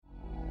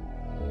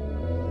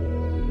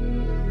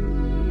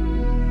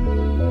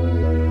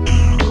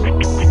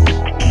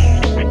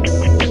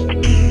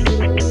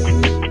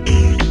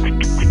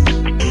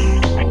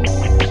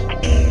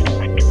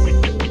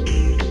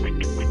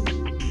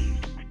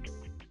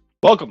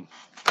Welcome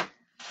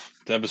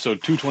to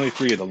episode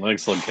 223 of the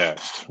Linux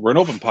Slugcast. We're an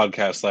open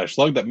podcast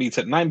 /slug that meets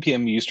at 9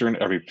 p.m. Eastern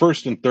every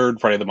first and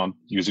third Friday of the month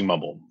using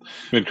Mumble.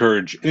 We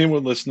encourage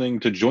anyone listening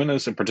to join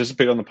us and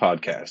participate on the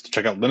podcast.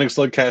 Check out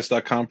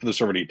linuxslugcast.com for the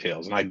server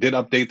details. And I did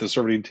update the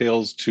server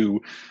details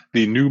to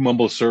the new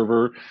Mumble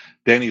server,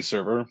 Danny's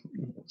server,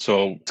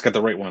 so it's got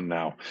the right one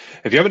now.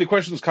 If you have any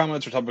questions,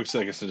 comments, or topics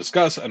that I to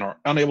discuss and are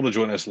unable to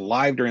join us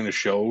live during the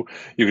show,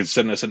 you can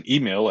send us an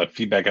email at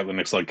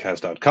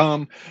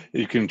feedback@linuxslugcast.com.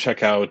 You can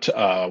check out,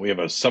 we have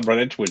a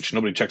subreddit, which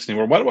nobody checks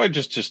anymore. Why do I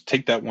just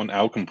take that one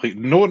out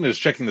completely? No one is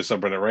checking the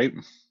subreddit, right?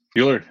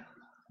 Bueller?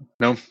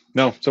 No.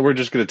 So we're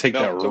just going to take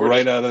that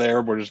right out of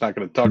there. We're just not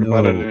going to talk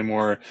about it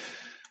anymore.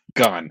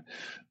 Gone.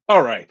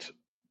 All right.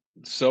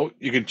 So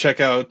you can check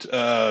out,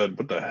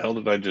 what the hell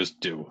did I just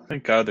do?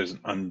 Thank God there's an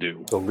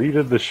undo.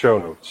 Deleted the show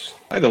notes.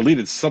 I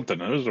deleted something.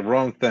 It was the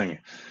wrong thing.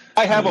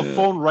 I have a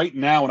phone right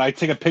now, and I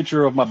take a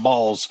picture of my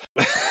balls.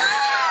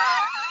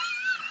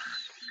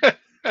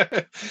 I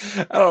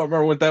don't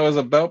remember what that was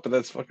about, but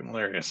that's fucking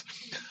hilarious.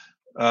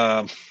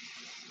 There.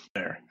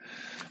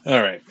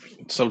 All right.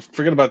 So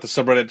forget about the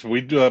subreddit. We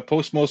do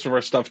post most of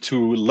our stuff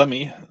to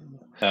Lemmy.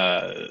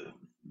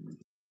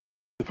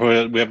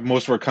 We have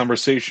most of our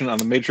conversation on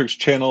the Matrix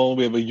channel.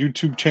 We have a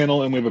YouTube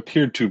channel, and we have a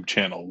PeerTube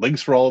channel.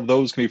 Links for all of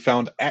those can be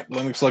found at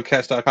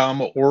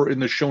linuxslugcast.com or in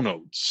the show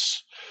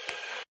notes.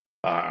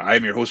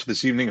 I'm your host for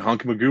this evening,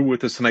 Honky Magoo.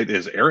 With us tonight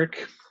is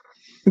Eric.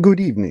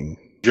 Good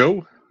evening.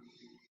 Joe.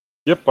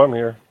 Yep, I'm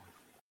here.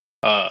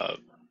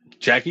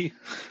 Jackie.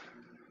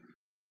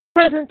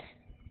 Present.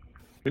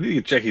 We need to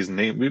get Jackie's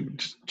name. We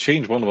just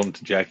changed one of them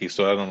to Jackie,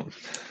 so I don't.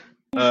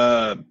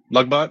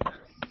 Lugbot.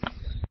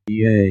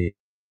 Yay.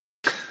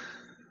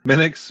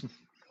 Minix.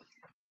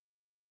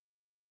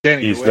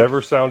 Danny. He's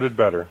never sounded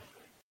better.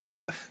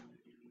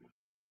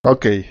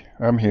 Okay,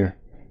 I'm here.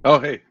 Oh,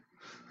 hey.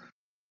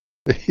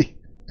 Hey,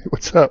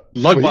 what's up?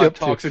 Lugbot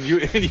talks and you.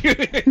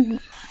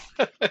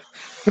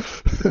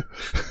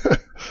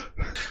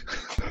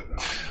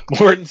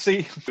 Morton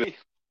C.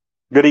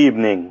 Good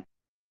evening.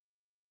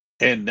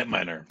 And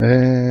Netminer.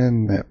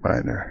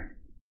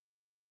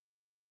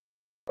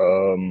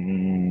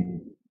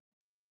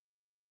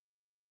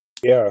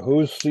 Yeah,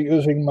 who's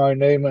using my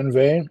name in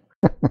vain?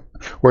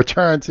 We're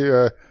trying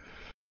to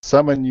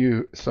summon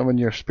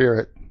your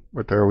spirit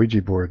with our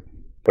Ouija board.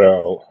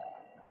 Well,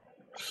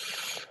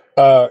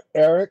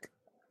 Eric,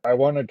 I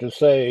wanted to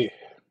say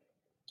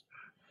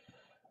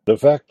the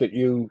fact that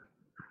you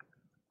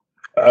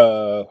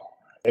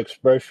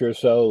express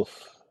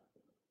yourself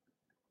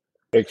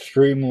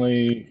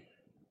extremely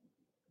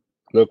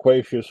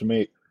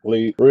loquaciously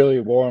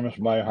really warms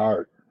my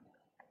heart.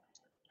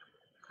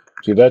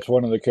 See, that's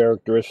one of the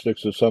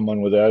characteristics of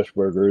someone with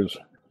Asperger's,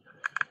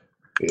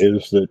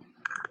 is that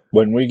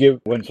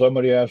when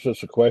somebody asks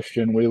us a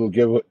question, we will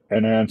give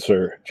an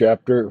answer,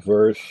 chapter,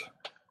 verse.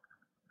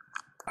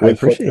 I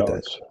appreciate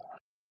that.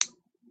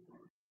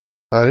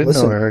 I didn't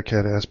know Eric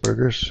had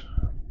Asperger's.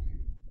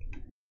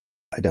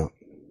 I don't.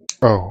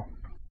 Oh.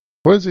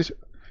 What is he?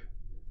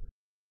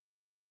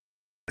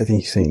 I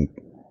think he's saying...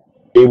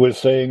 He was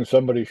saying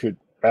somebody should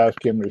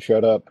ask him to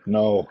shut up.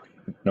 No.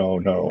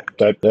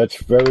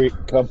 That's very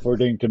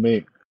comforting to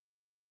me.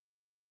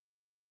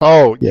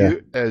 Oh, yeah.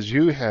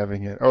 You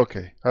having it.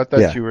 Okay. I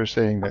thought you were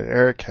saying that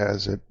Eric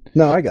has it.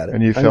 No, I got it.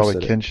 And you felt a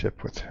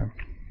kinship with him.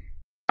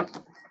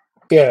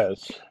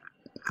 Yes.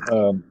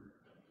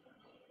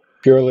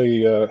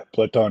 Purely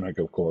platonic,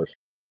 of course.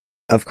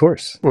 Of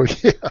course. Well,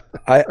 yeah.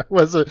 I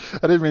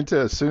didn't mean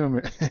to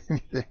assume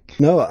anything.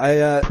 No,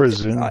 I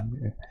presume.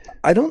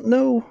 I don't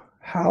know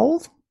how,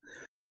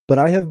 but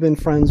I have been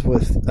friends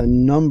with a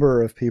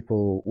number of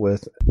people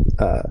with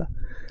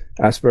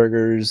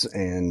Asperger's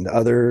and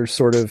other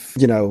sort of,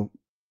 I don't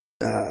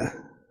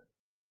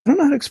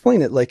know how to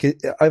explain it. Like,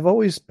 I've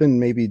always been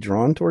maybe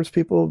drawn towards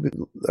people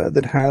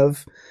that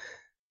have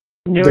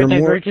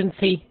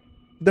neurodivergency.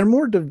 They're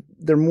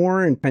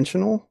more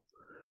intentional.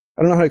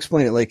 I don't know how to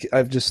explain it. Like,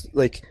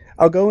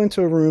 I'll go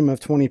into a room of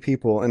 20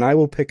 people and I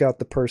will pick out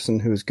the person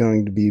who's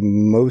going to be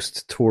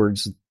most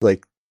towards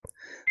like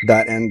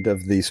that end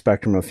of the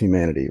spectrum of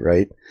humanity,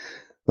 right?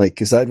 Like,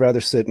 because I'd rather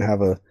sit and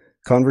have a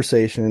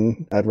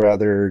conversation. I'd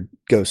rather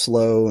go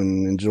slow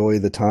and enjoy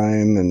the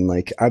time. And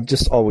like, I've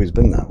just always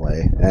been that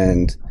way.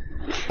 And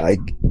I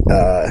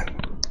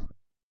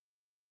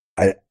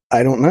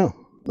don't know.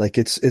 Like,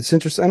 it's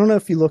interesting. I don't know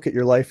if you look at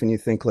your life and you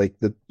think like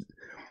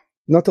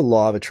not the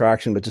law of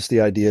attraction, but just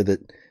the idea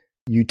that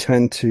you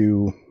tend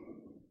to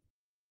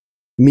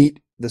meet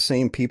the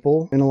same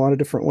people in a lot of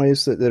different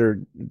ways they're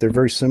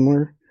very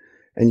similar.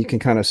 And you can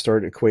kind of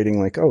start equating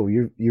like, oh,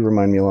 you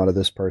remind me a lot of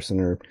this person,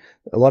 or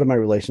a lot of my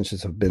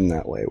relationships have been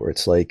that way, where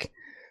it's like,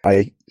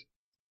 I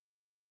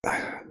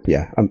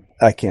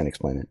can't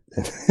explain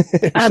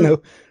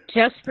it.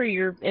 Just for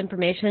your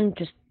information,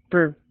 just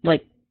for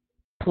like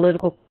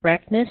political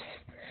correctness,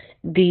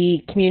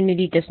 the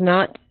community does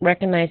not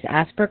recognize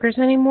Asperger's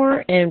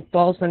anymore and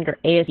falls under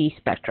ASD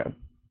spectrum.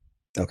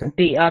 Okay.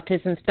 The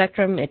autism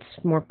spectrum, it's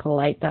more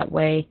polite that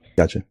way.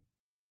 Gotcha.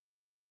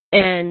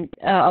 And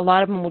a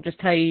lot of them will just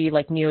tell you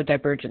like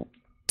neurodivergent.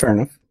 Fair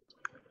enough.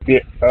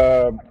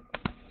 Yeah.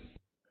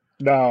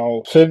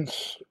 Now,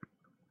 since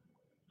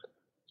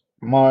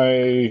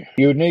my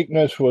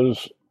uniqueness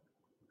was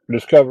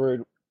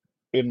discovered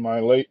in my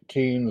late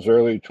teens,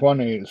 early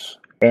 20s,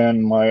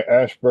 and my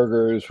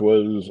Asperger's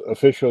was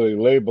officially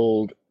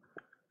labeled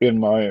in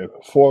my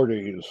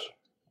 40s,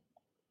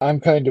 I'm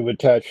kind of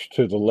attached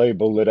to the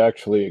label that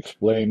actually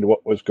explained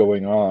what was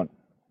going on.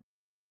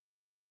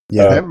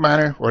 Yeah. Doesn't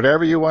matter.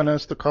 Whatever you want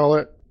us to call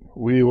it,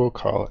 we will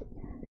call it.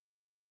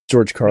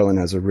 George Carlin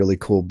has a really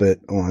cool bit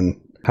on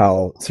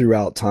how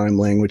throughout time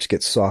language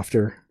gets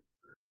softer,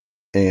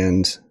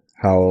 and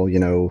how, you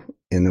know,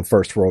 in the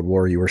First World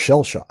War you were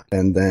shell shocked,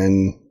 and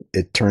then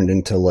it turned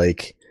into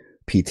like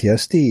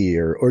PTSD,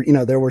 or you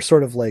know, there were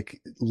sort of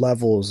like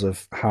levels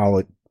of how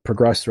it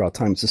progressed throughout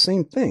time. It's the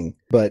same thing,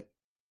 but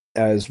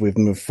as we've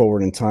moved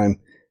forward in time,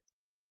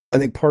 I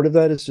think part of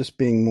that is just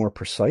being more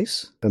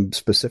precise and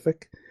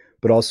specific,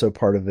 but also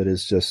part of it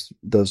is just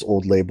those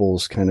old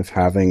labels kind of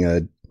having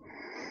a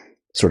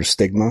sort of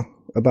stigma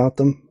about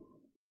them.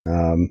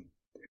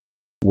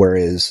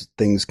 Whereas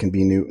things can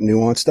be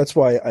nuanced. That's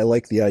why I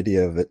like the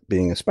idea of it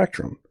being a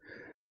spectrum,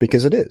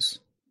 because it is.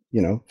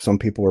 You know, some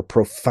people are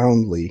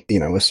profoundly, you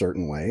know, a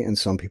certain way, and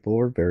some people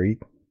are very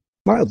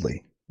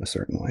mildly a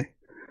certain way.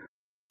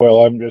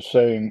 Well, I'm just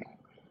saying,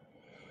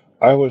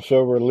 I was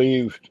so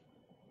relieved.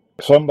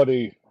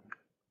 Somebody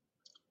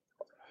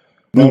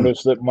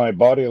noticed that my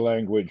body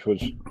language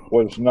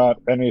was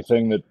not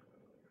anything that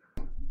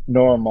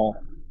normal,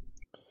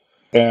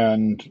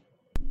 and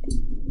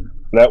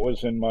that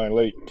was in my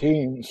late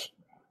teens,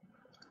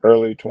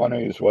 early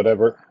 20s,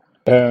 whatever.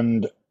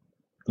 And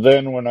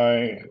then when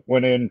I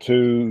went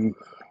into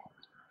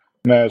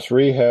mass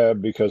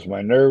rehab because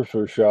my nerves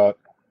were shot,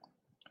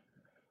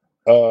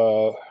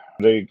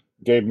 they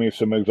gave me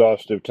some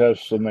exhaustive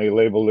tests and they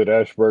labeled it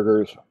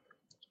Asperger's.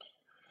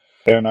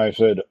 And I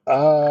said,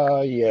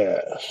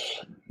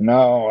 yes,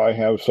 now I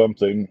have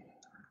something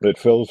that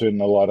fills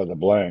in a lot of the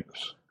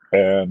blanks.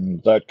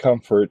 And that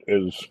comfort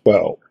is,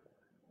 well,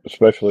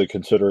 especially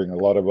considering a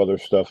lot of other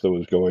stuff that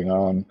was going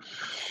on,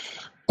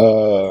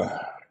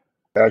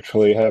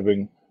 actually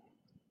having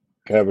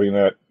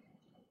that.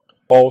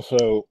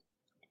 Also,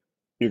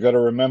 you got to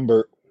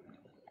remember,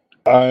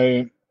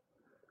 I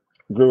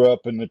grew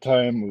up in the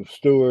time of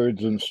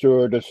stewards and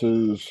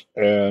stewardesses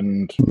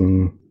and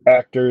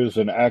actors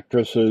and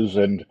actresses,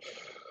 and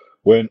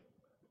when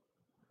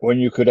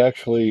you could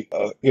actually,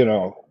 you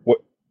know,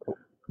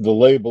 the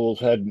labels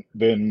hadn't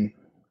been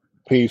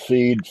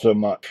PC'd so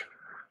much.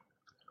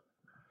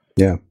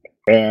 Yeah.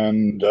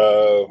 And,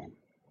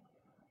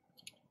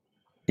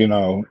 you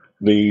know,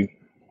 the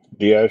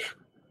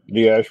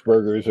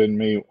Asperger's in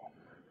me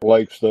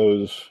likes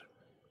those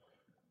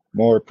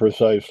more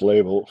precise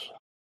labels.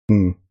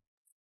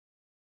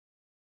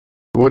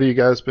 What have you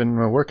guys been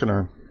working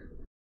on?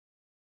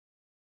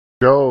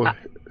 Joe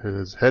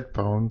has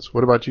headphones.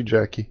 What about you,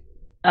 Jackie?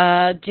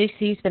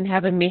 JC's been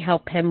having me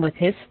help him with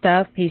his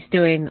stuff. He's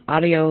doing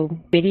audio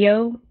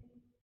video.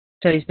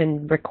 So he's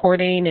been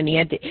recording, and he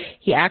has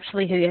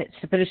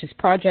to finish his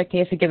project. He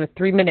has to give a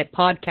 3-minute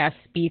podcast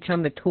speech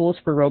on the tools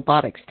for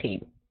robotics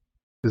team.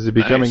 Is he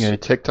becoming a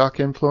TikTok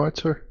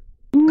influencer?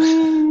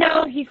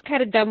 No, he's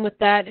kind of done with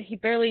that. He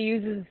barely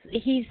uses.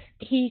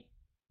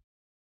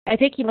 I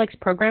think he likes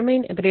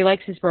programming, but he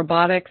likes his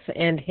robotics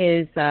and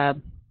his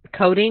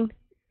coding.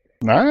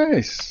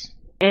 Nice.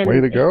 And way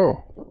to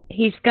go.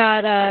 He's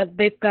got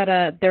they've got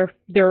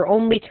their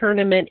only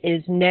tournament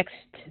is next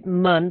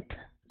month.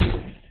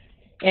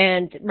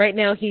 And right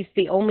now he's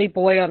the only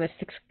boy on a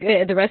 6.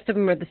 The rest of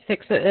them are the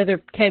 6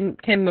 other 10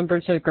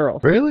 members are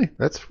girls. Really?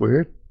 That's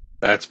weird.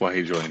 That's why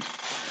he joined.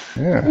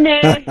 Yeah. No,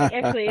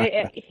 actually,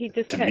 he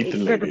just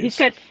remember, he's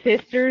got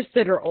sisters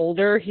that are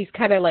older. He's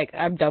kind of like,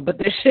 I'm done with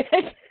this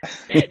shit.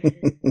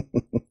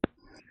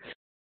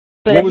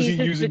 But what was he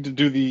using to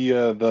do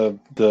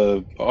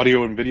the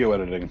audio and video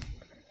editing?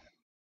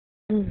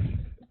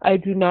 I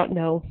do not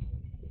know.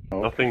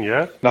 Nothing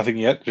yet? Nothing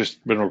yet?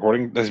 Just been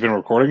recording? Has he been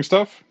recording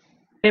stuff?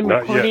 Been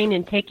Not recording yet.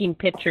 and taking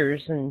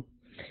pictures and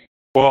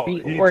Well, he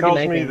tells me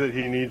reorganizing. that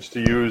he needs to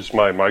use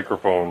my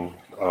microphone,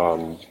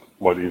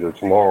 either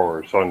tomorrow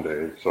or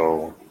Sunday.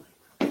 So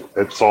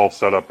it's all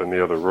set up in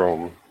the other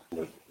room.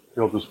 But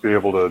he'll just be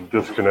able to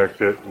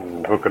disconnect it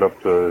and hook it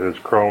up to his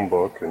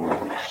Chromebook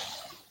and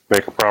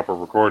make a proper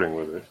recording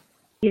with it.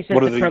 He says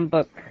the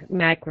Chromebook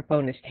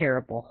microphone is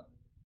terrible.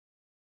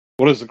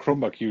 What does the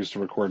Chromebook use to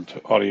record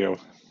audio?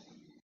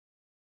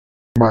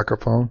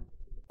 Microphone.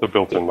 The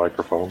built-in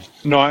microphone.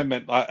 No, I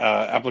meant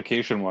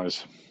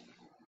application-wise.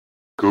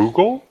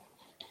 Google?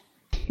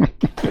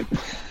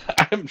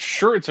 I'm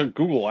sure it's a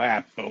Google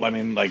app, but I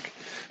mean, like,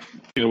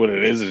 you know what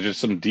it is? It's just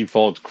some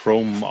default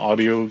Chrome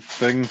audio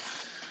thing.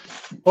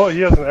 Well,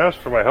 he hasn't asked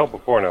for my help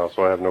before now,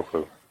 so I have no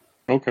clue.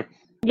 Okay.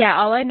 Yeah,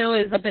 all I know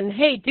is I've been,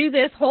 hey, do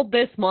this, hold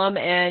this, Mom,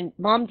 and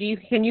Mom,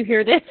 can you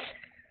hear this?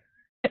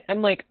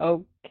 I'm like,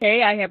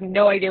 okay, I have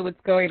no idea what's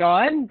going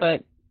on,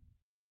 but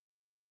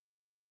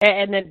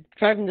and then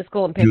driving to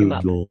school and pick him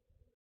up.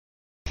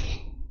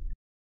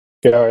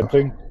 Yeah, I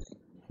think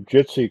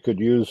Jitsi could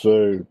use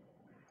a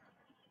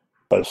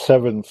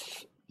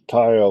seventh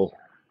tile.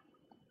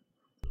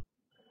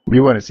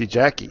 You want to see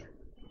Jackie,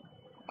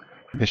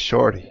 Miss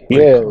Shorty? What do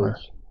you Yes. call her?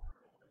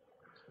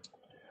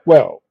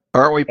 Well,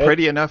 Aren't we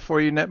pretty enough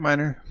for you,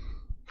 Netminer?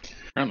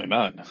 Apparently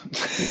not.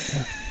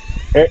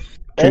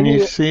 Can you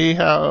any see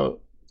how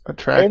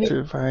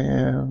attractive I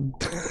am?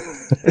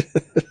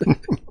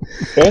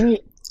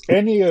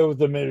 any of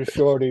the Ms.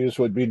 Shorties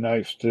would be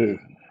nice to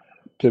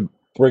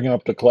bring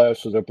up the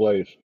class of the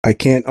place. I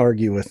can't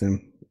argue with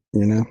him,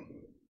 you know.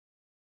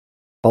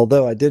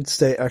 Although I did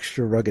stay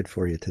extra rugged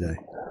for you today.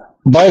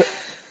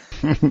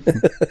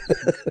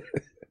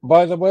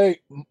 By the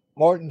way,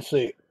 Morton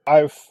C.,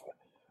 I've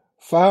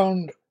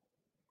found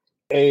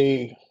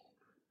a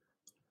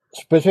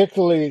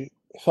particularly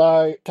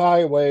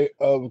Thai way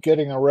of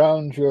getting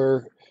around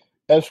your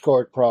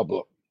escort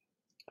problem.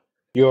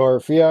 Your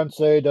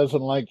fiance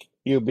doesn't like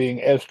you being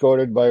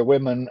escorted by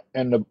women,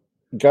 and the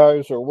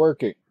guys are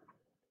working.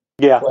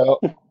 Yeah.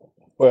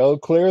 Well,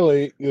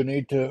 clearly you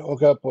need to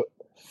hook up with.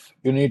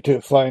 You need to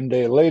find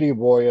a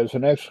ladyboy as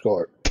an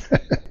escort.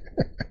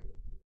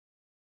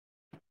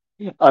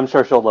 I'm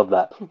sure she'll love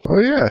that. Oh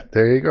yeah,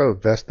 there you go.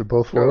 Best of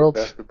both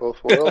worlds.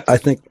 I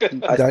think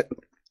that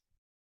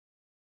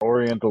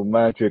Oriental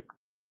magic.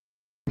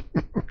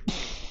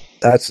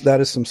 that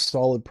is some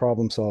solid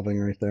problem solving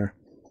right there.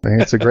 I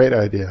think it's a great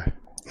idea.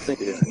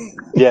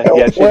 Yeah,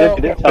 she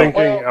did tell me.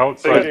 Thinking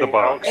outside the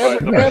box.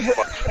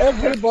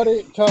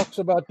 Everybody talks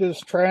about this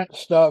trance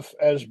stuff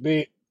as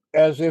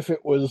if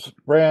it was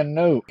brand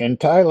new. In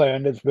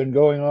Thailand, it's been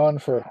going on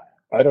for,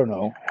 I don't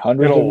know,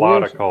 hundreds In of a lot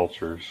years. of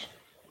cultures.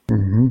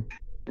 Mm-hmm.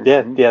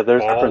 Yeah,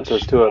 there's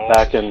references to it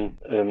back in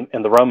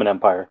the Roman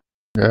Empire.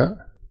 Yeah.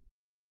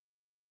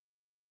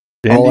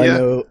 All I India,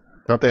 know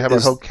don't they have a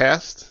is whole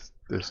cast?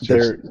 There's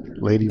just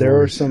lady there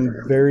are boys. some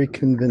very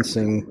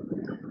convincing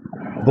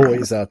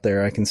boys out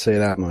there, I can say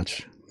that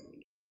much.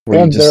 Where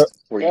And you just-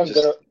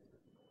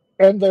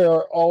 there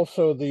are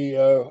also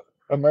the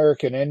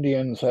American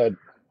Indians had.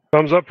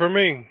 Thumbs up for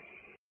me.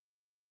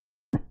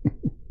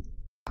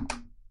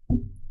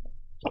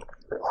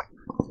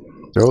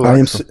 Joe I am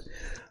likes them.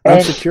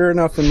 I'm secure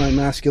enough in my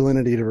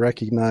masculinity to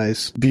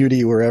recognize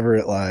beauty wherever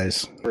it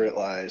lies.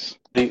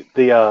 We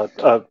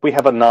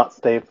have a Not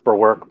Safe for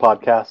Work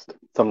podcast.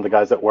 Some of the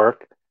guys at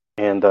work,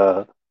 and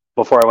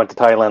before I went to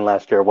Thailand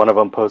last year, one of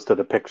them posted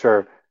a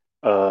picture.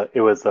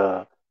 It was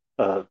an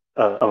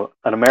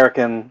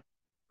American.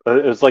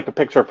 It was like a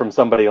picture from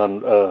somebody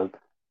on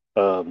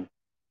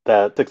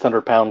that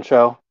 600-pound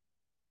show.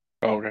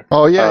 Oh, okay.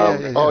 Oh yeah.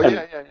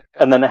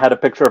 And then it had a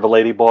picture of a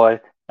lady boy,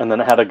 and then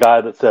it had a guy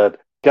that said,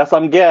 "Guess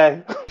I'm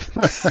gay."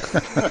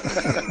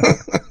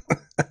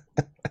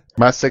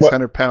 My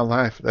 600-pound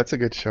life. That's a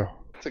good show.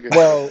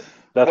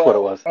 That's what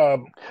it was.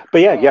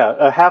 But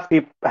half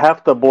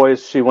the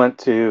boys she went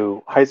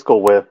to high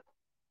school with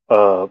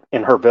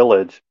in her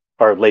village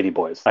are lady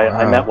boys.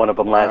 I met one of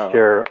them last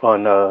year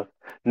on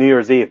New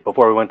Year's Eve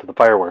before we went to the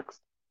fireworks.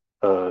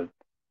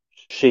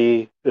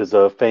 She is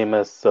a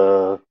famous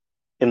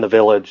in the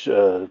village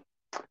chef.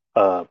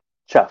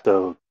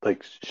 So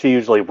like she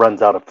usually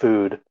runs out of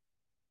food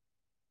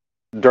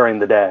during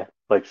the day.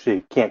 Like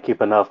she can't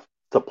keep enough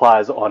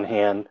supplies on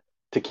hand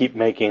to keep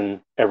making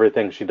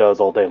everything she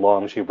does all day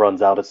long. She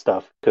runs out of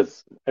stuff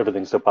because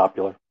everything's so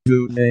popular.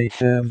 Do they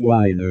have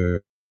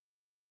Weiner?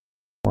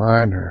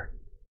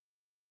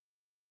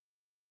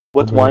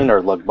 What's Weiner,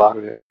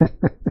 Lugbach?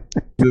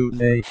 Do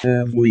they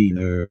have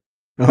Wiener?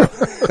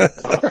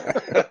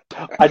 I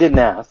didn't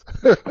ask.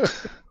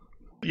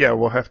 Yeah,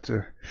 you'll have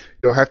to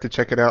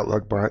check it out,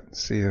 Lugbot, and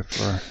see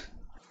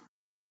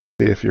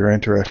if you're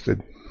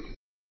interested.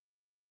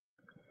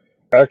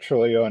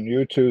 Actually, on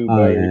YouTube,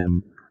 I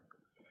am.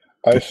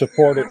 I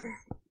supported.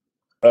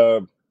 I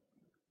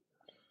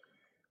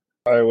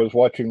was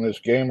watching this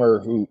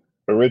gamer who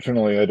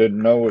originally I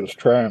didn't know was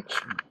trans,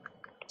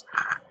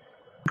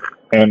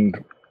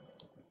 and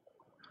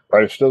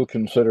I still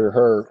consider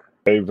her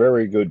a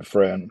very good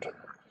friend.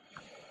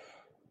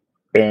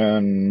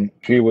 And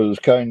she was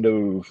kind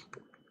of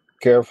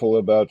careful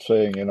about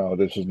saying,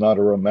 this is not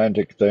a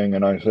romantic thing.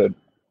 And I said,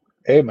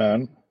 hey,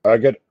 man,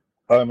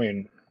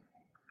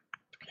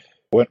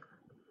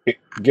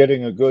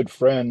 getting a good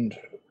friend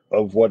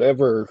of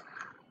whatever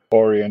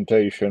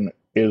orientation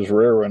is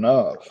rare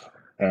enough.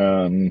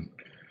 And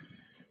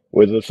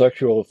with the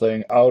sexual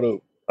thing out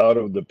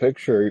of the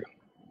picture,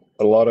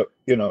 a lot of,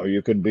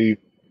 you can be,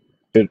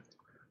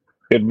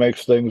 it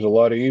makes things a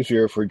lot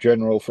easier for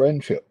general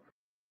friendship.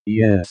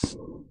 Yes.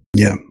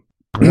 Yeah.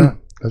 Yeah,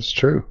 that's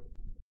true.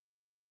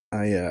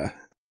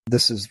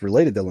 This is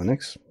related to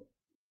Linux,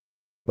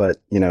 but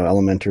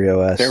elementary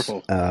OS.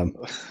 Careful.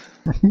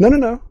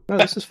 No,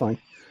 this is fine.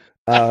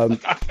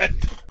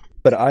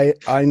 But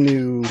I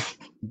knew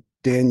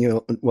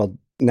Daniel. Well,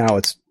 now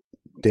it's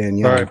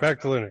Daniel. All right,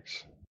 back to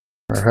Linux.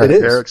 All right, It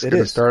is, Eric's it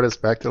going to is. start us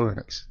back to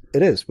Linux.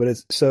 It is, but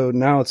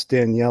now it's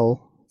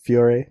Danielle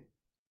Fiore,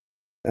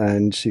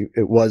 and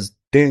it was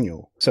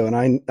Daniel. So,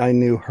 and I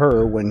knew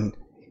her when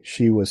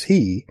she was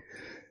he,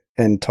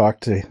 and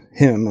talked to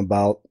him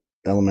about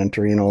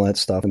elementary and all that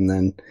stuff. And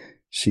then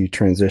she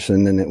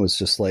transitioned, and it was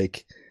just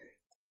like,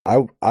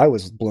 I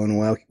was blown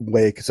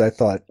away because I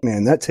thought,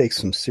 man, that takes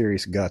some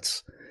serious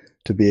guts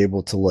to be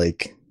able to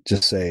like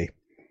just say,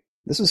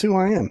 this is who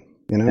I am.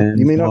 You know, And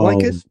you may not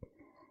like it. balls.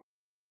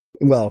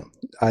 Well,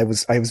 I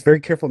was very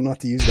careful not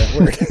to use that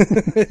word.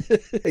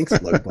 Thanks,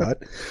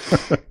 Lugbot.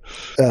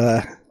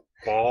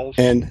 Balls.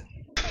 And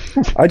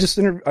I just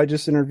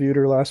interviewed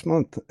her last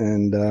month,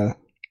 and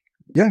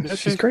yeah, Yeah,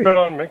 she's great. been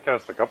on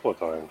Midcast a couple of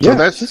times. Yeah, So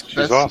that's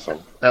She's awesome.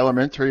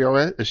 Elementary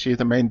OS. Is she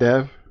the main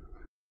dev?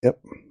 Yep.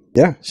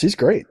 Yeah, she's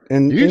great.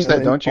 And You use that,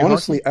 and don't you,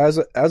 honestly, as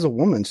a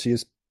woman, she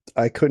is.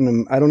 I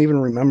don't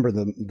even remember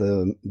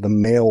the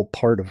male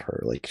part of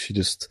her. Like she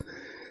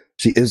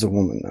is a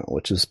woman now,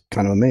 which is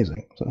kind of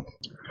amazing. So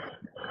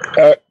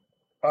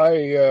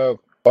I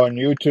on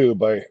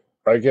YouTube,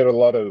 I get a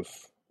lot of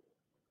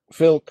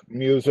Filk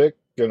music.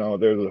 You know,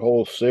 there's a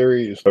whole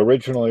series.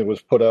 Originally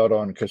was put out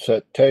on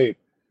cassette tape,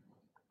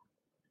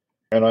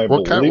 and I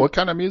What believe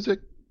kind of music?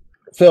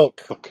 Filk.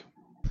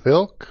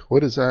 Filk?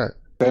 What is that?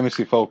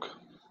 Fantasy folk.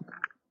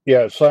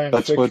 Yeah, science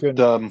That's what,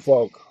 fiction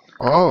folk.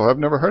 Oh, I've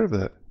never heard of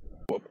that.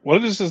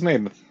 What is his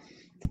name?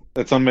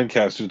 That's on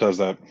Midcast who does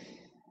that.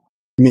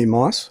 you mean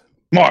Moss?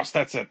 Moss,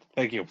 that's it.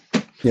 Thank you.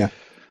 Yeah,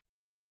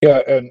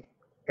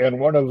 and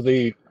one of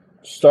the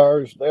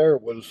stars there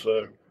was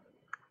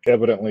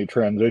evidently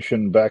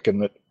transitioned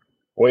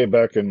way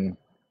back in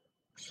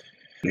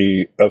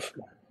the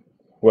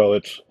well,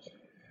 it's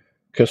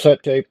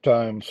cassette tape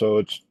time, so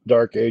it's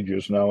dark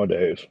ages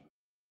nowadays.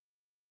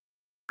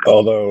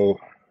 Although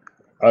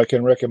I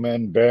can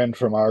recommend Band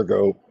from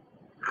Argo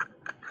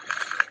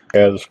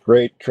as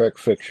great Trek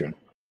fiction.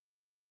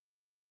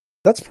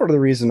 That's part of the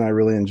reason I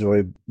really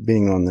enjoy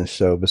being on this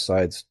show,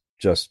 besides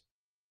just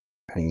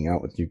hanging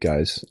out with you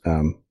guys.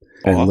 And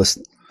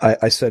listen,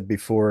 I said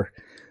before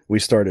we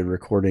started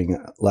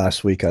recording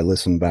last week, I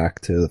listened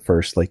back to the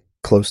first like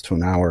close to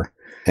an hour,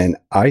 and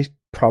I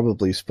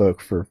probably spoke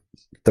for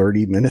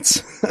 30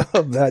 minutes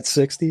of that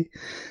 60.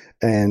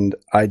 And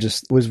I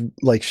just was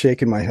like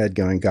shaking my head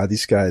going, God,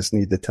 these guys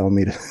need to tell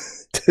me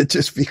to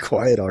just be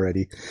quiet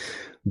already.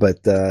 But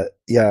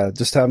yeah,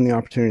 just having the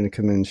opportunity to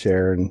come in and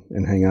share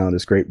and hang out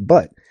is great.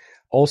 But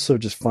also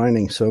just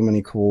finding so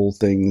many cool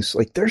things.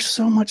 Like there's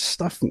so much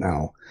stuff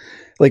now.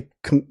 Like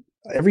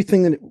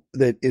everything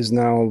that is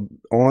now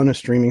on a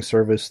streaming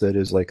service that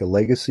is like a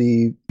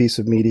legacy piece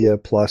of media,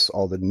 plus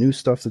all the new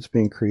stuff that's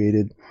being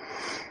created.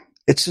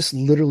 It's just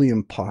literally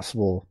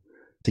impossible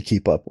to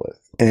keep up with.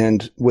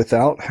 And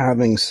without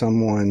having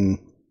someone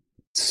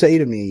say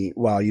to me,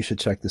 wow, you should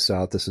check this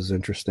out, this is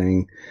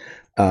interesting,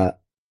 I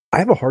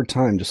have a hard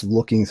time just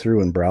looking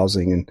through and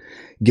browsing and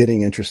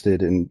getting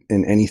interested in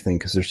anything,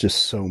 because there's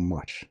just so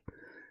much.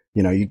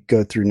 You know, you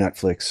go through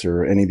Netflix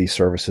or any of these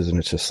services and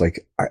it's just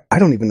like, I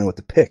don't even know what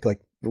to pick.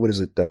 Like, what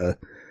is it?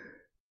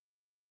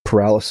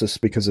 Paralysis,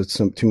 because it's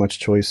too much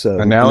choice.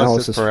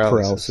 Analysis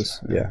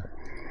paralysis. Yeah.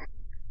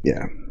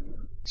 Yeah.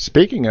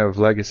 Speaking of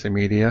legacy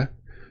media,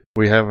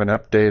 we have an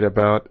update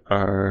about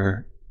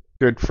our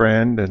good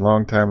friend and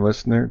longtime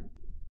listener,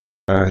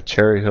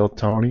 Cherry Hill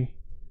Tony.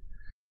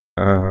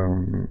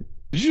 Did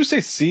you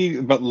say C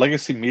about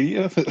legacy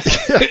media?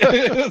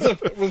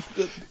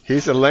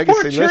 He's a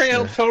legacy Poor Cherry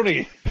Hill listener.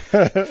 Tony.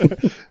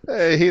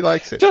 Hey, he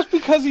likes it. Just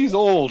because he's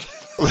old.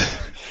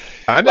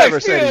 I never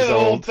Like, said he's yeah,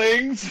 old.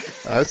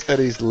 things. I said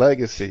he's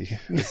legacy.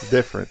 It's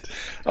different.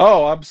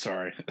 Oh, I'm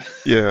sorry.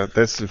 Yeah,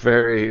 that's a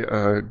very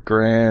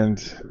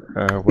grand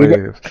way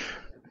of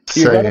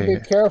You got to saying be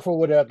it. careful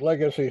with that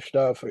legacy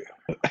stuff.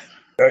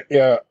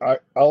 Yeah,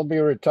 I'll be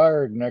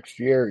retired next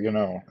year, you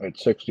know, at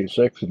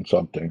 66 and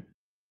something.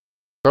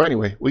 So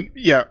anyway,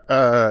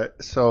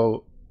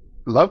 so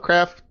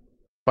Lovecraft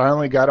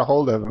finally got a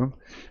hold of him,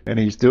 and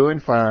he's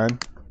doing fine.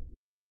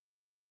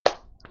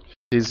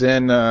 He's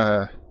in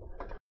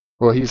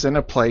he's in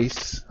a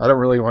place. I don't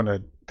really want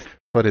to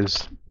put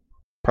his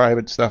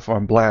private stuff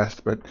on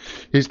blast, but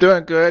he's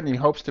doing good, and he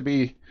hopes to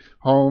be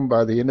home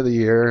by the end of the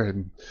year,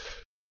 and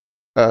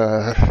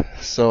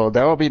so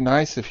that will be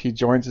nice if he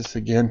joins us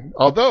again.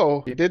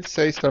 Although he did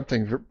say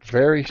something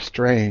very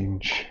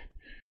strange,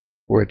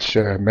 which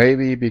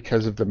maybe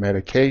because of the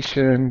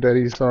medication that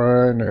he's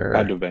on, or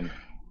Had to have been.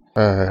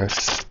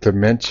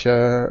 dementia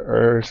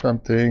or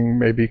something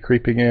maybe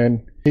creeping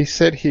in. He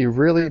said he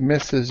really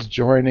misses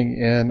joining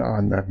in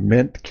on the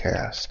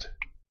Mintcast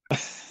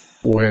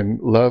when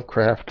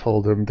Lovecraft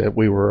told him that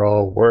we were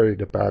all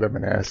worried about him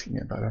and asking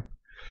about him.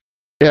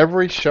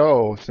 Every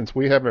show since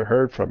we haven't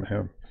heard from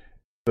him,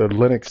 the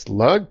Linux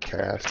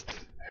Lugcast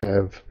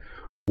have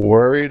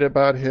worried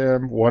about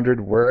him,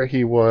 wondered where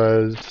he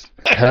was,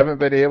 haven't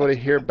been able to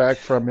hear back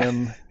from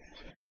him.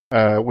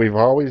 We've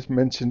always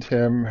mentioned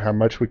him, how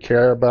much we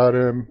care about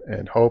him,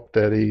 and hope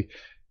that he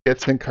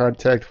gets in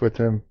contact with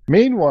him.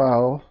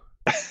 Meanwhile,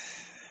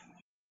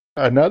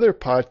 another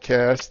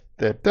podcast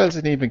that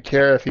doesn't even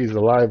care if he's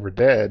alive or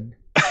dead,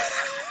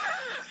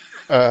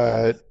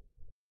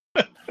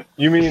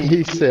 You mean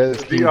he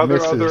says he the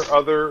misses...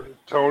 other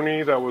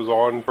Tony that was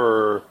on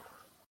for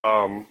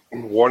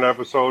one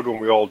episode when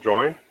we all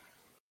join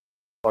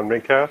on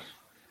Mintcast.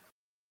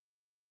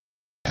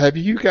 Have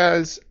you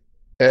guys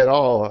at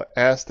all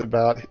asked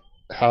about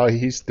how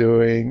he's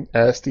doing?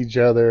 Asked each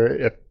other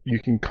if you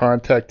can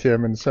contact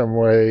him in some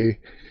way?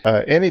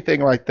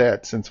 Anything like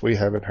that, since we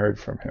haven't heard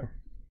from him?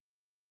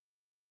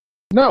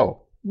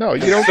 No, you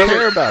don't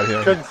care about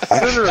him.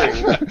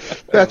 Considering.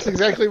 That's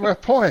exactly my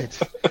point.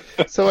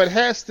 So it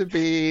has to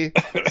be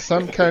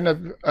some kind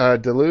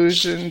of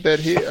delusion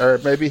that or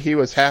maybe he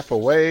was half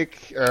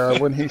awake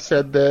when he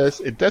said this.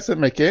 It doesn't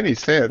make any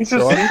sense.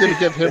 So I'm going to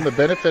give him the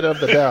benefit of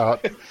the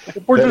doubt.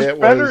 We're that just it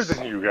better was,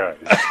 than you guys.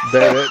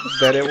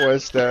 That it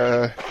was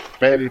the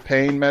maybe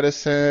pain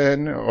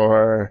medicine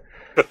or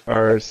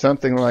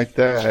something like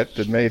that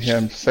made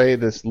him say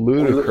this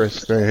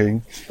ludicrous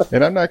thing,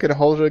 and I'm not going to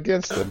hold it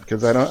against him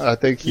because I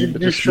think he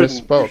just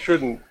misspoke. You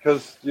shouldn't,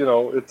 because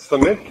it's the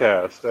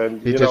Mintcast,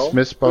 and he just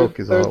misspoke.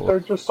 They're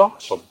just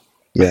awesome.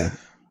 Yeah,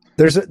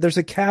 there's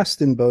a cast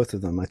in both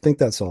of them. I think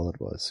that's all it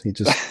was. He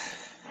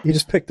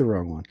just picked the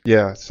wrong one.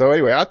 Yeah. So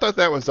anyway, I thought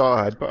that was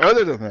odd, but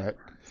other than that,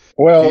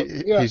 well,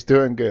 he's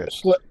doing good.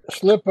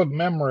 Slip of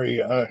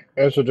memory.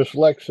 As a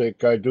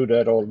dyslexic, I do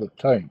that all the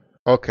time.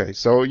 Okay,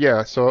 so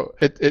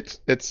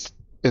it's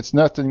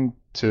nothing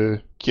to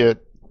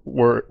get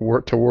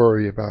to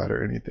worry about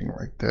or anything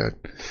like that.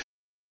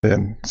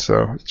 Then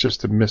so it's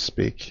just a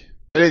misspeak.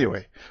 But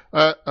anyway,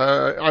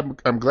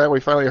 I'm glad we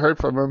finally heard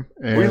from him.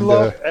 And, we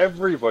love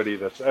everybody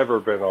that's ever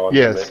been on.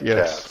 Yes.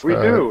 We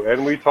do,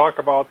 and we talk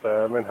about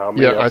them and how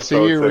many. Yeah, I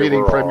see you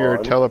reading from your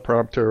on.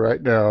 teleprompter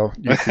right now.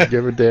 You can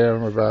give a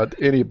damn about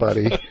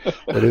anybody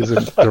that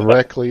isn't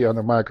directly on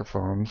the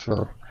microphone.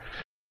 So,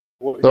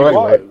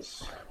 anyway.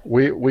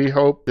 We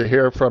hope to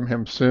hear from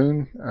him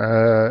soon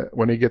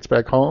when he gets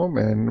back home,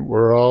 and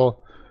we're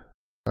all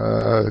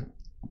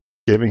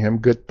giving him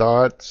good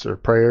thoughts or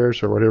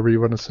prayers or whatever you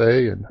want to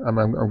say. And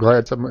I'm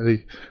glad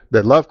somebody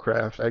that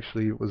Lovecraft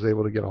actually was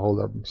able to get a hold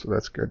of him, so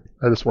that's good.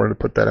 I just wanted to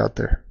put that out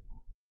there.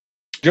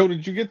 Joe,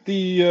 did you get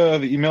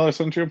the email I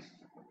sent you?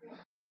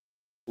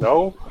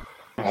 No,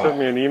 you sent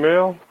me an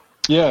email.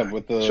 Yeah,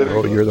 with the.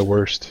 Oh, you're the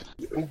worst.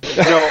 No,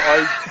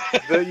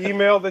 the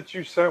email that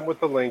you sent with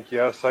the link.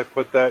 Yes, I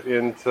put that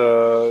into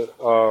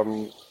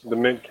the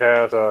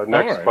Mintcast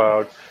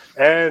Nextcloud,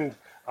 and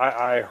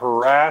I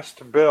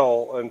harassed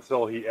Bill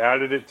until he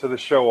added it to the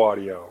show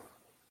audio.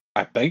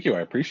 Thank you. I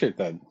appreciate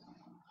that.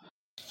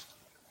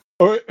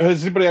 Oh,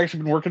 has anybody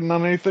actually been working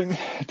on anything?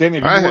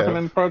 Danny, have you been working on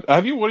any project?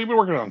 Have you? What have you been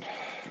working on?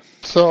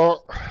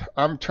 So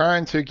I'm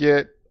trying to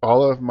get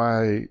all of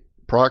my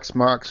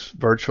Proxmox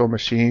virtual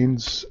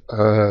machines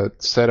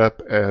set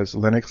up as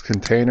Linux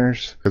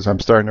containers because I'm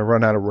starting to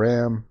run out of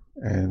RAM,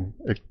 and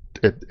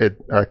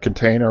a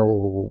container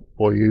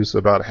will use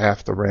about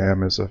half the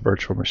RAM as a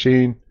virtual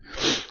machine.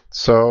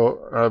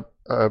 So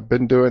I've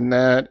been doing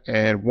that,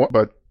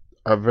 but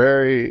a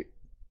very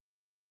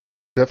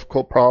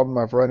difficult problem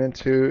I've run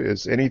into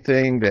is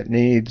anything that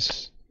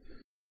needs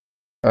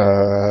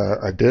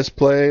a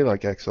display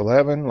like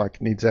X11,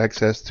 like needs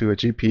access to a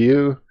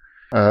GPU.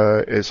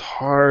 Is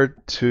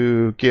hard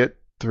to get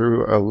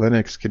through a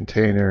Linux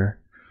container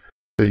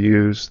to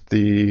use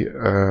the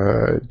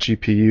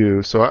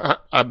GPU. So I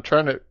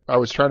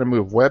was trying to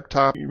move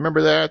WebTop. You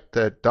remember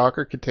that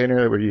Docker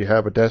container where you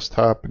have a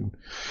desktop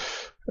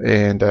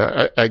and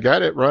I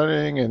got it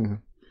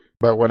running,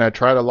 but when I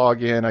try to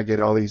log in, I get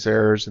all these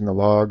errors in the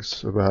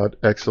logs about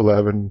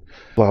X11,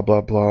 blah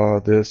blah blah,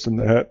 this and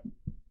that.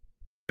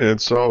 And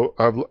so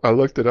I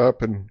looked it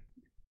up, and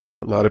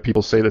a lot of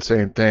people say the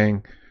same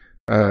thing.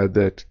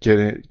 That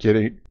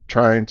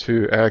trying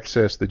to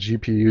access the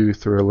GPU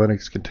through a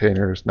Linux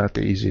container is not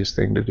the easiest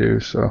thing to do.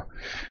 So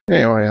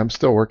anyway, I'm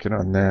still working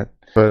on that.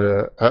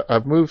 But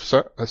I've moved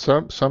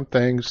some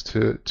things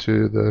to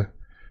the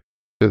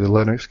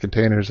Linux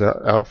containers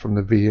out from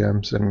the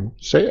VMs, and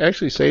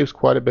actually saves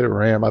quite a bit of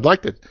RAM. I'd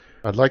like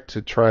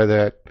to try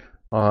that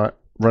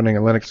running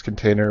a Linux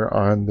container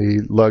on the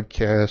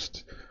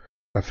Lugcast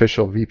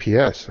official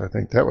VPS. I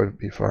think that would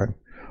be fun.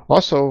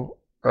 Also,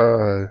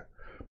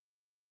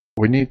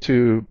 we need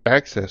to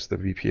access the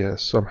VPS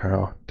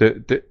somehow.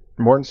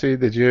 Mortensen,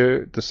 did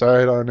you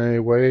decide on a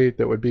way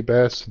that would be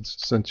best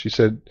since you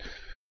said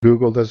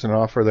Google doesn't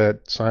offer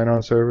that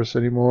sign-on service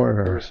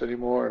anymore?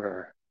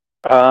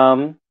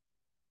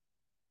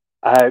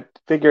 I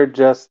figured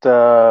just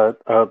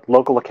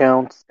local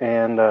accounts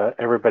and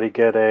everybody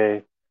get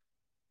a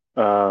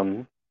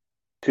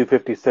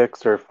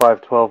 256 or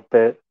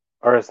 512-bit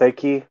RSA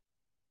key.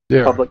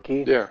 Yeah. Public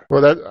key. Yeah.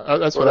 Well,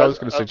 that's what I was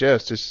going to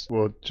suggest. Just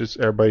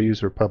everybody use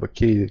their public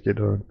key to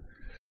get on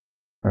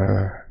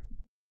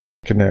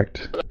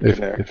Connect.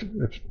 If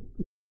you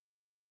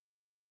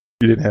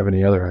didn't have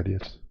any other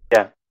ideas.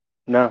 Yeah.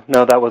 No,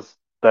 that was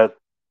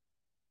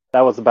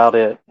about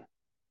it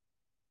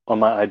on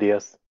my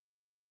ideas.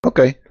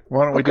 Okay.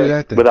 Why don't we do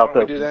that then?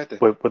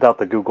 Without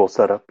the Google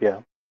setup,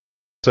 yeah.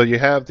 So you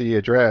have the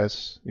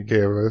address you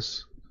gave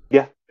us.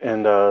 Yeah,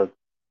 and the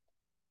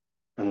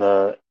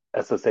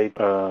SSH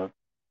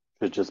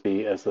should just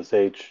be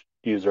SSH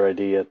user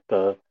ID at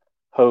the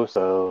host.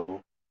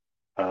 So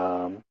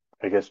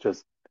I guess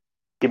just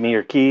give me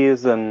your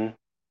keys, and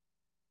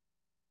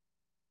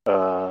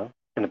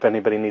if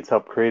anybody needs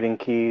help creating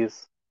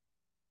keys,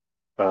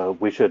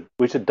 we should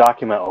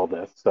document all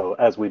this. So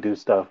as we do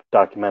stuff,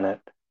 document it,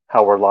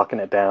 how we're locking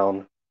it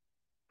down,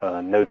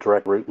 no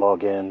direct root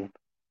login.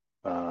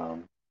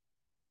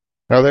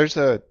 Now there's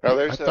a.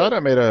 I thought I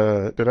made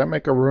a. Did I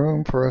make a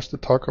room for us to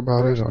talk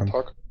about it on?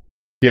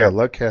 Yeah,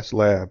 Lugcast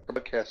Lab.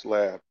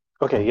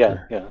 Okay,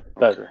 yeah.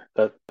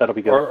 That'll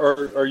be good.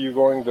 Are you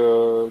going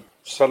to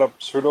set up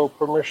sudo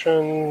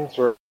permissions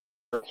or?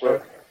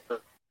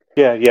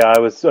 Yeah. I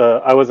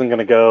wasn't going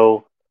to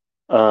go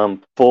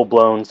full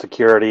blown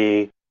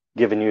security,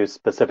 giving you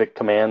specific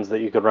commands that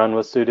you could run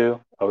with sudo.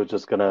 I was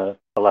just going to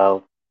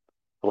allow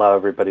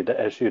everybody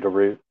to issue to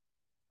root.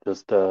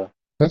 Just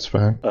That's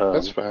fine.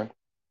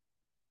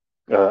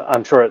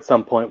 I'm sure at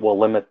some point we'll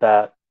limit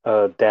that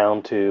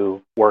down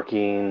to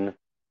working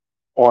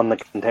on the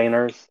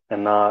containers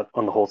and not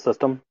on the whole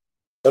system.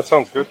 That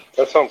sounds good.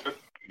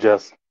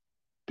 Just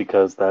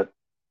because that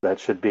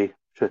should do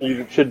it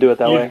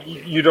that way.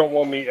 You don't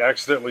want me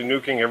accidentally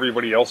nuking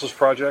everybody else's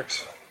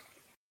projects?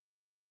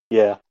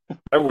 Yeah.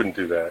 I wouldn't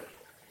do that.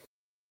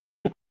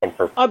 On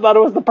purpose. I thought it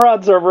was the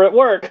prod server at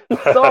work.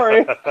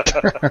 Sorry.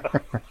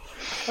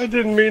 I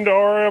didn't mean to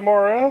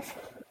RMRF.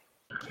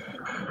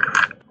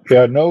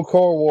 Yeah, no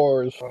Core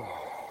Wars.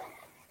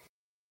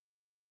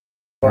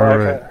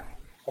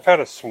 I've had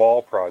a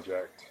small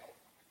project,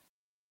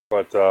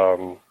 but I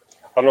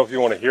don't know if you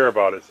want to hear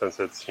about it since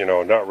it's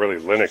not really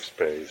Linux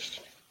based.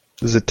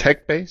 Is it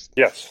tech based?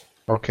 Yes.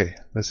 Okay,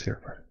 let's hear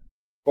about it.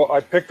 Well, I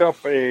picked up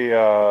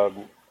a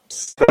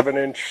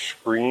 7-inch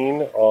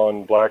screen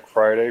on Black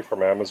Friday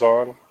from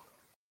Amazon.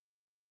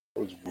 It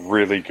was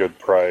really good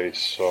price,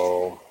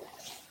 so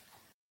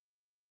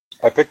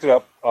I picked it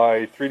up.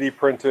 I 3D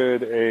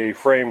printed a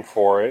frame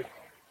for it,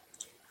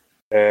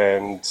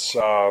 and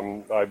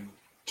I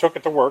took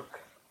it to work,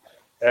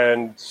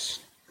 and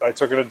I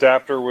took an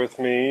adapter with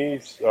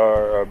me,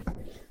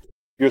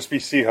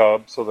 USB-C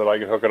hub, so that I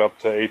can hook it up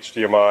to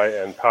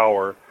HDMI and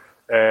power,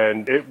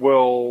 and it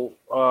will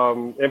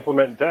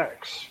implement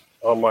DeX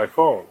on my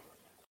phone.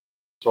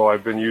 So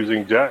I've been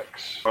using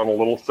DeX on a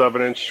little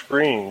 7-inch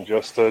screen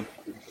just to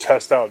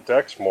test out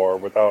DeX more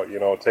without,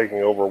 taking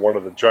over one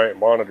of the giant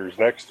monitors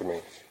next to me.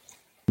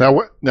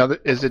 Now,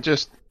 is it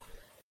just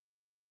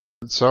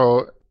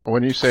so?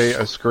 When you say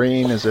a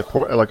screen, is it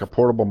like a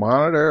portable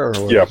monitor?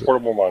 Or yeah,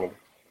 portable monitor.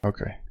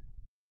 Okay.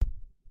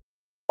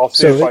 I'll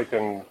see if I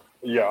can.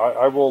 Yeah,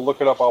 I will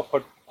look it up. I'll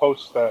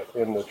post that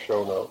in the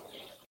show notes.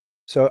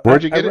 So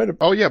where'd you get it?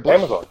 Oh yeah,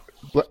 Amazon.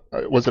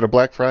 Was it a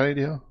Black Friday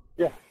deal?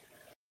 Yeah.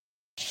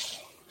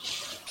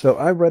 So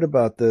I read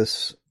about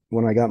this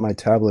when I got my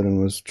tablet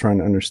and was trying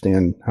to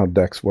understand how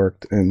DeX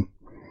worked, and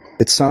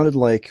it sounded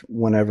like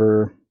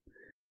whenever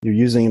you're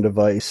using a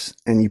device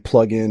and you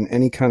plug in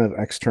any kind of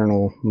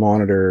external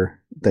monitor,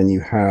 then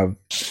you have...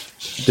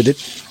 Did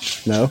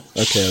it? No?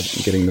 Okay,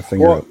 I'm getting the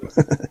finger up.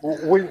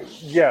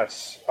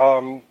 Yes.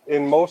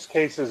 In most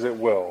cases it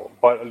will,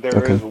 but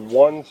there is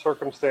one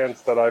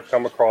circumstance that I've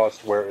come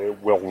across where it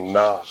will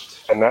not,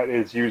 and that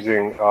is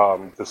using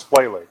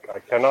DisplayLink. I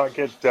cannot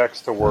get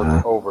DeX to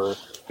work over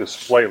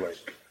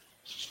DisplayLink.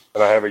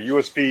 And I have a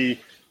USB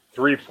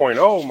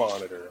 3.0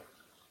 monitor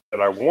that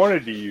I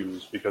wanted to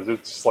use because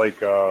it's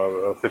like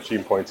a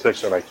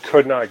 15.6, and I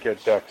could not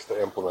get DeX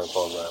to implement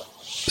on that.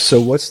 So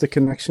what's the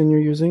connection you're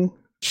using?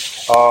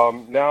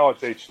 Now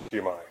it's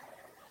HDMI.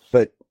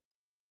 But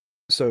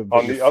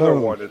on the other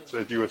one, it's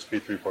a USB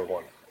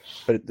 3.1.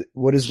 But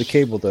what is the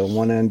cable, though?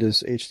 One end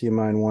is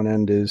HDMI and one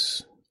end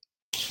is...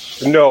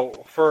 No,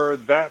 for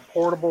that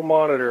portable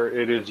monitor,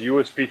 it is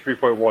USB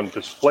 3.1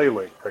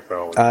 DisplayLink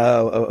technology.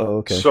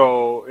 Okay.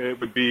 So it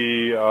would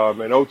be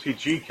an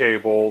OTG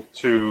cable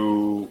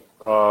to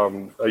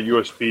a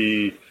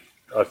USB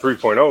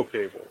 3.0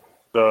 cable,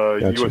 the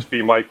Gotcha.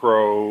 USB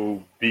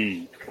Micro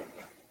B.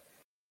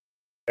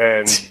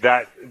 And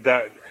that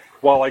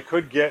while I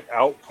could get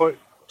output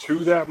to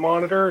that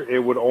monitor, it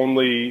would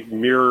only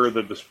mirror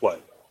the display.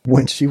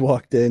 When she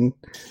walked in,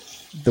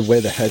 the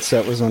way the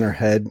headset was on her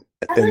head,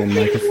 and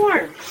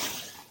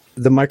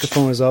the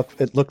microphone was up,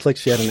 it looked like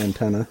she had an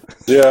antenna.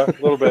 Yeah, a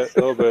little bit.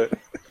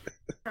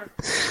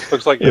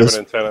 Looks like you have an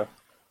antenna.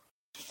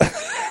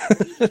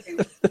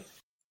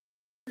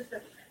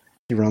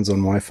 He runs on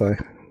Wi-Fi.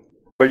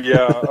 But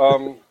yeah,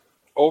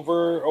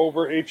 over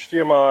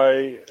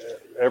HDMI,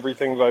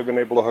 everything that I've been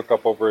able to hook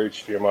up over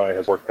HDMI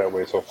has worked that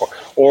way so far.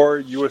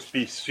 Or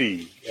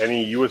USB-C,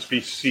 any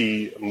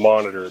USB-C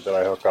monitor that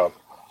I hook up,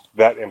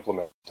 that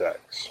implements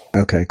DeX.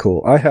 Okay,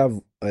 cool. I have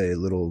a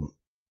little...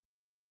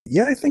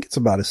 Yeah, I think it's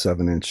about a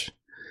 7-inch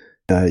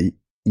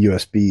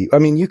USB. I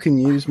mean, you can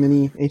use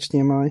mini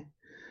HDMI,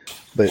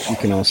 but you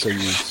can also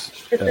use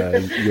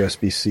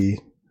USB-C.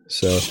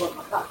 So,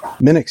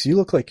 Minix, you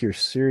look like you're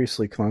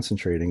seriously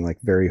concentrating, like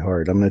very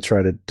hard. I'm going to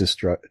try to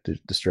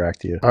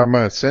distract you.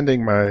 I'm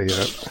sending my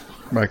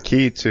my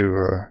key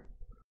to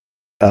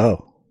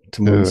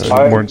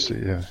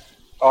Mornsey, yeah.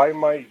 I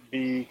might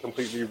be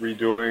completely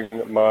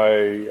redoing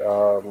my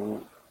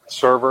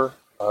server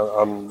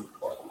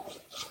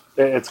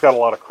It's got a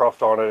lot of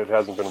cruft on it. It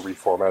hasn't been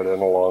reformatted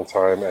in a long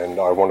time, and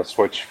I want to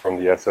switch from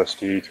the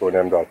SSD to an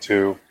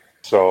M.2.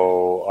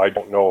 So I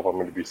don't know if I'm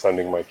going to be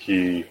sending my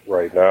key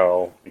right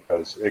now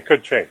because it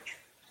could change.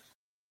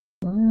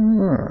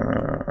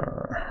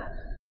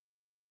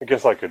 I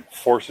guess I could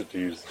force it to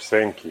use the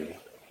same key.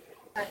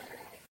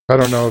 I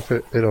don't know if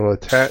it'll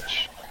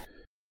attach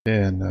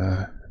in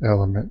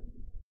Element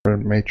or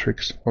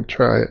Matrix. I'll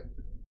try it.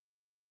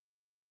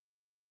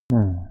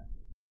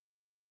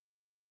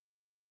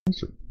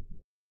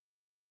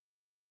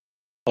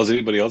 Has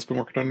anybody else been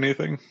working on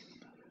anything?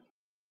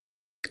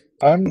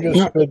 I'm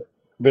just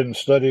been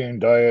studying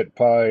Diet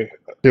Pi.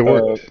 It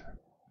worked.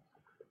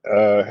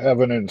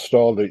 Haven't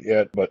installed it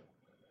yet, but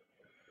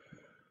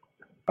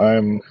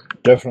I'm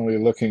definitely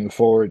looking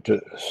forward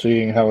to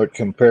seeing how it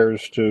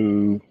compares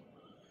to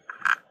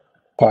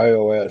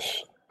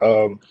PiOS,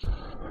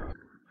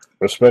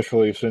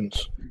 especially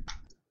since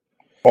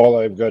all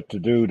I've got to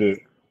do to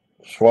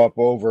swap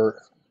over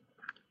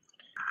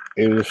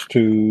is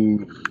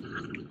to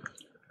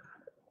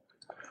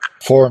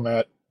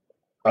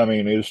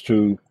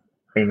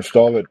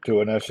install it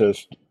to an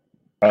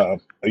a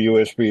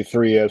USB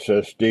 3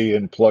 SSD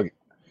and plug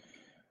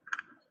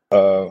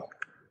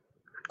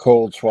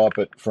cold swap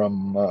it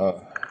from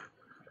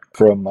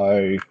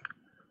my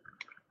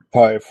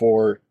Pi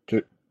 4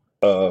 to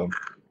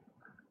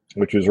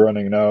which is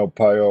running now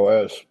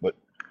PiOS, but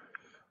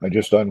I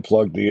just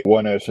unplugged the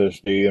one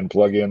SSD and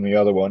plug in the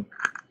other one,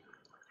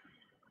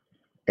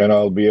 and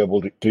I'll be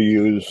able to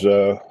use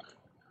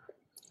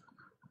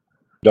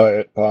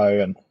Diet Pi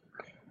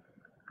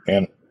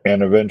and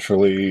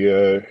eventually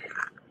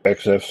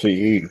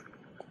XFCE,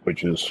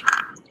 which is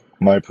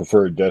my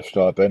preferred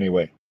desktop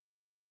anyway.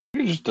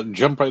 You just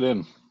jump right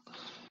in.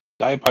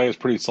 Diet Pi is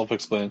pretty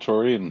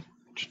self-explanatory, and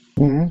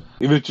even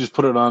if you just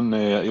put it on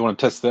you want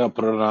to test it out,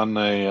 put it on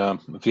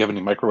if you have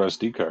any micro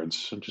SD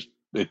cards.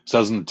 It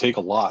doesn't take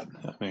a lot.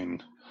 I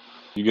mean,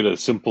 you get a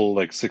simple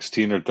like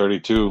 16 or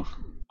 32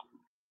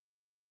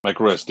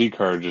 micro SD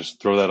card, just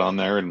throw that on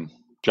there and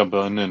jump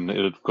in, and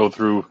it'll go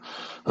through,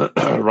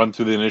 run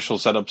through the initial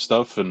setup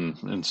stuff and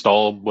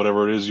install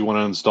whatever it is you want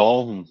to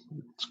install. And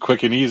it's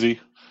quick and easy.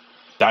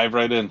 Dive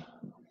right in.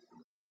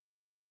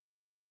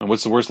 And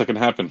what's the worst that can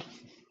happen?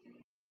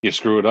 You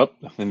screw it up,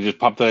 and you just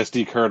pop the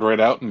SD card right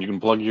out, and you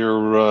can plug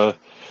your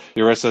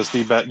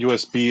SSD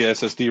USB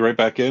SSD right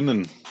back in,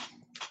 and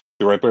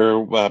you're right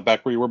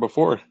back where you were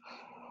before.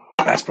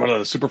 That's part of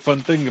the super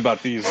fun thing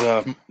about these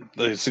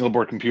the single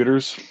board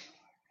computers.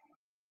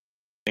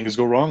 Things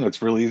go wrong.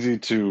 It's really easy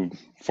to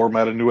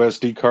format a new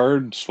SD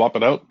card, swap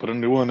it out, put a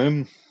new one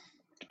in,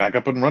 back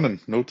up and running.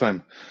 No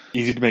time.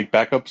 Easy to make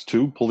backups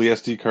too. Pull the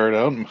SD card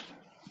out, and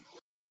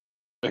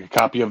make a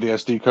copy of the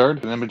SD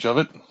card, an image of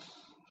it,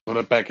 put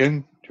it back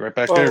in. You're right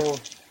back there.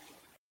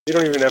 You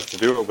don't even have to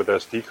do it with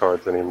SD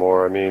cards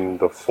anymore. I mean,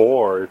 the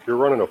 4, if you're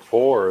running a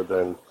 4,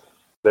 then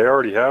they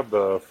already have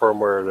the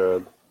firmware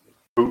to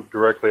boot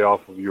directly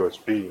off of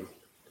USB.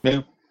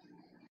 Yeah.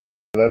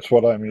 That's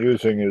what I'm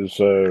using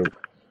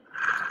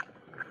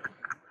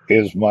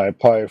is my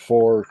Pi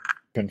 4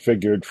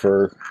 configured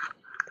for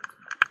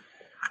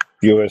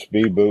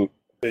USB boot.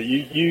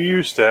 You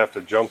used to have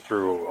to jump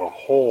through a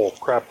whole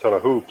crap ton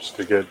of hoops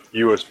to get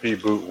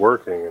USB boot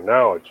working, and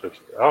now it's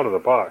just out of the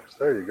box.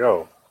 There you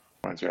go.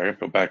 Right, so I have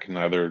to go back and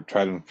either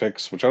try to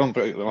fix, which I don't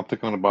think I'm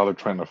going to bother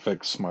trying to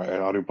fix my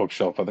audiobook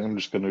shelf. I think I'm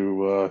just going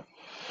to.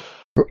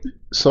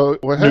 So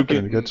what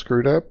happened? It got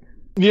screwed up?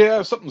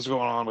 Yeah, something's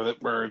going on with it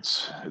where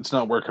it's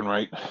not working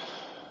right.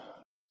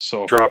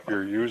 So drop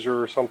your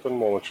user or something.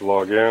 Won't let you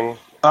log in.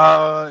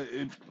 I'll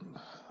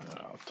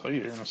tell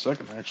you here in a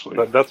second.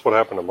 Actually, that's what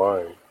happened to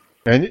mine.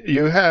 And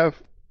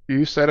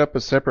you set up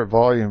a separate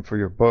volume for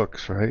your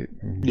books, right?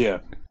 Yeah.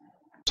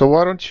 So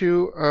why don't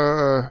you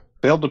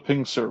failed to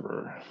ping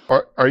server?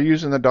 Are you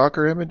using the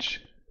Docker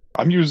image?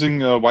 I'm using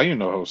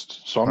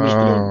YunoHost, so I'm just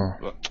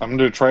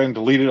gonna try and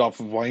delete it off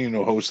of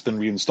YunoHost, then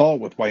reinstall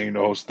it with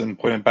YunoHost, then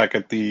point it back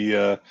at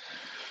the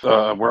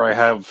where I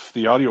have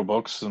the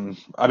audiobooks. And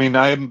I mean,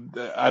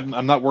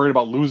 I'm not worried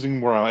about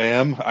losing where I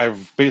am.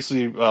 I've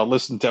basically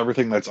listened to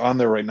everything that's on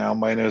there right now,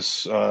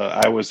 minus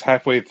I was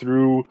halfway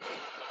through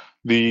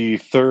the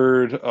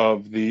third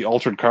of the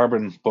Altered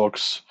Carbon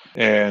books,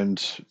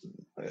 and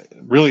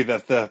really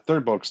that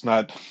third book's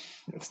not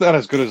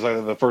as good as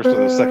either the first or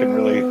the second,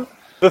 really.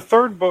 The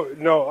third book,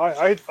 no,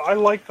 I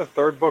like the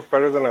third book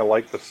better than I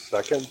like the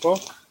second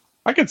book.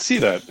 I could see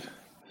that.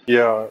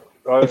 Yeah,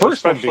 the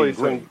first one being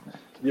great.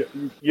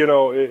 You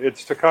know,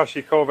 it's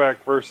Takashi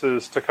Kovacs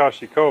versus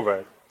Takashi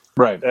Kovacs,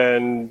 right?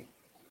 And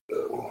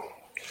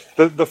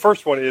the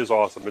first one is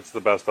awesome; it's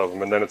the best of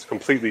them. And then it's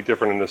completely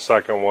different in the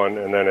second one,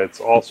 and then it's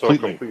also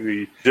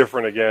completely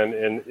different again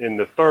in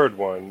the third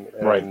one.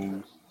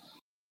 And,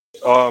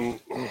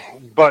 right.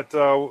 But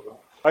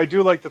I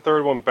do like the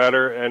third one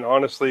better, and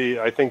honestly,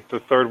 I think the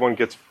third one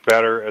gets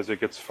better as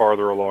it gets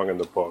farther along in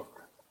the book.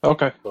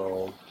 Okay.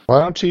 So, why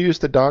don't you use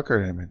the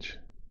Docker image?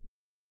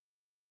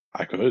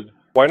 I could.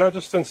 Why not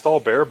just install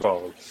bare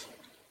bones?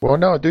 Well,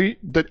 no.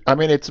 I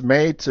mean, it's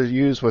made to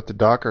use with the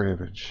Docker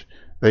image.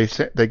 They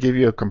give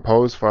you a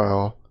compose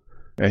file,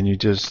 and you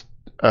just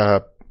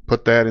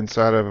put that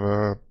inside of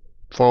a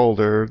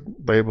folder,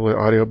 label it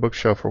audio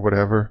bookshelf or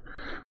whatever,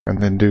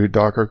 and then do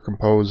Docker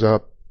compose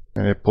up,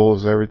 and it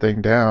pulls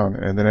everything down.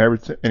 And then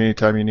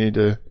anytime you need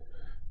to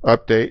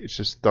update, it's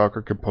just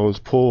Docker compose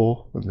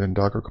pull, and then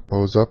Docker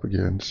compose up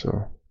again.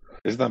 So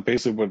Isn't that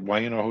basically what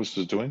YunoHost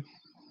is doing?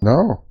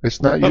 no,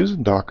 it's not No.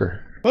 using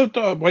Docker. But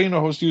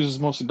YunoHost uses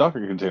mostly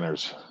Docker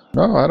containers.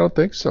 No, I don't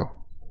think so.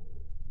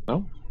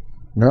 No?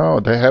 No,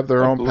 they have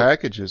their Oh, own cool.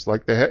 packages.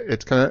 Like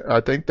it's kind of.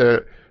 I think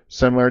they're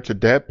similar to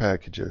Deb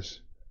packages.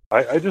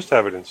 I just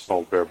have it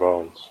installed bare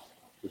bones.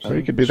 So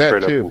you could do that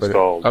Straight up too. But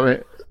installed.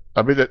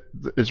 I mean that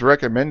it's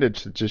recommended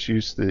to just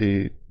use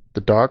the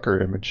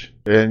Docker image,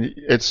 and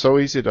it's so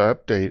easy to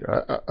update.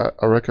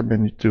 I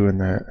recommend you doing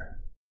that.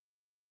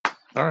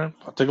 All right,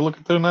 I'll take a look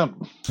at doing that.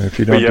 If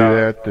you don't Yeah. do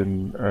that,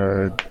 then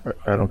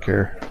I don't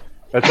care.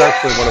 That's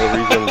actually one of the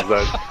reasons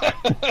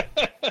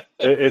that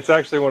it's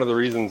actually one of the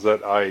reasons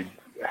that I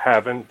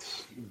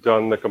haven't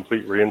done the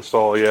complete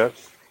reinstall yet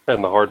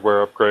and the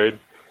hardware upgrade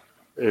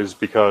is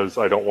because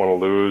I don't want to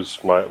lose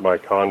my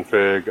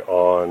config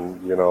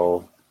on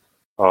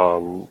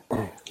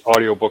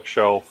audio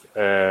bookshelf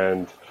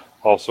and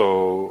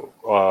also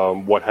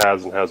what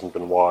has and hasn't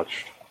been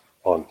watched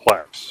on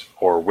Plex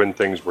or when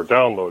things were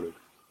downloaded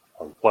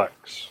on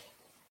Plex.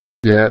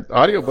 Yeah,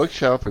 Audio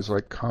Bookshelf is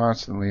like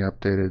constantly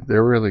updated.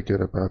 They're really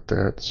good about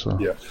that. So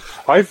Yeah,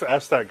 I've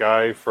asked that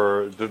guy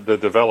for the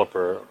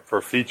developer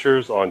for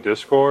features on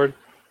Discord,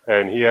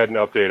 and he had an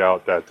update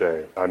out that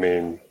day. I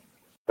mean,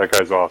 that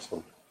guy's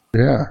awesome.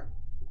 yeah.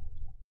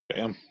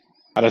 Damn.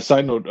 On a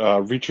side note,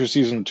 Reacher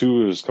Season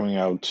 2 is coming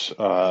out.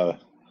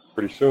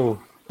 Pretty soon,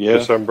 Yeah,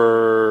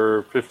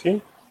 December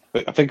 15th.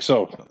 I think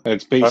so.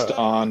 It's based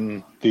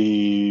on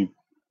the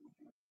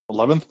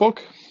 11th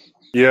book?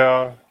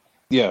 Yeah.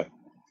 Yeah,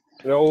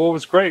 What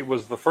was great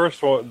was the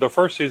first one. The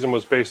first season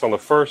was based on the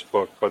first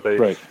book, but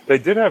right. they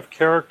did have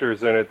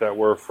characters in it that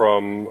were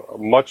from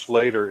much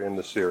later in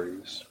the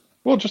series.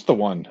 Well, just the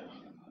one.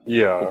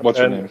 Yeah. What's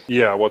her name?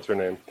 Yeah, what's her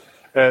name?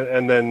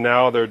 And then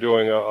now they're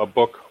doing a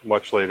book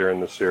much later in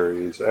the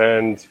series.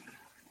 And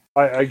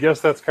I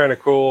guess that's kind of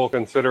cool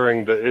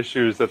considering the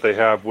issues that they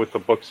have with the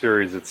book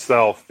series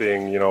itself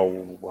being,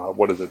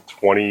 what is it,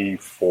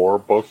 24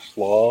 books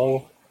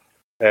long?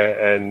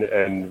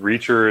 And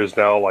Reacher is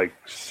now like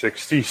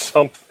 60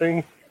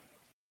 something.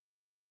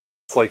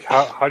 It's like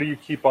how do you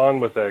keep on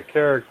with that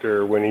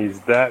character when he's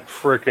that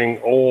freaking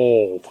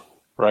old?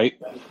 Right?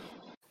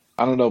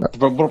 I don't know.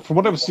 From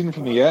what I've seen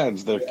from the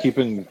ads, they're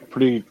keeping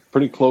pretty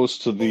close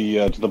to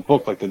the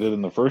book like they did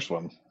in the first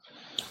one.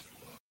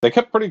 They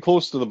kept pretty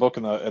close to the book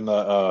in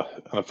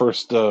the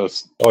first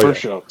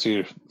show,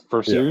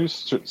 first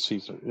series,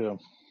 season. Yeah.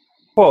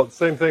 Well,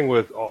 same thing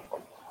with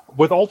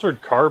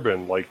Altered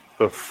Carbon. Like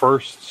the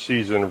first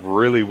season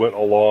really went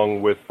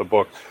along with the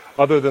book,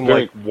 other than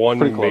Very- like one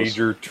pretty close.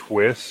 major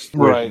twist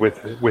Right.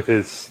 with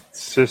his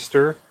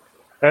sister,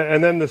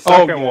 and then the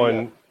second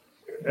one,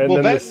 and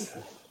Well, then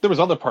there was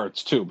other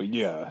parts too, but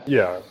yeah.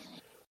 yeah,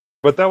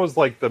 but that was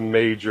like the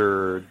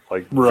major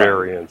Right.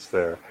 variance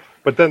there.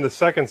 But then the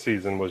second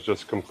season was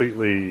just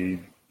completely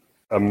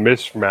a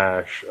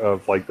mishmash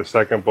of like the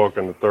second book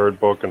and the third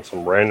book and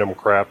some random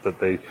crap that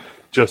they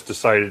just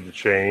decided to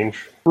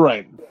change.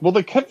 Right. Well,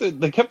 they kept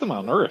him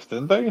on Earth,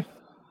 didn't they?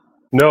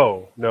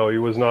 No, he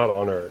was not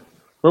on Earth.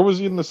 Where was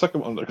he in the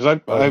second one? Because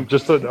I've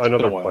Just another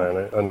been a while.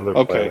 planet. Another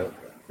Okay. planet.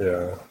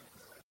 Yeah.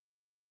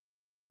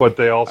 But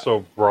they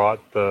also brought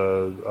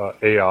the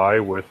AI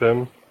with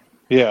him,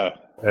 yeah.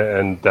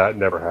 and that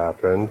never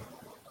happened.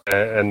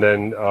 And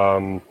then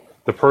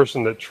the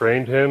person that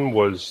trained him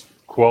was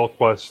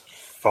Quellquest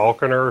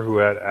Falconer, who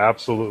had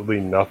absolutely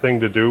nothing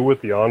to do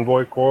with the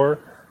Envoy Corps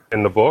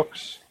in the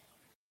books.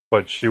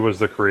 But she was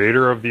the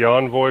creator of the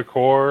Envoy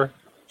Corps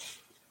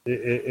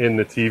in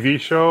the TV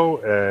show,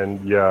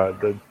 and yeah,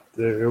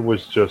 it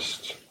was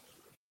just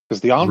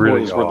Because the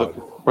envoys really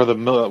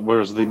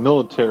was the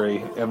military,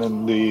 and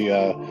then the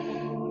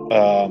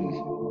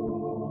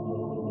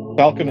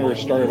Falconer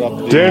started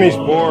up. Danny's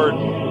bored.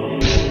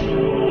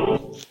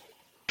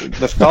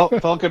 The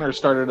Falconer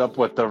started up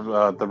with there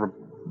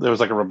was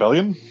like a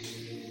rebellion.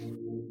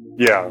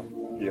 Yeah.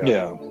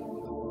 Yeah,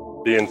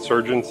 The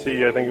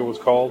Insurgency, I think it was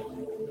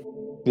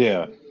called.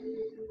 yeah,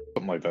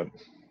 something like that.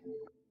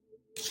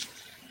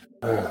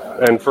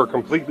 And for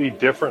completely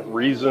different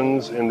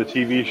reasons in the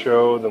TV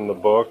show than the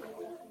book.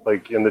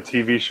 Like in the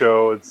TV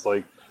show, it's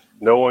like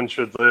no one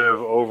should live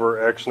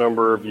over X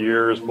number of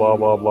years, blah,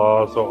 blah,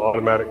 blah, so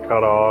automatic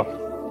cutoff.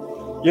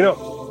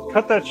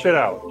 Cut that shit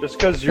out. Just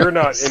because you're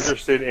not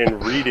interested in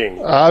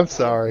reading. I'm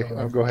sorry.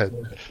 Go ahead.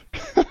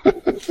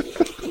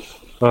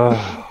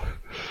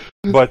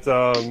 But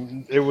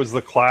it was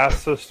the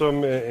class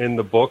system in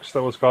the books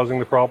that was causing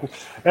the problem.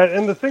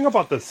 And the thing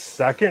about the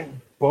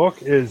second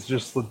book is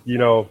just,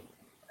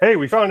 hey,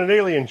 we found an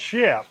alien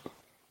ship.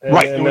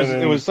 Right. And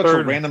It was such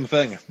a random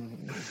thing.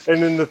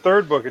 And in the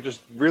third book, it just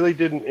really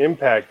didn't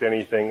impact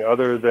anything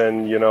other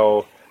than,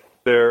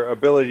 their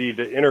ability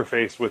to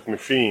interface with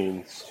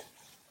machines.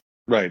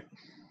 Right.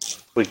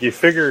 Like, you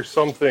figure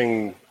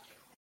something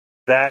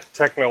that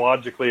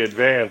technologically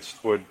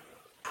advanced would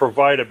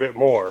provide a bit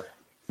more.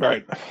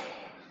 Right.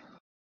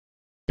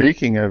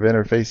 Speaking of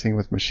interfacing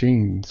with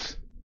machines,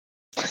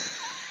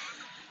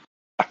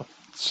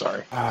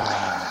 Sorry.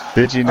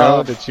 did you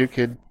know that you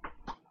could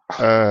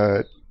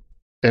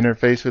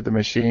interface with the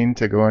machine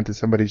to go into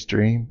somebody's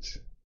dreams?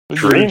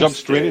 You're gonna jump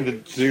straight into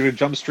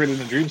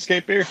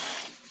Dreamscape here?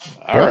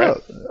 All right.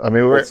 I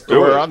mean, Let's do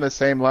we're it. on the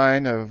same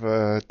line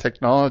of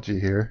technology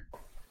here.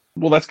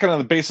 Well, that's kind of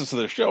the basis of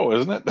the show,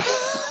 isn't it?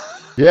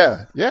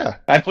 Yeah.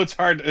 I know it's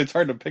hard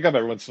to pick up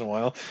every once in a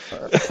while. We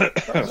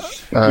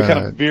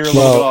kind of veer a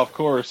little well- bit off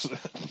course.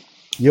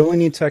 You only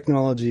need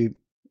technology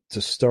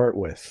to start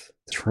with.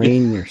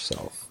 Train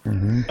yourself.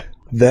 Mhm.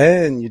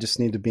 Then you just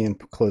need to be in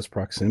close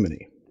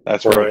proximity,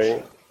 That's right.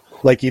 Right.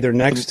 like either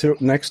next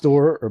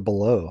door or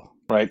below.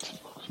 Right.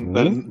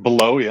 Then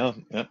below, yeah.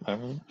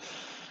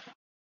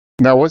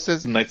 Now, what's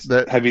this? Nice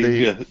that heavy.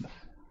 Yeah.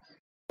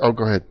 Oh,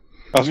 go ahead.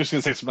 I was just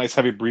gonna say some nice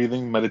heavy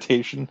breathing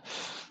meditation.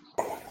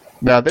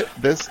 Now,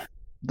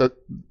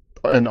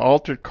 an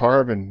altered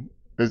carbon,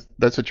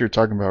 that's what you're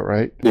talking about,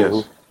 right?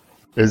 Yes.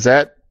 Is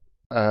that,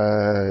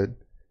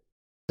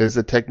 is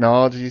the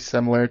technology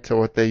similar to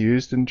what they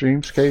used in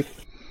Dreamscape?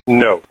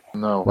 No.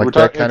 No, Like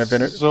that kind of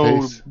interface?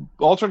 So,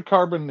 altered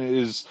carbon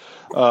is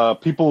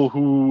people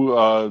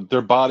who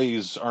their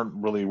bodies aren't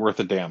really worth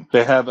a damn.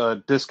 They have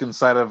a disc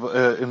inside of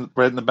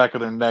right in the back of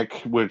their neck,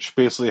 which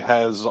basically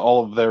has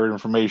all of their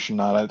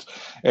information on it.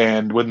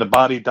 And when the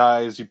body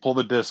dies, you pull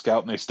the disc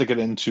out and they stick it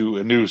into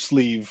a new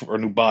sleeve or a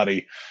new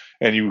body,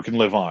 and you can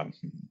live on.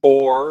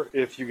 Or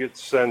if you get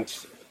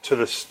sent to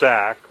the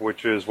stack,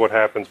 which is what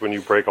happens when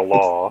you break a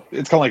law.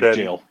 It's kind of like Then-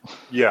 jail.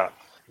 Yeah.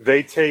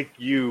 They take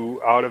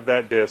you out of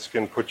that disc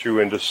and put you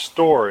into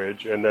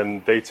storage, and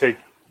then they take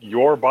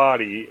your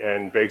body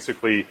and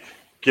basically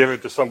give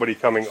it to somebody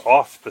coming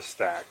off the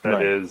stack. That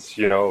Right. is,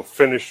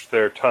 finished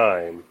their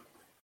time.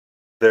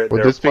 They're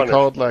Would this be punished.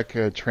 called like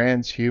a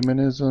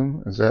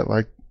transhumanism? Is that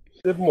like...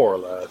 More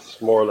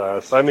or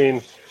less. I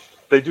mean,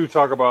 they do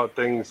talk about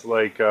things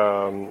like,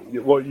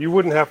 you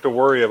wouldn't have to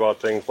worry about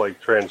things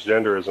like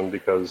transgenderism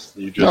because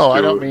you just No, I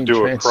don't mean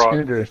do a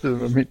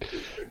transgenderism. I mean,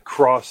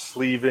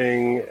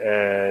 cross-sleeving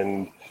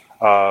and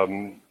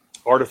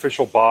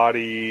artificial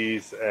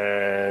bodies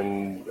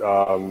and,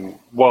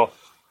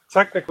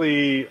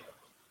 technically,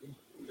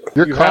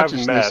 your you have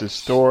consciousness meths. is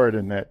stored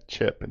in that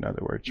chip, in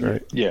other words,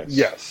 right? Yes.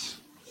 Yes.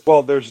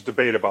 Well, there's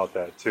debate about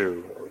that,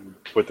 too,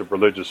 with the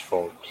religious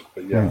folks.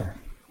 But, yeah.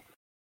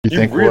 You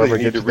think really we'll ever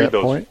need get to to read that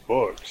those point?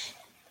 books.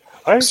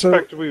 I So-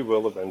 expect we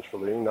will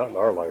eventually, not in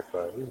our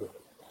lifetime.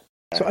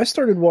 So I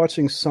started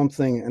watching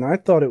something, and I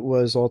thought it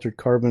was Altered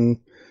Carbon,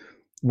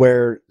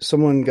 where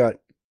someone got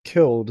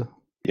killed,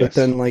 Yes. but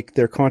then like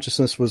their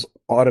consciousness was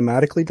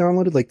automatically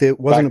downloaded. Like it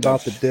wasn't Backed about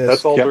up. the disc.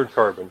 That's altered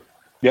carbon.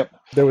 Yep.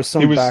 There was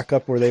some It was-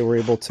 backup where they were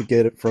able to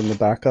get it from the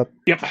backup.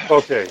 Yep.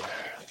 Okay,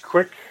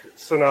 quick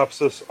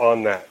synopsis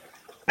on that.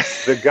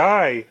 The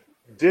guy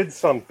did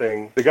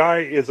something. The guy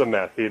is a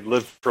meth. He'd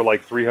lived for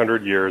like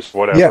 300 years,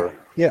 whatever.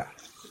 Yeah.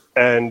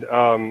 And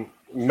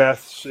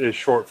meth is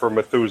short for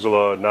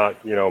Methuselah,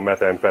 not,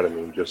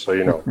 methamphetamine, just so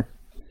you know.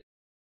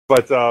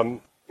 But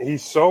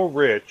he's so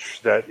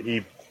rich that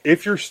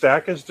if your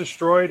stack is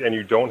destroyed and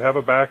you don't have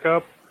a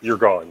backup, you're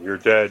gone. You're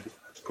dead.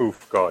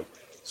 Poof, gone.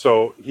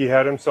 So he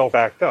had himself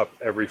backed up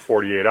every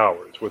 48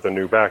 hours with a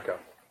new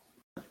backup.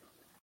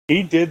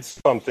 He did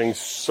something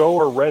so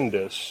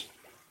horrendous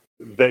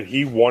that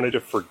he wanted to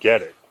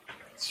forget it.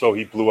 So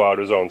he blew out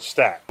his own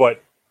stack.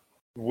 But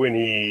when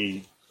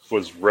he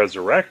was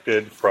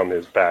resurrected from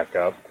his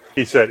backup,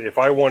 he said, if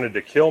I wanted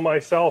to kill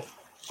myself,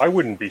 I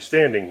wouldn't be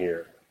standing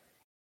here.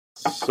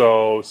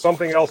 So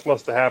something else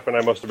must have happened.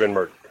 I must have been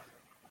murdered.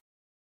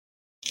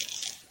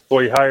 So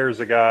he hires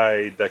a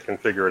guy that can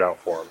figure it out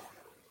for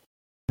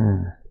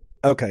him.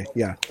 Okay.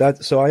 Yeah.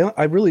 So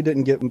I really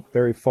didn't get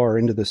very far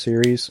into the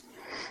series.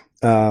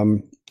 I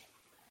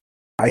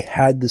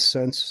had the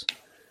sense,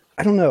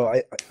 I don't know.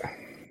 I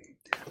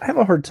have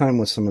a hard time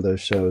with some of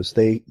those shows.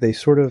 They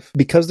sort of,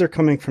 because they're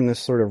coming from this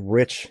sort of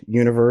rich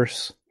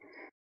universe,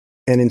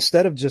 and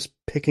instead of just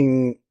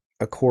picking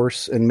a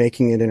course and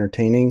making it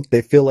entertaining,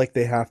 they feel like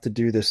they have to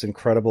do this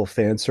incredible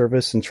fan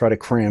service and try to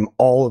cram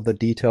all of the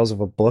details of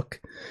a book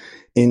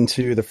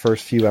into the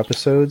first few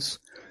episodes.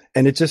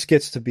 And it just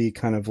gets to be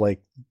kind of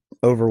like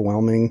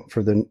overwhelming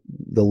for the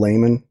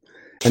layman.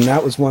 And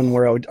that was one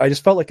where I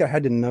just felt like I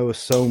had to know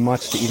so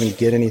much to even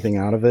get anything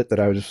out of it that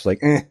I was just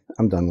like,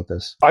 I'm done with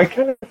this. I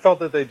kind of felt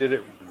that they did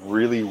it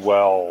really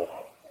well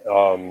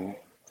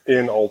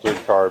in Altered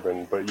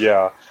Carbon, but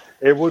yeah,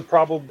 it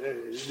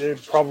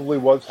probably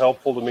was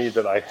helpful to me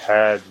that I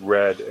had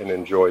read and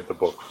enjoyed the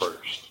book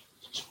first.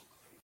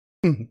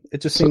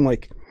 It just seemed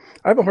like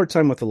I have a hard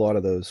time with a lot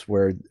of those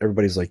where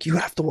everybody's like, you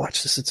have to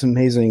watch this, it's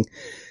amazing.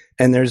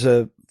 And there's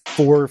a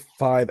 4 or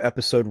 5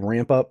 episode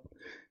ramp up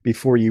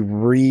before you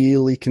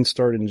really can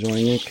start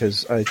enjoying it,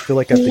 because I feel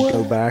like I have to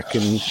go back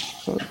and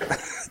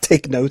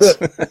take notes.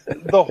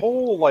 The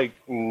whole like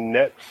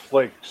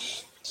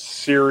Netflix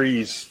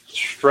series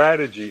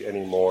strategy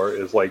anymore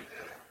is like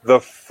the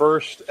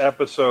first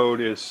episode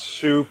is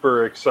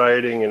super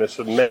exciting and it's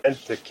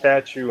meant to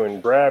catch you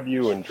and grab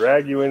you and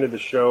drag you into the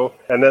show,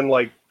 and then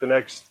like the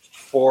next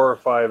 4 or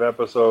 5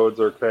 episodes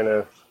are kind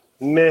of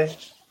meh,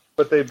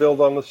 but they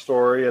build on the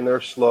story and they're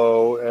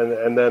slow,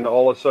 and then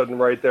all of a sudden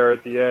right there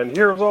at the end,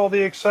 here's all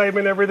the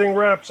excitement, everything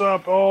wraps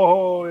up,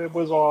 oh, it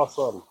was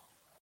awesome.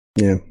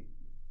 Yeah.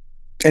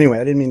 Anyway,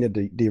 I didn't mean to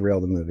derail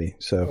the movie.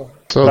 So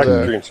Back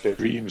to Dreamscape.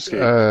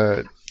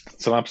 Dreamscape.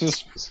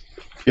 Synopsis?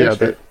 Yeah,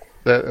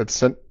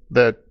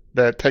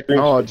 that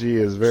technology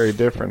is very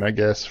different, I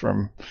guess,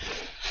 from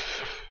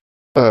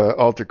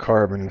Altered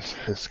Carbon.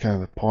 Is kind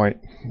of the point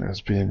that's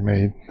being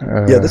made.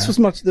 Yeah, this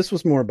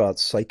was more about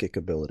psychic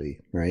ability,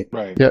 right?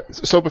 Right. Yeah.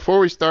 So before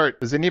we start,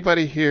 does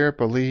anybody here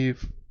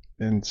believe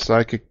in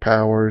psychic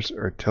powers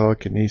or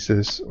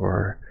telekinesis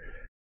or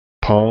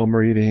palm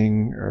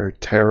reading or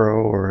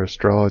tarot or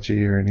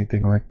astrology or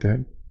anything like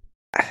that?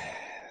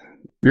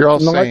 You're all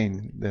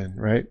sane then,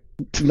 right?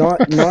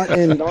 Not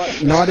in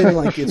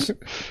like it's.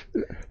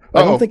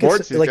 I don't think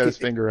it's like got his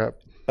finger up.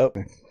 Oh.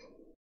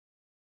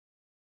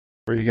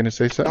 Were you going to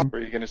say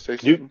something?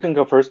 You can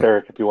go first,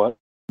 Eric, if you want.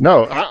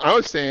 No, I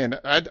was saying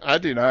I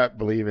do not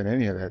believe in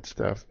any of that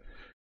stuff.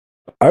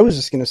 I was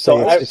just going to say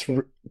it's.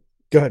 Go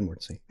ahead,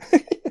 Mortsy.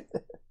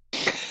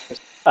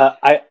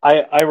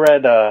 I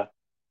read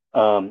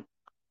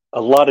a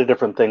lot of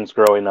different things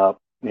growing up,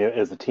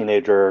 as a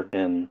teenager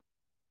and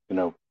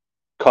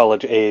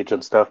college age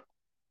and stuff.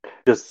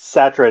 Just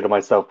saturated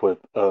myself with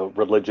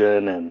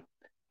religion and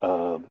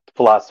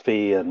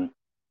philosophy and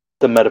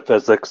the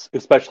metaphysics,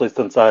 especially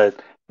since I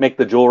make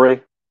the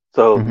jewelry.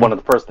 So one of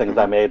the first things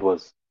I made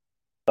was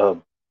a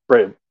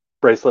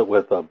bracelet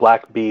with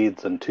black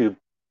beads and 2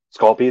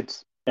 skull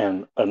beads,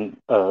 and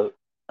a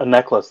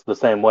necklace the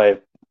same way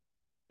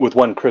with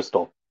 1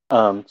 crystal.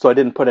 So I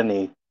didn't put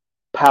any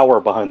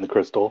power behind the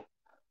crystal,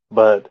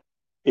 but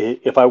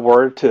if I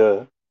were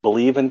to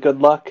believe in good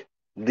luck,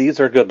 these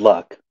are good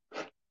luck.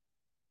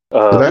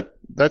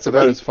 That's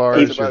about as far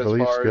as your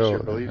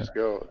beliefs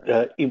go.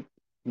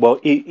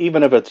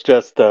 Even if it's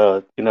just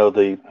the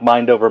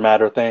mind over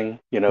matter thing,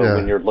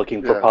 when you're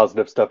looking for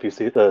positive stuff, you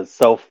see the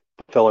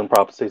self-fulfilling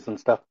prophecies and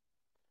stuff.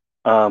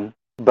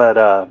 But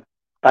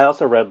I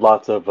also read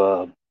lots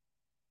of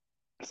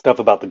stuff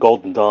about the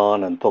Golden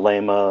Dawn and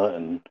Thelema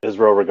and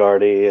Israel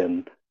Regardie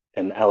and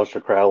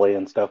Aleister Crowley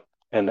and stuff.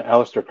 And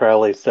Aleister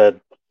Crowley said,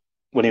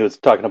 when he was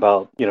talking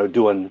about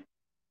doing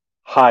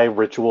high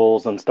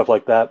rituals and stuff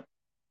like that,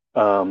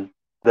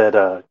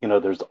 that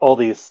there's all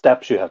these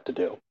steps you have to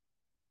do.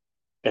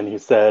 And he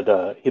said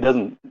he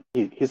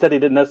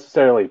didn't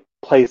necessarily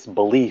place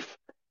belief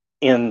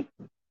in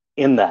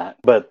that,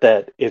 but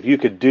that if you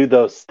could do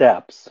those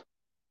steps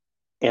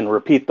and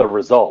repeat the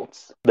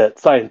results, that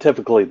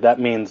scientifically that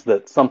means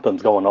that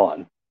something's going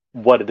on.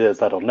 What it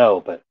is, I don't know,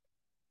 but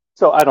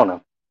so I don't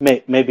know.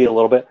 Maybe a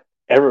little bit.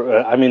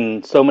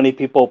 So many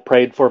people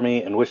prayed for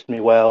me and wished me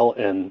well,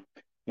 and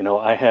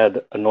I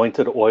had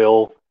anointed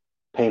oil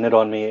painted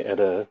on me at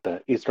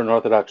the Eastern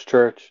Orthodox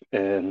Church,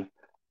 and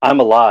I'm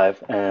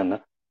alive,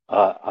 and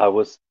I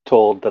was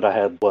told that I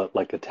had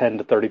like a 10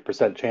 to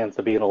 30% chance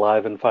of being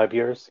alive in 5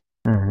 years.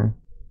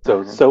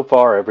 So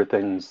far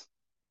everything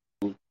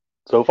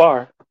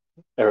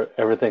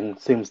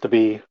seems to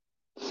be.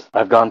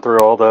 I've gone through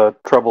all the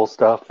trouble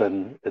stuff,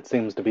 and it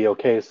seems to be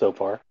okay so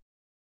far.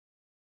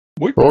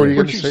 What were you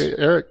going to say,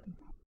 Eric?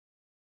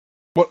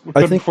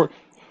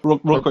 Real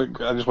quick,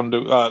 I just want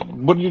to do.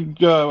 When you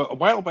a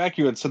while back,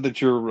 you had said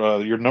that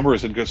your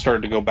numbers had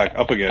started to go back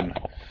up again,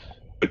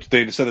 but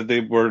they said that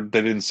they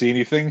didn't see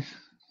anything.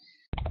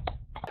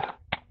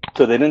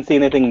 So they didn't see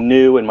anything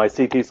new in my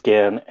CT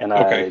scan, and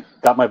I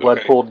got my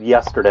blood pulled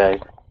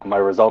yesterday. My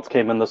results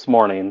came in this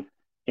morning,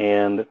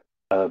 and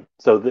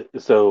so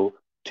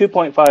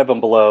 2.5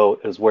 and below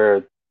is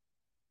where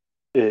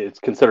it's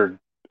considered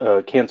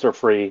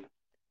cancer-free,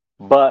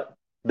 but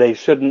they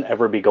shouldn't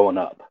ever be going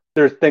up.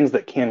 There's things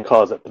that can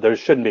cause it, but they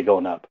shouldn't be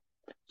going up.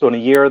 So in a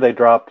year, they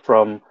dropped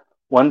from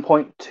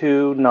 1.29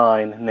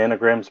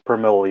 nanograms per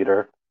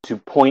milliliter to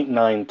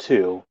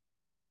 0.92,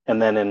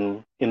 and then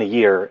in a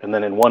year, and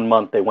then in 1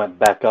 month, they went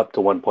back up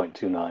to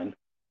 1.29.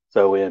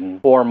 So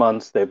in 4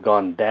 months, they've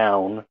gone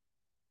down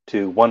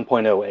to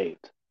 1.08.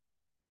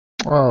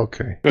 Oh,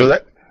 okay. So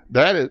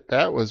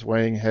that was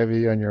weighing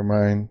heavy on your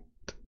mind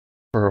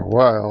for a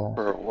while.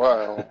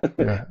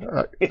 Yeah,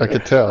 I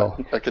could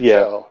tell.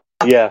 Yeah.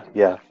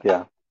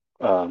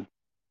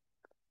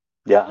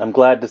 I'm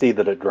glad to see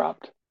that it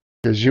dropped.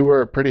 Because you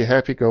were pretty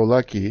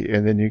happy-go-lucky,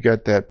 and then you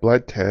got that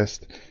blood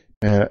test,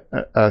 and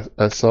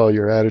I saw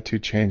your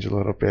attitude change a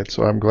little bit,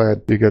 so I'm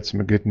glad you got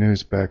some good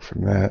news back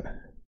from that.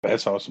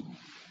 That's awesome.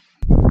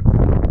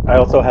 I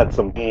also had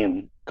some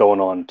pain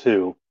going on,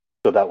 too,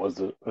 so that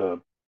was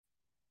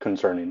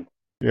concerning.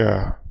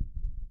 Yeah.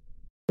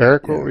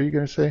 Eric, what were you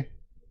going to say?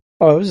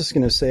 Oh, I was just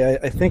going to say,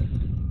 I think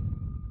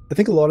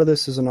a lot of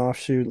this is an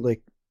offshoot,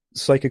 like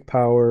psychic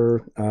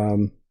power.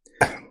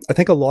 I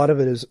think a lot of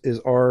it is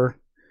our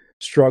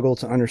struggle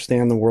to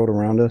understand the world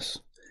around us,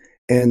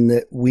 and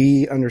that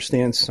we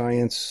understand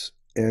science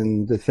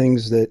and the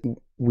things that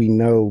we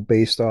know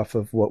based off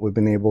of what we've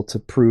been able to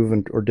prove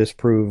or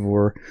disprove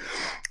or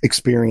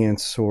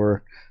experience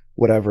or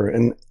whatever.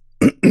 And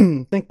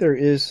I think there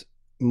is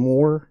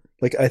more,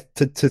 like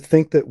to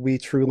think that we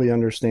truly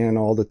understand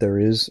all that there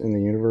is in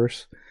the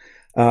universe.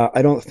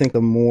 I don't think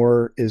the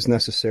more is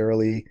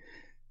necessarily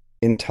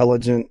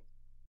intelligent,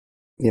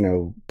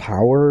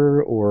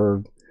 power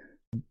or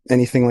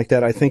anything like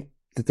that. I think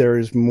that there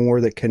is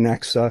more that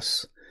connects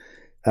us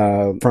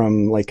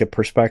from like a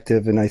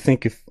perspective. And I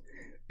think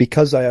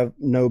because I have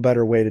no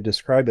better way to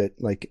describe it,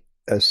 like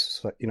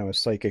as, a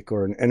psychic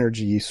or an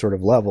energy sort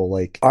of level,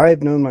 like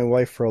I've known my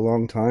wife for a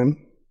long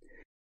time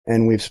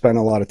and we've spent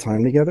a lot of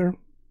time together,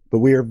 but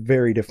we are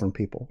very different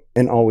people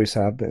and always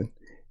have been.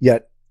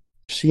 Yet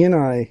she and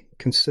I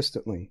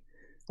consistently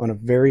on a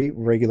very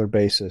regular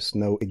basis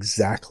know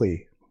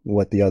exactly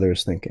what the other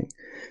is thinking,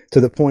 to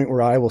the point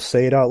where I will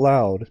say it out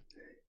loud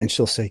and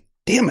she'll say,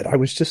 damn it, I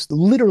was just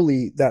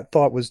literally, that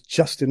thought was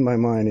just in my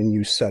mind and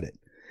you said it.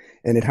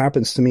 And it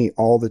happens to me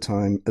all the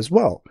time as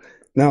well.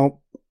 Now,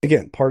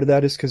 again, part of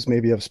that is because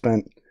maybe I've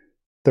spent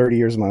 30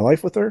 years of my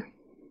life with her.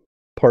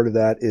 Part of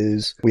that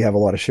is we have a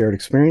lot of shared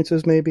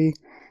experiences, maybe.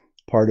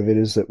 Part of it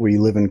is that we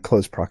live in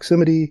close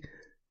proximity.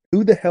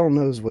 Who the hell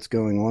knows what's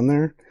going on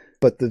there?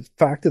 But the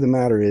fact of the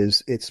matter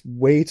is it's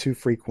way too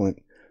frequent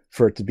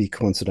for it to be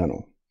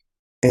coincidental.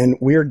 And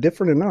we are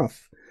different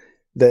enough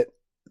that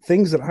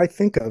things that I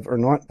think of are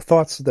not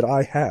thoughts that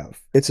I have.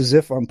 It's as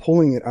if I'm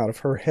pulling it out of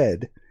her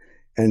head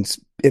and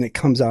it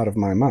comes out of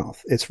my mouth.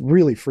 It's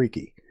really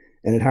freaky,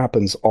 and it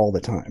happens all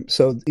the time.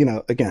 So,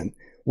 again,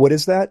 what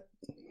is that?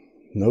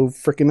 No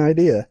freaking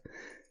idea.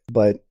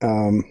 But,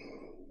 and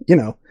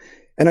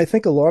I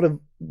think a lot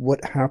of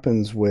what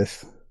happens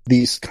with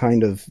these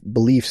kind of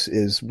beliefs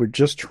is we're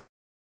just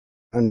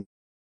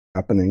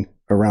happening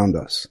around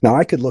us. Now,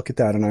 I could look at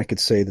that and I could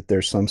say that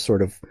there's some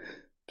sort of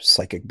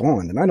psychic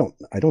bond, and I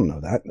don't know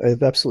that. I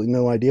have absolutely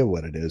no idea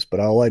what it is, but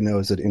all I know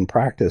is that in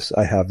practice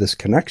I have this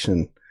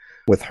connection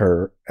with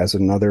her as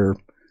another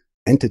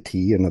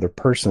entity, another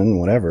person,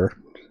 whatever,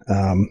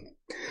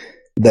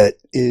 that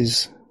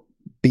is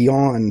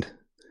beyond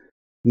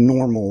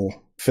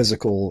normal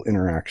physical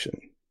interaction.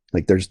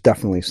 Like there's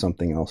definitely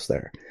something else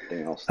there.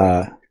 You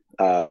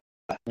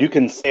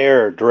can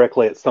stare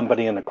directly at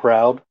somebody in a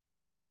crowd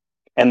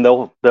and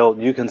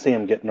you can see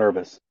them get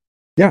nervous.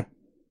 Yeah.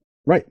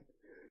 Right.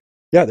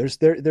 Yeah,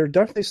 there are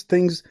definitely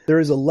things. There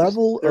is a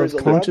level of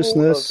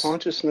consciousness,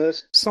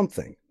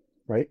 something,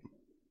 right?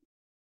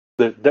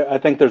 I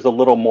think there's a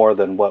little more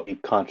than what we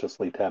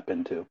consciously tap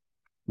into.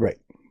 Right.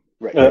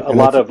 A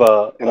lot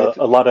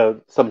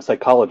of some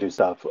psychology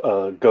stuff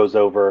goes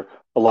over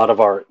a lot of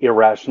our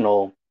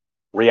irrational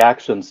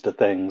reactions to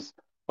things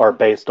are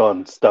based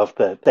on stuff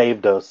that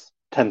saved us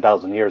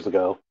 10,000 years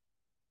ago.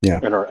 Yeah.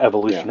 And our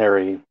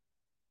evolutionary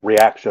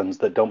reactions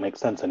that don't make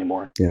sense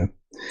anymore. Yeah.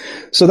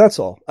 So that's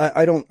all.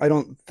 I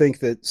don't think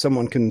that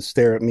someone can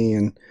stare at me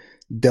and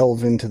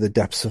delve into the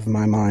depths of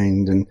my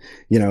mind and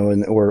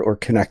or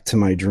connect to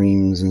my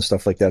dreams and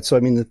stuff like that. So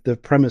I mean the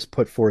premise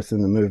put forth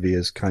in the movie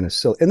is kind of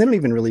silly, and they don't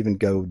even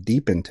go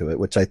deep into it,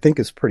 which I think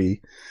is pretty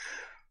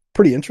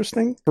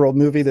interesting for a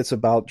movie that's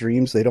about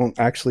dreams. They don't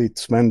actually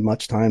spend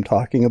much time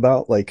talking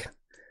about like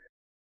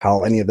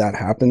how any of that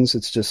happens.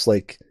 It's just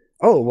like,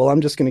 oh, well, I'm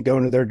just going to go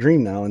into their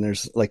dream now, and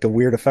there's like a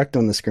weird effect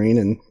on the screen,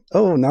 and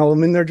oh, now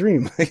I'm in their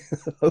dream.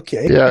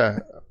 Okay. Yeah,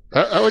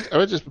 I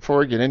would just, before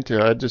we get into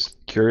it, I'm just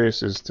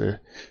curious as to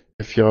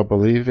if y'all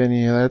believe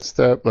any of that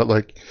stuff. But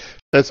like,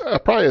 that's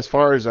probably as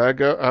far as I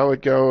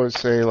would go is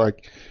say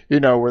like,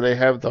 where they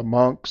have the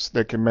monks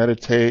that can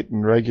meditate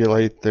and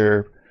regulate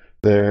their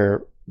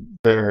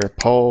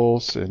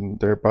pulse and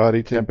their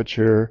body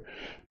temperature.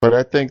 But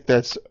I think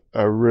that's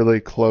a really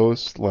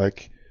close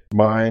like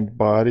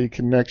mind-body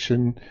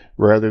connection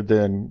rather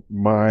than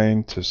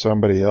mind to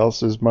somebody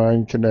else's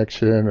mind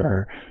connection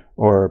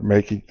or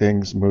making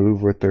things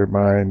move with their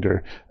mind.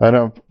 Or I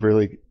don't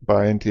really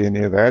buy into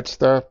any of that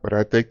stuff, but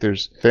I think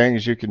there's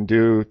things you can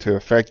do to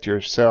affect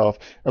yourself.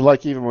 And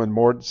like even when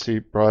Mordency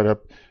brought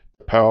up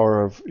the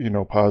power of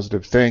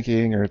positive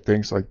thinking or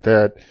things like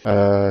that,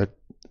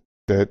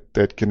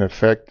 that can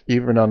affect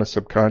even on a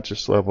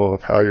subconscious level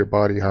of how your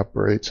body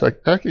operates. I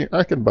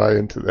can buy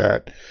into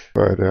that,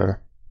 but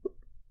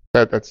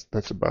that's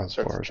about as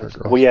far as I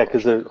go. Well, yeah,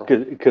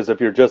 because if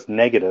you're just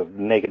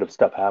negative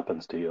stuff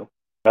happens to you.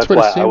 That's what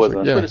why it seems I wasn't.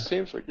 like, yeah. That's what it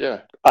seems like.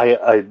 Yeah.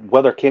 I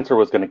whether cancer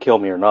was going to kill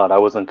me or not, I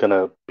wasn't going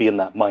to be in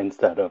that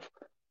mindset of,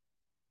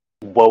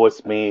 woe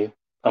is me,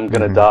 I'm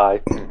going to die.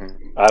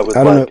 I was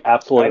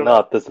absolutely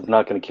not. This is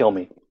not going to kill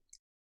me.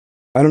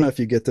 I don't know if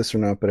you get this or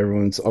not, but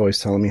everyone's always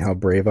telling me how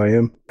brave I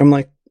am. I'm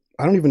like,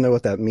 I don't even know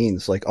what that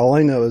means. Like, all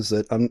I know is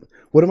that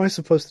what am I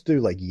supposed to do?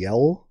 Like,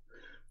 yell?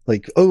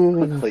 Like,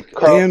 oh,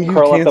 damn you,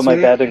 curl cancer. up in my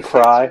bed and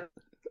cry.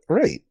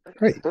 Right.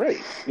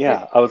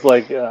 Yeah, I was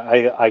like,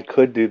 I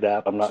could do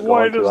that. I'm not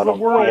going to. I don't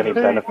see any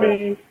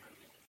benefit.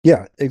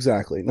 Yeah,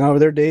 exactly. Now, are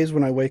there days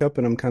when I wake up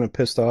and I'm kind of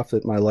pissed off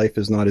that my life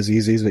is not as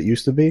easy as it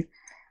used to be?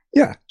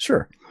 Yeah,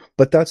 sure.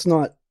 But that's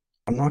not,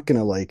 I'm not going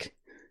to like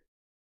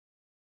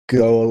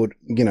go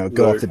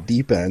off the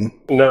deep end.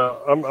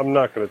 No, I'm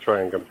not going to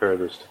try and compare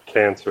this to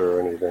cancer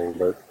or anything,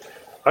 but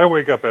I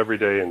wake up every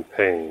day in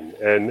pain.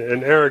 And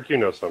Eric, you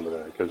know some of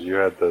that because you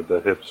had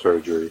the hip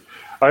surgery.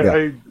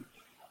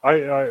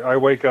 I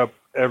wake up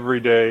every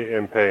day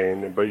in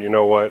pain, but you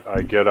know what?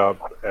 I get up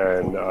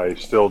and I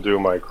still do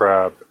my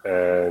crap,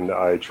 and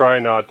I try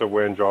not to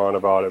whinge on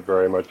about it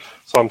very much.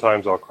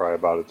 Sometimes I'll cry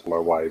about it to my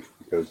wife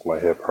because my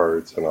hip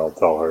hurts, and I'll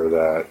tell her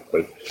that.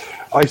 But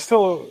I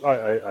still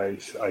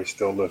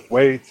lift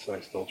weights. I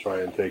still try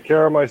and take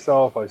care of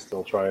myself. I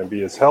still try and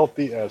be as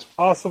healthy as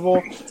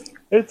possible.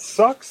 It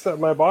sucks that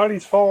my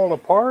body's falling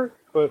apart,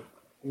 but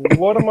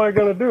what am I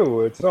going to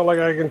do? It's not like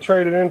I can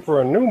trade it in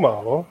for a new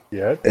model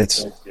yet.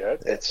 It's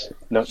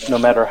no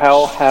matter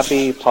how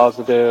happy,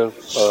 positive,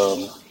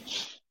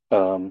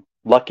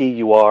 lucky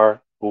you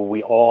are,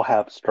 we all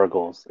have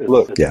struggles.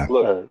 It's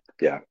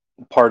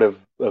part of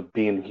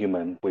being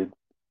human.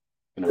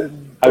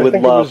 I would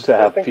love to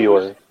have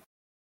fewer.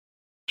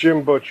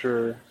 Jim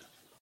Butcher,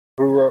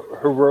 who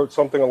wrote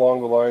something along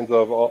the lines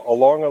of,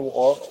 along a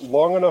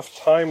long enough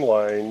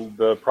timeline,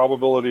 the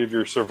probability of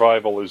your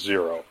survival is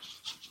 0.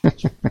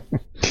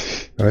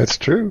 That's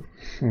true.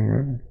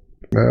 None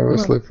of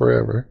us live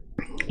forever.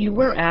 You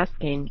were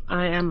asking.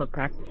 I am a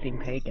practicing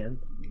pagan.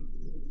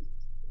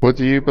 Well,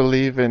 do you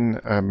believe in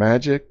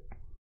magic?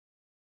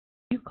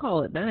 You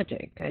call it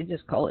magic. I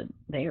just call it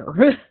there.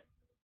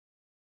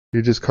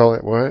 You just call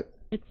it what?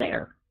 It's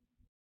there.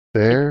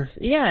 There?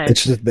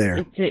 It's just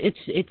there.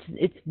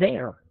 It's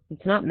there.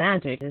 It's not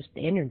magic. It's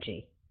the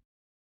energy.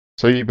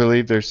 So you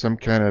believe there's some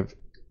kind of,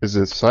 is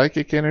it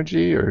psychic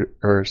energy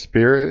or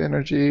spirit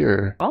energy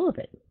or all of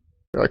it?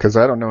 Because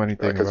I don't know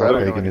anything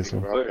about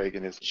paganism.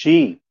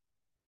 She.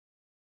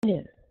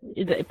 Yeah.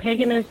 The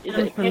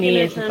paganism for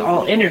me is just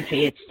all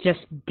energy. It's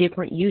just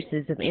different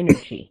uses of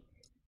energy.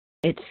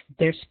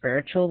 There's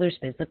spiritual, there's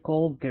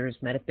physical, there's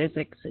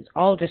metaphysics. It's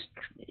all just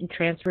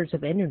transfers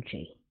of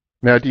energy.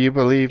 Now, do you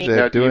believe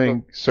that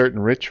doing certain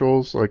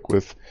rituals, like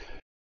with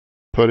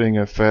putting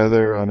a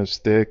feather on a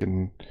stick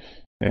and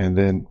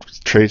then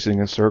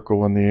tracing a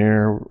circle in the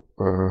air,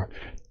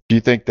 do you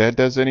think that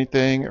does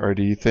anything, or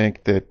do you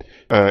think that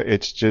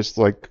it's just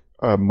like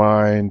a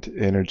mind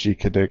energy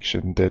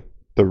connection, that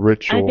the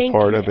ritual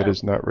part of it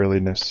is not really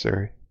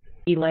necessary?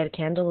 You light a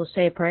candle to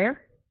say a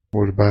prayer?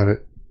 What about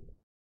it?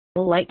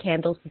 We'll light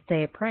candles to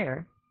say a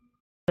prayer.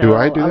 So do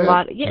I do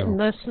that?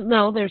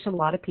 There's a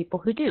lot of people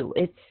who do.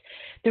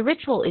 The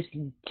ritual is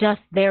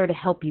just there to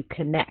help you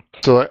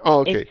connect. So,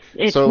 okay.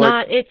 It's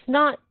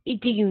not.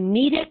 Do you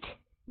need it?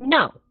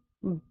 No.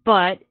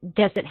 But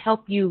does it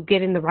help you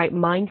get in the right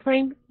mind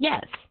frame?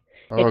 Yes.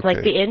 Okay. It's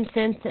like the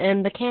incense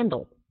and the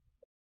candle.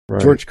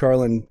 Right. George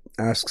Carlin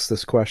asks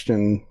this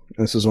question.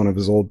 This is one of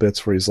his old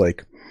bits where he's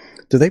like,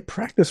 do they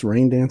practice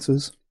rain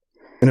dances?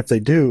 And if they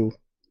do,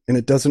 and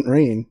it doesn't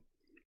rain,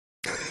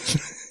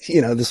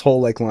 this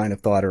whole like line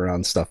of thought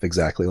around stuff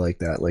exactly like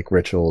that, like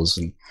rituals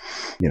and,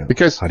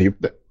 because how do you...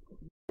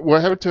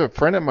 What happened to a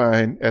friend of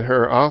mine at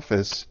her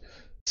office,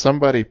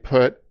 somebody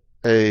put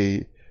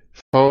a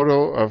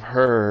photo of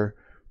her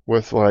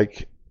with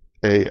like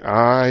a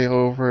eye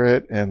over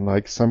it and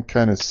like some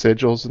kind of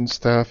sigils and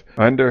stuff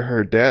under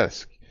her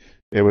desk.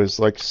 It was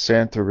like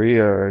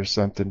Santeria or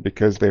something,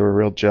 because they were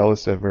real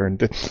jealous of her and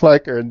didn't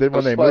like her. And then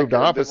when they moved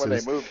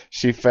offices,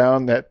 she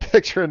found that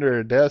picture under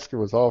her desk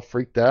and was all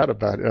freaked out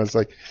about it. I was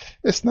like,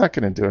 it's not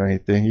going to do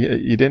anything.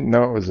 You didn't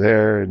know it was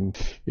there. And,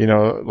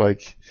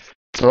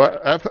 so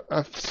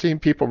I've seen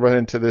people run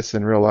into this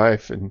in real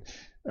life. And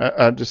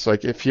I'm just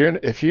like, if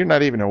you're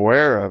not even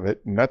aware of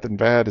it, nothing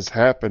bad has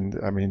happened.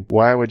 I mean,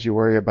 why would you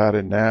worry about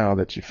it now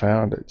that you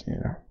found it,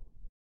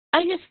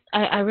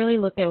 I really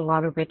look at a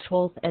lot of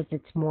rituals as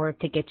it's more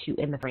to get you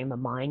in the frame of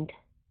mind.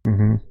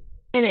 Mm-hmm.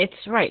 And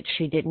it's right.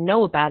 She didn't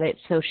know about it,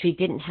 so she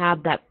didn't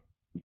have that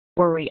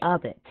worry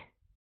of it.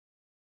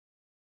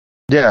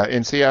 Yeah,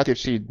 and see, if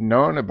she'd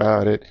known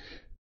about it,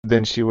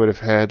 then she would have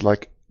had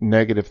like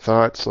negative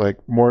thoughts, like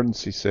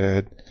Mortensen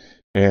said,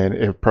 and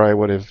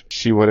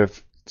she would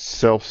have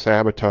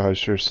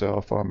self-sabotaged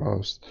herself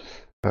almost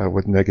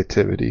with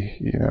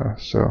negativity,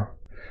 so...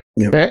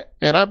 Yep.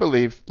 And I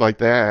believe like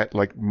that,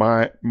 like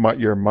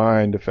your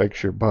mind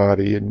affects your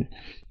body and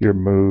your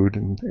mood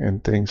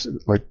and things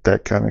like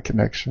that kind of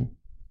connection.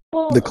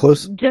 Well,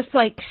 just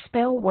like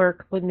spell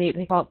work, when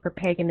they call it for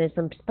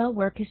paganism, spell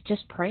work is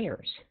just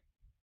prayers.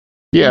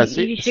 Yeah,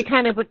 you should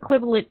kind of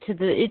equivalent to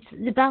it's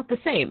about the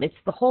same. It's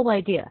the whole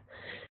idea.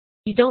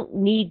 You don't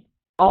need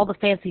all the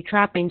fancy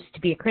trappings to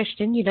be a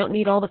Christian. You don't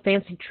need all the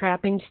fancy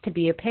trappings to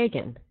be a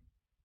pagan.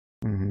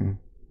 Mm-hmm.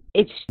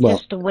 It's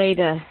just a way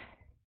to...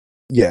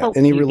 Yeah,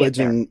 any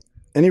religion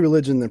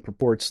that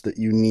purports that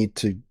you need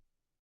to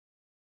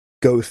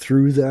go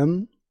through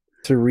them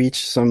to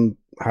reach some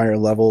higher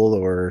level,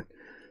 or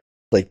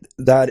like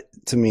that,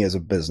 to me is a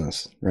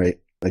business, right?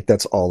 Like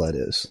that's all that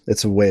is.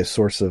 It's a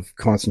source of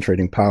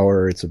concentrating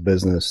power. It's a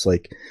business.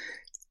 Like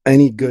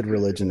any good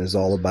religion is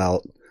all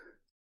about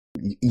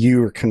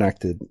you are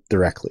connected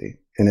directly,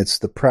 and it's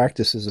the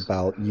practice is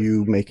about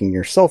you making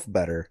yourself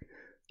better,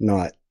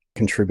 not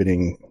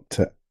contributing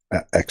to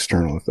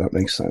external, if that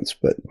makes sense.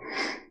 But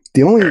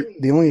the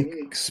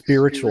only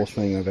spiritual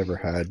thing I've ever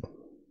had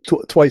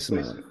twice in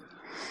my life.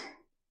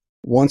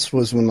 Once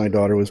was when my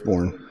daughter was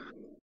born,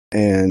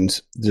 and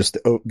just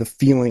the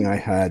feeling I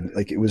had,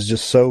 like, it was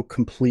just so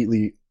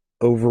completely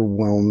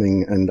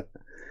overwhelming. And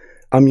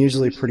I'm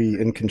usually a pretty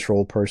in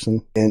control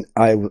person, and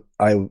I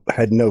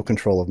had no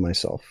control of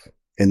myself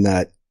in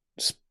that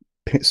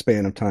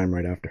span of time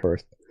right after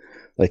birth.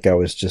 Like, I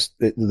was just,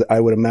 I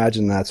would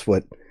imagine that's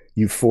what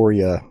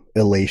euphoria,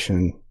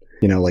 elation,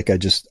 like I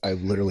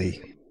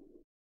literally,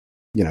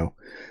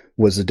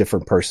 was a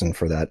different person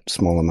for that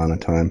small amount of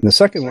time. And the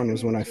second one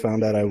was when I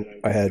found out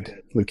I had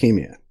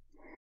leukemia,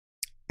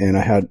 and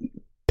I had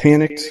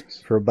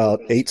panicked for about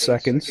 8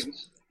 seconds,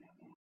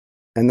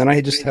 and then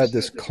I just had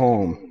this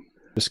calm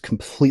just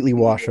completely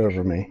wash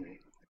over me.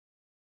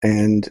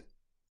 And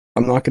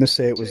I'm not going to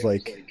say it was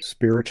like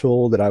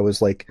spiritual, that I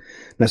was like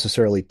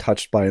necessarily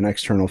touched by an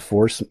external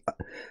force.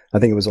 I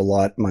think it was a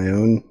lot my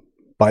own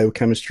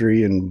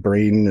biochemistry and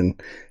brain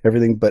and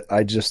everything, but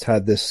I just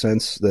had this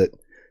sense that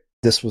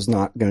this was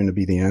not going to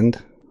be the end,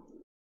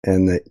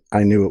 and that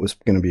I knew it was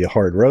going to be a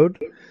hard road,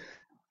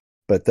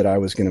 but that I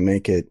was going to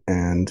make it.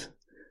 And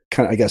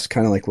kind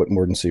of like what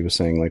Mordency was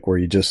saying, like, where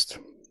you just,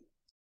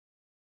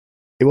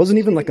 it wasn't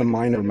even like a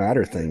minor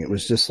matter thing. It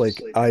was just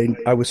like,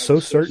 I was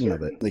so certain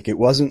of it. Like, it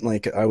wasn't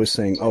like I was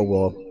saying, oh,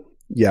 well,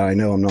 yeah, I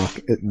know I'm not,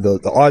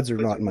 the odds are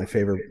not in my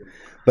favor,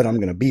 but I'm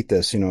going to beat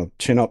this,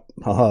 chin up,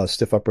 haha,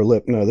 stiff upper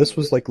lip. No, this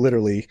was like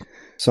literally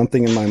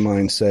something in my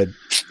mind said,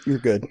 you're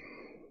good.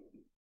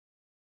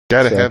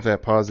 Got to have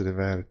that positive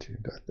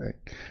attitude, I think.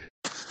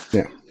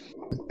 Yeah.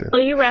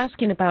 Well, you were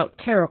asking about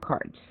tarot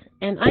cards,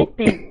 and I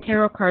think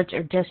tarot cards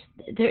are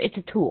it's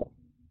a tool.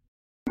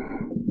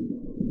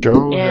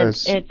 Joe and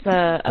has it's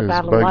about a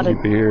buggy lot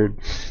of beard.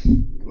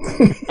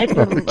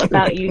 It's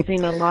about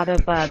using a lot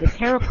of the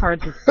tarot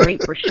cards is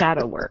great for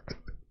shadow work.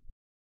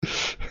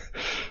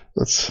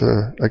 That's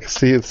I can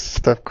see his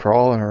stuff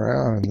crawling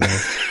around in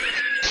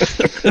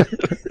there.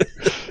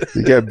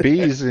 You got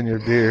bees in your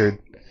beard.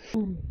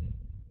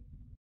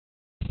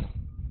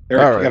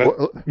 Eric, all right, you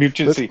gotta mute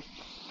Jitsi.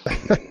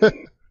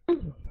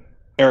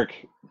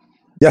 Eric.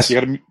 Yes. You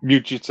gotta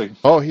mute Jitsi.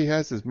 Oh, he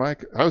has his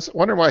mic. I was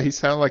wondering why he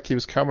sounded like he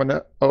was coming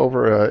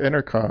over an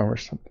intercom or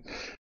something.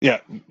 Yeah,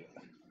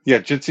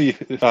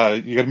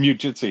 Jitsi. You gotta mute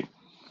Jitsi.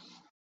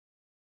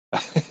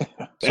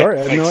 Sorry,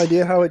 I have no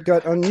idea how it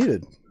got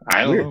unmuted.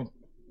 I don't know.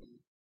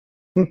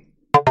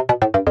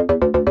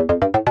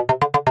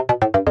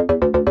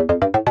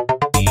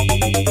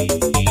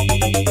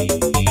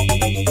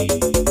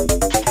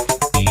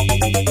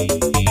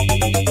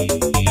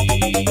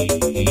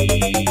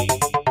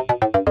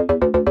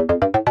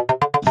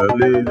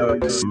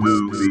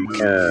 Movie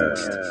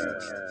Cast.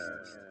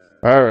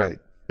 All right.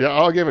 Yeah,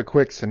 I'll give a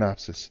quick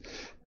synopsis.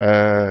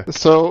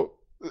 So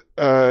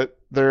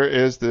there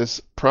is this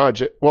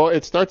project. Well,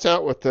 it starts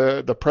out with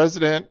the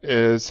president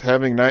is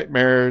having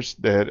nightmares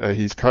that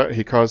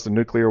he caused a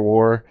nuclear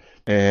war,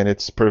 and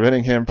it's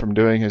preventing him from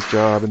doing his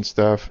job and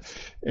stuff.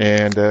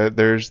 And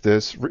there's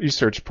this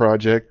research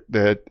project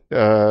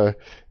that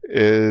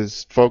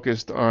is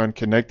focused on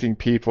connecting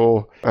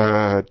people.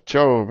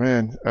 Joe,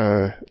 man,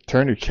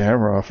 turn your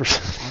camera off or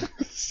something.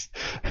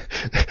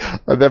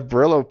 That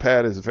Brillo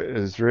pad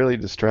is really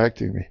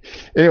distracting me.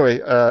 Anyway,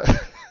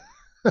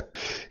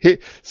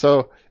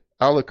 so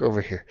I'll look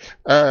over here.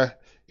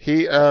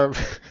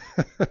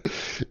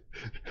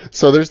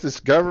 So there's this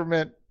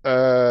government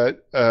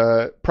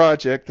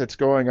project that's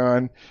going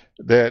on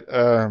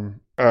that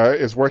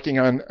is working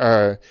on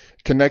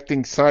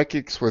connecting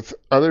psychics with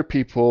other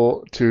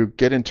people to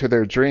get into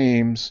their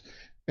dreams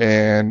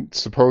and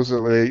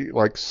supposedly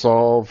like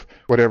solve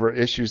whatever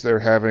issues they're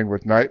having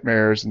with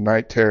nightmares and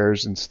night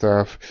terrors and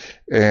stuff.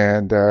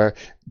 And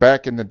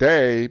back in the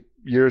day,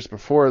 years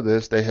before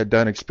this, they had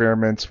done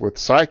experiments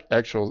with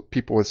actual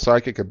people with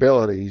psychic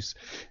abilities,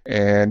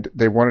 and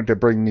they wanted to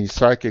bring these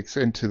psychics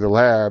into the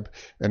lab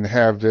and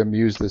have them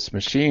use this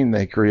machine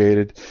they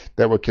created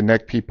that would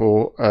connect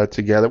people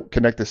together,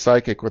 connect the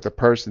psychic with a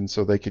person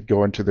so they could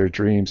go into their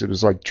dreams. It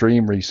was like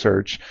dream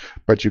research,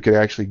 but you could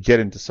actually get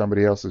into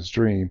somebody else's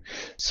dream.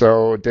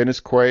 So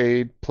Dennis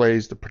Quaid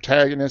plays the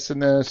protagonist in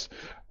this.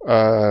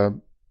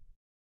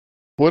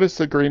 What is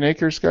the Green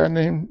Acres guy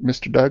name?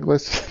 Mr.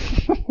 Douglas?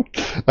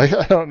 I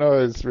don't know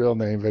his real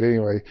name, but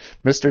anyway,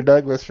 Mr.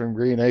 Douglas from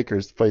Green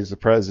Acres plays the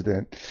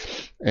president.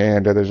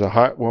 And there's a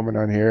hot woman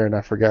on here, and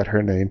I forgot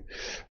her name.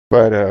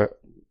 But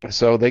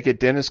so they get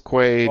Dennis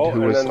Quaid,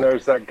 who and was then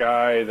there's that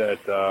guy that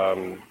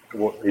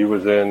he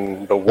was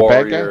in the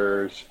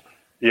Warriors.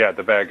 Yeah,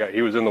 the bad guy.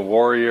 He was in the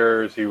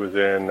Warriors. He was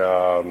in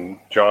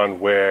John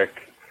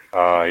Wick.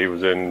 He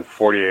was in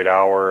 48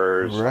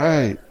 Hours.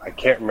 Right. I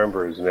can't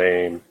remember his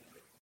name.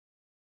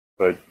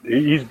 But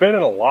he's been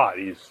in a lot.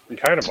 He's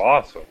kind of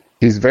awesome.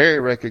 He's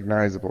very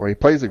recognizable. He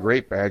plays a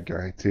great bad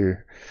guy, too.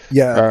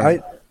 Yeah,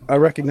 I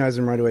recognize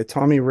him right away.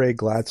 Tommy Ray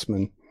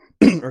Glatzman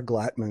or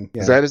Glatman.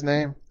 Yeah. Is that his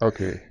name?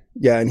 Okay.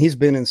 Yeah, and he's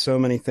been in so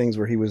many things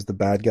where he was the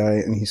bad guy,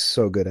 and he's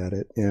so good at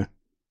it. Yeah.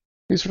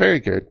 He's very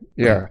good.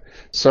 Yeah.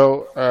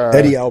 So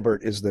Eddie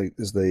Albert is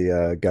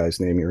the guy's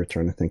name you were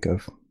trying to think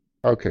of.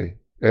 Okay,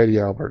 Eddie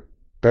Albert.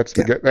 That's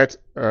the guy. That's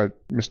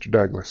Mr.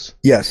 Douglas.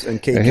 Yes,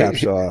 and Kate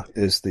Capshaw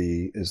is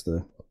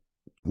the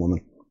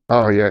woman.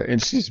 Oh yeah,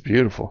 and she's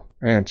beautiful.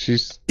 Man,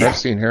 I've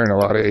seen her in a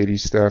lot of 80s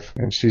stuff,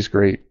 and she's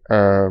great.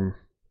 You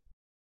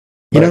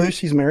know who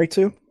she's married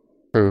to?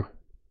 Who?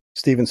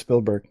 Steven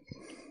Spielberg.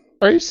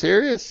 Are you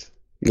serious?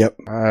 Yep.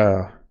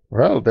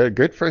 Well, they're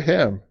good for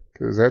him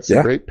because that's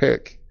a great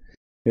pick.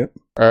 Yep.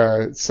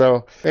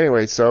 So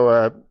anyway,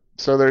 so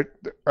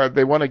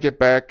they want to get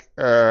back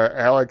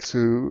Alex,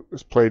 who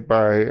was played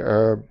by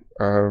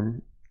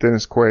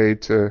Dennis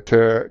Quaid,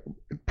 to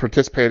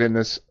participate in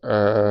this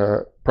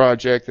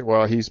project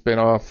while he's been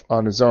off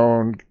on his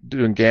own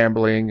doing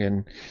gambling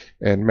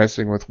and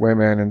messing with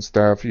women and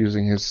stuff,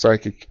 using his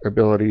psychic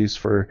abilities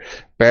for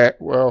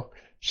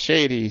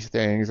shady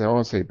things. I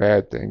won't say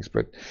bad things,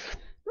 but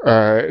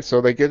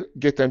so they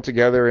get them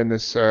together in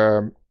this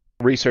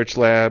research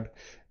lab,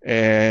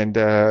 and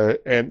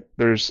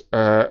there's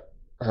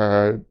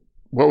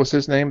what was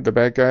his name? The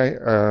bad guy?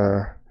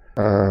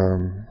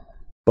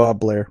 Bob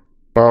Blair.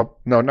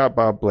 No, not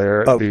Bob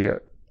Blair. Oh. The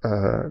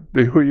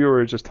who you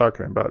were just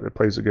talking about that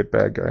plays a good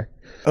bad guy.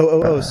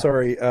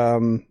 Sorry.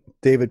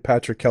 David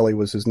Patrick Kelly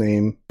was his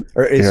name,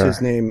 or is his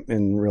name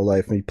in real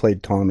life, and he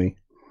played Tommy.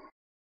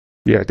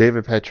 Yeah,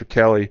 David Patrick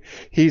Kelly.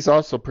 He's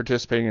also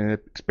participating in an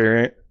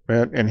experiment,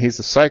 and he's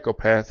a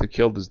psychopath who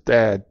killed his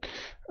dad,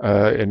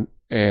 and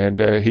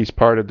he's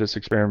part of this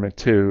experiment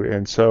too.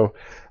 And so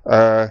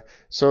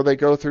they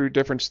go through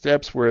different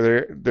steps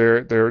where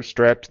they're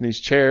strapped in these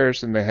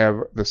chairs, and they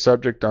have the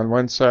subject on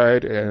one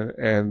side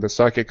and the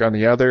psychic on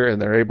the other,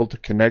 and they're able to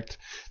connect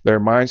their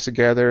minds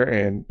together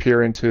and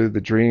peer into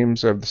the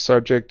dreams of the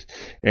subject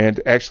and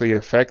actually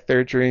affect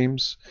their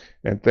dreams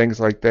and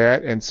things like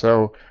that. And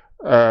so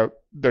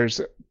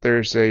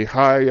there's a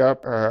high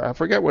up, I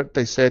forget what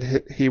they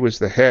said he was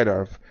the head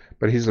of,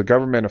 but he's a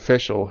government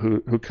official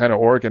who kind of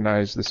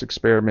organized this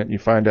experiment. You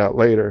find out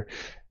later,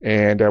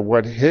 and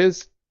what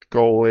his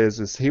goal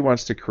is he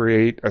wants to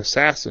create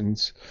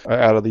assassins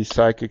out of these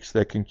psychics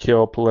that can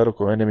kill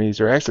political enemies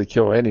or actually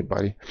kill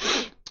anybody.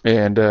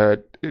 And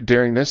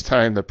during this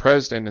time, the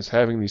president is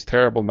having these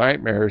terrible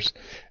nightmares,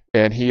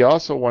 and he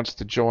also wants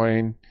to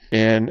join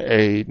in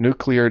a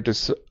nuclear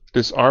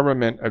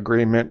disarmament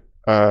agreement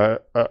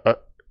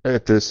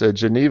at this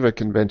Geneva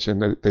convention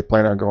that they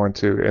plan on going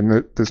to.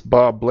 And this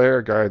Bob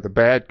Blair guy, the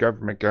bad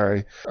government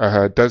guy,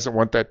 doesn't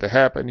want that to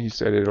happen. He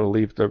said it'll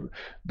leave the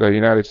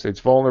United States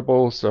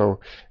vulnerable,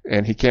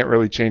 and he can't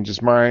really change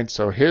his mind.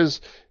 So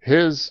his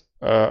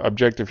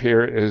objective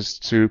here is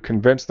to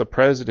convince the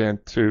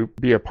president to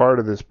be a part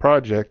of this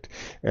project,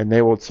 and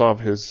they will solve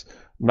his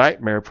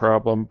nightmare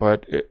problem,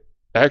 but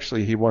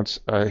actually he wants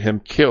him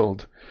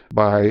killed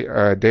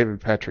by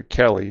David Patrick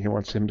Kelly. He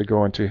wants him to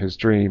go into his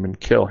dream and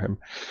kill him,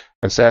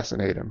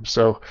 assassinate him.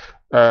 So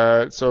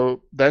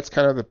that's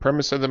kind of the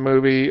premise of the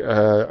movie.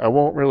 I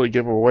won't really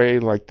give away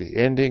like the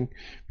ending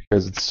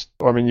because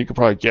you could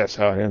probably guess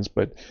how it ends,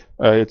 but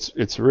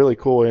it's a really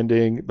cool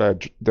ending.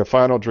 The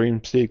final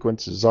dream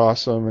sequence is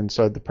awesome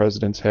inside the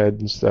president's head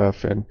and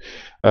stuff, and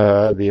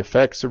the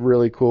effects are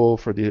really cool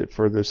for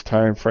this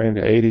time frame,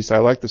 the 80s. I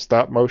like the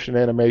stop motion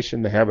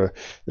animation. They have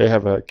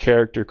a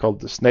character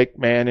called the Snake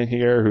Man in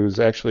here who's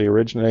actually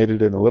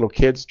originated in a little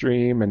kid's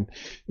dream,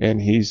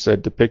 and he's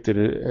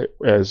depicted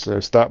as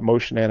a stop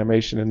motion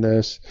animation in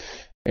this.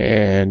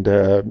 And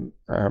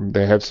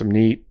they have some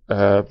neat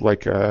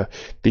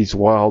these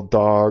wild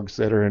dogs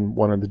that are in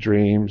one of the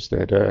dreams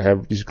that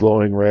have these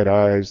glowing red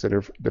eyes that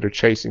are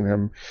chasing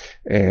them,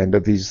 and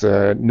these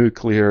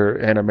nuclear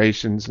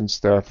animations and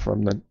stuff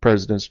from the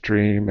president's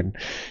dream,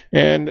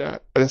 and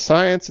the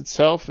science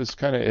itself is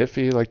kind of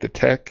iffy, like the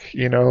tech,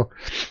 it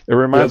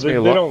reminds me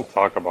a lot. They don't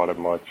talk about it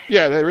much.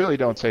 Yeah, they really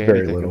don't say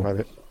anything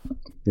about it.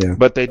 Yeah,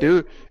 but they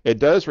do. It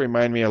does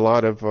remind me a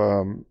lot of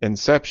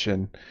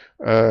Inception,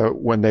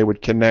 when they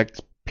would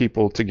connect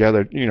people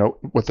together,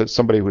 with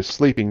somebody who was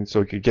sleeping,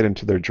 so it could get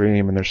into their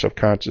dream and their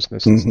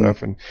subconsciousness and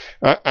stuff. And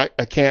I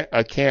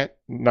can't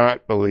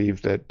not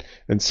believe that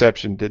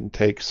Inception didn't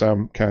take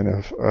some kind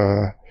of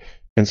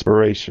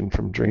inspiration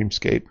from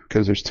Dreamscape,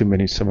 because there's too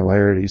many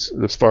similarities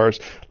as far as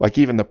like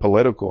even the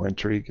political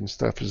intrigue and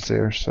stuff is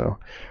there. So.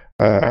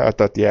 I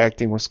thought the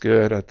acting was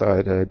good. I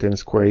thought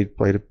Dennis Quaid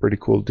played a pretty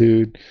cool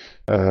dude.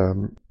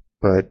 And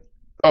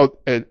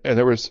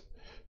there was,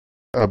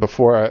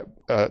 before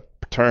I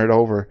turn it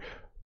over,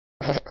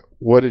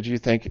 what did you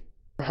think?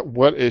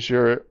 What is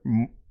your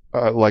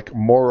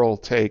moral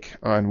take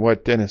on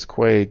what Dennis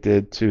Quaid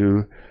did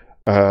to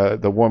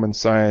the woman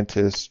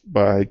scientist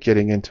by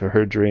getting into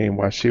her dream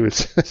while she was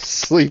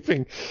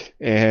sleeping,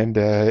 and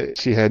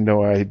she had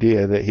no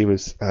idea that he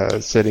was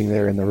sitting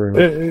there in the room?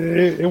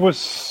 It was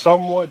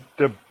somewhat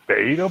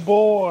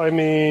debatable. I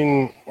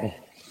mean,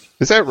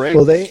 is that right?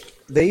 Well, they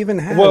even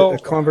had a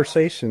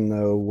conversation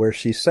though where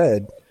she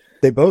said,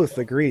 They both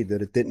agreed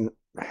that it didn't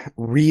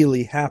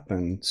really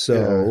happen.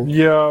 So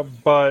Yeah,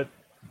 but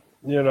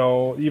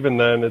even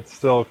then, it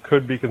still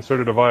could be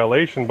considered a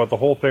violation. But the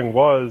whole thing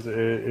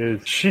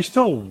is she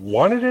still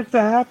wanted it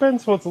to happen,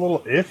 so it's a little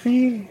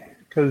iffy.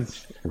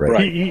 Because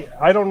Right.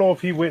 I don't know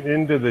if he went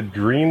into the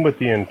dream with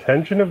the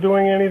intention of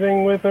doing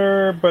anything with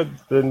her, but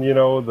then because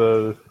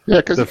the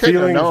he couldn't have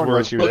feelings known were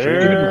what she was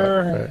there.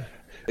 dreaming about.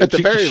 At the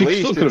She- very she least,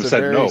 still could have it's a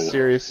said very no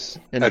serious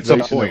at some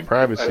invasion point. of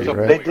privacy, At some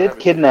right? They did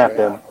kidnap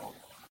him.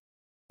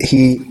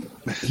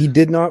 he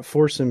did not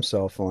force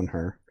himself on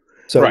her.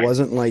 So Right. it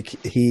wasn't like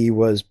he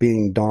was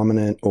being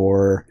dominant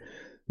or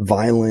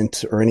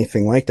violent or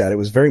anything like that. It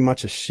was very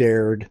much a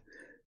shared.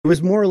 It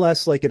was more or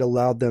less like it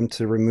allowed them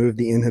to remove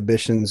the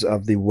inhibitions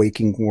of the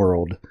waking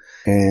world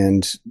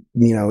and,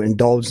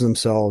 indulge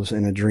themselves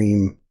in a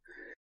dream.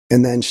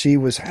 And then she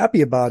was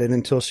happy about it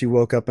until she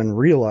woke up and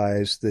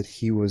realized that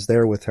he was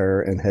there with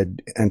her and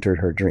had entered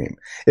her dream.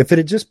 If it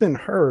had just been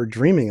her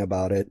dreaming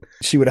about it,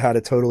 she would have had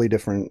a totally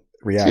different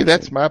reaction. See,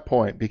 that's my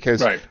point,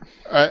 because Right.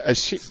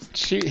 it's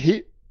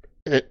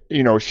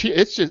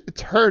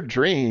her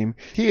dream.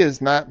 He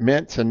is not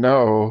meant to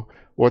know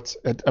what's.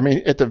 I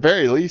mean, at the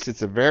very least,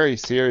 it's a very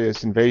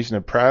serious invasion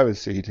of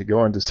privacy to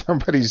go into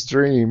somebody's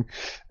dream,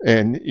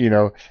 and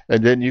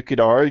then you could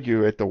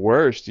argue at the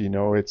worst,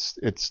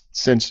 it's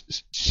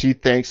since she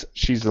thinks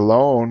she's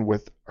alone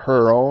with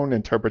her own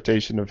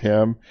interpretation of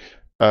him,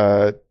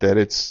 that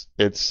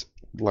it's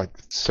like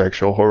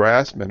sexual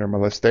harassment or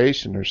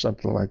molestation or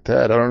something like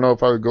that. I don't know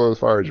if I would go as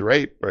far as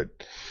rape, but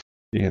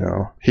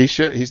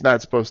he's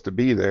not supposed to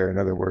be there, in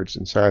other words,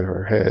 inside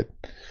her head.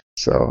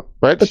 So,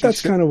 but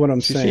that's kind of what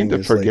I'm she saying. seemed to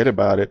is, forget like,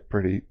 about it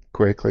pretty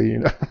quickly,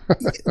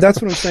 That's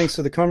what I'm saying.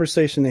 So the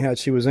conversation they had,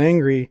 she was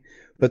angry,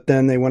 but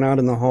then they went out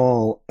in the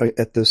hall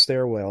at the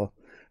stairwell,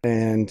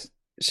 and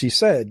she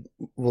said,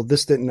 well,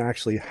 this didn't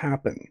actually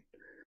happen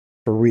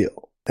for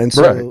real. And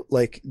so Right.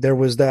 like there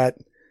was that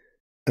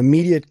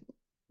immediate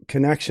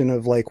connection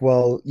of like,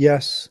 well,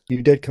 yes,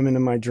 you did come into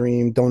my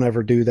dream. Don't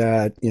ever do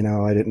that.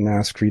 I didn't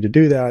ask for you to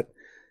do that.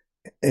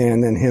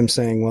 And then him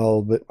saying,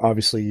 well, but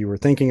obviously you were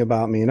thinking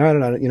about me, and I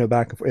don't know,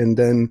 back and forth. And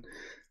then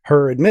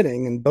her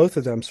admitting, and both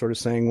of them sort of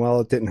saying,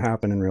 well, it didn't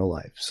happen in real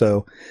life.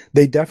 So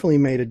they definitely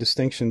made a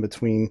distinction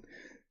between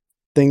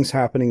things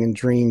happening in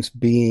dreams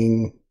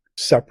being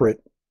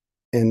separate,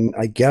 and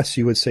I guess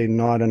you would say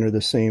not under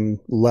the same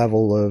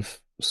level of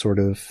sort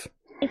of.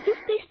 Is this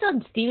based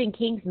on Stephen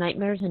King's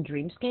Nightmares and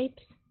Dreamscapes?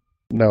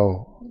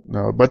 No,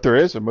 but there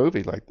is a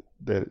movie like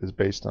that is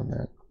based on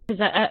that.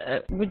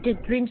 Because we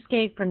did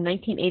Dreamscape from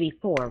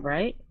 1984,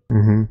 right?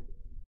 Mm-hmm.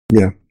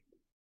 Yeah.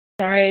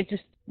 Sorry,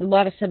 just a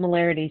lot of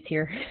similarities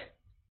here.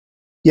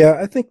 Yeah,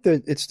 I think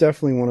that it's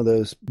definitely one of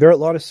those. There are a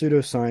lot of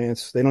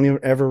pseudoscience. They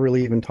don't ever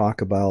really even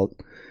talk about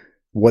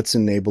what's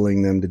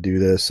enabling them to do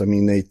this. I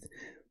mean,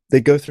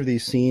 they go through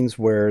these scenes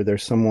where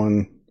there's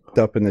someone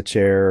up in the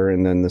chair,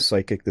 and then the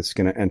psychic that's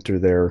going to enter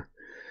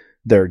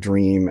their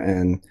dream,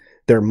 and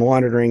they're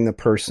monitoring the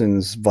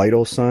person's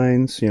vital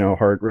signs,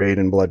 heart rate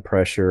and blood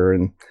pressure,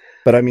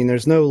 but I mean,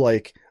 there's no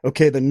like,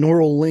 okay, the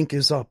neural link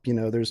is up,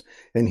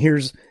 and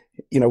here's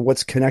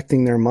what's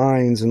connecting their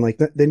minds, and like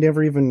they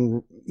never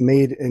even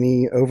made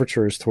any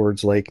overtures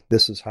towards like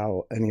this is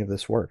how any of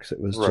this works. It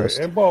was Right. just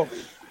And, well,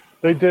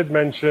 they did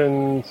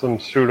mention some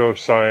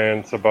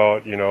pseudoscience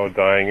about,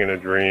 dying in a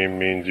dream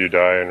means you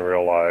die in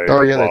real life.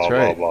 Oh yeah, blah, that's blah,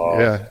 right. blah.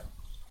 Yeah.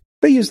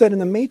 they use that in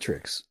the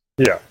Matrix.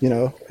 Yeah.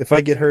 If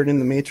I get hurt in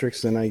the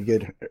Matrix, then I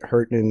get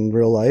hurt in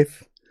real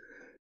life.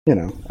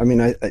 I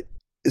mean,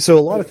 so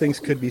a lot of things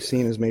could be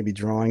seen as maybe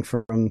drawing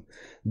from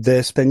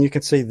this. Then you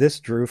could say this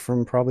drew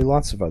from probably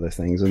lots of other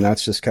things, and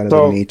that's just kind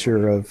of the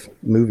nature of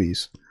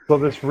movies. So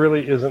this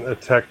really isn't a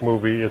tech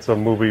movie. It's a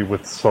movie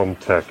with some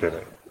tech in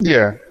it.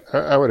 Yeah,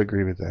 I would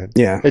agree with that.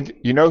 Yeah. And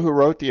you know who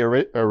wrote the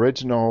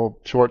original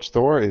short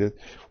story? It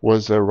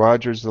was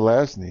Roger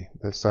Zelazny,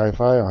 the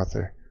sci-fi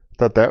author. I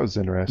thought that was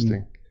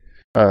interesting.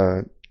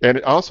 And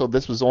also,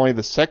 this was only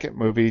the second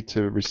movie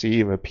to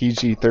receive a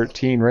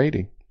PG-13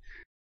 rating.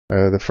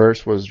 The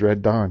first was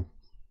Red Dawn.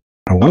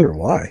 I wonder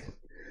why.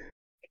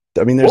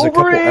 I mean, there's a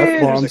couple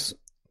Wolverine! F-bombs.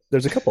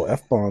 There's a couple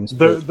F-bombs.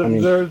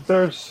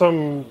 There's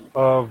some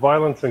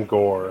violence and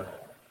gore.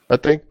 I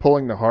think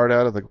pulling the heart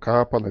out of the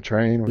cop on the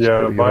train was Yeah,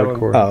 pretty violent.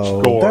 hardcore.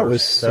 Oh, Gore. that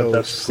was so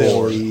That's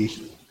silly.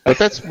 But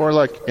that's more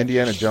like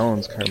Indiana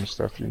Jones kind of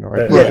stuff, I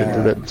put Yeah.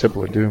 into that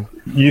Temple of Doom.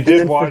 You then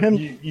did for watch.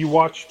 him- You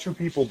watched two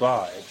people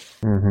die.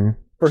 Mm-hmm.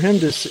 For him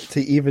to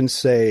even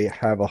say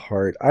have a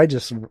heart, I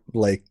just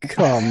like,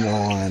 come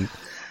on,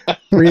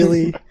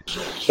 really?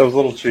 That was a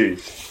little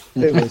cheese.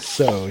 It was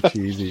so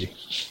cheesy.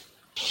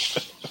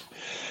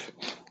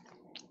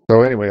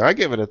 So anyway, I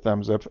give it a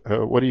thumbs up.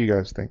 What do you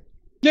guys think?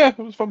 Yeah, it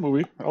was a fun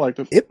movie. I liked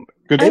it.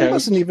 Good It cast,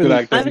 wasn't even- good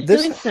acting. I was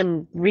This- doing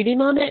some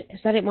reading on it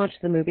because I didn't watch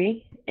the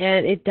movie,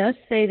 and it does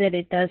say that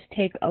it does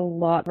take a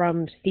lot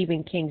from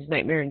Stephen King's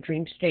Nightmare and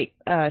Dreamscape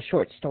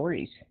short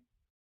stories.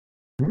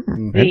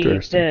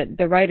 Interesting.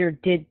 The writer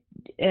did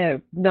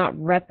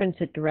not reference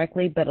it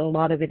directly, but a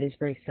lot of it is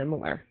very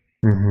similar.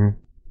 Mm-hmm.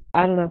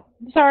 I don't know.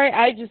 Sorry,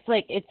 I just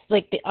like it's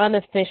like the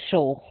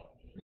unofficial.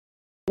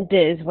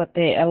 Is what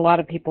a lot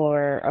of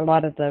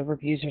the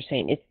reviews are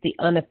saying. It's the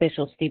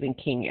unofficial Stephen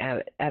King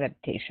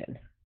adaptation.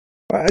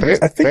 I They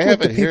think have what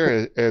the it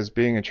here as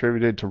being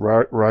attributed to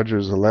Roger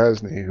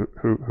Zelazny,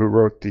 who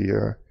wrote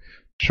the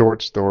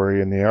short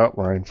story and the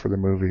outline for the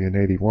movie in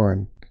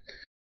 '81.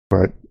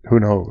 But who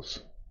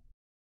knows?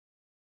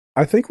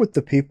 I think with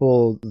the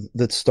people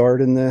that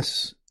starred in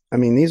this, I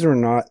mean, these are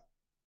not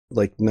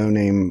like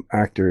no-name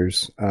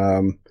actors.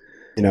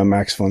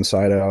 Max von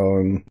Sydow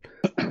and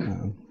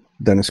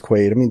Dennis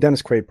Quaid. I mean,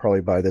 Dennis Quaid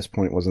probably by this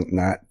point wasn't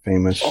that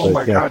famous. Oh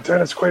my God,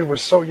 Dennis Quaid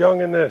was so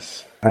young in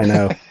this. I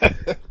know.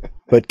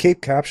 But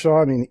Kate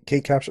Capshaw,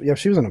 yeah,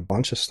 she was in a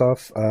bunch of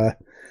stuff.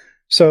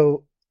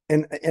 So,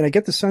 and I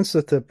get the sense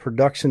that the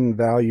production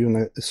value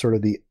and the sort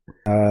of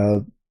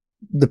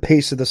the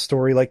pace of the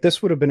story, like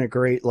this would have been a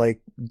great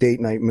like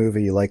date night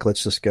movie. Like,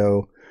 let's just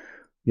go,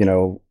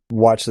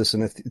 watch this.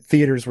 And the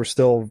theaters were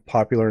still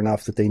popular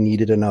enough that they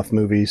needed enough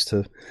movies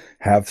to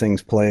have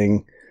things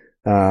playing.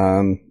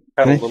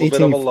 Had a little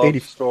bit of a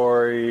love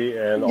story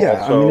and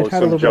also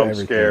some jump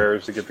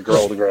scares to get the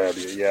girl to grab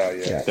you.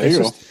 Yeah. There you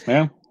go.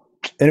 Yeah.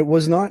 And it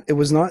was not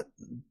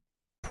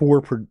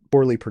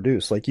poorly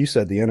produced. Like you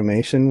said, the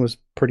animation was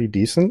pretty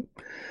decent.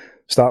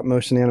 Stop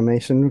motion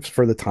animation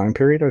for the time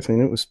period. I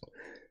think it was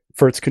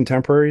for its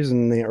contemporaries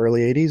in the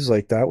early 80s.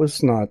 Like that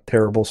was not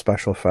terrible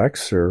special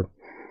effects or,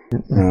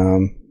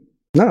 no,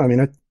 I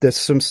mean, there's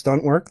some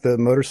stunt work, the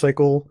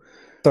motorcycle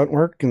stunt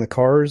work and the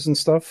cars and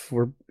stuff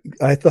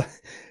I thought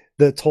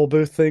the toll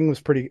booth thing was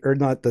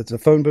the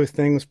phone booth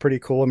thing was pretty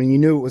cool. I mean, you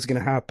knew it was going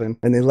to happen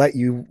and they let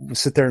you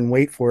sit there and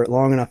wait for it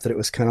long enough that it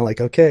was kind of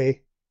like,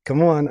 okay,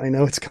 come on. I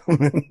know it's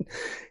coming.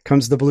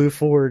 Comes the blue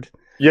Ford.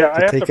 Yeah,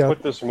 I have to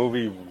put this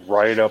movie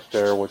right up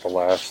there with The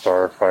Last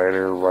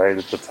Starfighter, right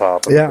at the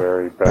top of the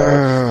very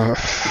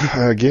best.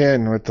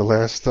 Again, with The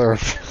Last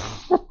Starfighter.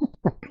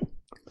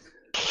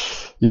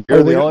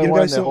 You're the only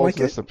one that holds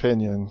this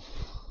opinion.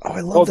 Oh,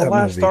 I love that movie. The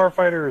Last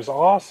Starfighter is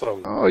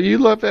awesome. Oh, you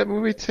love that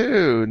movie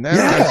too. Now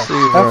I see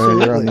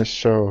why you're on this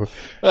show.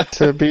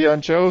 To be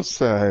on Joe's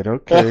side,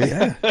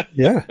 okay.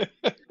 Yeah.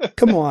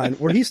 Come on,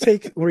 where he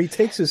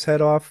takes his head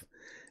off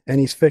and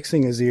he's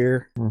fixing his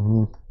ear.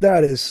 Mm-hmm.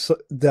 That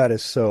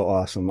is so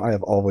awesome. I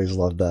have always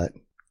loved that.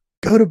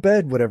 Go to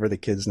bed, whatever the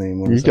kid's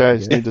name was. You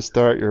guys need to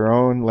start your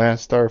own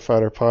Last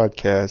Starfighter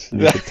podcast,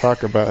 and you can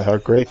talk about how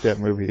great that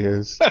movie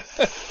is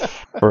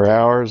for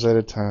hours at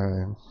a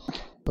time.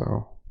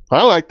 So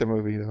I liked the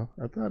movie though.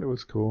 I thought it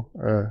was cool.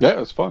 Yeah, it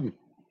was fun.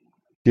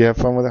 You have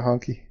fun with it,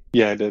 Honky?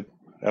 Yeah, I did.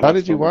 How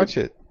did you watch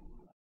it?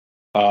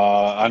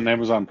 On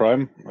Amazon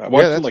Prime. I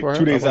watched it like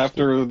 2 days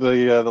after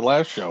the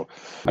last show.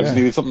 I just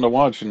needed something to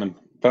watch and then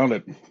found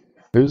it.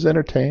 It was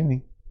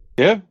entertaining.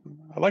 Yeah,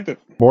 I liked it.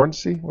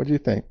 Morrissey, what do you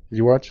think? Did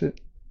you watch it?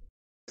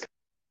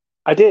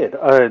 I did.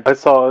 I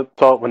saw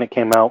it when it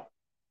came out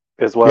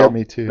as well. Yeah,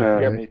 me too.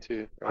 Me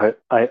too.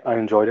 I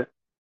enjoyed it.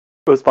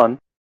 It was fun.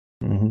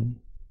 Mm-hmm.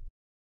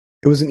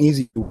 It was an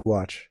easy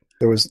watch.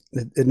 There was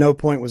at no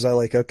point was I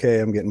like, okay,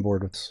 I'm getting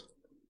bored with this.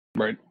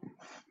 Right.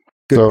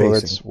 Good so pacing.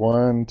 It's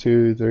 1,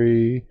 2,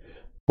 3,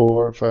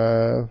 4,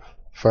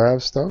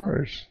 5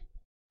 stars.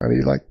 How do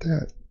you like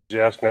that? Did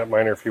you ask Nat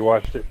Miner if you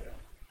watched it?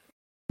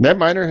 Nat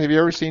Miner, have you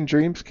ever seen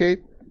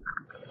Dreamscape?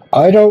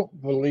 I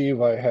don't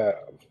believe I have.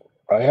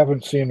 I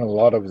haven't seen a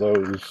lot of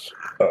those.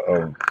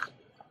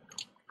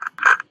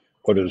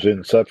 What is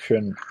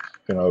Inception?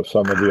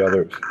 Some of the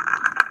others.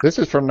 This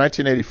is from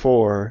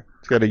 1984.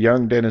 It's got a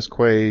young Dennis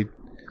Quaid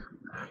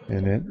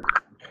in it.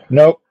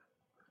 Nope,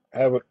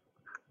 haven't.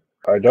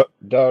 I doubt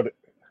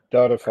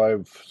if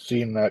I've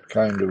seen that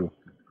kind of.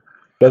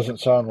 Doesn't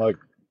sound like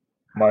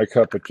my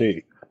cup of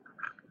tea.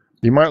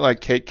 You might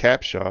like Kate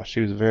Capshaw. She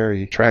was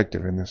very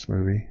attractive in this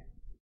movie.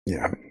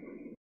 Yeah.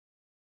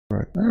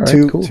 Right. All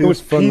right, cool. It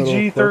was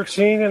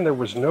PG-13 and there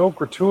was no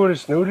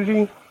gratuitous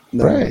nudity?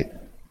 No. Right.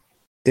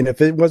 And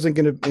if it wasn't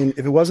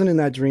in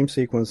that dream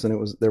sequence,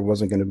 then there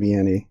wasn't going to be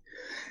any.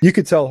 You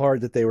could tell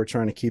hard that they were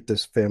trying to keep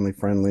this family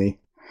friendly,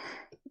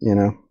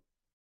 Yeah,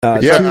 I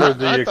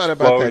thought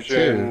about that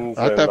too.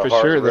 I thought for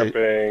sure that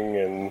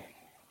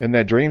in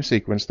that dream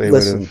sequence they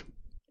would have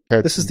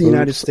had this is the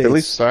United States. At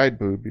least side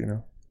boob,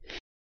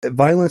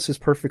 Violence is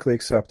perfectly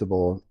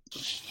acceptable.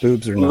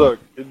 Boobs are not. Look,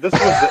 this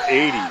was the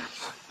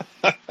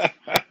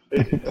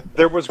 80s.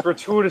 There was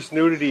gratuitous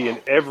nudity in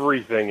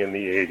everything in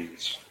the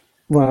 80s.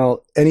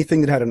 Well,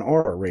 anything that had an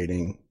R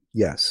rating,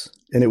 yes.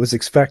 And it was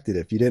expected.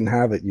 If you didn't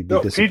have it, you'd be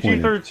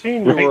disappointed.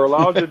 PG-13, you were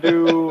allowed to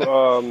do,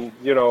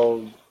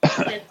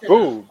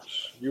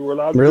 boobs. You were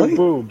allowed to do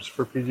boobs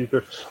for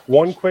PG-13.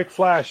 One quick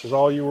flash is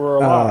all you were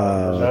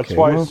allowed. That's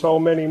why so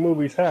many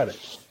movies had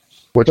it.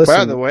 Which,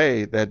 by the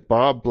way, that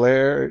Bob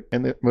Blair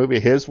in the movie,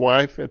 his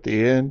wife at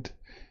the end,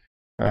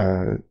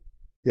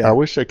 I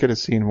wish I could have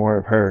seen more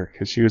of her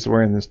because she was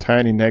wearing this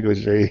tiny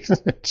negligee.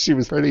 She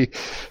was really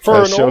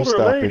for an older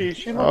lady.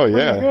 She looked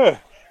pretty good.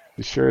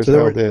 She sure as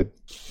hell did.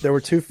 There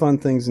were two fun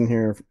things in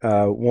here.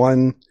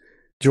 One,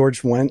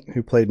 George Wendt,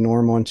 who played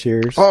Norm on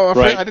Cheers. Oh,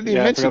 Right. I didn't even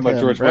Yeah, I mention forgot about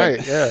him. George Right,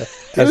 Wendt. yeah.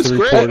 As It was the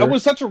great. reporter. It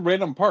was such a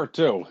random part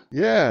too.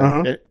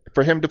 Yeah. Uh-huh.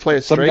 For him to play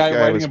a Some straight guy guy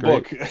writing was a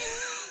great. book.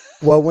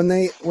 Well, when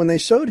they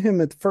showed him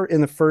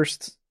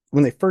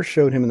when they first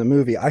showed him in the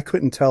movie, I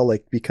couldn't tell,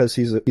 like, because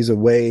he's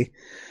away.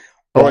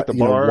 At the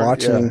bar,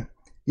 watching.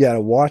 Yeah,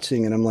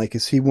 watching, and I'm like,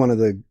 is he one of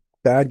the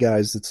bad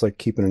guys that's like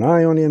keeping an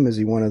eye on him? Is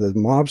he one of the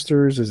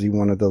mobsters? Is he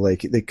one of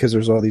the because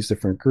there's all these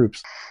different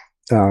groups.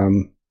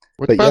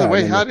 But by the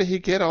way, how did he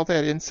get all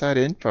that inside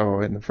info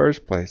in the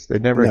first place? They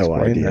never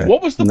explained that.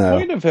 What was the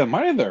point of him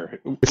either?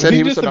 It said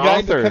he was just an the guy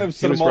author. that kind of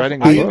set He was him off?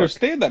 writing a I book.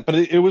 understand that, but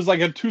it was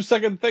like a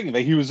 2-second thing.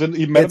 That he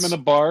met him in a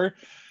bar,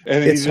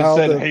 and he just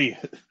said, "Hey,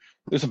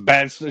 there's some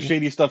bad,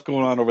 shady stuff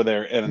going on over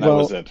there," and that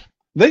was it.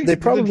 They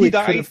probably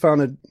could have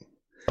found a.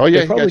 Oh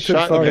yeah, he got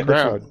shot in the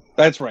crowd.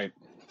 That's right.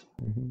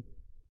 Mm-hmm.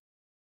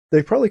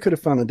 They probably could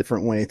have found a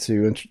different way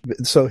to.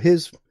 So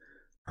his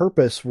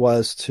purpose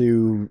was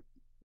to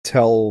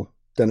tell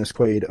Dennis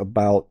Quaid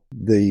about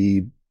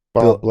the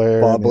Bob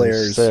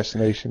Blair's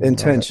assassination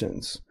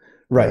intentions.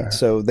 Right. Yeah.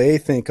 So they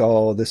think,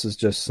 this is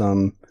just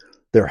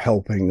they're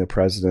helping the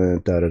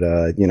president,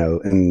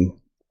 and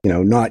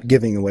not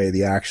giving away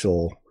the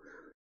actual,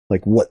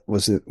 like, what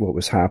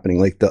was happening,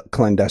 like the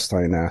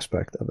clandestine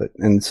aspect of it.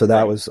 And so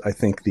that was, I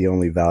think, the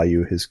only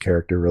value his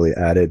character really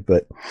added.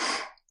 But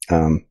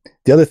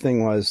the other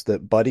thing was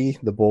that Buddy,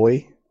 the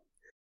boy,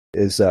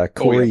 is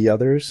Corey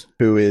Yothers,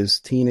 who is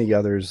Tina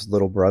Yothers'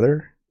 little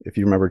brother. If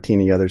you remember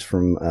Tina Yothers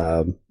from,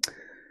 what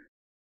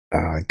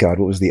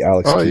was the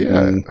Alex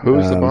Keaton?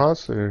 Who's the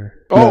boss?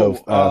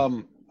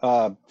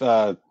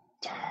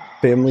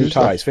 Family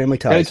Ties. Family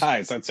Ties,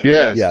 that's it.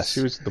 Yes,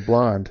 she was the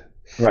blonde.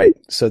 Right.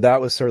 So that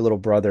was her little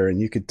brother,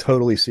 and you could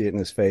totally see it in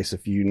his face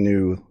if you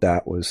knew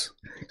that was.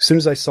 As soon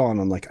as I saw him,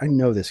 I'm like, I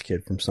know this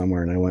kid from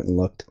somewhere, and I went and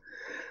looked.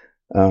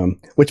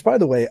 Which, by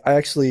the way, I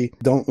actually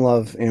don't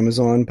love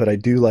Amazon, but I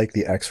do like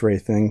the X-ray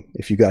thing.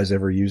 If you guys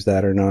ever use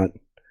that or not.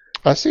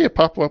 I see it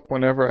pop up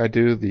whenever I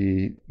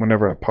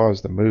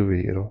pause the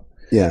movie. It'll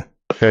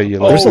tell you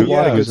there's a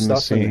lot of good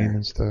stuff in there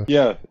and stuff.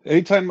 Yeah,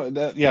 anytime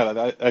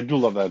I do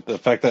love that. The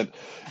fact that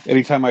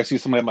anytime I see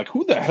somebody, I'm like,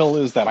 who the hell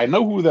is that? I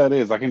know who that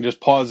is. I can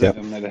just pause it,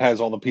 and then it has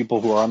all the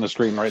people who are on the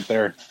screen right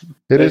there.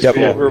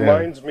 It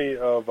reminds me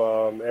of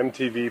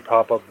MTV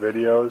pop-up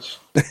videos.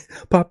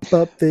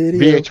 Pop-up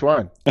video.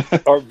 VH1.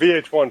 Or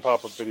VH1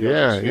 pop-up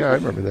videos. Yeah, I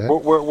remember that.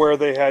 Where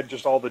they had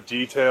just all the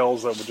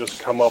details that would just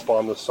come up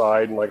on the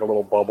side in like a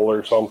little bubble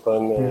or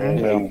something,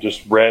 and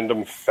just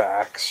random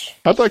facts.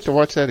 I'd like to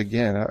watch that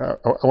again. I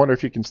wonder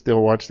if you can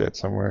still watch that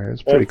somewhere.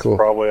 It's pretty cool.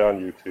 Probably on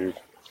YouTube.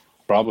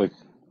 Probably.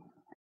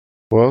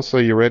 Well, so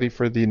you ready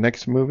for the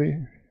next movie?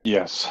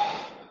 Yes.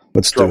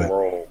 Let's do it.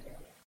 Roll.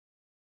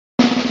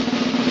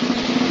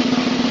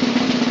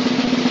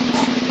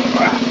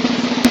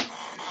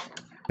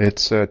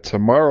 It's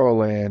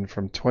Tomorrowland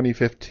from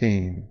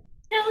 2015.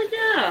 Hell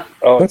yeah!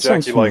 Oh, that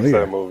Jackie likes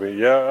that movie.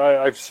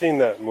 Yeah, I've seen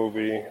that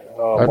movie.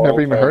 I've never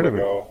even heard of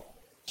it.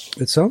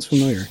 It sounds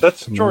familiar.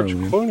 That's George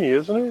Clooney,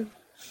 isn't it?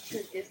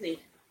 It's Disney.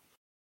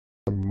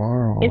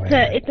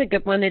 Tomorrowland. It's a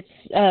good one. It's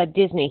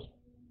Disney.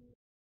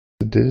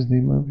 The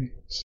Disney movie?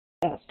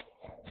 Yes.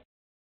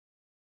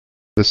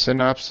 The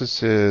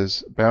synopsis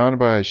is, bound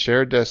by a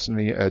shared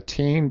destiny, a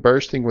teen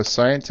bursting with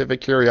scientific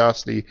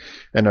curiosity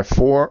and a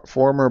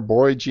former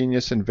boy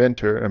genius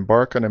inventor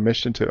embark on a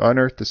mission to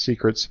unearth the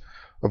secrets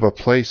of a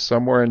place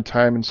somewhere in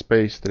time and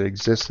space that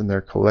exists in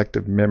their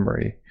collective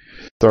memory.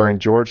 Starring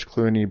George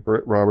Clooney,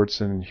 Britt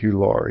Robertson, and Hugh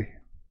Laurie.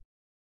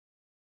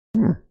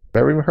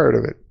 Never even heard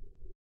of it.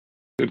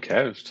 Good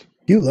cast.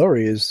 Hugh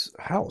Laurie is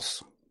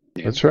House.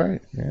 Yeah. That's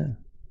right, yeah.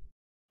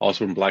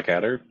 Also in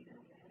Blackadder.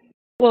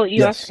 Well,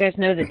 you also guys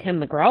know that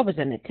Tim McGraw was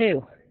in it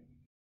too.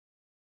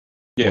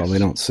 Yes. Well, they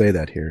don't say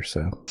that here,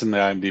 so. It's in the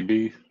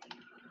IMDb.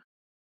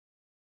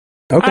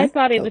 Okay. I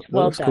thought it was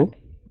well done. Cool.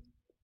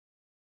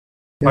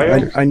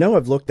 Yeah, I know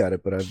I've looked at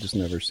it, but I've just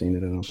never seen it,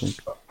 I don't think.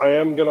 I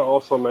am going to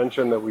also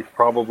mention that we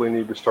probably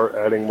need to start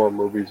adding more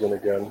movies in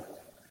again.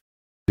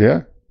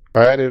 Yeah,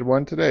 I added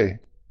one today.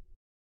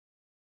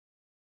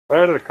 I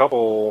added a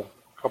couple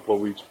of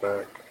weeks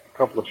back, a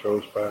couple of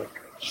shows back.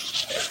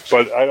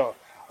 But I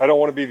don't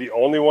want to be the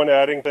only one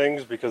adding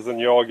things, because then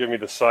you all give me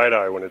the side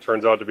eye when it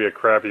turns out to be a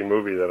crappy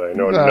movie that I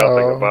know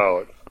nothing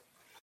about.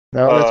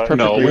 No, that's perfectly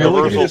no. We're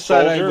looking at the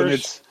side eye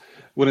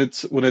when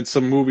it's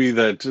a movie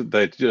that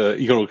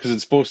because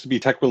it's supposed to be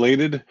tech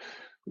related,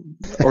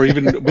 or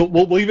even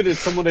we'll leave it as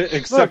someone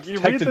except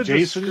tech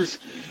adjacent,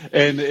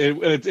 and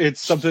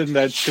it's something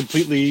that's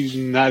completely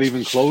not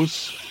even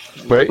close.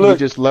 But you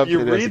just loved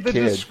it as a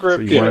kid, so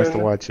you want us to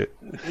watch it.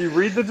 You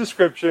read the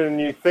description, and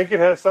you think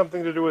it has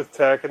something to do with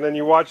tech, and then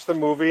you watch the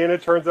movie, and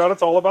it turns out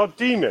it's all about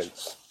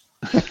demons.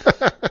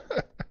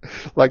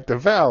 Like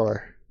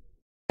Devour.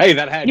 Hey,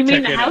 that had. You tech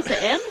mean the in House it.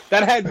 of M?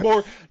 That had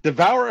more.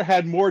 Devour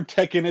had more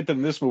tech in it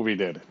than this movie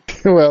did.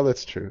 Well,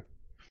 that's true.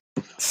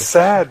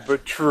 Sad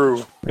but true.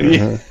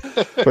 Uh-huh.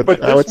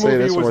 But I would this say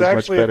movie this was much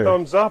actually a better.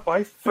 thumbs up.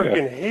 I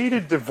freaking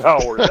hated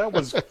Devour. That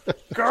was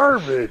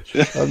garbage.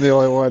 I'm the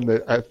only one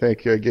that I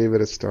think gave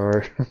it a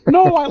star.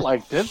 No, I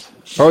liked it.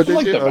 Oh, did I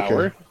liked you?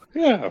 Devour. Okay.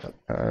 Yeah.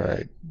 All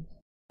right.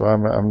 So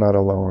I'm not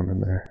alone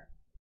in there.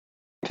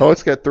 Oh,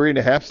 it's got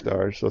 3.5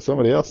 stars, so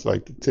somebody else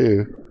liked it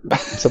too.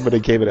 Somebody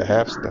gave it a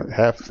half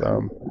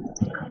thumb.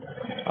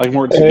 I like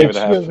Mortensen gave it a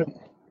half.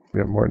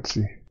 Yeah,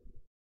 Mortensen.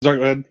 Sorry,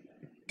 go ahead.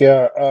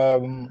 Yeah,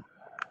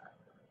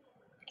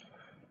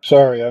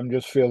 sorry, I'm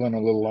just feeling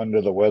a little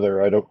under the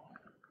weather. I don't.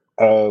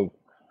 Are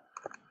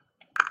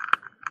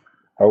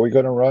we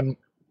going to run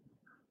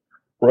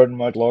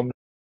much longer?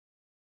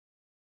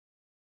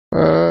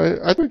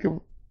 I think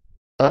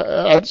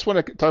I just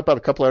want to talk about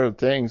a couple other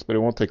things, but it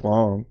won't take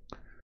long.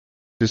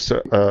 Just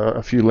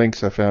a few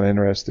links I found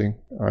interesting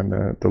on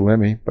the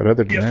Lemmy, but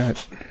other than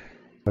that,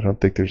 I don't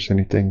think there's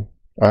anything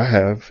I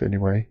have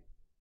anyway.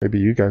 Maybe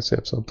you guys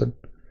have something.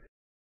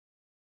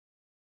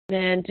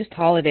 And just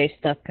holiday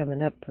stuff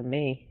coming up for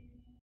me.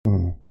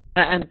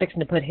 I'm fixing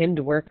to put him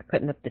to work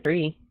putting up the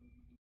tree.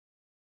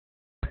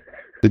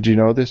 Did you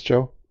know this,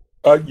 Joe?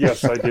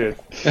 Yes, I did.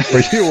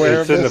 Were you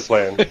aware it's of in this? the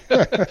plan.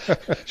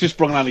 She's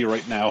sprung on you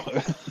right now.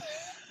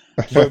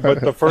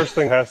 But the first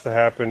thing has to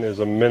happen is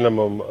a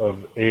minimum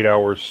of 8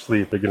 hours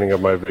sleep beginning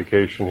of my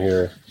vacation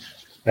here.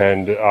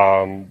 And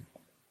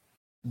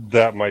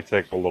that might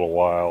take a little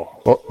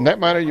while. Well,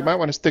 Netminer, you might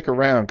want to stick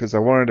around because I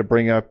wanted to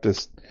bring up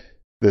this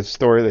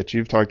story that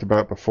you've talked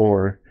about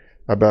before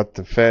about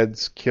the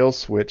Fed's kill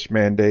switch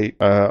mandate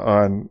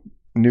on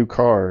new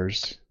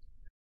cars.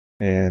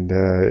 And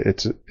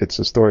it's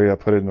a story I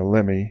put in the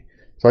Lemmy.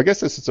 So I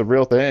guess this is a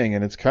real thing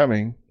and it's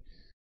coming.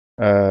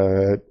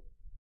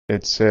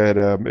 It said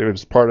it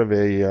was part of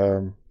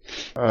a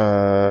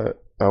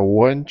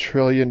 $1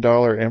 trillion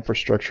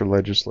infrastructure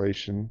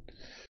legislation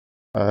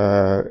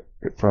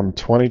from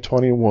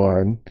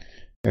 2021,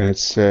 and it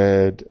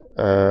said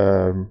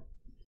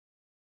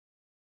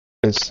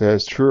it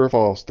says true or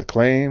false. The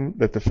claim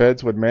that the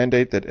feds would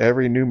mandate that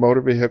every new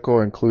motor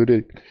vehicle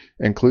include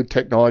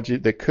technology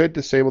that could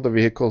disable the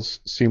vehicles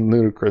seemed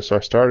ludicrous. So I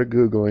started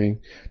Googling.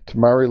 To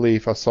my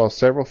relief, I saw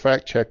several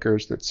fact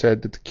checkers that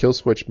said that the kill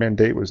switch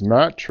mandate was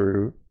not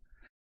true.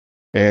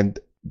 And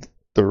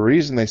the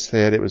reason they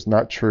said it was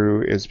not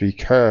true is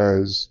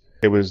because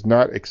it was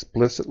not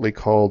explicitly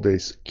called a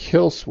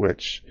kill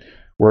switch,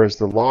 whereas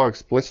the law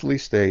explicitly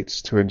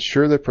states to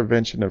ensure the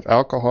prevention of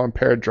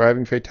alcohol-impaired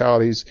driving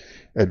fatalities,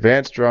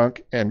 advanced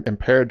drunk and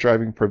impaired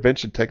driving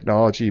prevention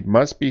technology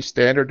must be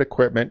standard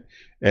equipment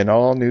in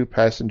all new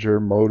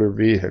passenger motor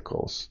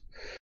vehicles.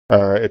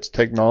 It's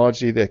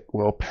technology that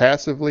will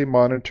passively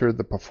monitor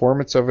the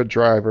performance of a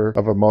driver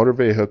of a motor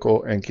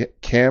vehicle and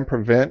can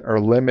prevent or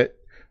limit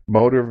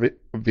motor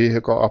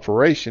vehicle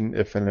operation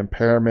if an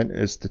impairment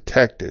is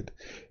detected.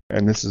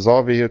 And this is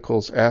all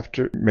vehicles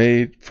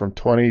made from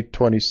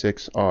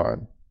 2026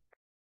 on.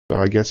 So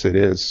I guess it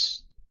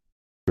is.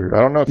 I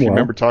don't know if you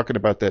remember talking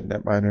about that,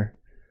 Netminer.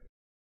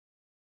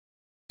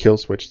 Kill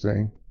switch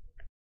thing.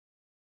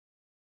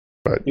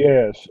 But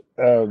yes.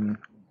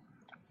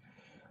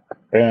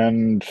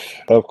 And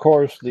of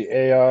course the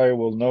AI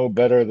will know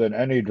better than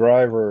any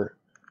driver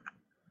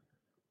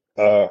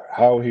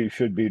how he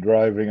should be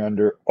driving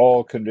under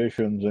all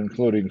conditions,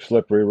 including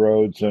slippery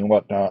roads and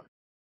whatnot.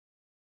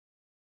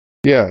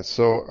 Yeah,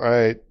 so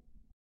I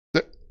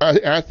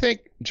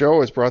think Joe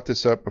has brought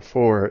this up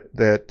before,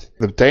 that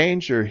the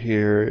danger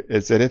here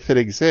is that if it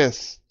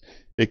exists,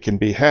 it can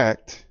be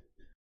hacked.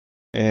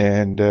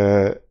 And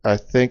I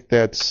think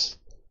that's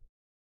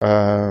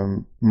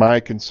my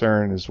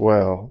concern as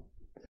well.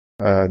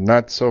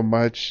 Not so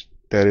much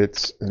that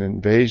it's an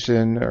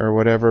invasion or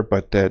whatever,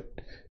 but that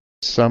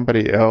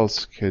somebody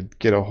else could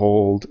get a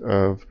hold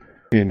of,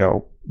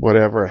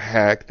 whatever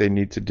hack they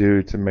need to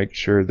do to make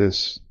sure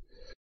this,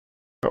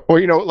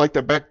 or, like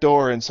the back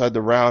door inside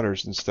the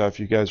routers and stuff.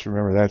 You guys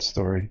remember that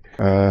story.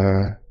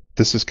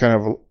 This is kind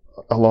of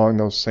along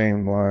those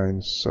same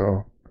lines.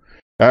 So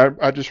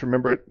I just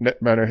remember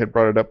Netmatter had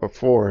brought it up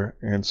before,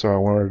 and so I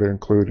wanted to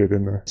include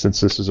it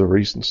since this is a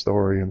recent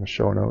story in the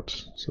show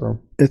notes.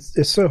 So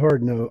it's so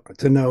hard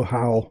to know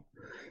how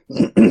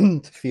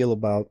to feel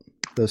about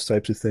those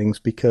types of things,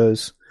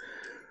 because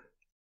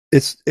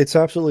it's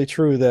absolutely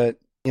true that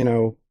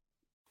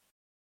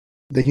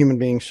the human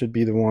being should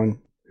be the one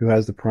who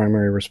has the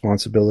primary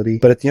responsibility.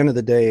 But at the end of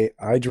the day,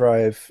 I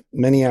drive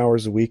many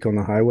hours a week on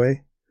the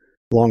highway,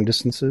 long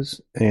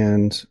distances,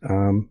 and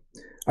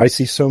I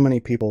see so many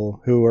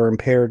people who are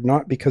impaired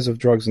not because of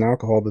drugs and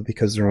alcohol, but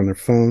because they're on their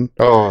phone.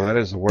 Oh, that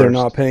is the worst. They're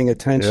not paying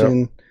attention.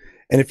 Yep.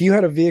 And if you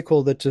had a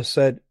vehicle that just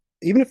said,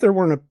 even if there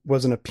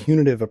wasn't a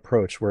punitive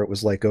approach where it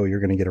was like, oh,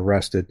 you're going to get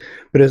arrested,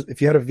 but if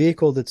you had a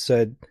vehicle that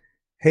said,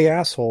 hey,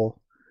 asshole,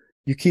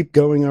 you keep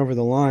going over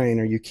the line,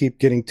 or you keep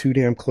getting too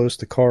damn close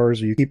to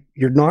cars, or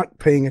you're not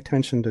paying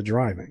attention to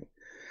driving.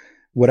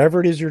 Whatever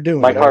it is you're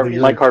doing. My car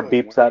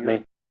beeps at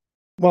me.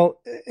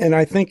 Well, and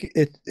I think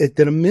it at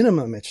a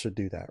minimum it should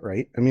do that,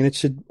 right? I mean, it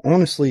should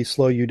honestly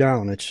slow you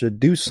down. It should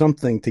do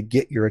something to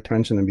get your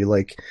attention and be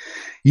like,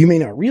 you may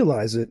not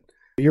realize it,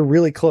 but you're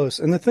really close.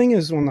 And the thing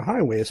is, on the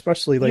highway,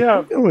 especially, like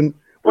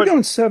we're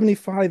going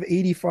 75,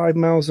 85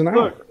 miles an hour.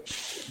 Look,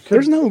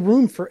 there's no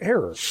room for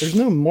error. There's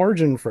no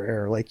margin for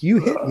error. Like,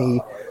 you hit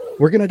me,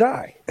 we're gonna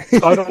die.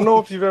 I don't know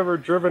if you've ever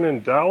driven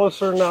in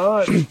Dallas or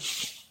not,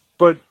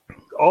 but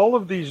all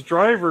of these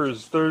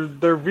drivers,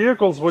 their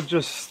vehicles would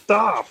just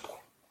stop.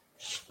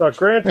 Now,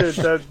 granted,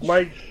 that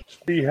might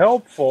be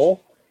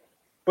helpful,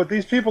 but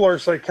these people are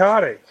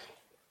psychotic.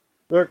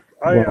 Look,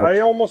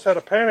 I almost had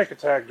a panic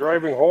attack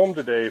driving home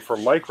today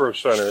from Micro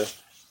Center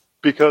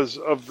because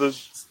of the...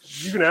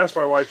 You can ask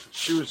my wife.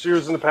 She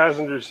was in the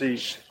passenger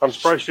seat. I'm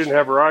surprised she didn't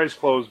have her eyes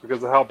closed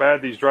because of how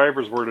bad these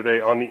drivers were today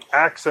on the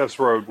access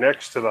road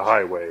next to the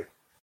highway.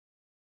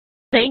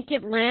 Think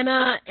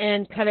Atlanta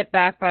and cut it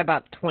back by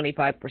about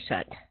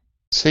 25%.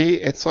 See,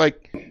 it's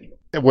like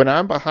when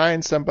I'm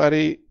behind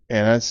somebody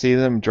and I see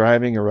them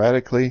driving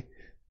erratically,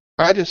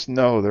 I just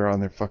know they're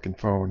on their fucking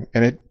phone,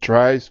 and it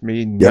drives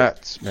me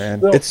nuts,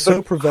 man. It's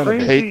so preventable.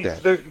 I hate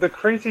that. The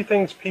crazy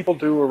things people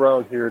do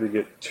around here to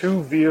get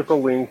 2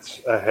 vehicle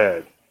lengths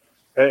ahead,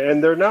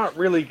 and they're not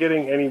really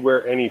getting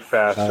anywhere any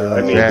faster.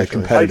 I mean, I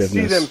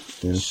see them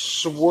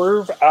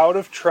swerve out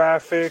of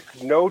traffic,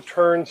 no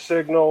turn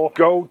signal,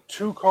 go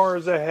 2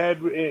 cars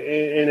ahead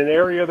in an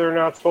area they're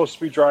not supposed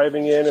to be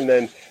driving in, and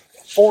then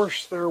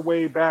force their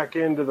way back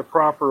into the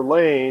proper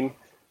lane.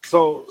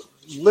 So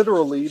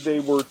literally they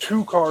were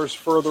 2 cars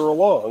further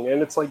along,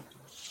 and it's like,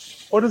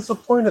 what is the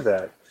point of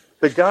that?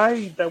 The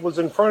guy that was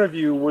in front of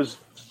you was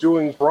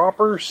doing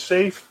proper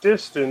safe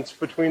distance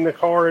between the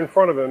car in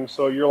front of him,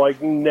 so you're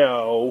like,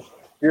 no,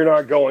 you're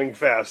not going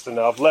fast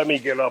enough. Let me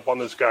get up on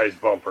this guy's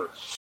bumper.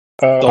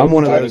 I'm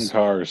one of those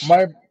cars.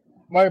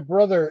 My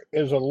brother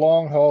is a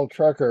long-haul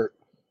trucker,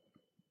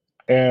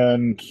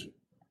 and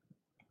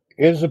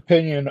his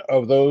opinion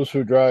of those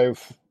who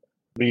drive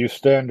the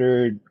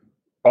standard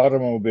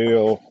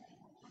automobile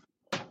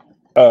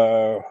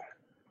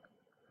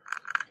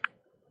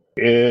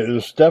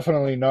is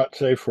definitely not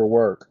safe for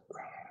work.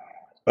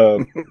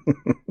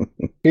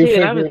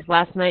 Dude, I was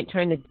last night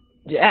trying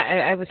to...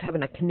 I was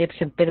having a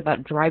conniption fit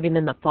about driving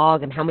in the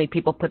fog and how many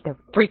people put their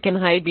freaking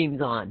high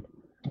beams on.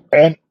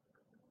 And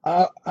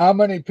how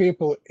many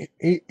people...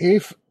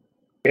 If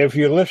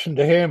you listen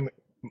to him,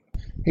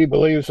 he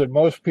believes that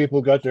most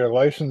people got their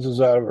licenses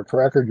out of a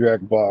Cracker Jack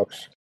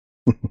box.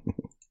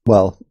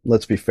 Well,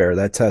 let's be fair.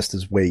 That test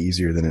is way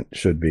easier than it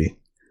should be.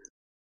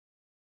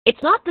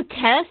 It's not the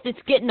test.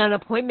 It's getting an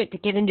appointment to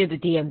get into the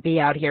DMV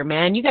out here,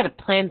 man. You got to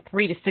plan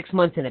 3 to 6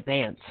 months in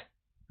advance.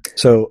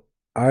 So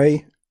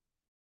I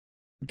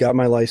got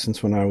my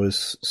license when I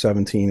was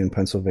 17 in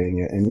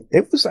Pennsylvania, and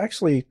it was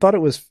actually, thought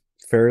it was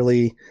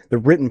fairly, the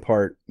written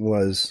part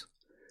was,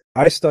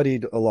 I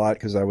studied a lot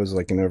because I was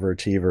like an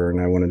overachiever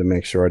and I wanted to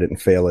make sure I didn't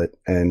fail it.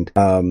 And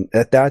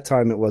at that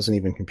time, it wasn't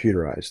even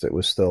computerized. It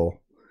was still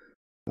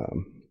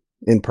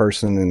in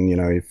person, and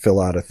you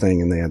fill out a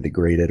thing and they had to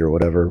grade it or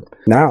whatever.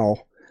 Now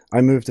I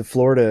moved to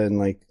Florida in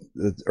like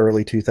the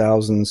early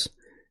 2000s,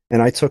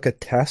 and I took a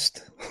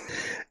test,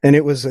 and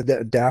it was an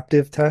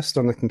adaptive test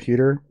on the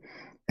computer,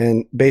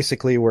 and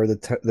basically where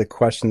the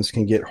questions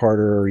can get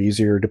harder or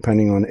easier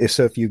depending on,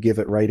 so if you give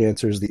it right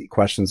answers, the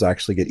questions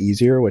actually get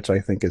easier, which I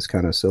think is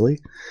kind of silly,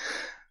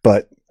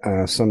 but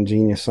some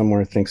genius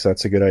somewhere thinks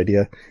that's a good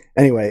idea.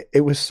 Anyway,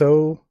 it was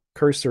so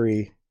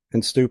cursory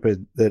and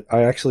stupid that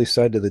I actually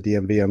said to the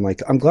DMV, I'm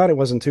like, I'm glad it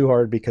wasn't too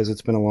hard because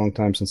it's been a long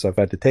time since I've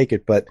had to take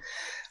it, but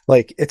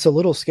like, it's a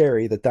little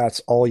scary that that's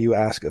all you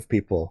ask of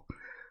people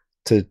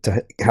to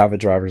have a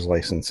driver's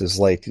license, is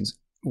like,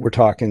 we're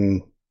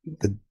talking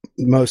the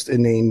most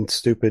inane,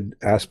 stupid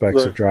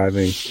aspects of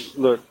driving.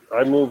 Look,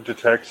 I moved to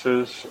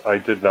Texas. I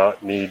did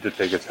not need to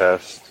take a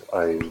test.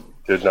 I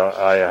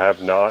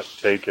have not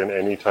taken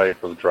any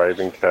type of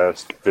driving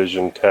test,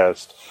 vision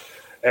test,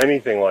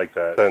 anything like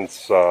that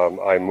since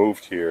I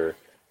moved here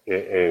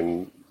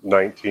in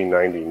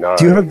 1999.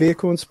 Do you have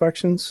vehicle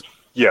inspections?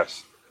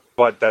 Yes,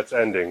 but that's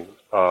ending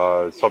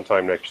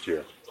sometime next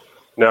year.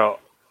 Now,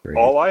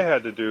 all I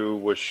had to do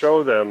was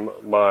show them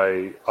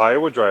my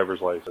Iowa driver's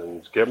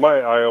license, get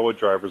my Iowa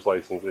driver's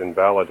license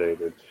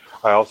invalidated.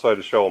 I also had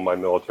to show them my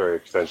military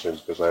extension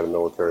because I had a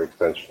military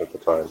extension at the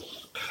time.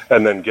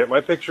 And then get my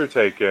picture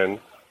taken,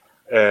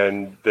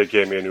 and they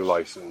gave me a new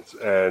license.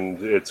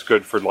 And it's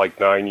good for like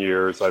 9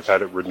 years. I've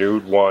had it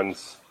renewed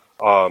once.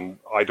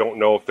 I don't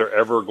know if they're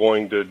ever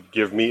going to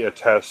give me a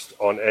test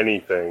on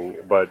anything,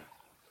 but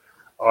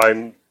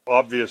I'm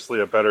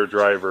obviously a better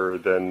driver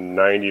than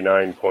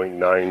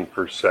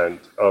 99.9%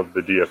 of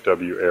the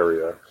DFW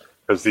area,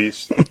 because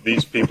these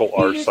people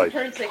are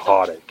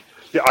psychotic.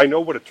 Yeah, I know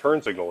what a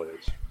turn signal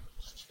is.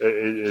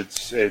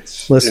 It's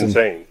Listen,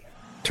 insane.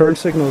 Turn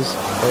signals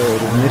are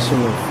an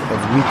admission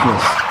of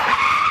weakness.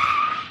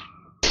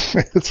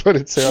 That's what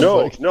it sounds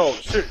like. No,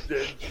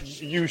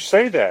 you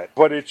say that,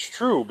 but it's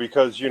true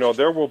because,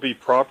 there will be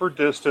proper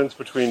distance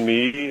between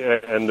me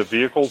and the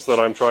vehicles that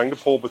I'm trying to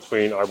pull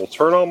between. I will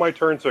turn on my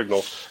turn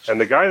signal, and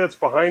the guy that's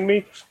behind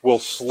me will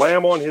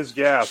slam on his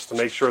gas to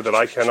make sure that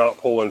I cannot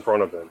pull in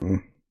front of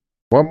him.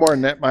 One more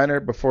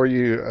Netminer before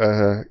you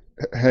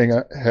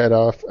head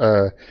off.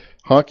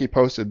 Honky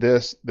posted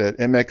this, that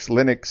MX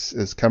Linux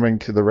is coming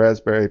to the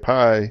Raspberry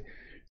Pi,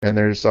 and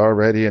there's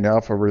already an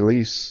alpha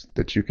release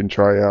that you can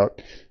try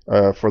out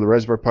for the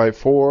Raspberry Pi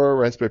 4,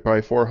 Raspberry Pi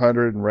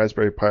 400, and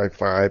Raspberry Pi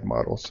 5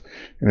 models.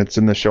 And it's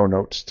in the show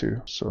notes,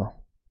 too. So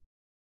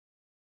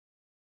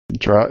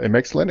try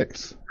MX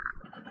Linux.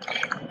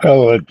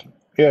 Well,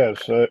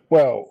 yes.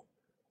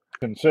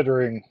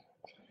 Considering...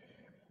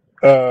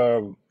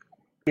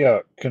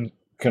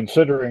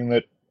 considering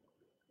that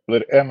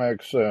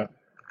MX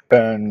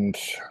and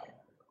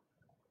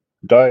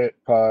Diet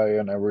Pi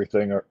and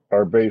everything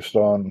are based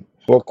on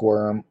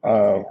Bookworm,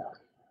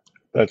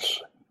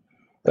 that's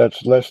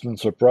less than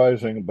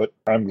surprising. But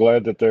I'm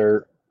glad that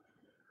they're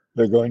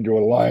going to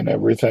align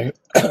everything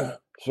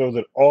so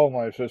that all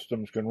my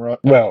systems can run.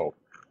 Well,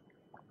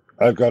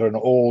 I've got an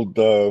old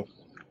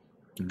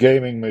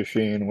gaming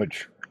machine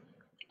which,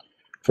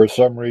 for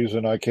some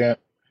reason, I can't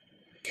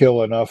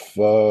kill enough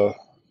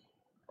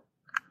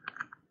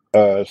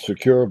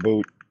secure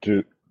boot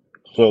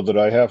so that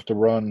I have to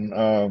run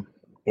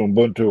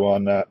Ubuntu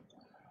on that.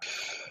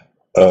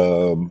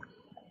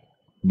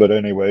 But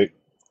anyway,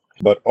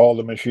 all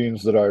the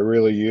machines that I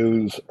really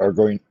use are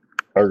going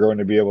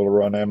to be able to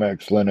run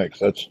MX Linux.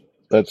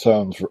 That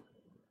sounds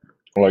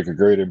like a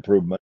great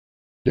improvement.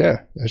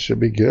 Yeah, that should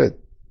be good.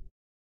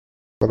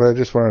 But I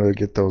just wanted to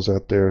get those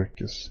out there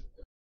because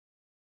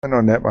I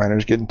know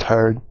Netminer's getting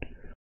tired.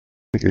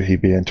 Figured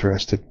he'd be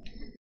interested.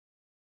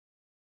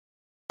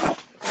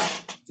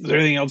 Is there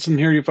anything else in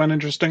here you find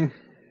interesting?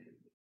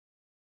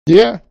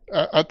 Yeah,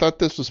 I thought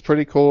this was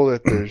pretty cool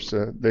that there's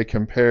they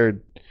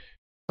compared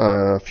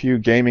a few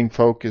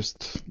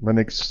gaming-focused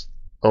Linux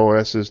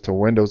OSs to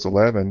Windows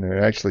 11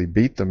 and actually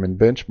beat them in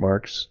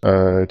benchmarks.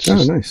 It's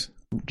nice.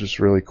 Just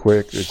really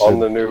quick. On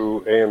the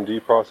new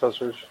AMD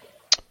processors?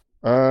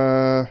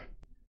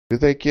 Do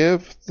they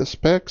give the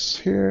specs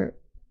here?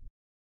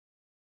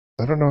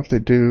 I don't know if they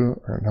do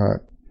or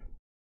not.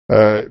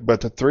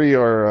 But the three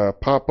are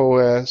Pop!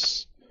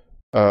 OS,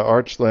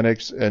 Arch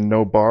Linux, and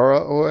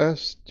Nobara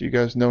OS. Do you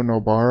guys know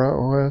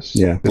Nobara OS?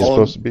 Yeah. It's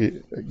supposed to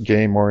be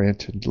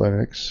game-oriented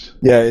Linux.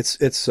 Yeah,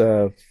 it's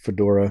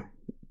Fedora.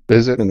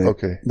 Is it?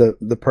 Okay.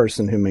 The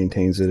person who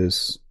maintains it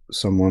is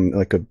someone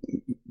like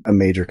a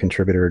major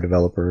contributor or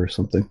developer or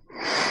something.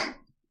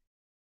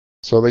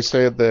 So they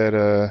say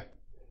that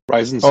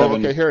Ryzen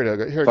 7 here it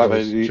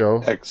goes,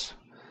 Joe. X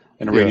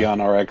and a Radeon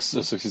RX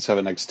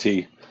 67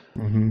 XT.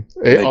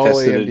 Mm-hmm. All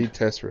AMD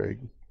test rig.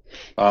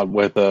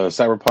 With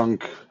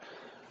Cyberpunk,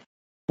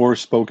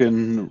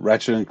 Forspoken,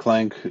 Ratchet and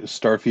Clank,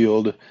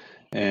 Starfield,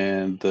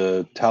 and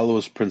the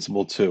Talos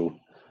Principle 2.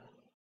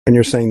 And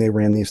you're saying they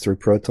ran these through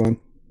Proton?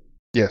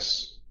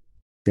 Yes.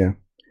 Yeah.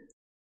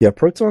 Yeah,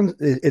 Proton,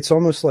 it's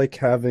almost like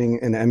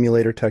having an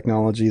emulator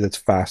technology that's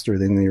faster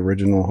than the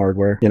original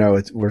hardware.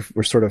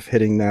 We're sort of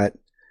hitting that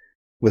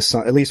with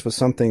some, at least with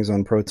some things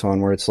on Proton,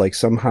 where it's like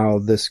somehow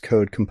this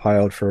code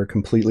compiled for a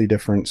completely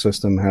different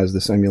system has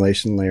this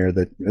emulation layer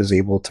that is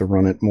able to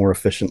run it more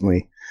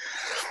efficiently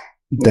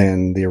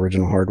than the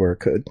original hardware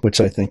could, which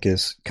I think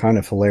is kind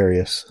of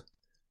hilarious.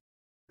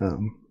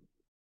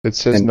 It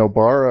says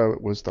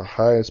Nobara was the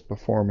highest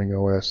performing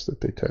OS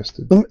that they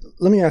tested.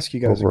 Let me ask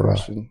you guys overall. a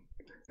question,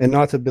 and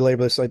not to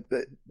belabor this.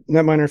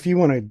 Netminer, if you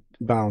want to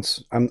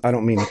bounce, I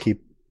don't mean to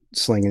keep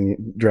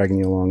dragging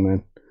you along,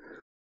 man.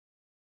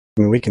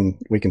 I mean, we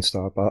can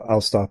stop.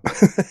 I'll stop.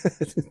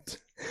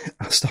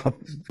 I'll stop.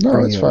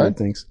 No, it's fine.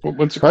 Things.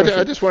 What's your question?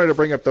 I just wanted to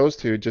bring up those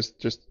two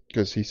just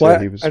because he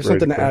said he was. I have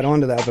something to add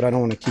on to that, but I don't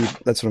want to keep.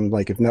 That's what I'm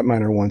like. If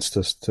Netminer wants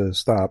to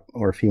stop,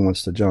 or if he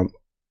wants to jump,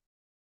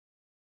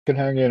 Can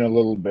hang in a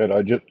little bit.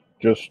 I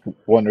just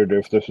wondered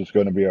if this is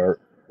going to be our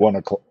one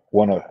o'clock.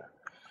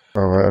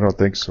 Oh, I don't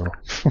think so.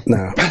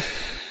 No.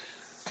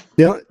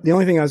 The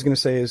only thing I was going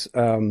to say is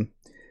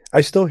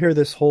I still hear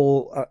this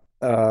whole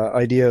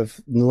idea of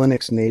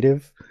Linux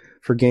native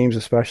for games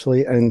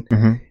especially, and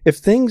if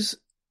things,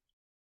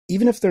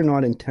 even if they're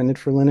not intended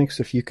for Linux,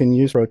 if you can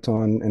use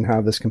Proton and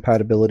have this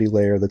compatibility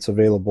layer that's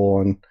available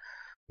on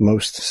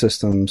most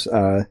systems,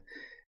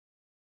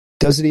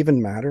 does it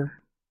even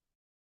matter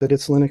that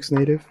it's Linux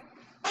native?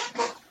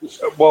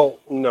 Well,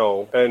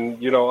 no. And,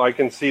 I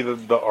can see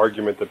the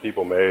argument that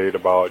people made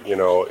about,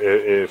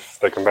 if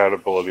the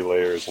compatibility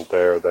layer isn't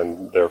there,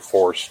 then they're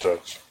forced to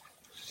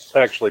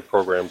actually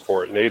program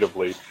for it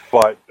natively.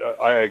 But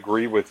I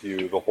agree with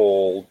you, the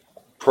whole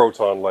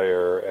Proton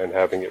layer and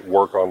having it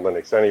work on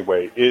Linux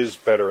anyway is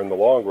better in the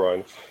long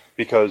run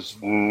because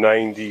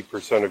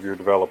 90% of your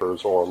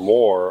developers or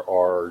more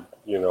are,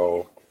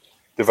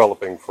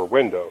 developing for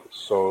Windows.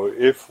 So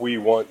if we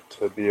want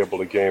to be able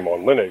to game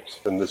on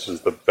Linux, then this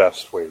is the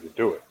best way to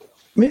do it.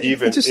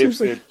 Even if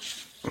it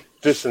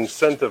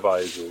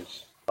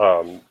disincentivizes,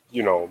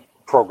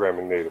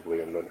 programming natively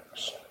in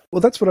Linux.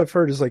 Well, that's what I've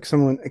heard is like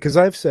someone, because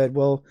I've said,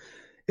 well,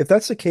 if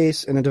that's the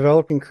case and a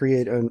developer can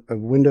create a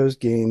Windows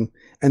game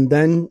and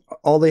then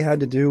all they had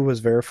to do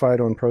was verify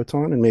it on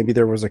Proton and maybe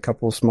there was a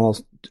couple of small,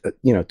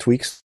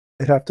 tweaks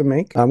they'd have to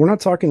make. We're not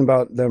talking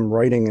about them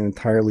writing an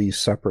entirely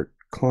separate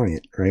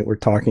client, right? We're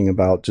talking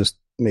about just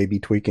maybe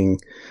tweaking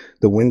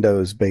the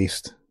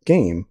Windows-based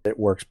game that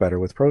works better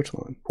with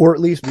Proton, or at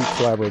least be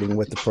collaborating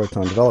with the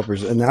Proton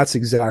developers. And that's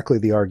exactly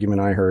the argument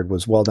I heard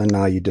was, well, then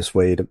now you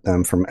dissuade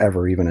them from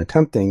ever even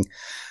attempting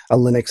a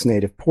Linux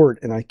native port.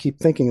 And I keep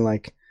thinking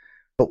like,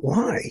 but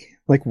why?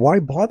 Like, why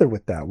bother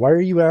with that? Why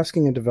are you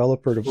asking a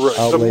developer to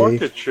outlay... The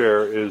market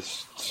share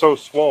is so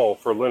small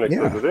for Linux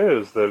as it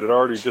is that it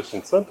already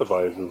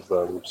disincentivizes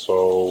them.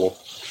 So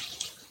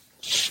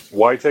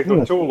why take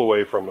the tool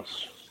away from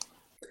us?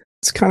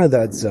 It's kind of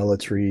that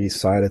zealotry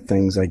side of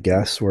things, I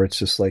guess, where it's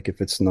just like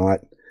if it's not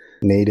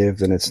native,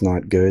 then it's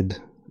not good,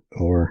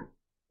 or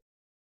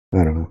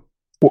I don't know.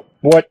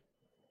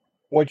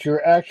 What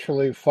you're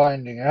actually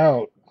finding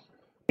out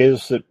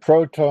is that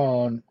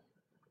Proton,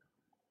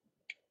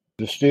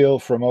 to steal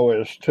from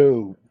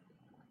OS2,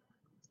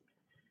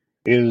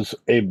 is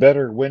a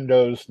better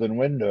Windows than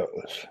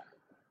Windows.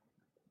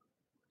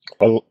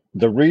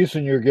 The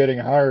reason you're getting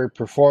higher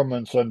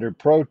performance under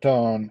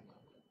Proton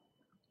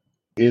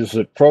is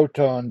that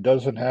Proton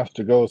doesn't have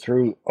to go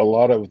through a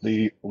lot of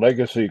the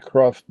legacy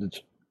cruft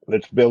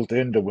that's built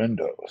into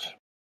Windows.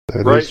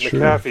 That right,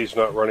 McAfee's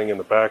not running in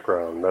the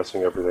background,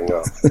 messing everything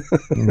up.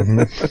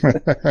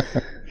 Mm-hmm.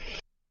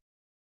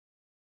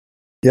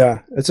 Yeah,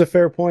 it's a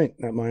fair point,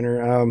 Matt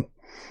Miner.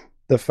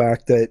 The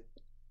fact that,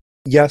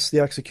 yes, the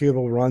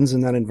executable runs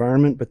in that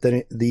environment, but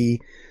then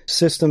the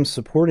system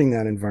supporting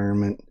that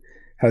environment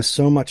has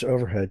so much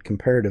overhead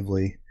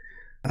comparatively.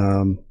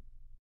 And,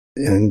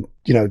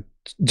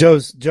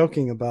 Joe's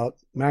joking about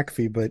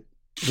McAfee, but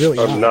really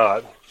I'm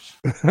not.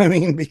 I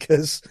mean,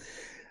 because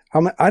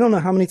I don't know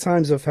how many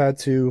times I've had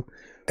to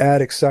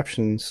add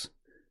exceptions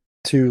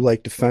to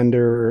like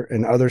Defender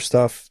and other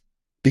stuff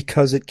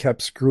because it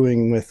kept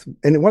screwing with,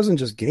 and it wasn't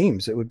just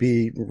games, it would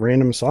be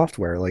random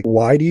software. Like,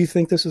 why do you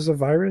think this is a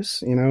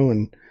virus?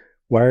 And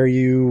why are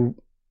you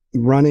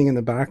running in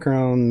the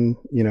background?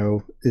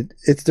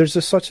 There's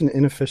just such an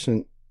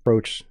inefficient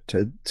approach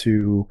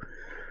to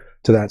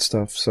that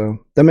stuff. So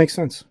that makes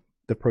sense.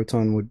 The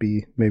Proton would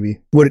be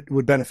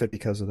would benefit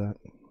because of that.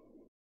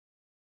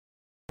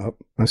 Oh,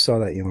 I saw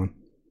that yawn.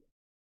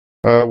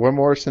 One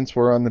more since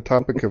we're on the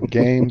topic of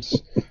games.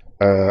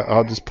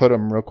 I'll just put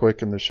them real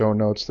quick in the show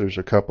notes. There's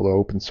a couple of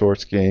open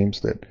source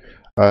games that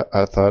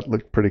I thought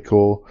looked pretty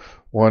cool.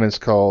 One is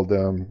called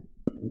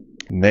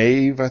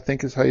Nave, I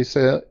think is how you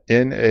say it.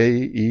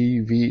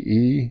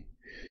 Naeve.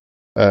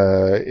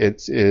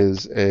 It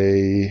is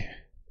a...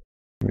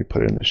 Let me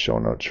put it in the show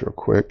notes real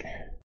quick.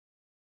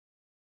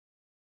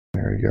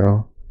 There we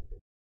go.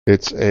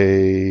 It's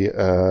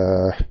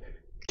a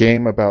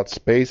game about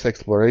space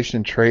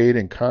exploration, trade,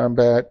 and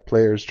combat.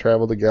 Players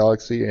travel the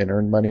galaxy and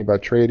earn money by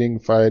trading,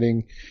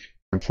 fighting,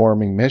 and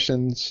forming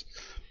missions.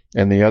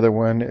 And the other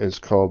one is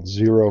called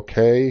Zero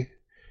K,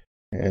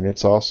 and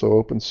it's also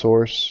open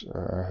source.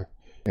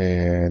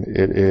 And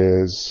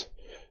it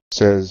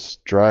says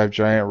drive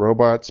giant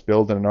robots,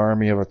 build an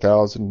army of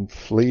 1,000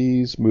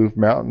 fleas, move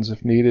mountains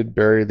if needed,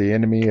 bury the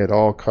enemy at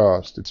all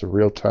costs. It's a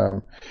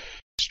real-time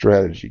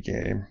strategy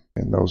game,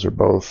 and those are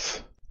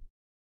both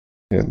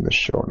in the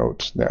show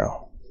notes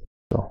now.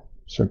 So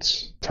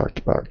since talked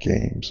about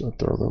games, I'll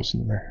throw those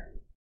in there.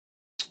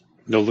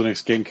 No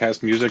Linux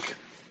Gamecast music?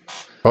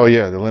 Oh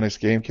yeah, the Linux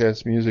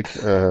Gamecast music.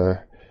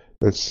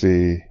 Let's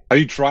see. Have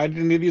you tried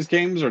any of these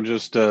games, or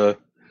just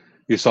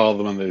you saw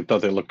them and they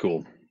thought they looked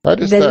cool? I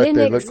just thought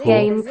they looked cool.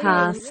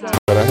 Gamecast.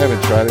 But I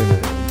haven't tried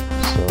it,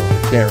 so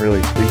I can't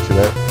really speak to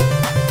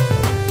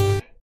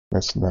that.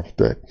 That's enough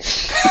that.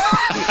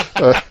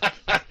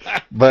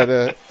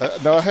 But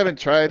no, I haven't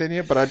tried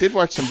any, but I did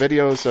watch some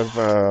videos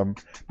of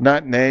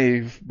not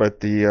Nave, but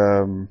the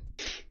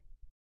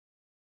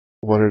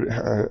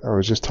I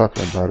was just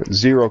talking about it,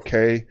 Zero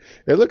K.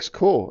 It looks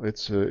cool.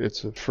 It's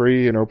a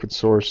free and open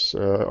source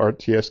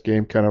RTS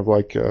game, kind of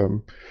like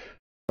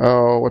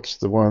what's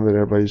the one that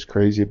everybody's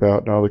crazy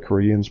about and all the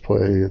Koreans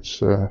play?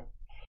 It's where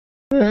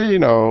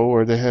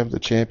they have the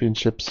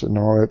championships and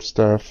all that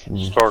stuff. And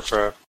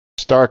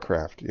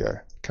StarCraft, yeah,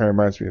 kind of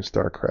reminds me of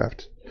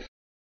StarCraft.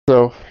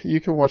 So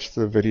you can watch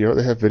the video.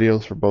 They have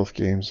videos for both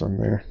games on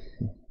there.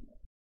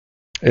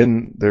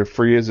 And they're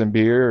free as in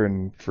beer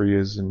and free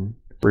as in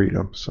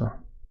freedom. So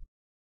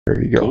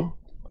there you go. Cool.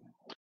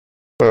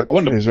 But I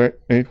wanted to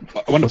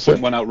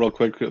point one out real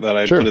quick that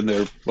I put in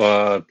there.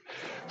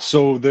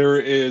 So there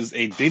is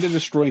a data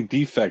destroying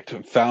defect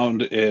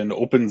found in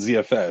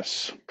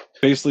OpenZFS.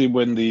 Basically,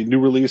 when the new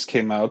release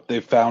came out, they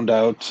found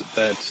out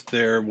that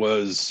there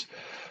was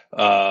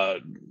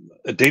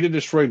a data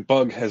destroyed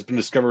bug has been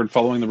discovered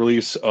following the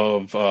release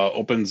of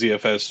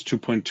OpenZFS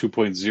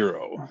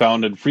 2.2.0,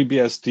 found in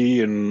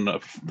FreeBSD and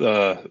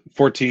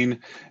 14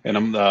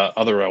 and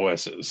other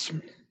OSs.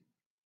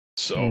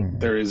 So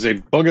there is a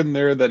bug in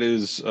there that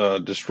is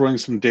destroying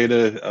some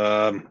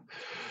data.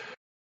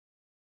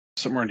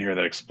 Somewhere in here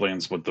that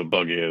explains what the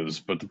bug is,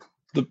 but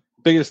the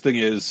biggest thing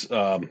is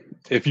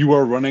if you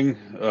are running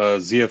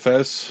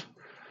ZFS,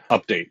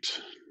 update,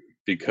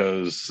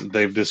 because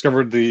they've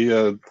discovered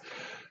the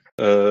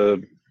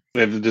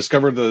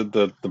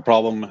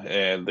problem,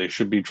 and they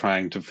should be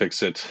trying to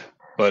fix it.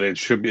 But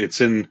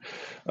it's in.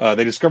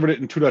 They discovered it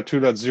in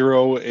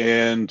 2.2.0,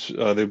 and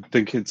they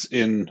think it's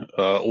in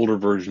older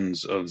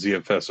versions of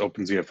ZFS,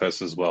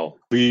 OpenZFS as well.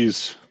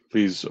 Please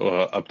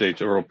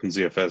update or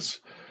OpenZFS.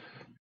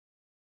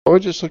 I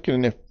was just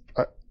looking if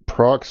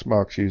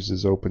Proxmox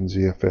uses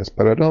OpenZFS,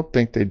 but I don't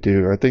think they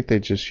do. I think they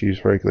just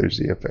use regular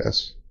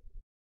ZFS.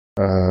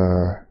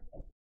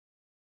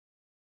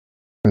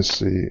 Let's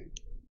see.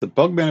 The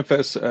bug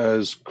manifests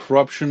as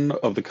corruption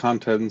of the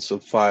contents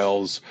of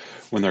files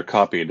when they're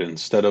copied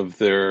instead of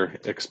their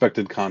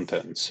expected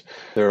contents.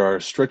 There are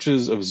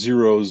stretches of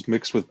zeros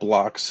mixed with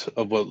blocks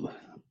of what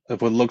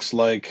looks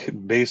like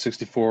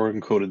base64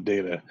 encoded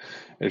data.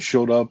 It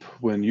showed up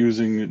when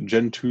using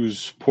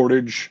Gentoo's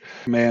portage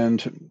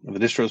command, the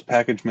distro's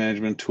package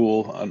management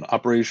tool, an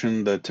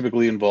operation that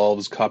typically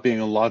involves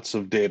copying lots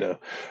of data.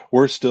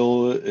 Worse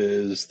still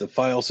is the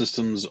file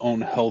system's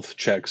own health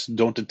checks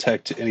don't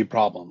detect any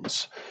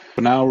problems.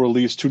 But now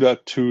release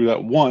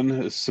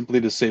 2.2.1 simply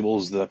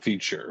disables the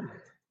feature.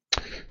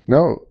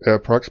 No,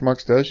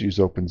 Proxmox does use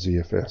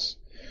OpenZFS.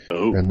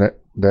 Oh. And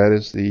that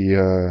is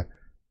the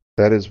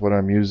that is what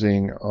I'm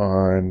using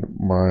on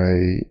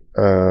my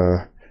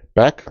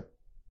backup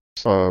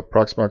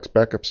Proxmox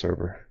backup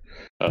server.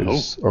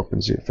 Is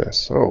OpenZFS.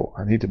 So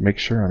I need to make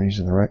sure I'm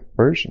using the right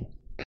version.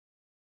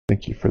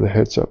 Thank you for the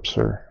heads up,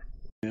 sir.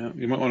 Yeah,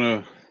 you might want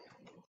to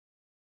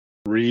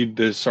read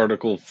this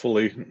article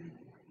fully.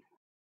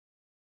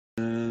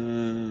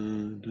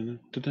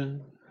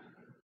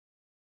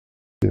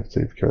 If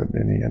they've got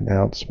any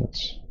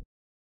announcements.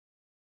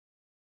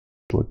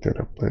 Look that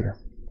up later.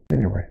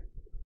 Anyway.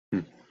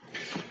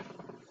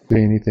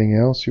 Anything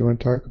else you want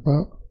to talk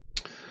about?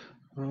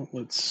 Well,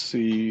 let's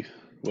see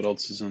what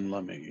else is in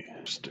Lemmy.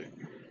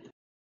 Interesting.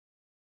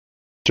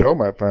 Joe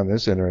might find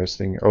this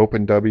interesting.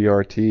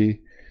 OpenWRT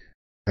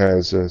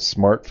has a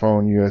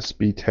smartphone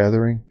USB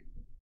tethering.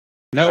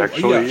 No,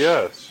 actually,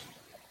 yes.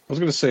 I was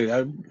going to say.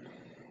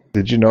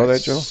 Did you know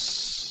that, Joe?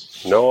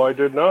 No, I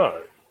did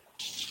not.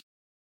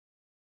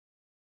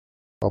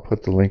 I'll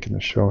put the link in the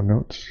show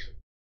notes.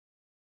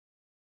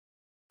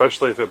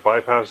 Especially if it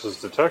bypasses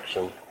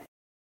detection.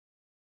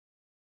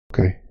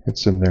 Okay,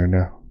 it's in there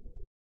now.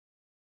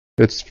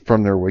 It's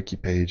from their wiki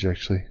page,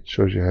 actually. It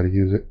shows you how to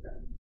use it.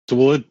 So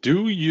will it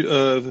do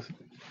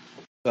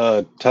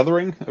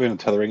tethering? I mean,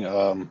 tethering.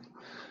 What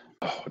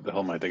the hell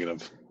am I thinking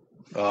of?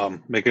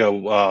 Making a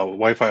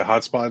Wi-Fi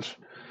hotspot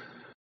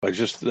by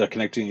just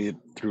connecting it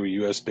through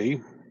a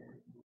USB?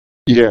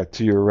 Yeah,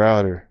 to your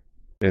router.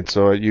 And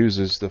so it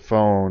uses the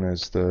phone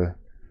as the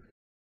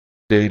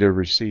data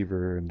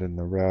receiver, and then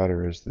the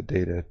router as the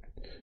data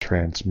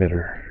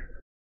transmitter.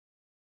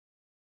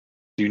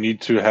 Do you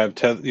need to have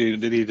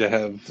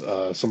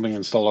something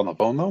installed on the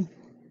phone though?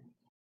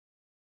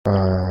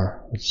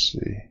 Let's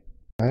see.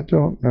 I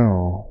don't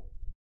know.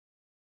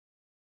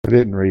 I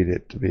didn't read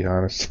it, to be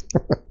honest.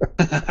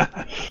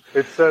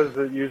 It says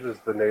it uses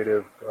the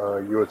native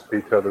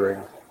USB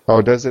tethering.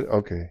 Oh, does it?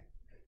 Okay.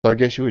 So I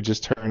guess you would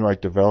just turn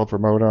like developer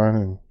mode on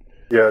and.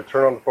 Yeah,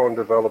 turn on the phone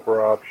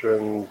developer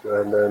options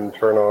and then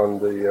turn on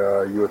the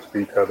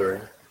USB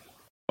tethering.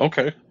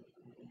 Okay.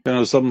 You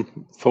know,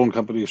 some phone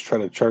companies try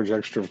to charge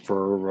extra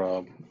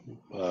for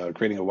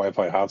creating a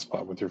Wi-Fi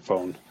hotspot with your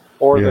phone.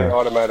 Or they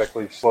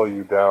automatically slow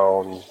you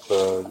down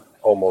to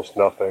almost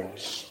nothing.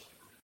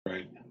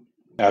 Right.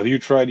 Now, have you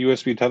tried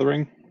USB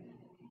tethering?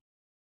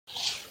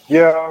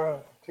 Yeah,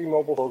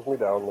 T-Mobile slows me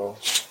down, though.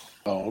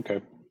 Oh,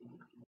 okay.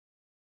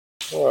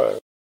 All right.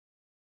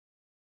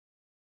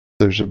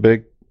 There's a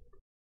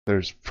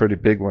pretty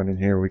big one in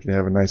here we can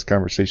have a nice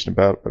conversation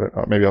about,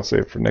 but maybe I'll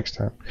save it for next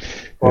time.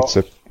 Well, it's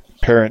a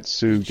parents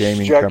sue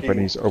gaming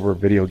companies over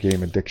video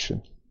game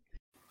addiction.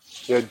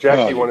 Yeah,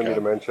 Jackie wanted me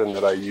to mention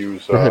that I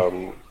use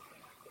I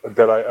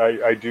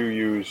do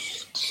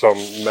use some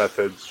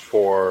methods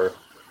for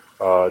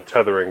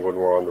tethering when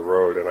we're on the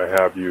road, and I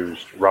have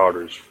used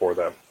routers for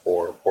that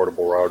before,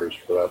 portable routers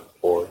for that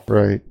before.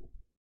 Right.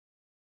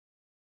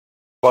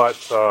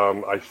 But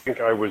I think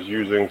I was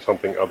using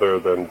something other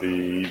than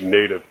the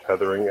native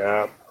tethering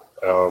app.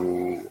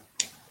 I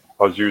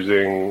was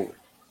using,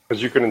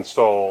 because you can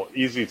install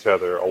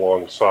EasyTether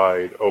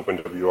alongside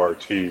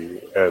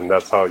OpenWRT, and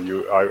that's how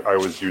I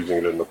was using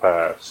it in the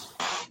past.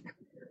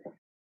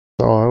 That's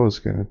all I was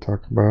going to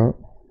talk about.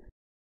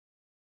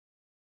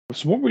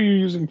 So what were you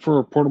using for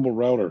a portable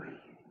router?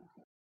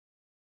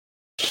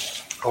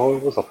 Oh,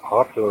 it was a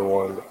popular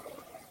one.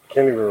 I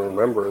can't even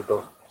remember it,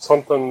 though.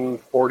 Something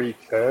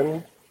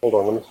 4010? Hold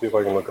on, let me see if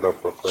I can look it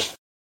up real quick.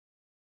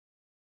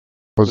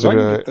 Was it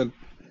if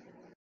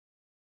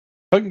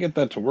I can get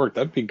that to work,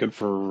 that'd be good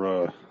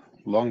for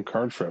long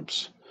car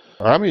trips.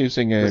 I'm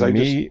using a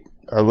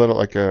little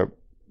like a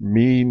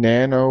Mi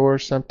Nano or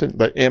something,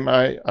 like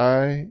MII.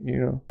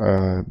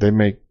 They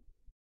make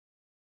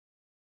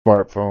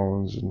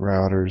smartphones and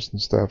routers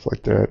and stuff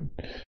like that.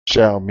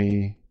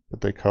 Xiaomi,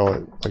 what they call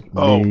it, like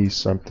Mi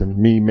something,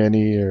 Mi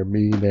Mini or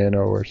Mi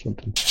Nano or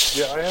something.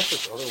 Yeah, I have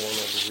this other one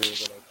over here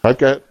that I've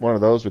got one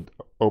of those with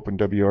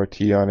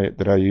OpenWRT on it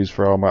that I use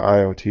for all my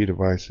IoT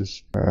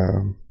devices.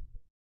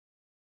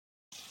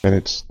 And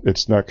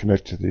it's not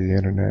connected to the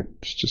internet.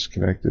 It's just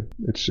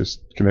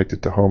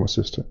connected to Home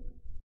Assistant.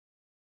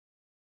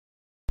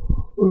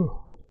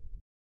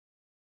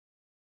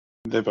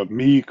 They have a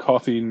Mi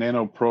Coffee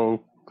Nano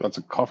Pro. That's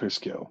a coffee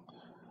scale.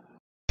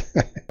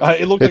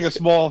 It looked like a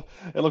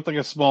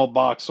small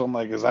box. So I'm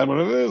like, is that what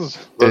it is?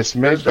 It's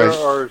made there by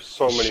are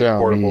so many Xiaomi.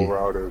 portable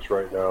routers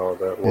right now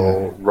that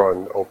will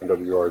run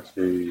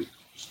OpenWRT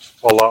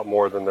a lot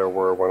more than there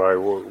were when I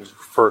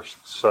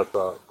first set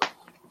that.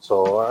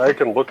 So I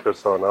can look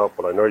this one up,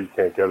 but I know you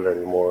can't get it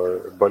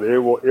anymore. But it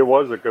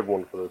was a good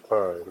one for the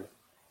time,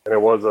 and it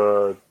was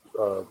a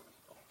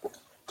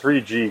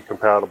 3G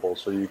compatible,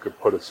 so you could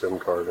put a SIM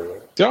card in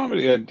it. I don't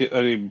have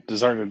any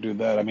desire to do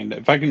that. I mean,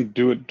 if I can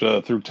do it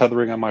through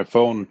tethering on my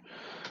phone,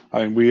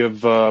 I mean, we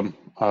have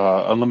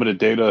unlimited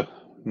data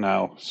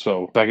now,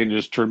 so if I can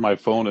just turn my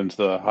phone into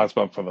the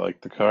hotspot for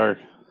the car,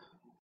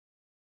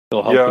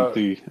 it'll help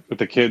with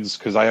the kids,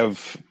 because I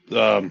have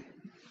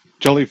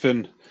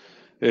Jellyfin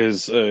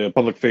is a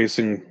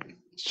public-facing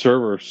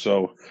server,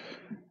 so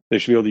they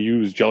should be able to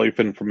use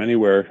Jellyfin from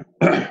anywhere.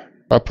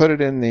 I'll put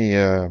it in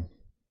the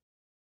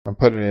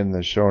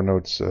show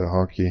notes,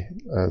 Honky,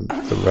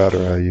 the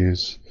router I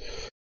use.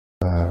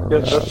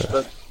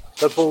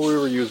 That's what we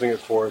were using it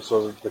for,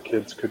 so that the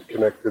kids could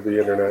connect to the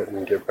internet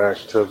and get back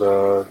to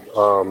the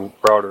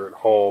router at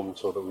home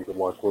so that we could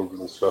watch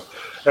movies and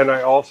stuff. And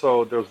I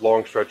also, there's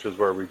long stretches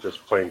where we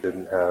just plain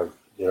didn't have,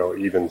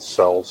 even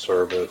cell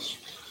service.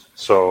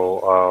 So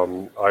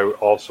I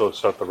also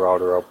set the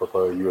router up with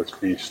a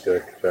USB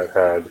stick that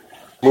had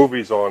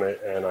movies on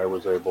it, and I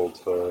was able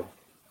to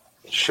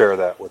share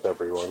that with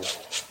everyone.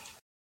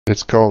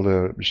 It's called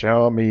a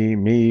Xiaomi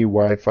Mi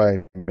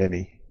Wi-Fi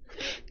Mini.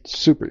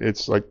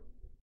 It's like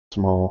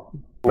small.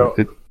 No,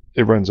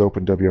 it runs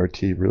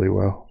OpenWRT really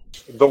well.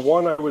 The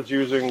one I was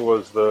using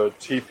was the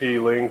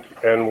TP-Link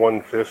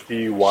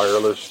N150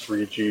 wireless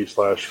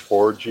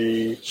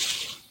 3G/4G,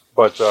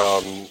 but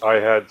I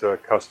had to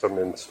custom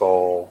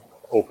install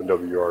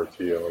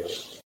OpenWRT on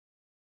it.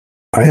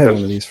 I had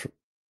one of these.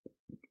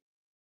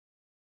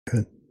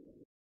 Good.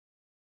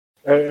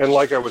 And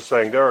like I was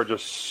saying, there are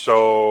just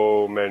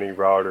so many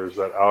routers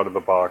that out of the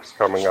box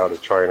coming out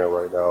of China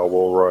right now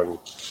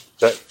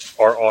that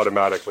are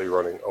automatically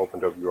running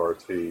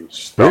OpenWRT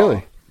stuff.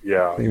 Really?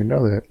 Yeah. I didn't even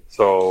know that.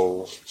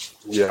 So,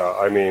 yeah,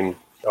 I mean,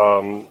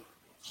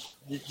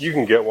 you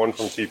can get one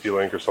from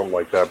TP-Link or something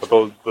like that, but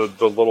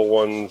the little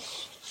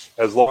ones,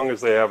 as long as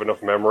they have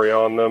enough memory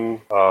on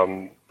them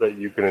that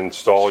you can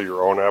install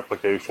your own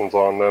applications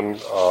on them,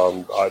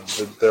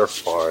 they're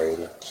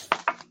fine.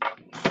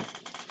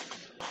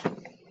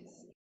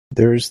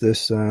 There's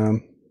this,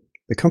 the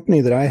company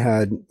that I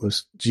had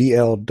was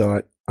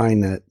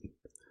GL.iNet.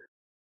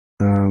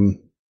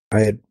 I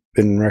had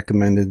been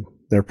recommended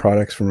their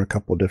products from a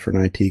couple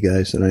different IT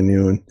guys that I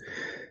knew,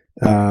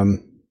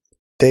 and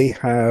they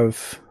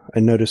have, I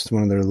noticed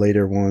one of their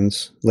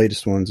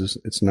latest ones is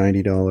it's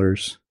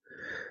 $90.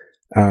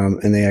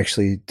 And they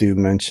actually do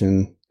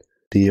mention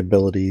the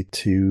ability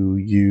to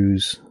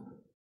use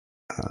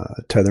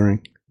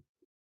tethering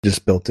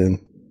just built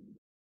in.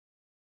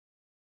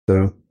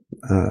 So,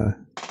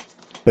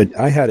 but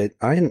I had it.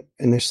 I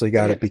initially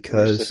got it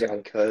because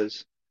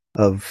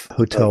of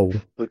hotel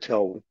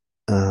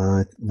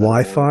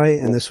Wi-Fi,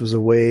 and this was a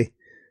way. I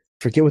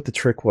forget what the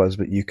trick was,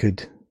 but you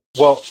could.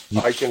 Well,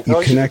 I can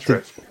tell you the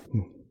trick.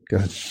 Go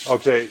ahead.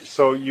 Okay,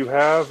 so you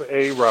have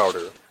a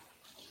router,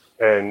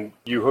 and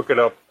you hook it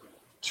up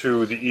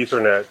to the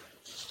Ethernet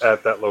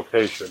at that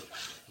location,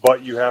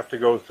 but you have to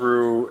go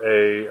through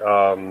a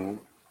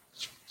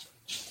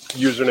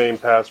username,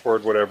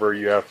 password, whatever.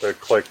 You have to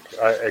click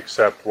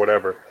accept,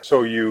 whatever.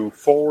 So you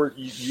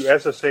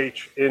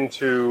SSH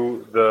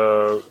into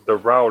the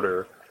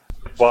router,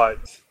 but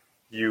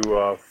you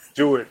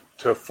do it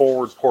to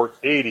forward port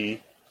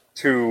 80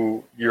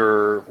 to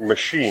your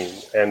machine,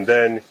 and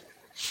then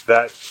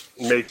that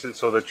makes it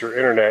so that your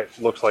internet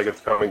looks like it's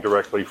coming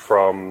directly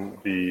from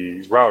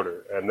the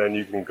router. And then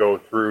you can go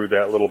through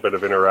that little bit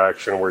of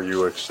interaction where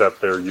you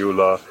accept their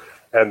EULA,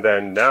 and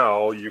then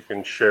now you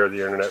can share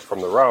the internet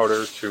from the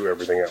router to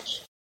everything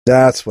else.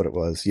 That's what it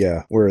was,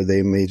 yeah, where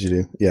they made you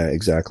do, yeah,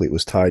 exactly. It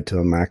was tied to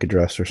a MAC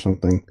address or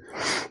something.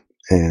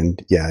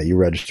 And yeah, you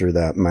register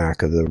that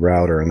MAC of the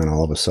router, and then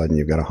all of a sudden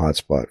you've got a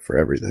hotspot for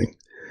everything.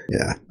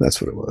 Yeah, that's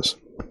what it was.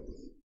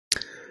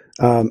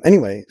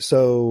 Anyway,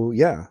 so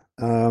yeah.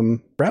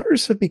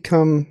 Routers have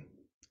become,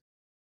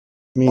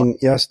 I mean,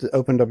 yes, the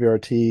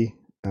OpenWRT,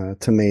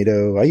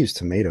 Tomato. I used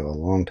Tomato a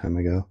long time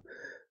ago.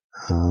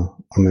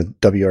 I'm a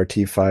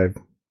WRT5.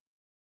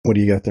 What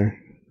do you got there,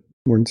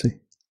 Warden C?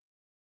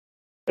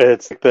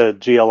 It's the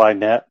GLI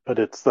Net, but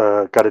it's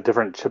got a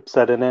different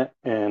chipset in it,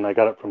 and I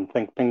got it from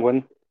Think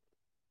Penguin.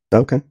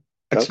 Okay.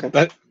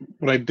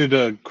 When I did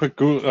a quick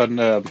Google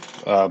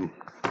on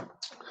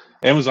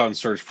Amazon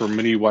search for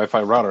mini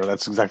Wi-Fi router,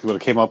 that's exactly what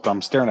it came up.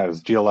 I'm staring at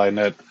is GLI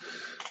Net.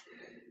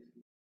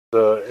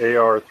 The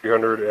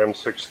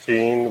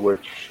AR300M16,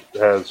 which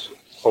has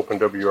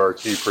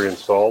OpenWRT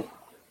pre-installed.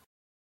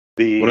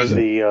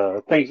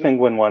 The Think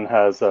Penguin one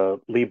has a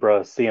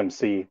Libra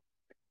CMC,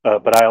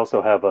 but I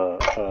also have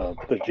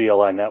the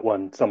GLI Net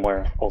one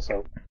somewhere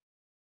also.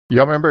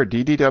 Y'all remember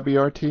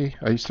DDWRT?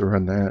 I used to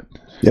run that.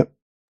 Yep.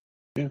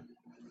 Yeah.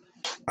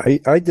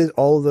 I did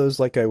all of those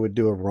like I would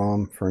do a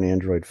ROM for an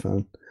Android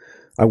phone.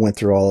 I went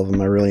through all of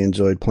them. I really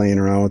enjoyed playing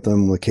around with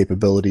them, the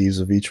capabilities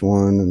of each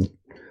one, and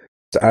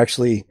to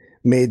actually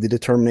made the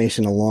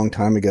determination a long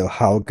time ago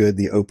how good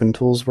the open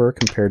tools were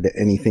compared to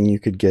anything you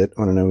could get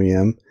on an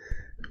OEM.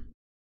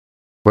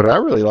 What I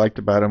really liked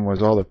about them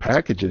was all the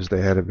packages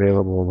they had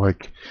available.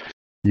 Like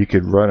you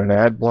could run an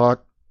ad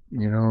block,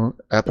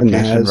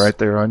 application right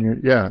there on your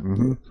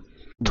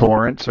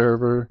torrent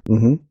server.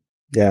 Mm-hmm.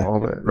 Yeah, all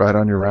that right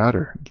on your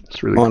router.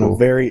 It's really on cool. a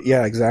very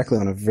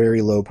on a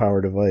very low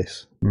power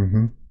device.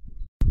 Mm-hmm.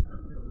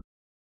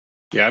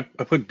 Yeah,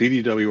 I put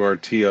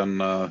DDWRT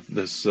on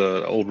this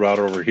old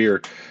router over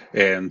here,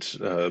 and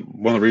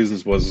one of the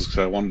reasons was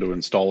I wanted to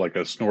install like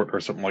a snort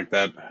or something like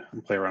that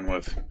and play around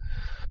with.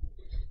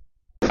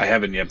 I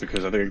haven't yet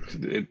because I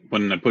think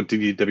when I put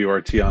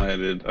DDWRT on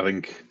it,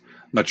 I'm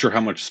not sure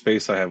how much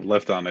space I have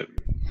left on it.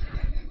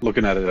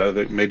 Looking at it, I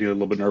think made me a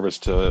little bit nervous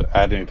to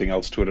add anything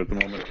else to it at the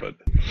moment, but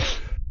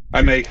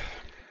I may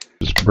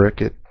just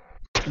brick it.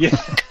 Yeah.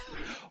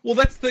 Well,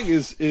 that's the thing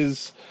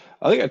is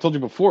I think I told you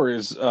before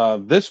is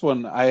this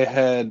one I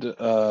had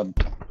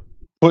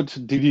put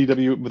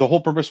DDW. The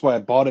whole purpose why I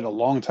bought it a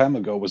long time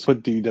ago was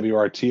put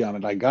DDWRT on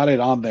it. I got it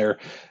on there.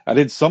 I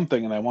did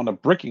something and I wound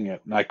up bricking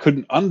it, and I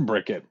couldn't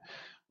unbrick it,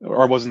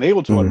 or I wasn't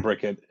able to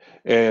unbrick it,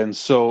 and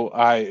so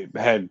I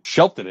had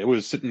shelved it. It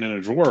was sitting in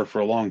a drawer for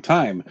a long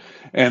time,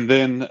 and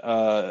then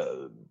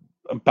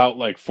about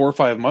like 4 or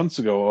 5 months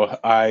ago,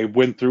 I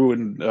went through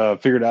and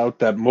figured out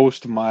that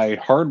most of my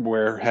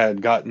hardware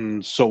had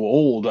gotten so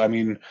old. I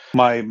mean,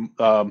 my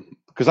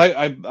because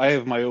I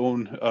have my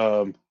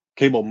own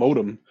cable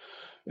modem,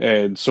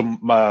 and so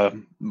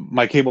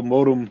my cable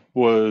modem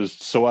was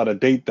so out of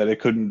date that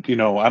it couldn't.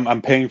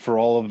 I'm paying for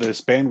all of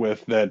this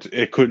bandwidth that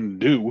it couldn't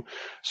do.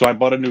 So I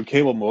bought a new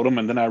cable modem,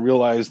 and then I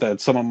realized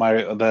that some of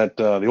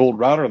the old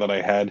router that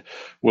I had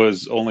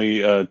was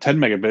only 10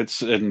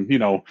 megabits, and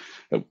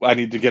I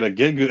need to get a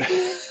gig.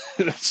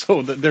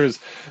 So there's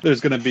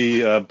going to be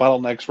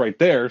bottlenecks right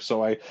there.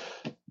 So I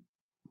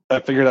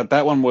figured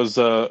that one was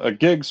a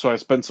gig, so I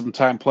spent some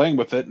time playing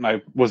with it, and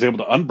I was able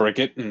to unbrick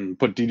it and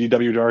put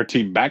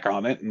DDWRT back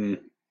on it, and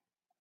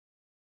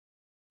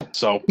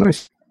so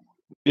nice.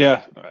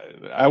 Yeah,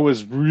 I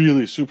was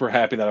really super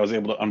happy that I was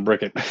able to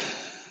unbrick it.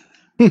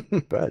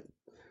 But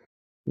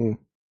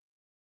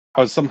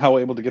I was somehow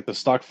able to get the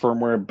stock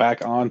firmware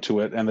back onto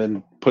it, and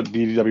then put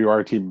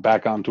DDWRT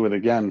back onto it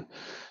again,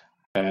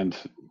 and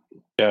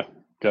yeah,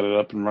 got it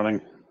up and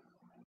running.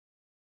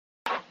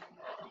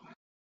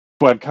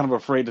 But I'm kind of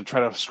afraid to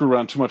try to screw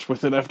around too much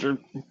with it after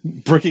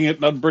bricking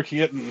it and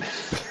unbricking it. And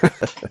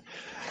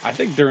I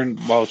think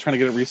while I was trying to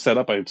get it reset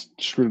up, I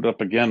screwed it up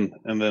again,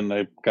 and then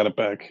I got it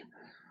back.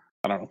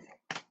 I don't know.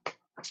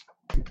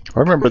 I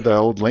remember the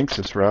old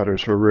Linksys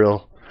routers were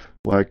real,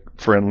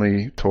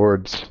 friendly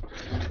towards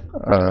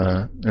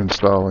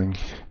installing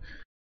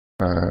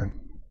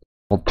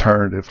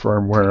alternative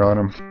firmware on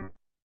them.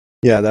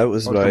 Yeah, that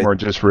was Most of them were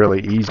just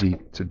really easy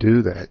to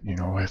do that,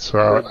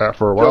 So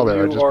for a while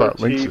there, I just bought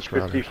Linksys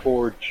routers.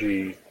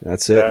 54G.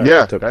 That's it.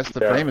 That's the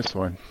famous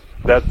one.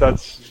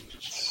 That's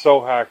so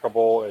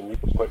hackable, and you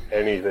can put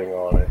anything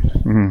on it.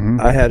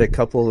 Mm-hmm. I had a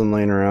couple of them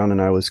laying around,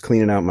 and I was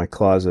cleaning out my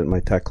closet, my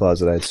tech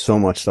closet. I had so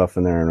much stuff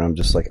in there, and I'm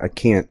just like, I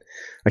can't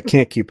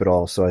keep it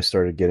all. So I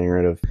started getting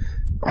rid of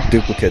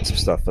duplicates of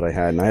stuff that I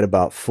had, and I had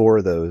about 4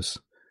 of those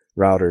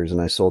routers,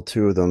 and I sold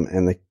 2 of them,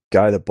 and the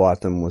guy that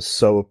bought them was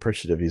so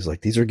appreciative. He's like,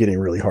 these are getting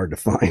really hard to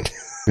find.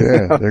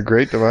 Yeah, they're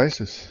great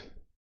devices.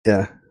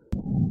 Yeah.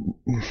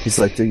 He's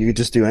like, you could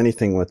just do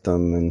anything with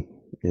them, and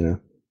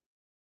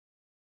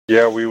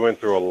Yeah, we went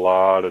through a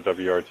lot of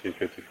WRT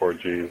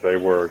 54Gs. They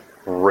were a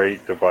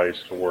great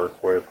device to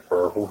work with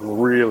for a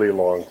really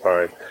long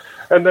time.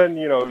 And then,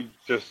 you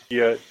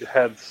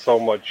had so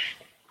much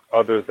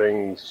other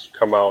things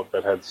come out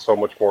that had so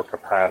much more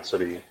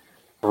capacity,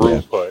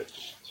 throughput.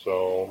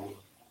 So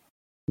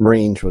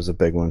range was a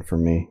big one for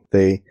me.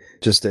 They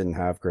just didn't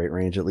have great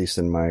range, at least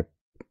in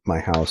my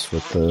house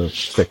with the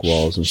thick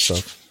walls and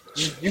stuff.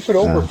 You could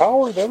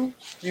overpower them.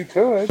 You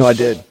could. No, I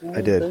did.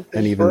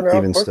 And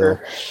even still.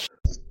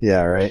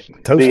 Yeah, right.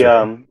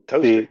 Toaster.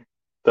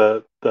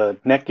 The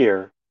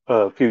Netgear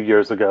a few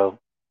years ago,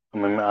 I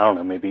don't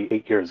know, maybe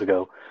 8 years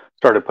ago,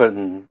 started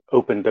putting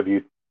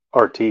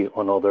OpenWRT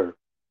on all their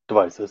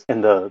devices.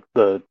 And the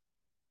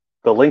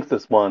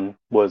Linksys one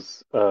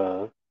was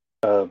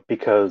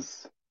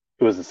because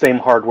it was the same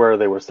hardware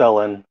they were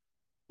selling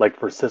like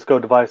for Cisco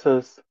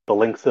devices, the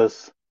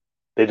Linksys,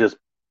 they just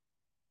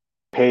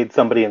paid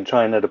somebody in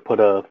China to put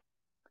a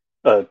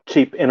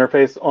cheap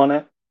interface on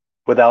it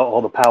without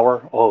all the power,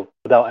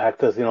 without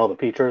accessing all the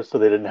features, so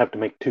they didn't have to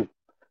make two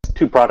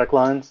product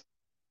lines.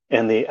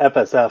 And the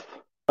FSF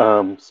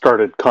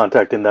started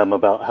contacting them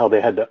about how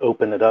they had to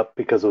open it up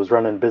because it was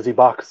running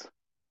BusyBox.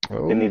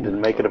 Oh. They needed to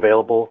make it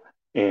available,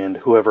 and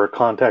whoever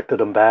contacted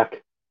them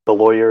back, the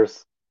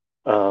lawyers,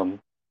 pretty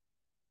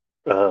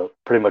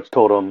much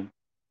told them,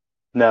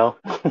 no,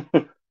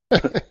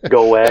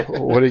 go away.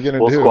 What are you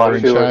going We'll to do?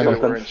 squash you or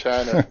We're in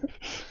China.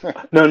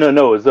 No, it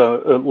was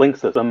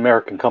Linksys, an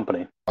American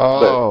company.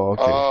 Oh,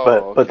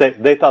 okay. But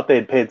they thought they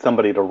had paid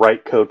somebody to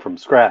write code from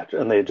scratch,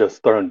 and they had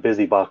just thrown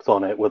BusyBox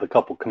on it with a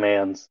couple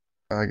commands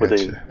I with got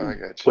you.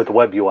 with the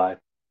web UI.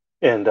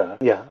 And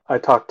I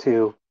talked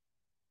to,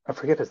 I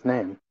forget his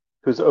name,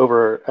 who's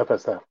over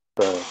FSF,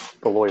 the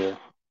lawyer.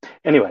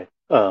 Anyway,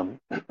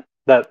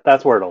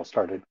 that's where it all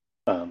started.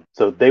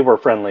 So they were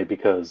friendly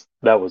because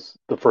that was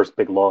the first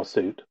big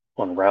lawsuit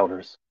on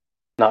routers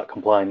not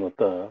complying with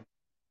the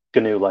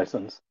GNU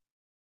license.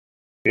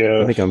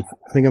 Yeah, I think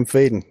I'm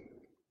fading.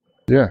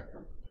 Yeah.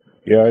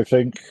 yeah, I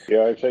think.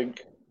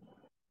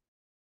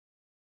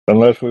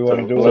 Unless we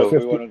want to do a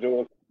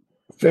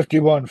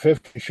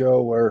 5150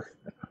 show where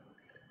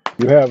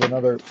you have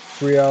another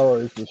 3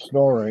 hours of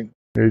snoring.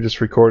 You just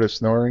recorded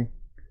snoring?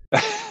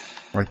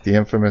 Like the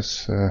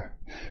infamous,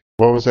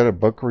 what was that, a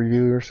book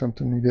review or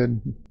something he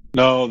did?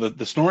 No,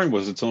 the snoring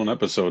was its own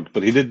episode,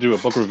 but he did do a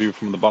book review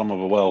from the bottom of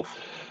a well.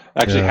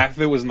 Actually, Yeah. half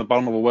of it was in the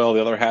bottom of a well. The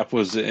other half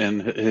was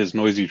in his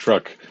noisy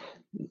truck.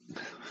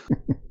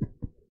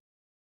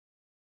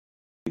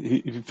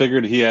 He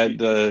figured he had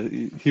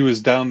he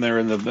was down there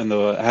in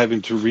the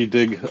having to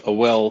redig a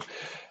well.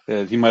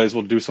 He might as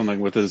well do something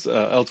with his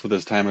else with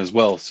his time as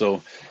well.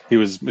 So he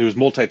was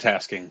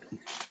multitasking.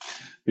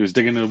 He was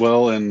digging a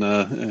well and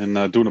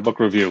doing a book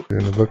review.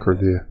 Doing a book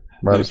review.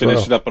 And Might he as finished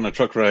well. it up on a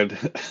truck ride.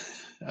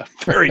 A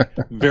very,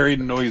 very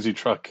noisy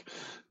truck.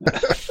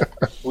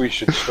 We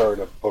should start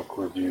a book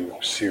review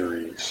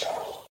series.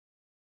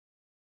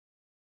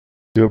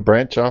 Do a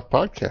branch off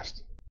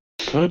podcast.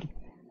 Good.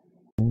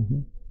 Mm-hmm.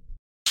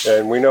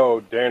 And we know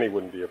Danny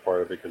wouldn't be a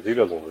part of it because he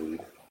doesn't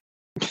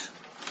read.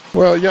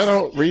 Well, y'all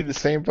don't read the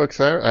same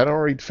books. I don't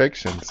read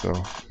fiction, so.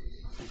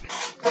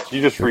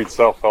 You just read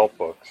self-help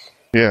books.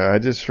 Yeah, I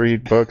just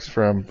read books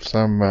from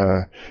some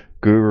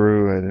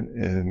guru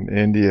in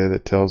India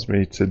that tells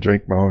me to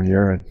drink my own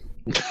urine.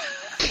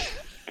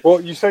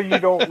 Well, you say you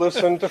don't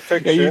listen to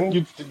fiction.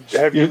 you-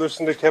 Have you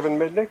listened to Kevin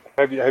Mitnick?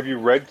 Have you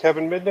read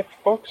Kevin Mitnick's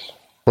books?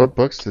 What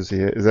books does he?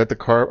 Is that the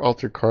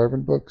Altered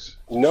Carbon books?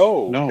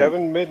 No. No.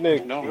 Kevin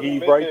Mitnick,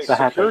 he writes The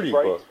hacker. security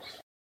books.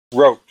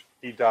 Wrote.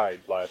 He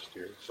died last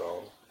year,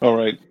 so. All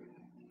right.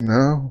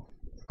 No.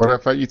 What I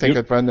thought you think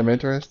Yep. I'd find them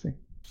interesting?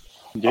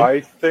 Yeah.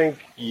 I think,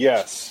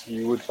 yes,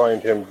 you would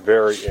find him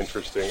very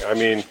interesting. I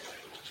mean,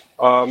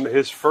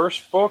 his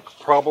first book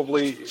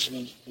probably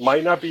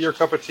might not be your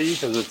cup of tea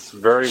because it's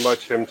very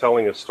much him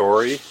telling a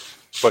story.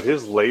 But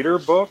his later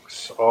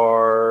books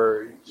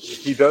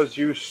he does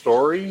use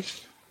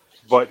stories,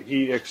 but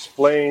he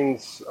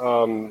explains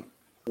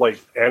like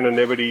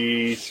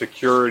anonymity,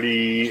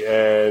 security,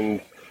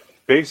 and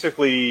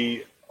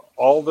basically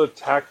all the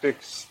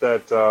tactics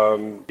that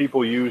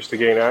people use to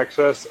gain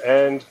access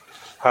and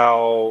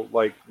how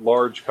like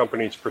large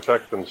companies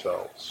protect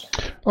themselves.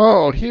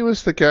 Oh, he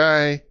was the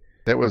guy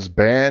that was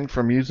banned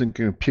from using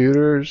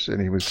computers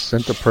and he was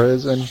sent to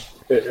prison.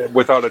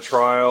 Without a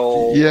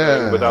trial,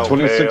 Yeah. and without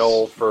 26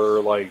 bail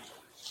for like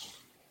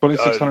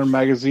 2600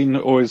 magazine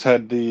always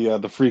had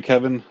the free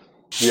Kevin.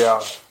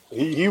 yeah,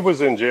 he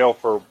was in jail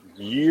for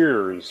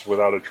years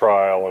without a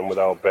trial and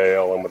without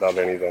bail and without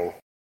anything.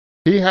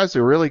 He has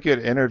a really good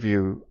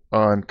interview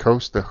on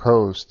Coast to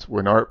Host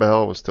when Art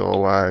Bell was still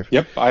alive.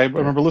 Yep, I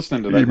remember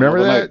listening to that. You remember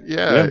the other that? night.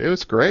 Yeah, it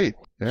was great.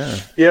 Yeah.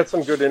 He had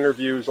some good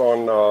interviews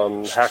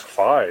on Hack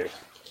 5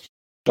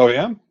 Oh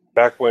yeah.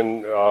 back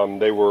when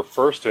they were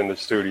first in the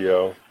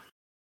studio.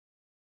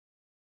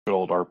 Good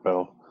old Art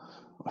Bell.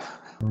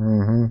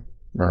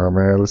 Mm-hmm. Oh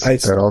man, I listen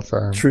to that all the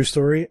time. True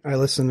story. I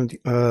listen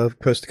to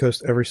Coast to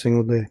Coast every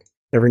single day,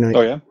 every night.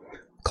 Oh yeah.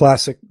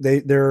 Classic.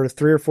 There are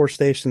 3 or 4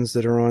 stations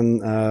that are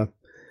on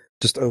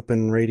just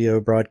open radio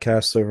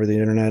broadcasts over the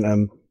internet.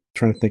 I'm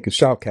trying to think of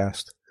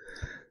Shoutcast.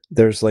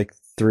 There's like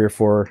 3 or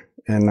 4,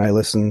 and I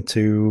listen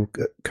to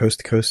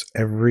Coast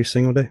every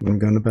single day when I'm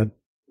going to bed.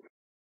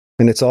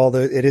 And it's all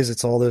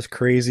those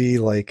crazy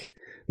like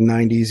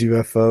 90s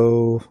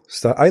UFO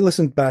stuff. I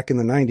listened back in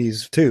the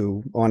 90s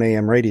too on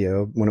AM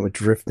radio when it would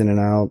drift in and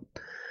out.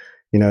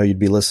 You know, you'd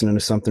be listening to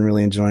something,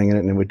 really enjoying it,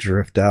 and it would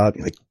drift out.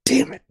 You're like,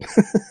 damn it.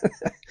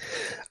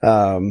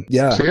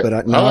 Yeah, See, but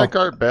I no, like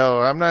Art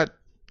Bell. I'm not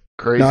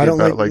crazy No, I don't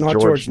about like- like not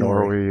George George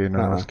Norrie. Norrie and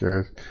all those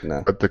guys.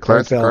 no. But the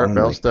classic Bell Art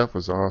Bell only. stuff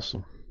was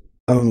awesome.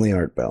 Only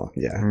Art Bell,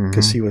 yeah,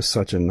 because he was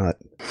such a nut.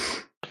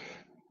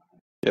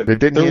 Yeah, They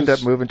didn't there end up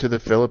was- moving to the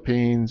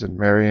Philippines and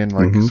marrying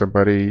like Mhm.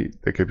 somebody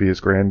that could be his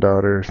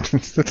granddaughter.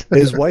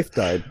 His wife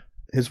died.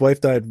 His wife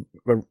died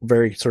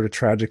very sort of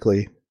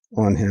tragically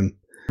on him.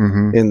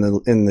 Mm-hmm.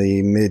 in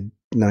the mid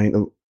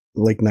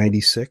like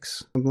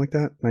 96, something like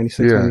that,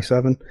 96, Yeah.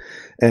 97.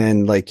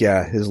 And like,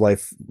 yeah, his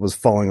life was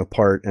falling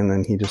apart, and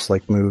then he just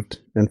like moved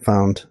and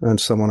found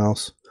someone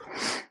else.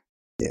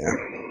 Yeah.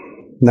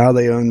 Now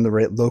they own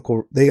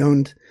they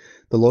owned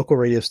the local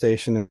radio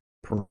station in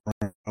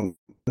Pahrump,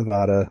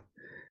 Nevada.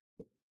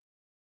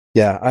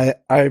 Yeah,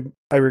 I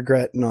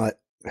regret not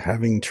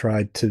having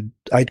tried to.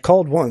 I'd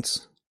called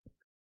once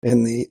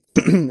in the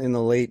in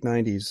the late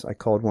 90s. I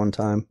called one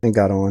time and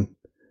got on,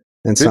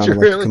 and Did you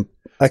really?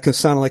 I could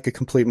sound like a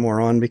complete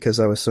moron because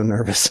I was so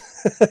nervous.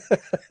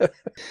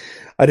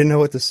 I didn't know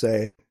what to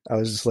say. I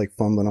was just like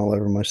fumbling all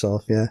over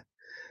myself. Yeah.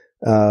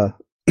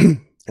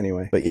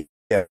 Anyway, but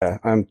yeah,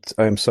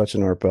 I'm such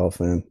an Art Bell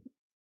fan.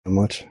 So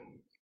much.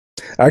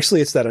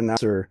 Actually, it's that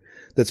announcer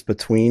that's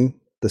between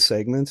the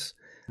segments.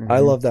 Mm-hmm. I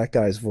love that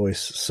guy's voice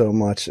so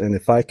much, and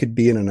if I could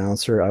be an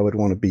announcer, I would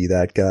want to be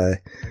that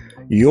guy.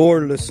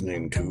 You're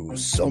listening to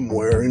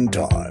Somewhere in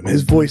Time.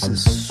 His voice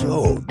is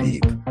so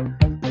deep.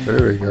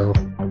 There we go.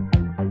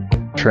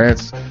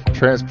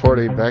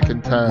 Transporting back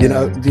in time.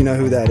 Do you know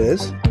who that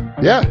is?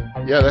 Yeah,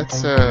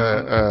 that's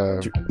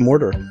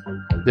Mortar.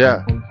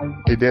 Yeah,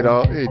 he did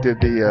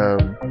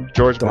the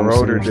George Donna Moroder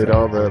Summer did stuff.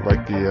 all the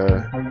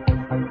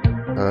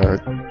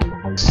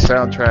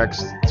soundtracks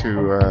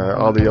to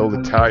all the old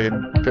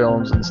Italian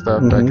films and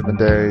stuff back in the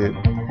day.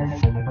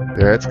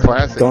 Yeah, it's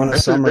classic. Donna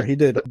Summer. He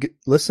did.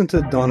 Listen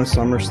to Donna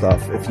Summer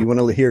stuff if you want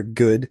to hear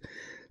good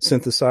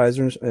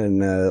synthesizers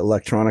and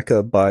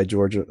electronica by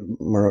George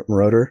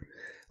Moroder.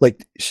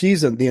 Like,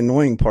 she's the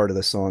annoying part of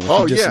the song.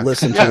 If you just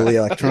listen to the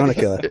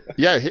electronica.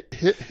 Yeah,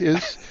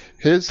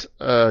 his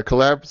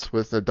collabs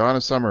with Donna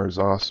Summer is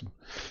awesome.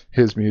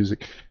 His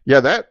music. Yeah,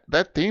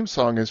 that theme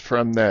song is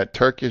from that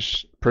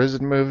Turkish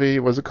prison movie.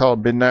 Was it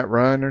called Midnight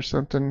Run or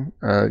something?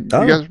 You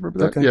guys remember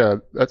that? Okay. Yeah,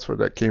 that's where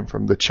that came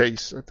from. The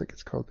Chase, I think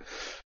it's called.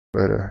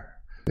 But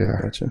yeah.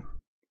 Gotcha.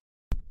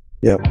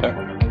 Yep.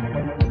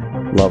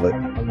 Love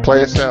it.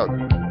 Play us out.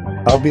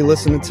 I'll be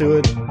listening to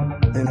it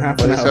in half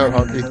an Play us hour.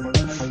 out, Honky.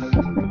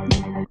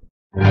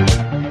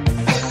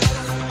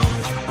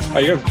 Oh,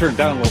 you have to turn it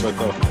down a little bit,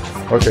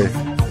 though. Okay.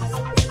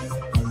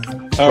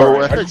 All Well,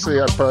 right. actually,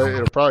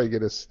 it'll probably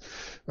get us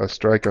a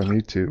strike on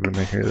YouTube when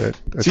they hear that.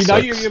 That See, now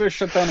sucks. you're going to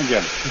shut down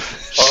again.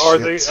 Are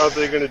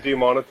they going to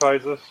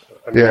demonetize us?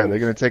 I Yeah, mean, they're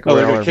going to take Oh,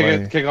 away they're all going our to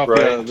money. kick off Right.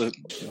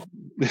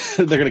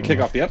 they're going to kick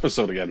off the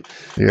episode again.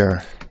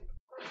 Yeah.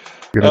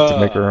 We're going to have to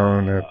make our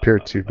own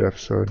PeerTube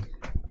episode.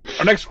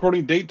 Our next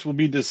recording date will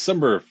be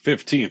December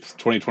 15th,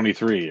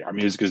 2023. Our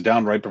music is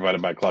downright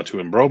provided by Klaatu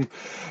and Brome.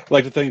 I'd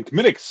like to thank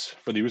Minix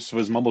for the use of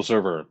his Mumble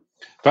server.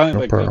 Finally, I'd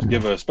like to problem.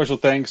 give a special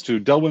thanks to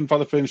Delwyn,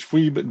 Father Finch,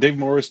 Phoebe, Dave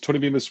Morris, Tony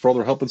Bemis for all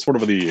their help and support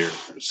over the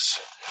years.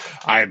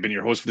 I have been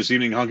your host for this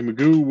evening, Honky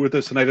Magoo. With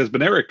us tonight has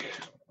been Eric,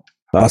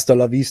 Hasta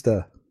la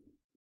vista.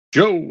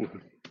 Joe,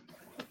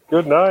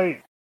 good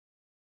night.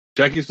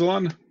 Jackie still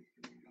on?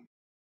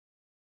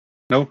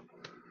 No?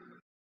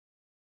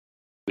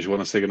 Did you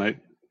want to say goodnight?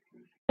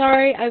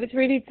 Sorry, I was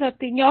reading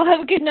something. Y'all have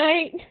a good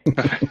night.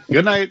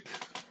 Good night.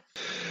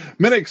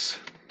 Minix,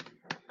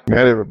 Good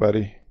night,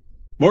 everybody.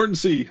 Morton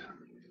C.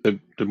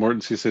 Did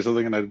Morton C say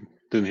something and I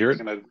didn't hear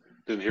it?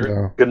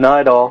 No. Good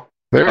night, all.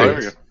 There Oh, it there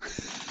we is.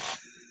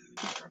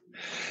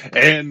 go.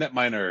 And that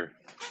Miner.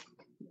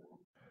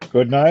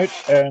 Good night,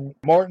 and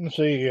Morton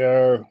C.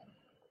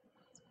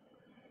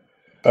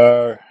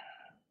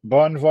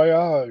 Bon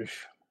voyage.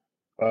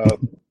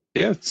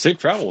 Yeah, safe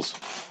travels.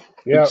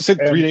 Yeah, You said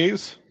 3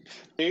 days?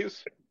 Yeah,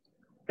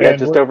 And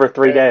just we're- over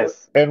 3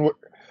 days. and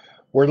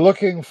we're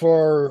looking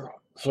for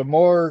some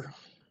more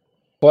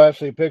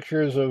classy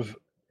pictures of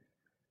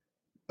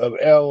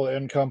Elle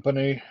and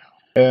company,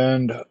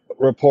 and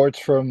reports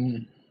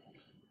from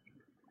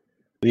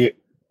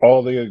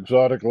all the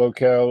exotic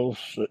locales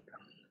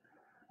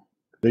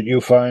that you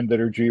find that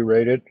are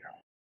G-rated.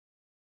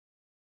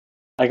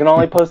 I can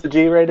only post the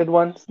G-rated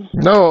ones.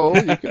 No,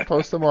 you can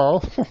post them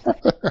all.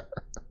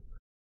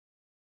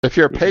 If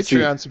you're a We can see-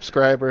 Patreon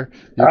subscriber,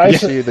 you I can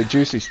s- see the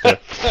juicy stuff.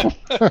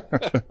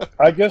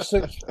 I just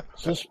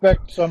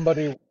suspect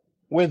somebody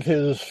with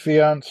his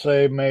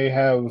fiance may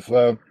have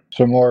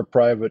some more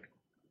private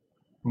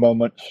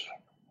moments,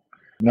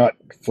 not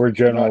for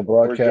general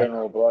broadcast.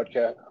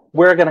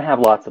 We're going to have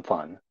lots of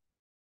fun.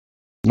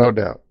 No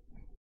doubt.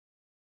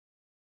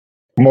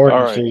 Morton,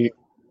 All right. see,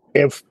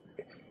 if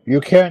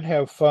you can't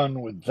have fun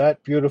with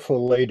that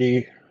beautiful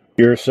lady,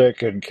 you're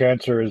sick, and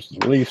cancer is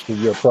the least of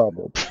your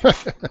problems.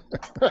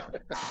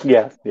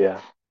 Yes, yeah.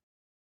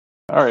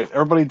 All right,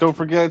 everybody, don't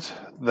forget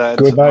that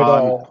Good night, on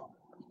all.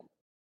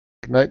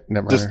 Good night,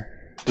 Never.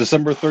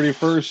 December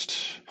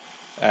 31st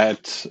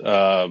at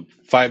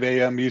 5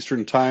 a.m.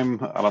 Eastern Time.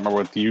 I don't remember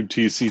what the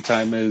UTC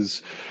time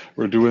is.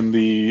 We're doing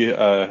the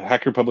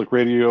Hacker Public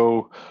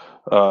Radio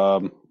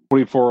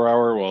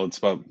 24-hour, well, it's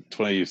about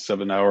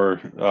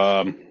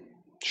 27-hour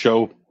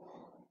show.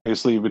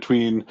 Basically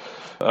between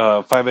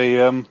 5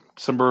 a.m.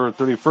 December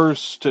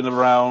 31st and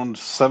around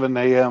 7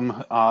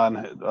 a.m.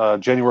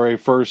 on January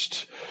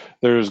 1st.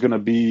 There's going to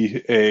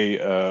be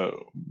a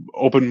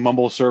open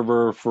Mumble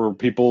server for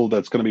people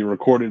that's going to be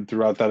recorded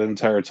throughout that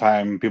entire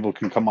time. People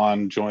can come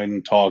on,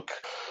 join, talk.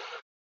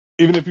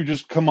 Even if you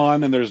just come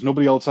on and there's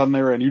nobody else on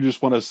there and you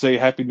just want to say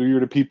Happy New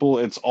Year to people,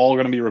 it's all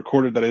going to be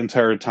recorded that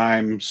entire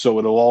time. So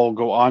it'll all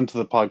go on to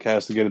the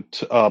podcast to get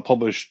it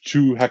published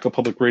to Heckle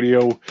Public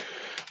Radio.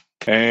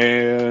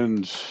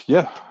 And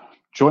yeah,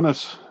 join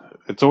us.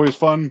 It's always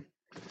fun.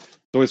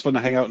 It's always fun to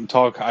hang out and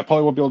talk. I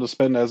probably won't be able to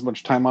spend as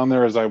much time on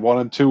there as I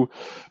wanted to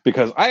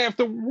because I have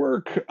to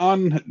work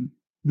on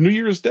New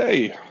Year's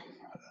Day.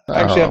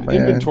 I actually have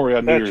inventory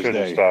on New Year's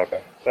Day.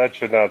 That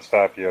should not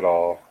stop you at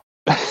all.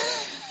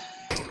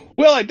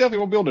 Well, I definitely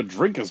won't be able to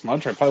drink as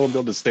much. I probably won't be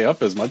able to stay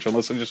up as much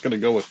unless I'm just going to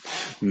go with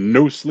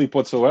no sleep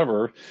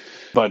whatsoever.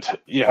 But,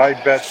 yeah. I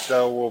bet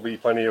there will be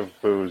plenty of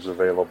booze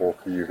available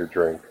for you to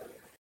drink.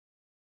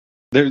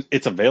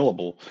 It's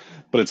available,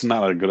 but it's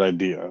not a good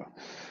idea.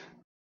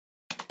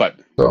 But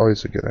It's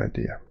always a good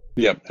idea.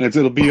 yeah, and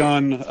it'll be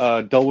on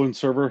Delwyn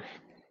server.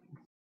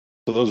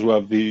 So those who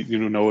have the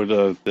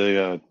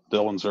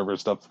Delwyn server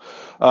stuff,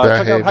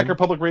 check out Hacker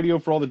Public Radio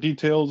for all the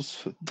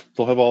details.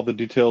 They'll have all the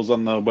details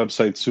on the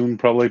website soon,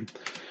 probably.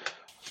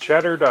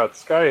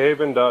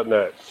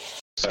 Chatter.skyhaven.net.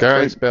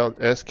 Sky spelled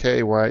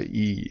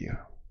S-K-Y-E.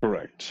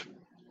 Correct.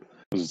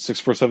 Was it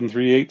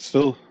 64738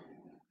 still?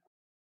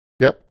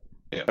 Yep.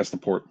 Yeah, that's the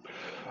port.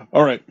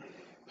 All right.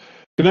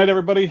 Good night,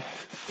 everybody,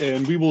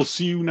 and we will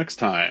see you next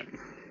time.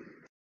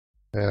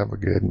 Have a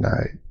good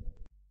night.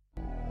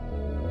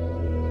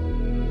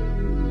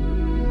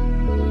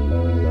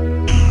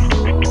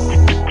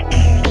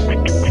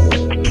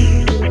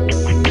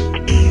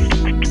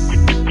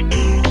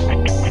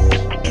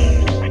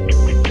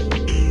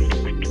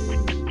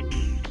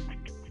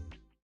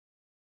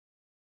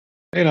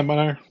 Hey,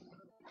 Miner.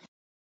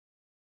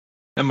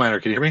 Miner,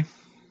 can you hear me?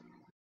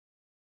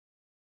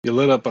 You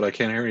lit up, but I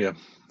can't hear you.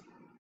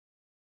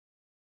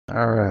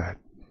 All right.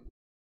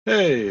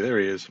 Hey, there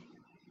he is.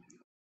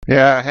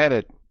 Yeah, I had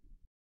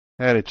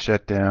it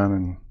shut down,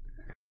 and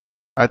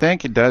I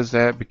think it does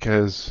that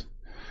because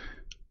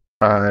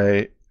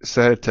I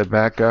set it to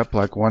back up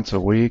like once a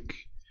week,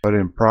 but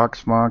in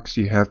Proxmox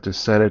you have to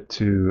set it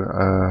to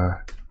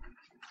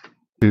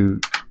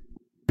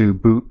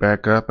boot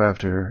back up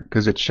after,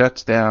 because it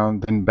shuts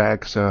down, then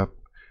backs up,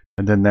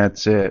 and then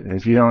that's it.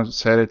 If you don't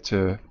set it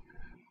to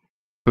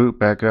boot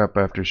back up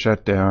after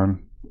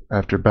shutdown,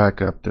 after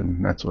backup,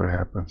 then that's what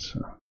happens.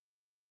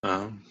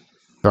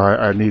 So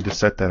I need to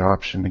set that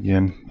option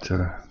again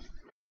to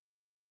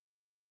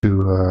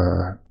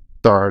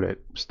start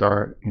it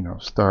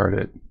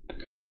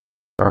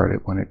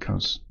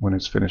when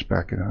it's finished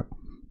backing up.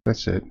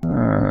 That's it.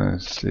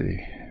 Let's see.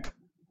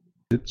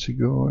 It's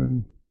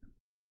going.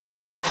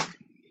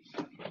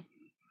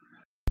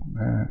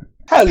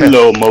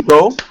 Hello,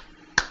 Mobo.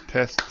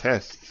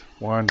 Test.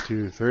 1,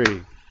 2,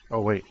 3.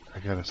 Oh wait, I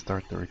gotta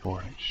start the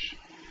recording. Shh.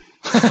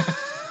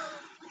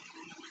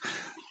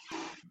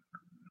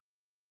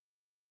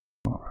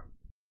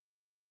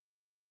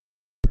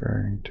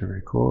 Preparing to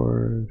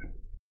record.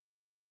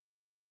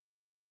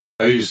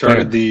 Oh, you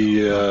started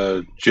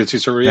the Jitsi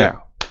server yet?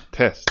 Now,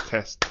 test.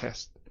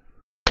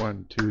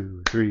 1,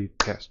 2, 3.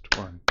 Test.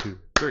 1, 2,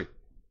 3.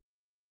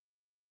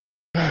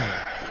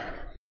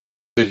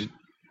 Did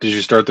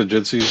you start the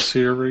Jitsi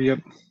server yet?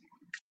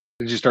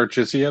 Did you start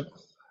Jitsi yet?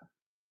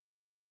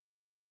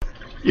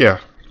 Yeah.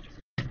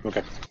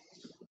 Okay.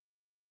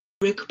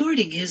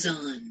 Recording is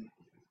on.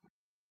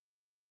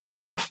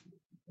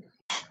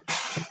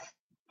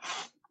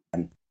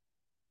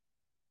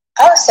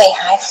 Oh, say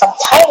hi from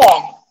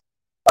Thailand.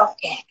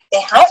 Okay,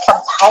 say hi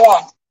from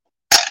Thailand.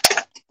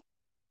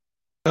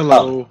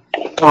 Hello.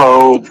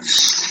 Hello.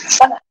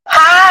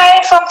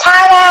 Hi from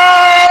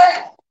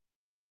Thailand.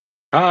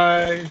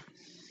 Hi.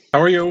 How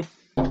are you?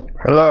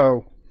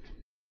 Hello.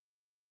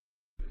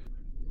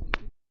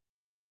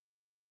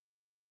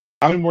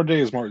 How many more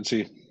days, Martin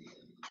C?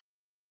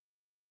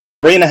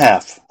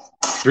 3.5.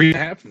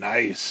 3.5?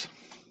 Nice.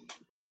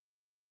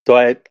 So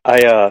I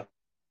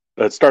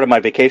started my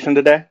vacation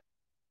today,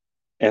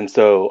 and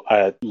so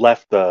I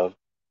left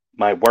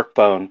my work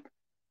phone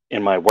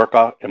in my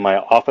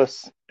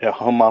office,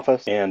 home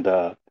office, and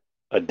I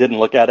didn't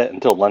look at it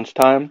until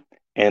lunchtime,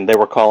 and they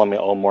were calling me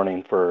all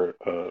morning for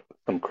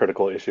some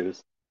critical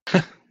issues.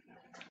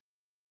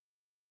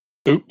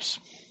 Oops.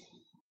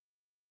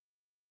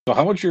 So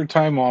how much of your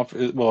time off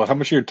how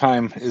much of your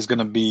time is going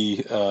to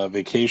be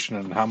vacation,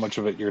 and how much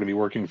of it you're going to be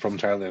working from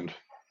Thailand?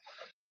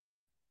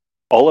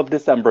 All of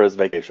December is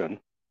vacation,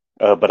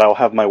 but I'll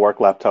have my work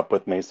laptop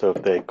with me, so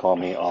if they call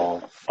me,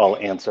 I'll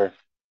answer.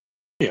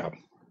 Yeah.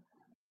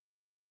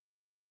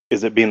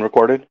 Is it being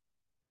recorded?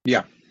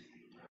 Yeah.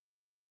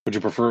 Would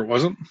you prefer it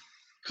wasn't?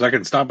 Because I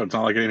can stop it. It's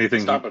not like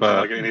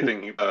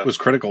anything. Was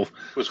critical.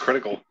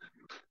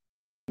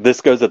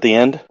 This goes at the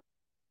end?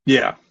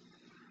 Yeah.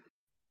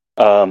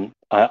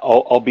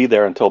 I'll be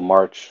there until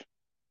March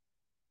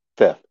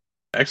 5th.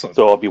 Excellent.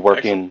 So I'll be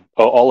working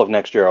all of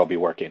next year. I'll be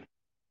working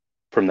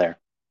from there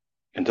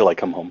until I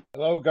come home.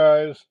 Hello,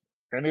 guys.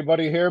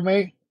 Anybody hear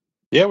me?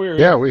 Yeah, we hear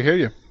you. Yeah, we hear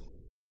you.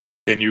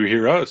 Can you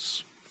hear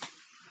us?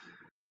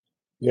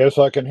 Yes,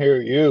 I can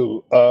hear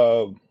you.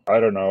 I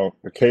don't know.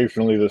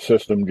 Occasionally the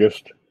system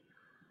just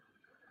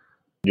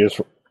gets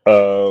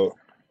a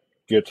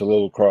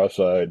little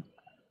cross-eyed.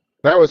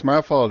 That was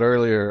my fault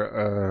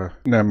earlier,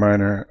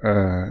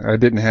 Netminer. I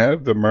didn't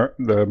have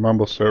the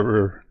Mumble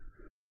server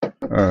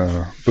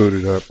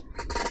booted up.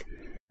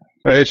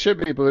 It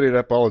should be booted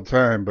up all the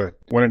time, but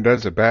when it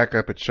does a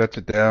backup, it shuts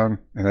it down,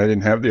 and I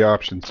didn't have the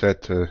option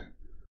set to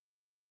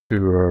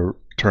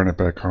turn it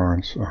back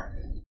on. So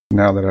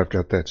now that I've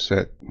got that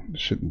set, I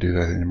shouldn't do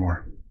that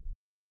anymore.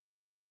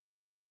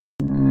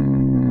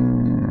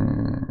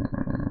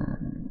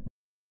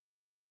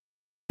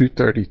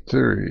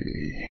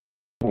 233.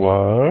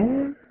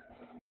 What?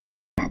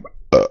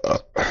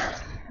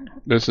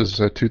 This is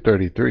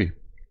 233.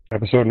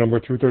 Episode number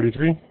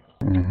 233?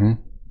 Mm-hmm.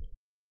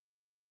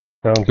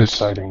 Sounds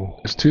exciting.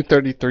 Is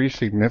 233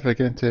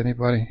 significant to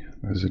anybody?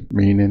 Does it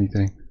mean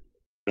anything?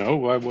 No,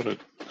 why would it?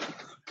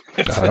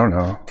 I don't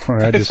know.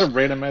 It's a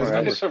random ass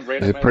number. It's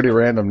a pretty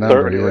random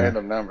number.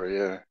 Random number,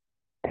 yeah.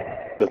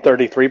 The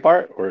 33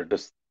 part, or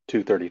just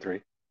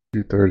 233?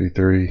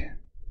 233.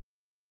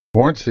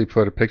 Warranty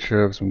put a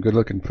picture of some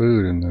good-looking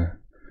food in the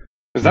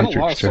Is that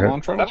Matrix a lot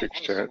of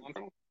chat.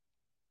 cilantro?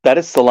 That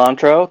is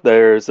cilantro.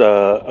 There's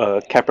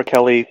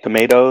capercaillie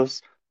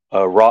tomatoes,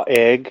 raw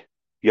egg,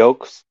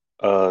 yolks.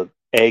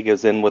 Egg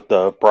is in with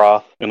the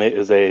broth, and it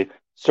is a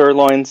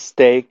sirloin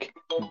steak,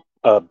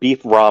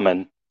 beef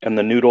ramen, and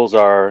the noodles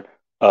are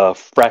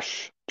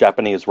fresh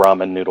Japanese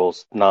ramen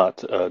noodles,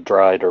 not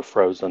dried or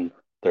frozen.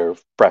 They're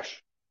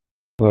fresh.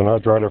 They're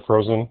not dried or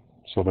frozen,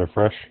 so they're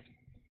fresh.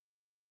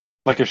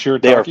 Like a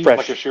shirataki? They are fresh.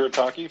 Like a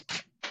shirataki?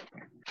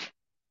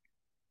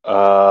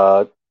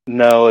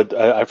 No,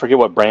 I forget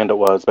what brand it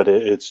was, but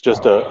it's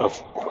just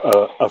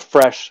a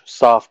fresh,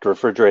 soft,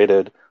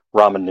 refrigerated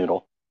ramen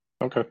noodle.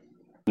 Okay.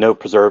 No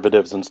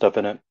preservatives and stuff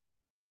in it.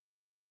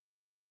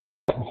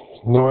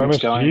 No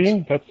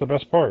MSG? That's the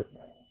best part.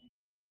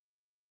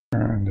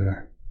 And,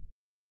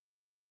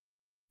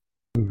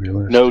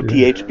 No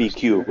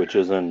THBQ, which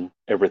is in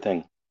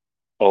everything.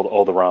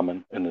 All the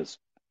ramen, and is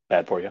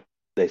bad for you,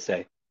 they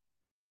say.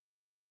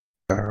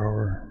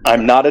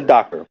 I'm not a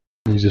doctor.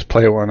 You just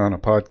play one on a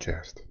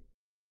podcast.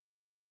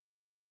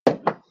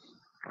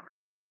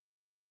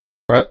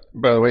 But,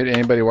 by the way, did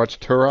anybody watch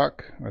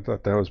Turok? I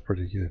thought that was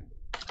pretty good.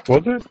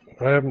 Was it?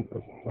 I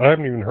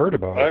haven't even heard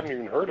about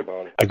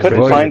it. I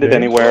couldn't find it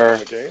anywhere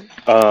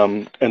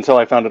until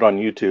I found it on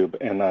YouTube,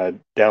 and I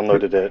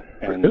downloaded it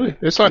and Really?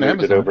 It's on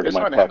moved it Amazon. over to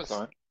my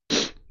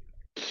Plex.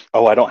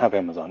 Oh, I don't have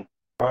Amazon.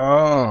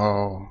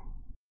 Oh.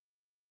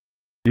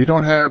 You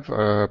don't have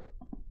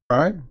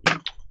Prime?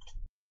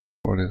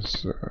 What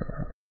is...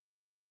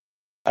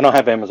 I don't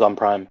have Amazon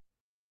Prime.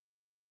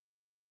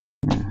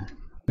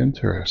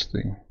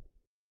 Interesting.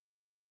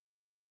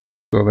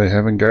 So they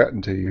haven't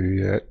gotten to you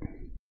yet.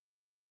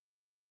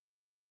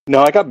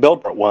 No, I got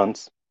billed for it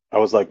once. I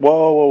was like,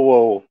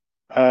 whoa.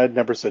 I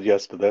never said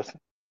yes to this.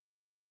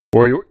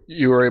 Well,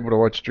 you were able to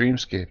watch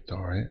Dreamscape, though,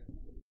 right?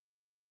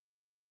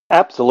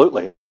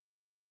 Absolutely.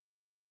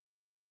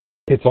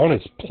 It's on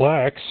his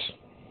Plex.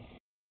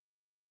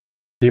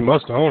 He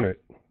must own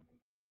it.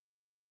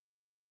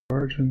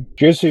 Virgin.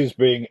 Jesse's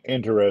being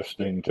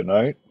interesting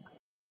tonight.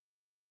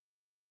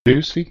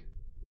 Juicy?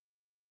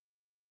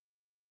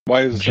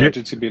 Why is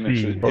Jitsi being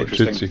Oh,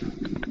 interesting?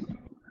 Jitsi.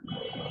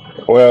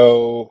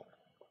 Well,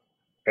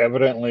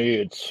 evidently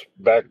it's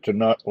back to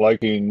not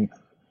liking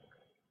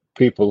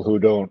people who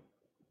don't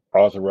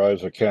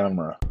authorize a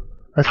camera.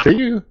 I see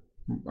you.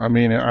 I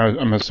mean,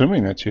 I'm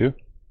assuming that's you.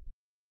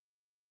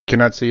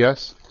 Cannot see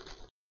us?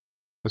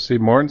 I see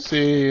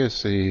Mornsey, I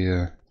see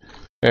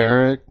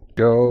Eric,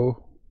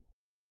 Joe,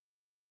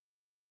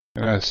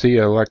 and I see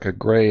like a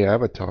gray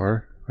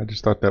avatar. I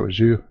just thought that was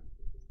you.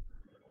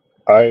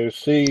 I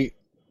see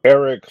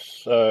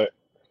Eric's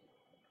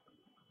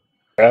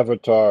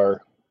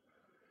avatar,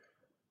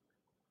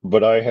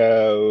 but I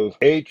have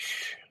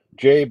H,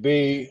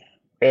 JB,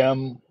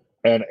 M,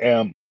 and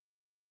M.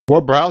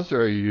 What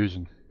browser are you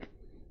using?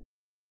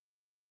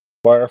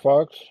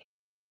 Firefox?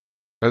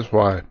 That's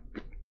why.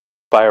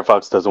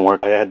 Firefox doesn't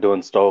work. I had to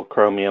install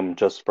Chromium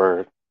just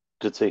for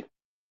Jitsi.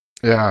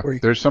 Yeah, Or you-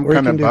 there's some or you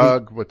kind can of do the-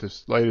 bug with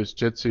this latest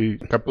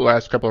Jitsi,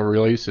 last couple of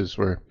releases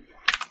where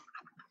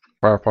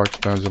Firefox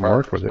doesn't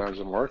work with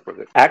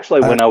it.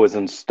 Actually, when I was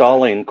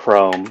installing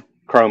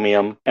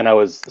Chromium, and I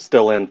was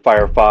still in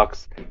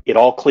Firefox, it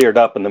all cleared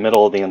up in the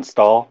middle of the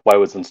install while I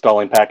was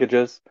installing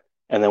packages.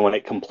 And then when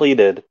it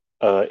completed,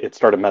 it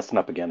started messing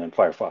up again in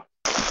Firefox.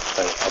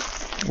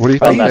 What do you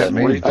found think that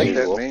that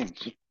unusual.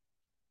 means?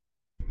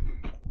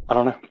 I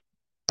don't know.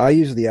 I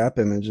use the app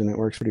image and it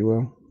works pretty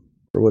well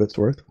for what it's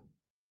worth.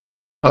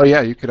 Oh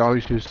yeah, you could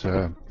always use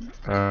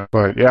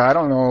but yeah, I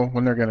don't know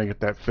when they're gonna get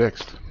that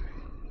fixed.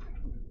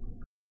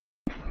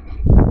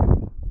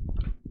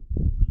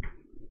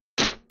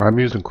 I'm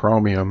using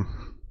Chromium.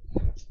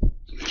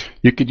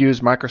 You could use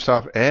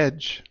Microsoft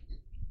Edge.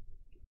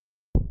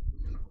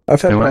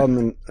 I've had a Anyway.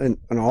 problem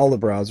in all the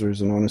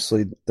browsers, and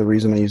honestly, the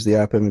reason I use the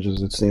app image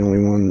is it's the only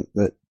one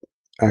that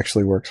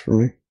actually works for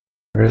me.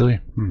 Really?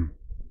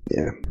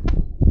 Yeah.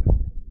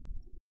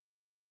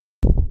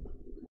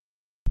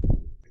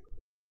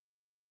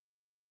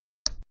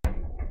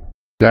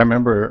 Yeah, I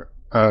remember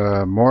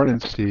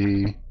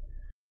Mordency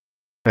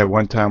at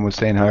one time was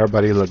saying how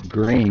everybody looked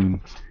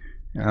green.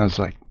 And I was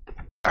like,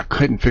 I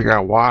couldn't figure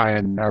out why.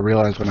 And I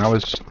realized when I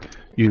was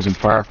using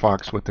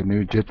Firefox with the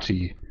new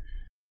Jitsi,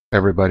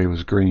 everybody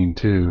was green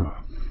too.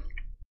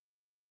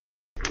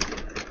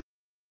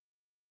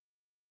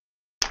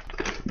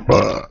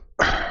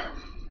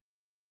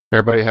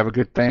 Everybody have a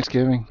good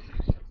Thanksgiving?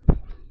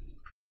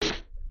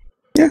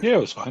 Yeah, it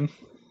was fine.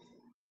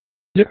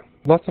 Yeah,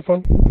 lots of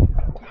fun.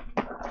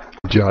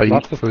 Did y'all eat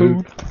Lots of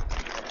food.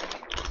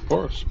 Of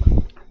course.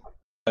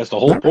 That's the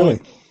whole Not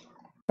point. really.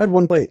 I had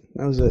one plate.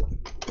 That was it.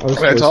 I was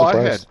That's all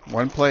surprised. I had.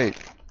 One plate.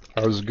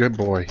 I was a good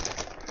boy.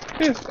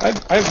 Yeah,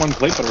 I had one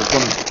plate, but it was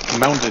one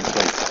mounted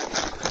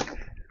plate.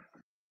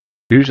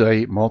 Usually I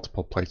eat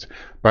multiple plates.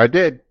 But I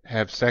did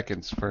have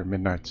seconds for a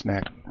midnight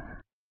snack.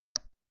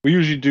 We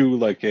usually do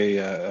like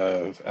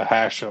a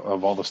hash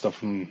of all the stuff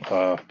from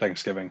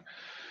Thanksgiving.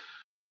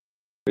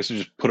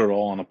 Basically, just put it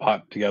all in a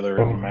pot together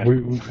and mash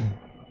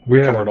We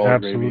had covered an all the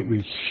absolutely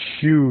gravy.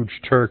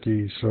 huge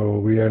turkey, so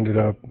we ended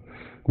up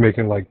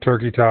making like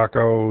turkey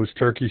tacos,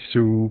 turkey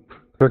soup,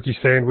 turkey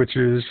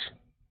sandwiches.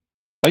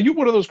 Are you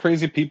one of those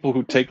crazy people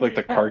who take like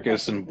the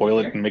carcass and boil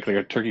it and make like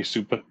a turkey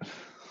soup?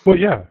 Well,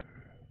 yeah.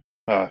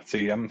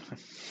 See,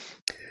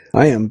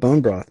 I am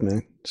bone broth,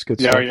 man. It's good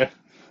stuff. yeah,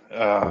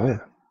 yeah. Oh, yeah.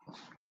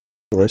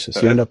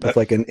 Delicious. You end up with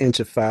like an inch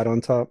of fat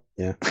on top.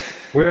 Yeah.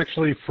 We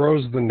actually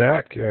froze the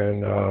neck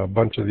and a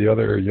bunch of the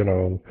other,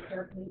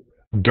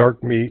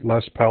 dark meat,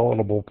 less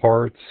palatable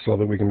parts so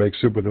that we can make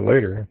soup with it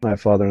later. My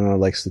father-in-law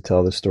likes to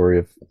tell the story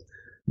of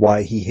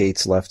why he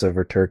hates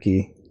leftover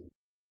turkey.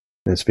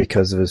 And it's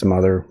because of his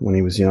mother. When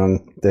he was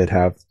young, they'd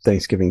have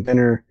Thanksgiving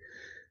dinner,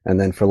 and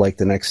then for like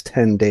the next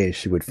 10 days,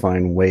 she would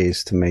find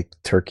ways to make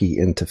turkey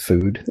into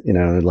food,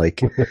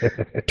 like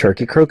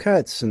turkey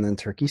croquettes, and then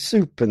turkey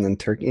soup, and then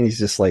turkey. And he's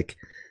just like,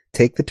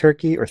 take the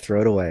turkey or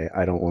throw it away.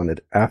 I don't want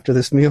it after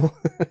this meal.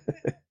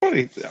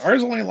 Funny,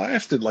 ours only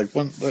lasted like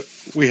one.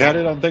 We had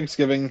it on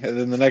Thanksgiving, and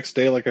then the next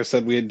day, like I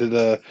said, we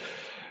do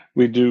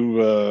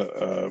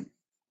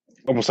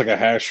almost like a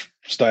hash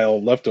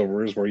style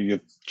leftovers, where you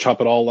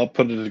chop it all up,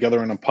 put it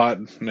together in a pot,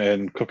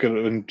 and cook it,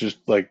 and just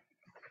like.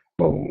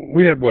 Well,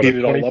 we had what, Heat a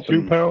it all up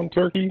 22-pound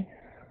turkey?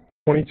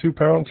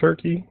 22-pound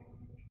turkey?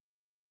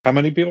 How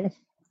many people?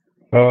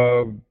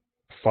 5?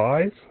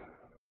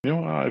 I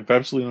have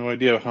absolutely no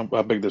idea how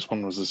big this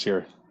one was this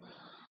year.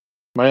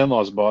 My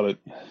in-laws bought it.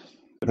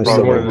 They brought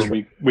it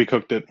over. We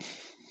cooked it.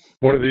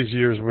 One of these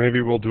years,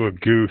 maybe we'll do a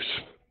goose.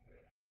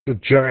 A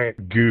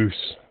giant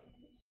goose.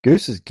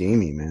 Goose is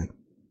gamey, man.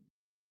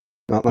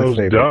 Not my Those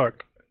favorite.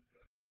 duck.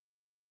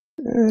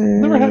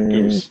 Never had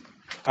goose.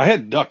 I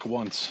had duck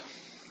once.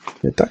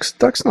 Yeah,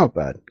 duck's not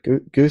bad.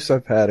 Goose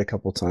I've had a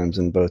couple times,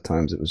 and both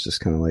times it was just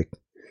kind of like,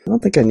 I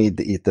don't think I need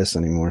to eat this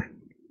anymore.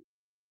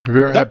 Have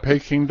you ever had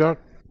Peking duck?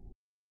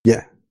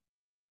 Yeah.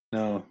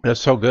 No. That's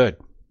so good.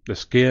 The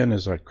skin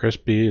is like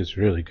crispy. It's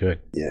really good.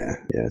 Yeah,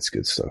 it's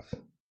good stuff.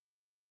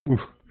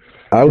 Oof.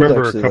 I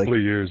remember a couple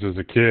of years as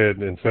a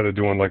kid, instead of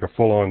doing like a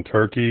full-on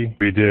turkey,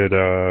 we did,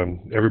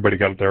 everybody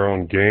got their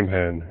own game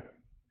hen.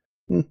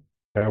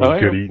 That was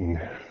good eating.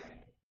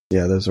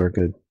 Yeah, those are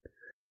good.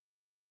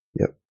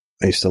 Yep.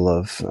 I used to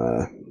love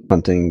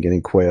hunting,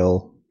 getting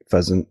quail,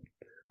 pheasant.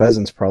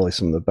 Pheasant's probably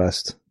some of the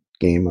best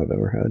game I've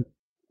ever had.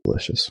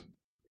 Delicious.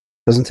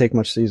 Doesn't take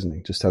much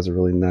seasoning, just has a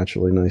really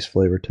naturally nice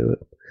flavor to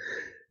it.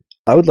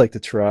 I would like to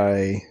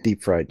try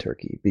deep fried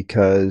turkey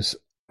because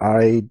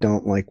I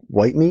don't like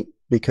white meat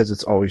because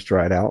it's always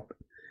dried out.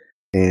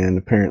 And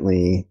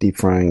apparently deep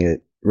frying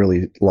it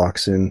really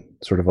locks in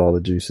sort of all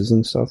the juices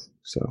and stuff.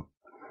 So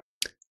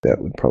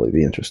that would probably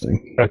be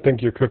interesting. I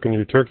think you're cooking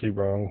your turkey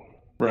wrong.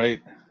 Right.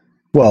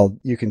 Well,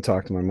 you can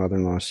talk to my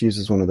mother-in-law. She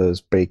uses one of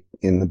those bake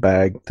in the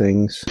bag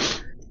things,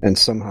 and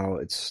somehow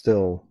it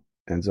still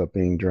ends up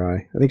being dry.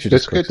 I think she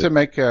just It's good to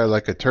make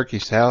like a turkey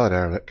salad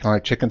out of it, kind of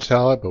like chicken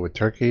salad, but with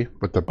turkey,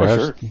 with the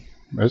breast. Sure.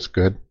 That's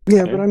good.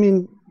 Yeah, but I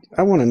mean,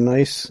 I want a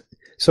nice.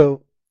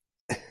 So,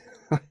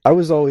 I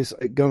was always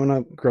growing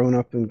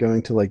up and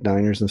going to like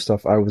diners and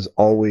stuff. I was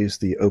always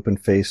the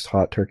open-faced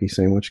hot turkey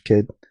sandwich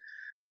kid.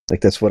 Like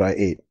that's what I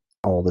ate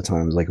all the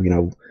time. Like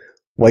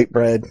white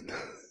bread,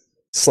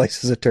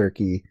 slices of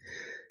turkey,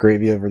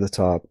 gravy over the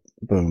top.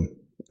 Boom.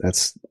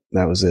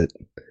 That was it.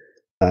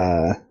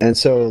 And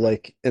so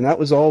and that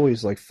was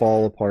always like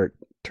fall apart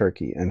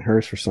turkey, and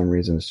hers for some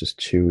reason is just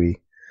chewy.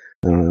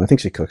 I don't know. I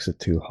think she cooks it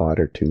too hot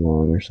or too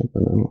long or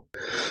something. I don't know.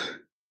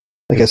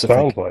 I guess it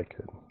sounds like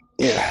it.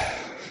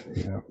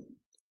 Yeah.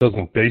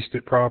 Doesn't baste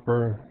it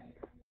proper.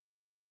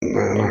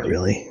 No, not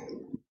really.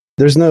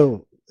 There's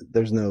no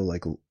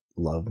like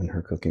love in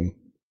her cooking.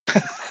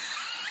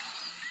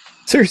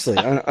 Seriously,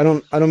 I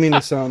don't mean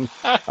to sound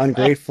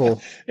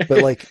ungrateful,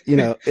 but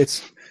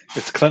it's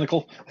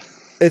clinical.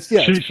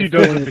 She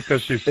does it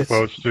because she's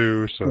supposed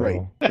to. So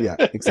right, yeah,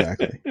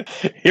 exactly.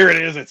 Here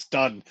it is. It's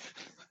done.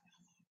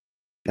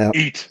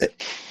 Eat.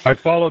 I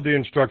followed the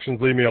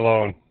instructions. Leave me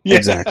alone. Yeah.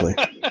 Exactly.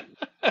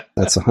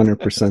 That's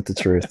 100% the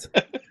truth.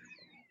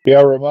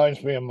 Yeah, it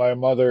reminds me of my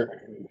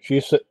mother. She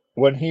said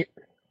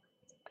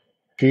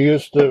she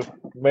used to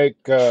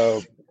make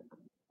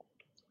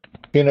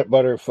peanut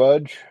butter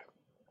fudge,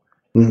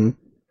 Hmm.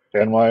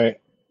 and my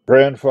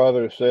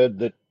grandfather said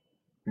that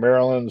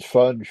Maryland's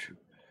fudge,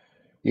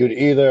 you'd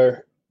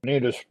either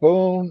need a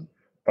spoon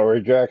or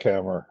a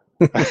jackhammer.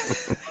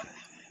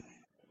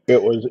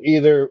 It was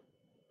either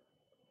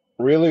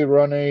really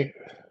runny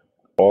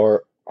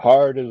or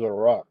hard as a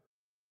rock.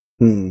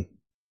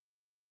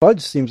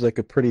 Fudge seems like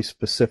a pretty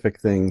specific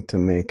thing to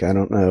make. I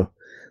don't know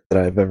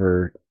that I've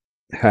ever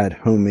had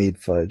homemade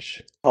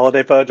fudge.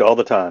 Holiday fudge all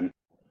the time.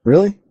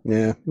 Really?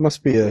 Yeah.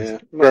 Must be a.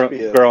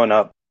 Growing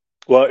up,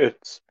 well,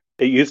 it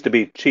used to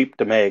be cheap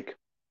to make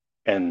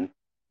and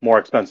more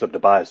expensive to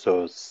buy,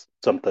 so it's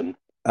something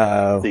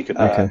that you could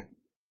make. Okay.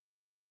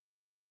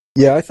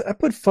 Yeah, I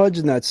put fudge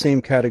in that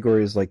same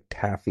category as like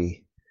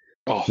taffy.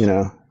 Oh. You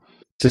know,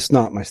 just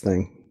not my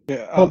thing.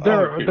 Yeah. Well,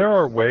 there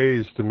are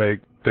ways to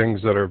make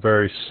things that are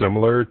very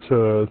similar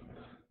to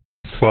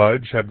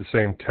fudge, have the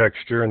same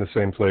texture and the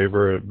same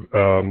flavor,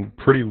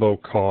 pretty low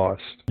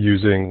cost,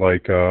 using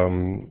like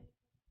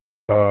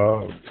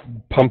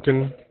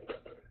pumpkin,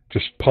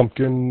 just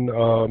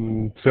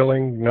pumpkin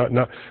filling,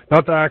 not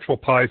the actual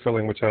pie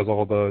filling, which has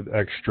all the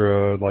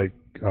extra like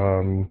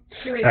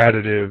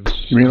additives.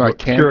 You mean like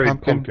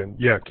canned pumpkin?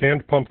 Yeah,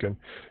 canned pumpkin.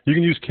 You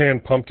can use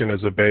canned pumpkin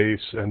as a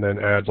base and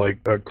then add like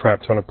a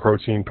crap ton of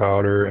protein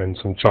powder and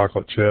some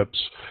chocolate chips,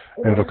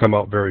 and it'll come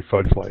out very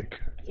fudge-like.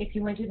 If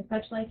you want to do the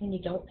fudge-like and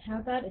you don't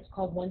have that, it's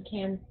called one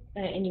can,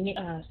 and you make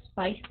a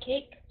spice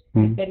cake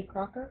Mm-hmm. with Betty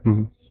Crocker,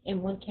 Mm-hmm.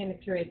 and 1 can of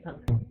pureed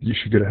pumpkin. You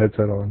should get a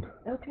headset on.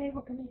 Okay,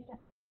 what can I say?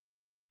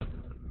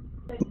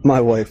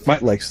 My wife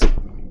likes to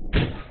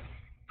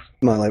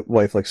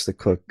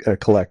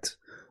collect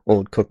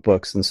old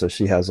cookbooks, and so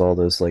she has all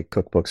those like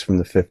cookbooks from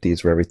the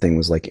 50s where everything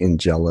was like in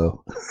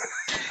Jell-O.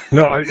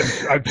 No,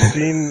 I've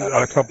seen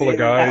a couple of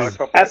guys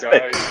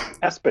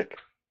Aspic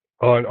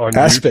on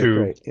Aspic,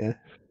 YouTube, right, yeah.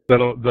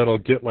 that'll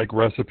get like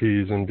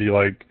recipes and be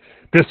like,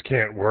 this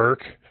can't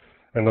work,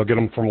 and they'll get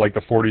them from like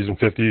the 40s and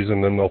 50s,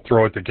 and then they'll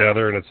throw it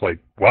together, and it's like,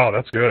 wow,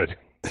 that's good.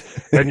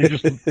 And you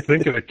just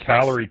think of the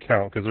calorie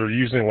count, because they're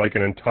using like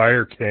an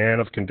entire can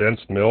of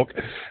condensed milk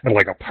and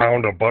like a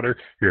pound of butter.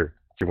 Here,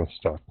 you want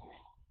stuff?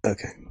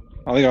 Okay.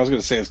 I think I was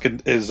going to say is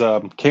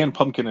canned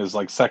pumpkin is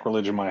like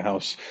sacrilege in my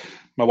house.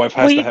 My wife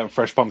has to have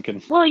fresh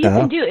pumpkin. Well, you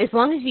can do, as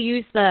long as you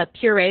use the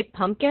pureed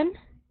pumpkin,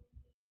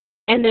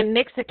 and then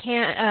mix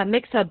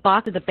a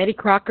box of the Betty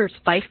Crocker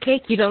spice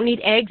cake. You don't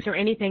need eggs or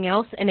anything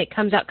else, and it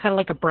comes out kind of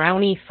like a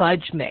brownie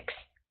fudge mix.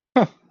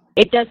 Huh.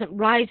 It doesn't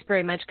rise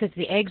very much because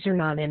the eggs are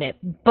not in it.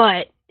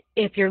 But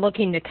if you're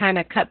looking to kind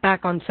of cut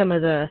back on some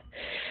of the,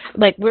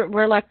 like we're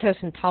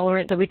lactose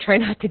intolerant, so we try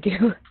not to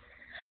do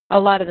a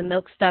lot of the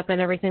milk stuff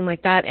and everything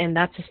like that, and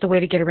that's just a way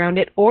to get around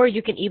it. Or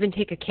you can even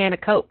take a can of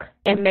Coke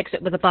and mix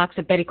it with a box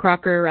of Betty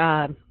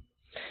Crocker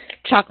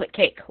chocolate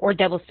cake or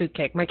devil's food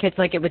cake. My kids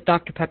like it with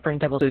Dr. Pepper and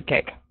devil's food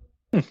cake.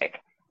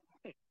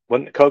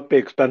 Wouldn't Coke be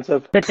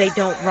expensive? But they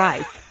don't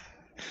rise.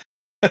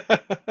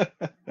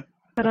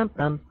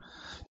 Ba-dum-bum.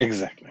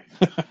 Exactly.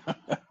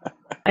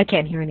 I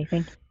can't hear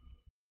anything.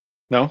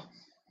 No?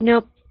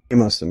 Nope. You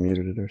must have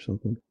muted it or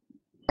something.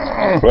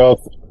 Well,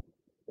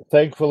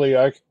 thankfully,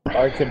 I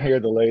can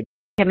hear the lady.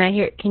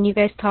 Can you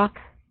guys talk?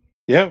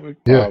 Yeah.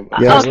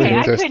 Okay,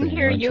 I couldn't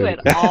hear you at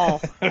all.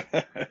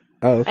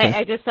 Oh,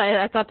 okay.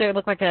 I thought they would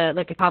look like a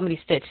comedy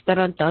stitch.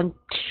 Dun dun.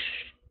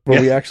 Were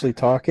we actually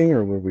talking,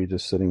 or were we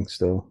just sitting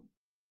still?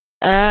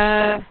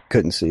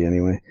 Couldn't see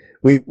anyway.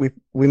 We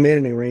made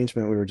an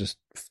arrangement. We were just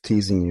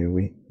teasing you.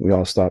 We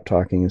all stopped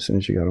talking as soon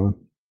as you got on.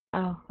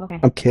 Oh, okay.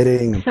 I'm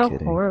kidding. So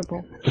kidding.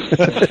 horrible.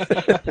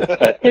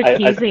 They're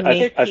teasing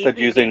me. I said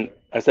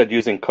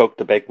using Coke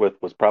to bake with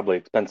was probably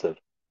expensive.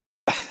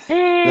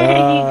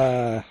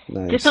 Nice.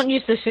 Just don't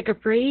use the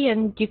sugar-free,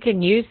 and you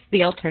can use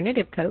the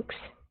alternative Cokes.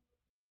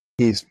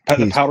 He's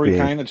the powdery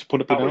kind that you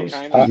put up your nose?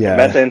 Yeah.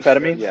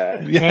 Methamphetamine?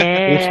 Yeah.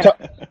 He's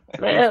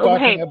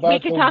talking about we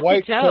can the talk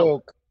white to Joe.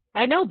 Coke.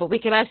 I know, but we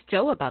can ask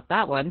Joe about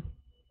that one.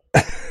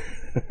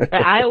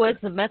 Iowa's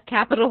the meth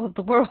capital of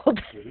the world.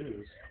 It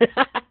is.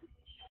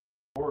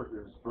 Sport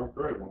is drunk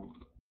driving.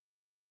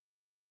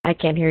 I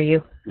can't hear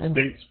you. The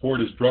state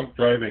sport is drunk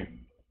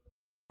driving.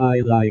 I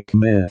like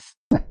meth.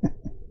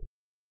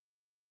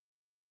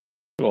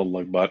 Old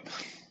lug butt.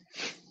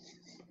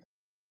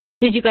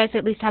 Did you guys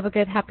at least have a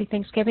good, happy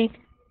Thanksgiving?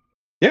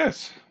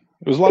 Yes.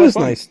 It was a lot of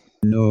fun. Nice.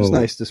 No. It was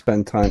nice to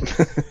spend time.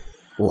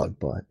 Lug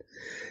butt.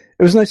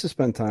 It was nice to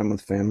spend time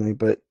with family,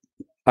 but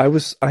I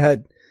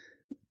had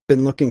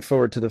been looking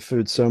forward to the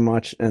food so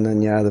much, and then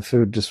the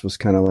food just was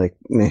kind of like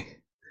meh.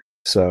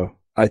 So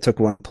I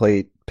took one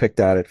plate, picked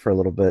at it for a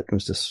little bit. It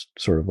was just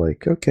sort of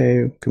like,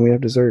 okay, can we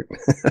have dessert?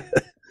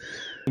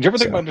 Did you ever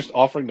think about just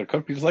offering to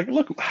cook? He's like,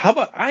 look, how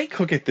about I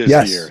cook it this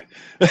year?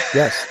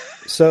 Yes.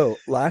 So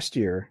last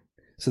year,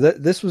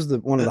 this was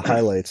one of the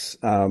highlights.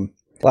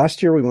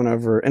 last year we went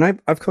over, and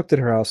I've cooked at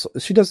her house.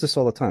 She does this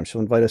all the time.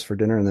 She'll invite us for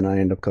dinner, and then I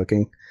end up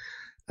cooking,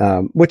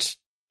 which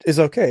is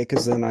okay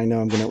because then I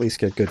know I'm going to at least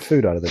get good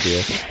food out of the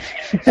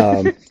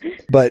deal.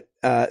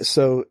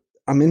 So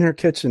I'm in her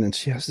kitchen, and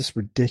she has this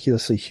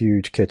ridiculously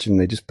huge kitchen.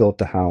 They just built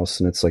the house,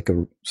 and it's like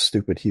a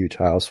stupid huge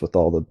house with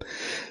all the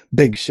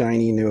big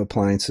shiny new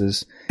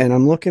appliances. And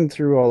I'm looking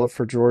through all of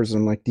her drawers, and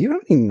I'm like, "Do you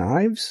have any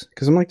knives?"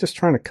 Because I'm like just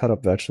trying to cut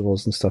up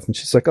vegetables and stuff. And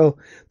she's like, "Oh,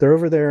 they're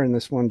over there in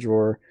this one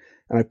drawer."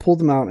 And I pulled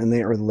them out, and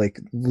they are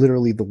like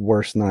literally the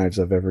worst knives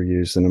I've ever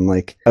used. And I'm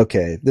like,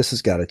 "Okay, this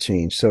has got to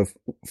change." So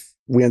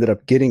we ended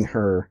up getting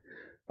her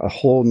a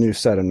whole new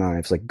set of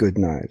knives, like good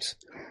knives.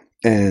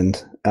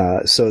 And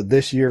so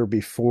this year,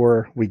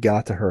 before we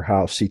got to her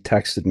house, she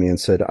texted me and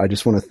said, "I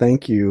just want to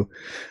thank you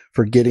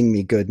for getting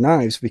me good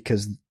knives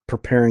because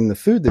preparing the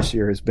food this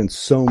year has been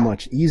so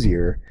much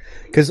easier."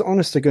 Because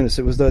honest to goodness,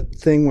 it was the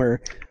thing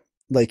where,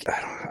 like,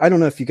 I don't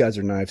know if you guys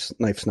are knife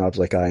snobs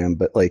like I am,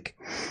 but like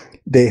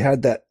they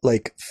had that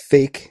like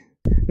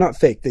not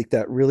fake,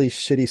 that really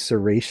shitty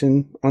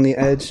serration on the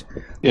edge,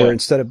 where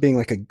instead of being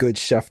like a good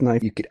chef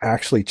knife, you could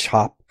actually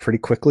chop pretty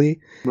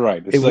quickly.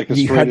 Right. It's like a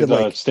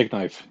serrated steak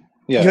knife.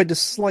 Yeah. You had to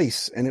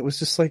slice, and it was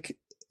just like,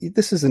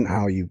 this isn't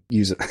how you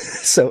use it.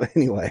 So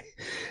anyway,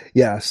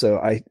 yeah.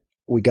 So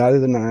we got her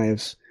the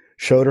knives,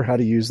 showed her how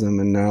to use them,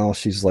 and now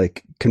she's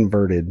like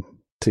converted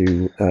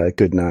to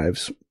good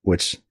knives.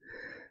 Which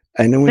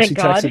I know when she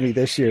texted me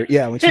this year.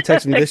 Yeah, when she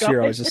texted me this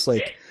year, I was just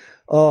like,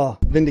 oh,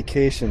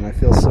 vindication. I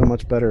feel so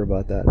much better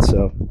about that.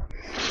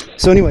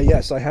 So anyway,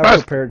 yes, I have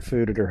prepared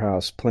food at her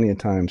house plenty of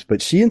times,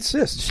 but she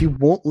insists she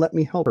won't let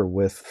me help her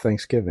with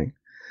Thanksgiving.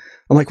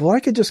 I'm like, well, I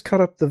could just cut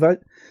up the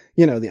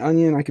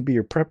onion. I could be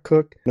your prep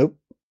cook. Nope.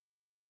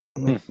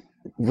 I'm like,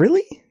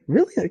 really?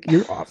 Like,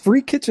 you're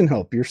free kitchen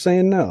help. You're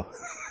saying no.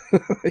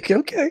 Like,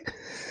 okay.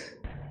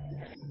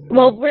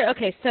 Well,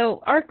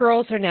 so our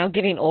girls are now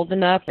getting old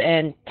enough,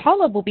 and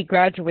Tala will be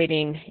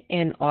graduating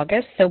in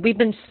August. So we've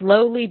been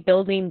slowly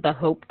building the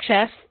hope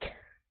chest.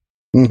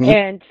 Mm-hmm.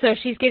 And so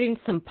she's getting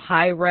some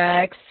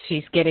Pyrex.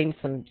 She's getting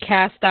some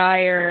cast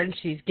iron.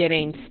 She's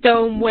getting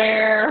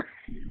stoneware.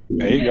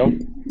 There you go.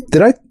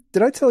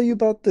 Did I tell you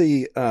about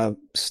the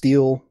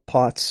steel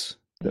pots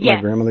that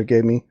my grandmother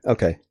gave me?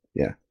 Okay,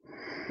 yeah.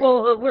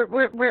 Well,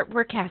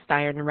 we're cast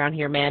iron around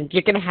here, man.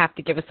 You're gonna have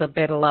to give us a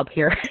bit of love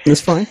here. It's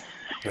fine.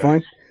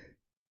 Fine.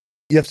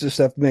 You have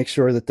to make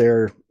sure that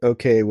they're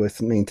okay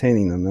with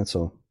maintaining them. That's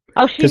all.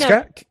 Oh, she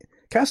knows.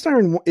 Cast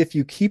iron, if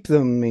you keep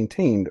them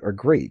maintained, are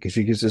great because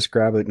you can just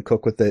grab it and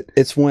cook with it.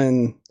 It's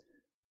when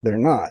they're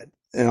not,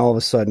 and all of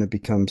a sudden it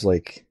becomes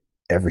like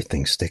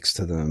everything sticks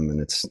to them, and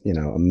it's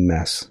a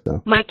mess.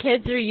 So. My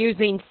kids are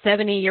using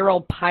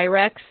 70-year-old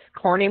Pyrex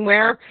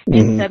Corningware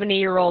and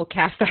 70-year-old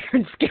cast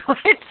iron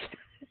skillets.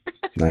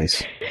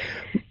 Nice.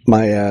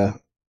 My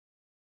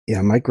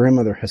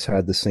grandmother has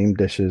had the same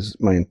dishes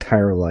my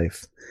entire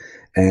life,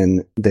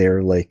 and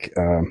they're like,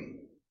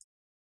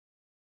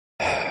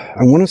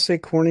 I want to say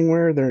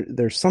Corningware.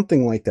 They're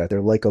something like that.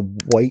 They're like a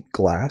white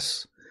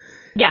glass.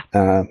 Yeah.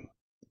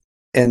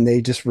 And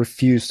they just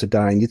refuse to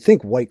die. And you'd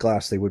think white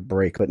glass they would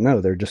break, but no,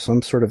 they're just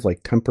some sort of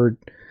like tempered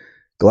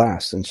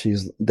glass. And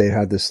they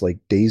had this like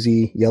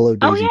yellow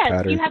daisy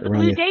pattern. You have the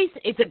blue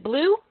daisy. Is it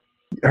blue?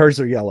 Hers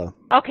are yellow.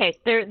 Okay,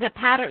 they're the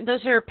pattern.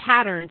 Those are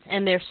patterns,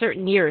 and they're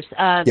certain years.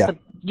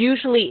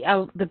 Usually,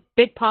 the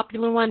big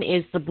popular one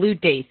is the blue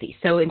daisy.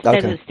 So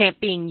instead of the stamp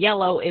being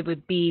yellow, it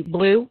would be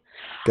blue.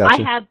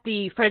 Gotcha. I have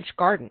the French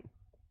garden.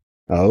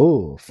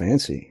 Oh,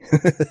 fancy.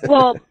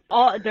 Well,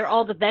 they're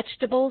all the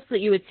vegetables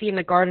that you would see in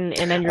the garden,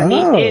 and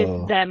underneath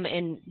is them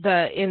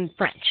in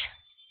French.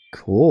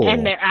 Cool.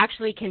 And they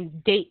actually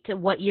can date to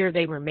what year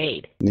they were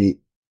made. Neat.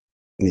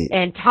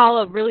 And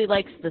Tala really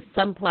likes the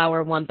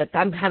sunflower one, but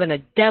I'm having a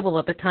devil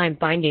of a time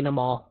finding them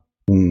all.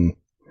 Mm.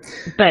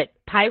 But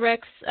Pyrex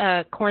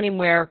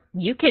Corningware,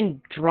 you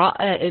can draw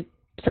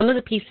some of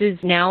the pieces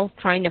now.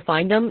 Trying to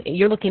find them,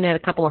 you're looking at a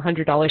couple of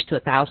 $100 to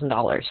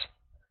 $1,000.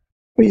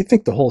 Well, you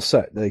think the whole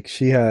set, like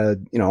she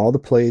had, all the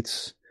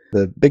plates,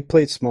 the big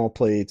plates, small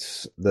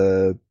plates,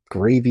 the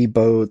gravy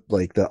boat,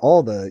 like the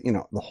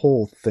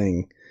whole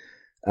thing.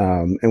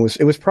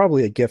 It was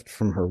probably a gift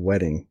from her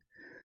wedding,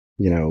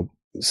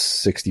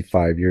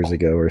 65 years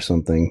ago or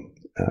something.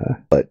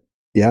 But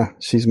yeah,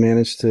 she's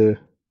managed to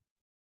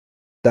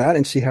that,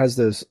 and she has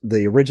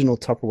the original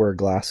Tupperware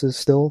glasses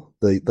still,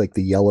 the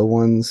yellow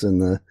ones,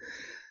 and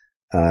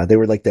they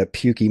were like that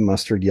pukey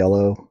mustard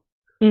yellow.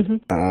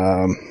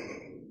 Mm-hmm.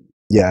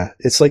 Yeah,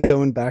 it's like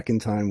going back in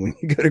time when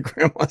you go to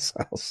Grandma's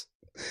house.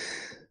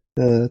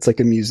 It's like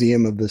a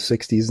museum of the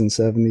 60s and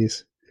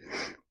 70s.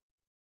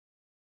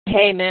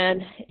 Hey,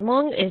 man, as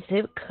long as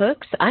it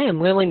cooks, I am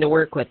willing to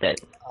work with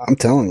it. I'm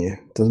telling you,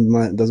 it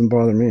doesn't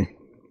bother me.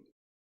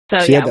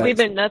 So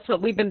that's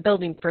what we've been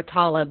building for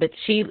Tala, but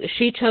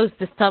she chose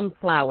the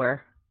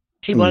sunflower.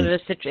 She wanted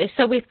us to,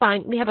 so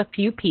we have a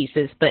few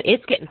pieces, but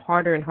it's getting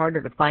harder and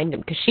harder to find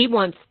them because she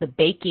wants the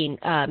baking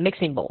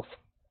mixing bowls.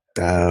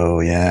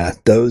 Oh yeah,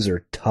 those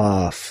are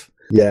tough.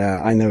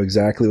 Yeah, I know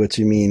exactly what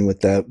you mean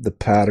with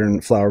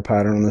the flower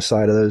pattern on the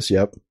side of those.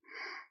 Yep.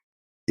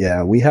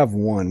 Yeah, we have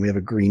one. We have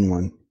a green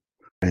one,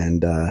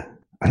 and I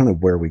don't know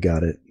where we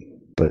got it,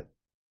 but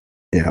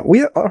yeah,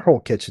 our whole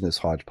kitchen is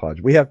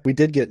hodgepodge. We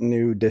did get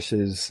new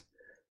dishes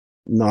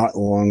not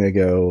long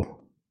ago.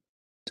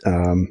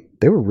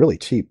 They were really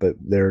cheap, but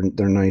they're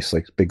nice,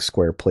 like big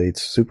square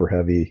plates, super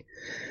heavy.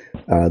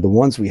 The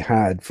ones we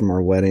had from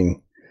our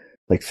wedding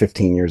like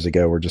 15 years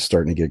ago were just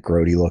starting to get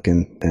grody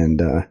looking, and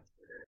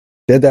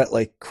they had that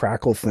like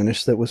crackle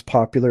finish that was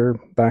popular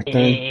back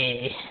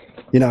then.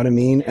 You know what I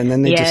mean? And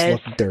then they just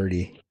looked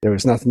dirty. There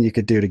was nothing you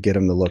could do to get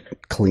them to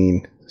look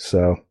clean.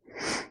 So,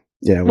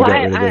 yeah, we got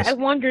rid of this. I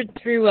wandered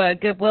through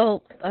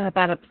Goodwill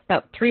about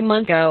 3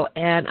 months ago,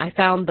 and I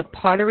found the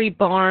Pottery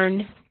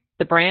Barn,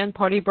 the brand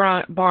Pottery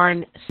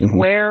Barn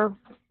square,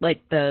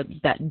 like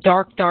that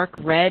dark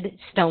red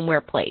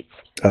stoneware plates.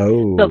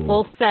 Oh. The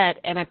full set,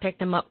 and I picked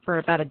them up for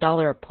about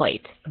 $1 a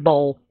plate,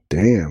 bowl.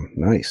 Damn,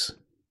 nice.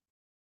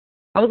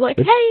 I was like,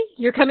 hey,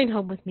 you're coming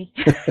home with me.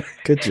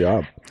 Good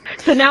job.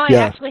 So now I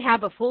actually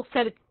have a full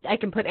set. I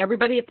can put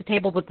everybody at the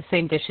table with the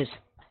same dishes.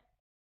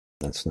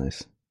 That's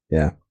nice.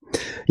 Yeah.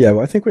 Yeah,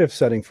 well, I think we have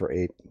setting for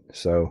 8.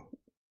 So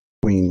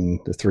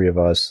between the 3 of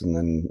us, and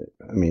then,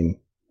 I mean,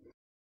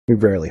 we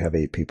rarely have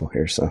 8 people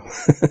here, so.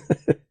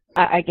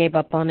 I gave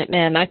up on it,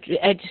 man. I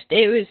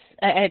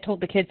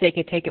told the kids they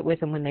could take it with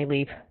them when they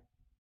leave.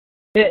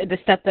 The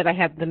stuff that I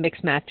have, the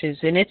mix matches,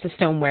 and it's a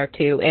stoneware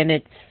too, and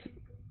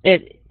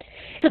it's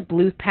a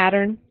blue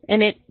pattern,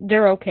 and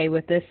they're okay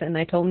with this. And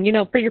I told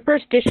them, for your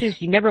first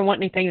dishes, you never want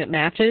anything that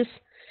matches.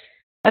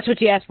 That's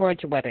what you ask for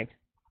at your wedding.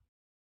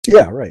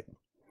 Yeah, right.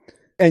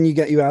 And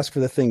you ask for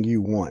the thing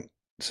you want,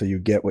 so you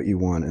get what you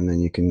want, and then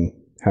you can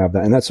have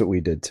that. And that's what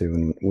we did too.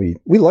 And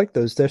we liked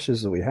those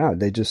dishes that we had.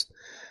 They just,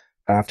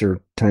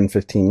 after 10,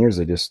 15 years,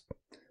 they just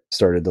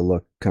started to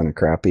look kind of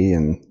crappy.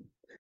 And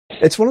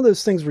it's one of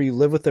those things where you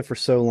live with it for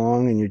so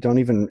long, and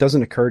it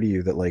doesn't occur to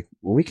you that, like,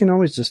 well, we can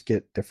always just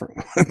get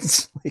different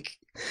ones. Like,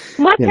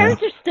 my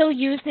parents are still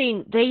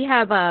using. They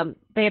have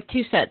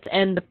 2 sets,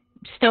 and the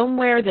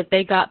stoneware that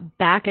they got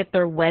back at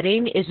their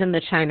wedding is in the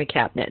china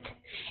cabinet,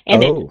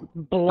 and it's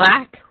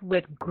black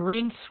with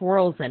green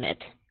swirls in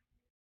it.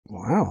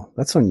 Wow,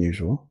 that's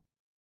unusual.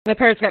 My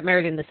parents got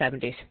married in the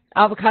 70s.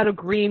 Avocado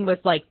green with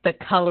like the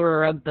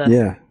color of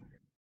the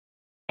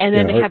And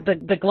then they have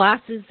the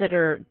glasses that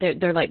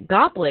they're like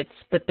goblets,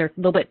 but they're a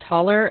little bit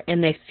taller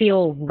and they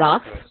feel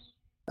rough.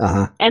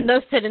 And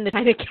those sit in the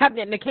china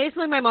cabinet, and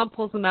occasionally my mom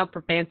pulls them out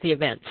for fancy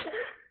events.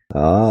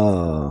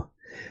 Oh.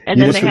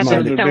 And then they have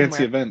their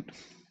fancy event.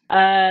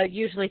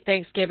 Usually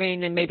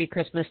Thanksgiving and maybe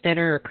Christmas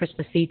dinner or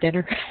Christmas Eve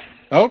dinner.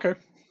 Oh, okay.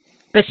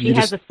 But she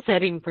has a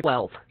setting for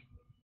 12.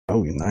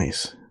 Oh,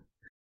 nice.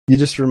 You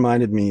just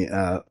reminded me,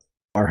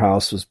 our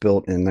house was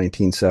built in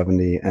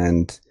 1970,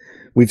 and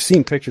we've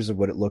seen pictures of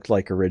what it looked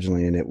like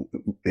originally, and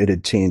it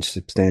had changed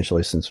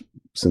substantially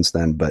since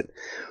then. But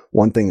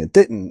one thing that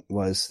didn't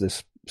was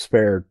this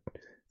spare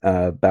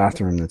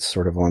bathroom that's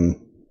sort of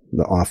on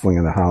the off wing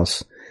of the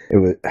house.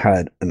 It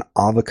had an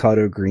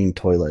avocado green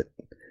toilet,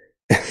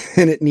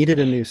 and it needed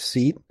a new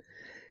seat,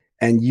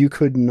 and you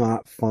could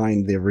not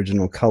find the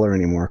original color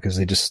anymore because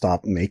they just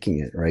stopped making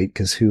it, right?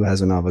 Because who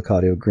has an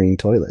avocado green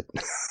toilet?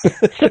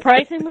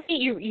 Surprisingly,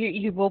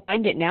 you will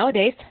find it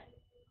nowadays.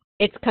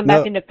 It's come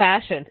back into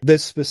fashion.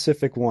 This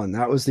specific one,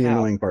 that was the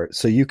annoying part.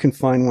 So you can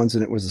find ones,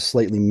 and it was a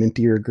slightly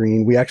mintier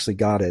green. We actually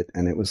got it,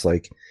 and it was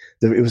like,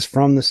 it was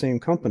from the same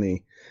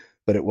company,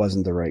 but it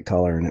wasn't the right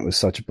color, and it was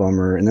such a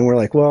bummer. And then we're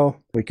like,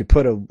 well, we could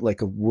put a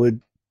wood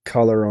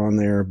color on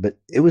there, but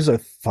it was a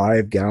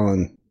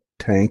 5-gallon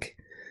tank.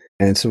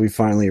 And so we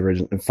finally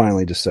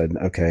just said,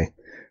 okay,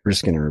 we're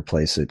just going to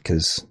replace it,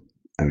 because,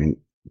 I mean,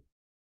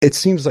 it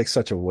seems like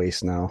such a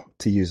waste now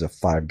to use a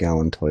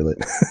 5-gallon toilet.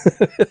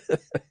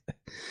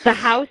 The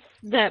house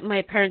that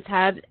my parents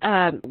had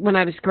when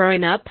I was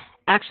growing up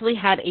actually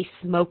had a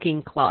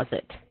smoking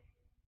closet.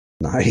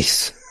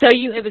 Nice. So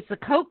it was the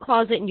coat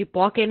closet, and you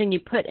walk in and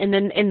and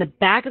then in the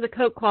back of the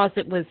coat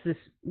closet was this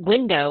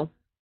window,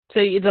 so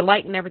the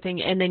light and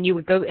everything, and then you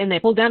would go and they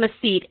pull down a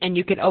seat and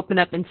you could open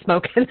up and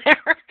smoke in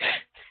there.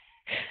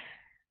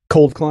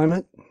 Cold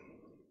climate?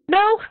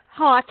 No,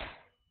 hot.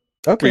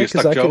 Okay,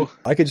 because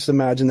I could just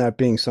imagine that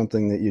being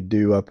something that you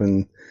do up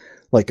in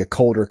like a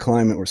colder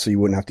climate, so you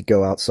wouldn't have to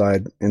go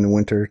outside in the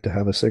winter to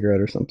have a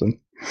cigarette or something.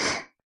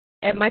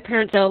 And my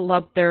parents still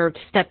loved their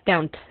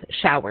step-down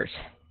showers.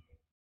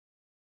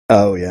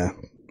 Oh, yeah.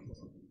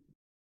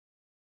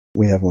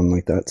 We have one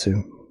like that,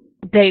 too.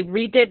 They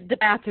redid the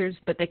bathrooms,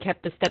 but they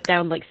kept the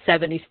step-down, like,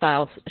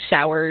 70s-style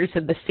showers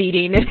and the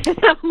seating. And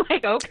I'm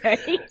like,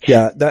 okay.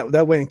 Yeah,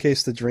 that way, in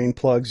case the drain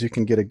plugs, you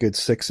can get a good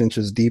 6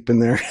 inches deep in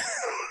there.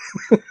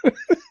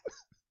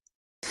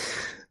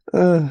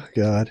 Oh,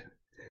 God.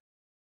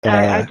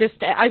 I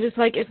just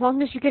like, as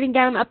long as you're getting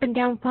down, up and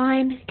down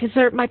fine,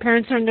 because my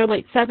parents are in their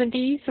late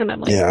 70s, and I'm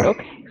like,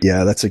 okay.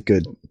 Yeah, that's a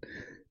good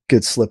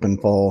slip and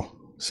fall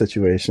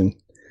situation.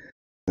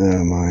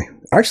 Oh my!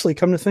 Actually,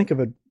 come to think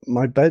of it,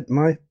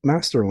 my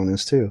master one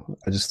is too.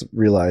 I just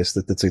realized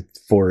that it's a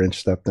 4-inch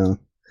step down.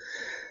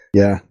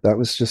 Yeah, that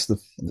was just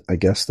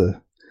the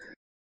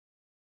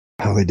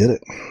how they did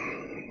it.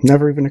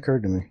 Never even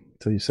occurred to me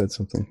until you said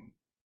something.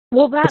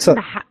 Well, that What's and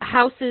up? the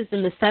houses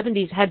in the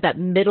 70s had that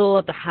middle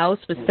of the house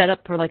was set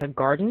up for like a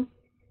garden.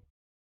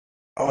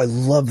 Oh, I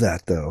love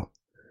that though.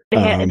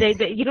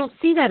 You don't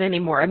see that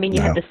anymore. I mean,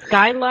 you had the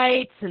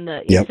skylights and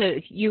so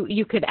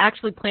you could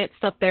actually plant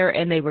stuff there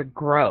and they would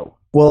grow.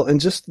 Well,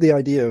 and just the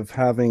idea of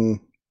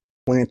having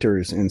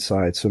planters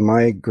inside. So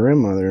my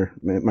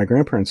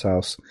grandparents'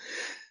 house,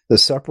 the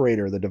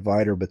separator, the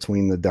divider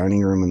between the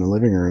dining room and the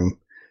living room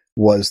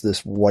was this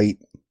white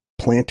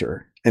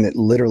planter. And it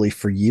literally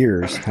for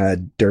years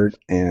had dirt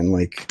and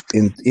like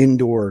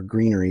indoor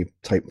greenery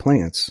type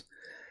plants.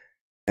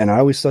 And I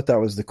always thought that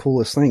was the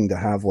coolest thing to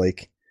have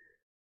like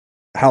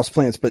house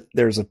plants, but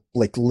there's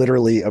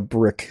literally a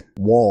brick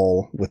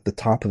wall with the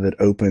top of it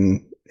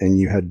open and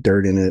you had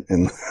dirt in it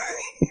and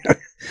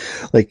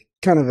like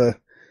kind of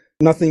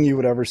nothing you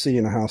would ever see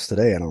in a house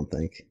today, I don't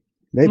think.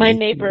 Maybe. My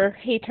neighbor,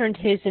 he turned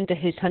his into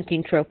his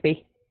hunting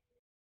trophy.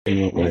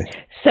 In what way?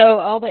 So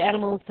all the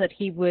animals that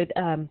he would,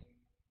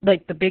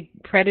 like the big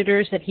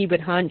predators that he would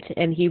hunt,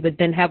 and he would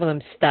then have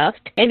them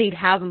stuffed, and he'd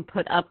have them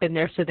put up in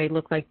there so they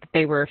looked like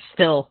they were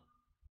still.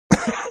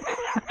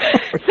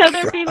 So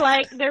there'd be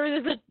like, there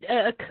was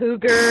a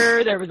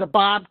cougar, there was a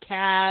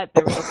bobcat,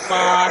 there was a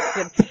fox,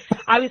 and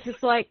I was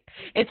just like,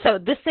 and so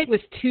this thing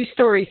was 2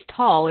 stories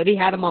tall, and he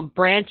had them on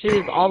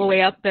branches all the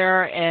way up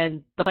there,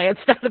 and the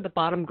plants down at the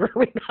bottom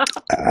growing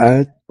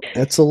up.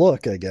 That's a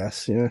look, I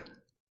guess, yeah.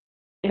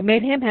 It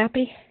made him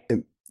happy.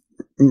 It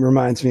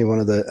reminds me of one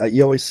of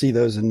you always see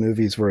those in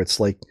movies where it's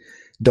like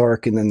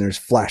dark and then there's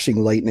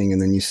flashing lightning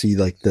and then you see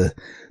like the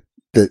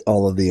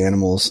all of the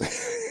animals.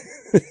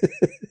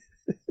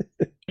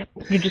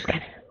 You just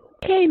kind of,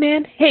 okay,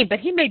 man. Hey, but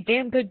he made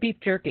damn good beef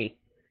jerky.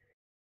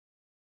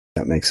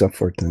 That makes up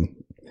for it then.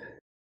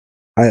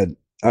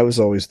 I was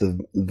always the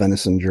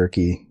venison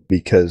jerky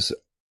because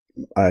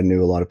I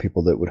knew a lot of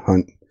people that would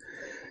hunt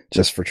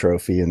just for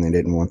trophy and they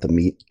didn't want the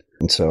meat.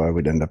 And so I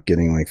would end up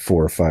getting like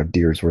 4 or 5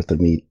 deers worth of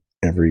meat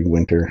every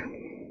winter.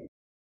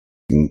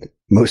 And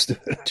most of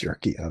it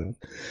jerky out of.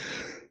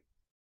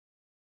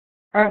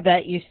 Our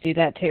vet used to do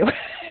that too.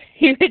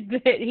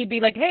 He'd be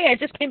like, hey, I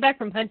just came back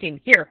from hunting.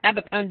 Here, have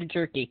a pound of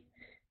jerky.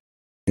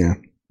 Yeah.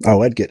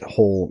 Oh, I'd get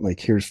whole, like,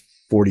 here's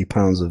 40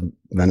 pounds of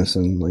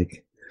venison,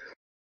 like,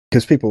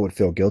 because people would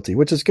feel guilty,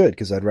 which is good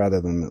because I'd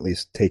rather them at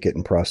least take it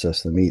and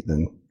process the meat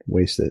than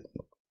waste it.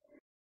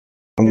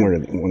 I'm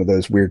one of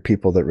those weird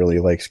people that really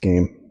likes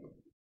game.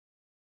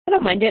 I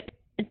don't mind it.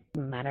 It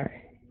doesn't matter.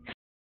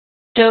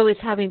 Joe is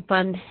having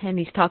fun and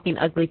he's talking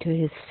ugly to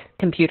his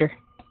computer.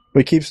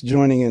 He keeps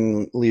joining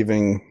and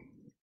leaving.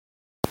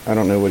 I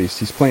don't know what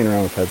he's playing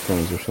around with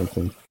headphones or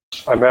something.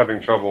 I'm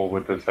having trouble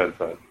with this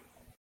headset.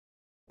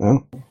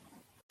 Oh?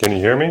 Can you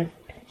hear me?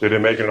 Did it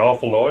make an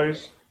awful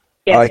noise?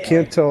 Yeah. I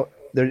can't tell.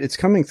 It's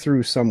coming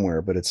through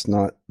somewhere, but it's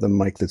not the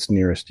mic that's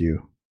nearest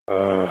you.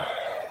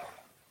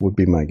 Would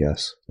be my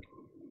guess.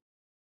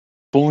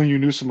 If only you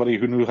knew somebody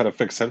who knew how to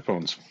fix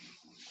headphones.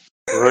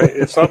 Right,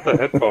 it's not the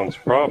headphones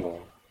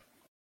problem.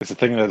 It's the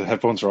thing that the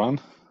headphones are on?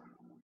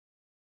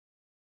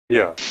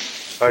 Yeah.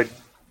 I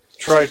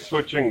tried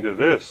switching to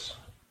this,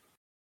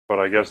 but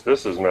I guess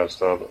this is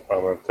messed up.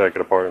 I'm going to take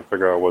it apart and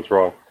figure out what's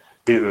wrong.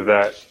 Either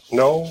that,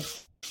 no,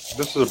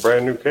 this is a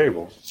brand new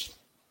cable.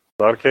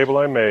 Not a cable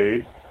I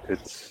made.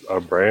 It's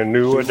a brand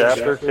new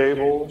adapter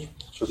cable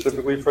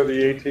specifically for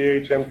the ATH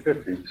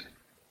M50s.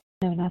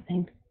 No,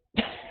 nothing.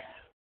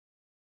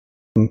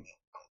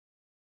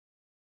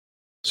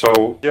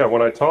 So, yeah,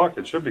 when I talk,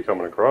 it should be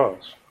coming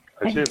across.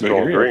 I see it's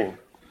going green.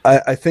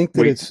 I think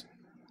that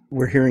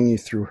we're hearing you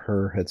through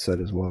her headset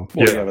as well.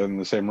 Yeah, in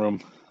the same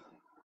room.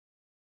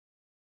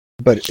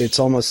 But it's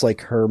almost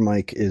like her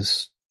mic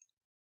is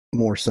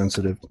more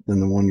sensitive than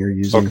the one you're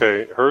using.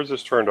 Okay, hers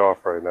is turned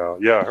off right now.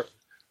 Yeah,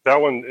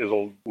 that one is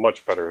a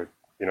much better,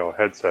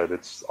 headset.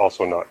 It's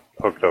also not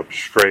hooked up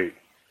straight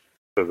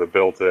to the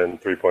built-in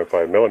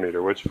 3.5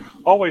 millimeter, which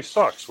always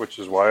sucks, which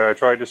is why I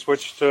tried to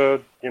switch to,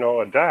 a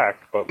DAC,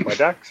 but my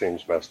DAC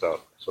seems messed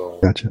up. So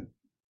Gotcha.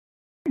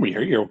 We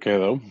hear you okay,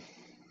 though.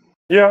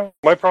 Yeah,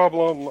 my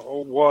problem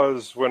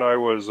was when I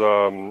was,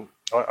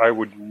 I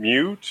would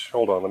mute.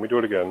 Hold on, let me do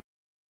it again.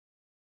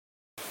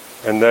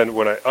 And then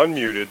when I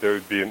unmuted, there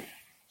would be an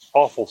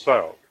awful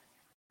sound.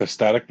 The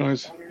static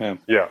noise? Yeah.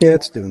 Yeah. Yeah,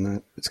 it's doing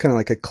that. It's kind of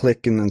like a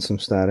click and then some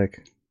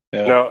static.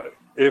 Yeah. Now,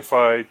 if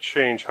I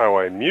change how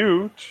I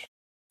mute,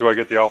 do I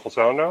get the awful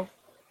sound now?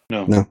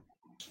 No.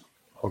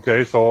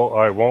 Okay, so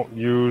I won't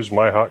use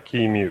my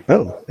hotkey mute.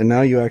 Oh, and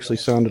now you actually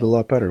sounded a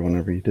lot better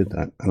whenever you did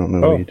that. I don't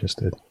know what you just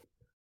did.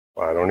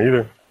 I don't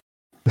either.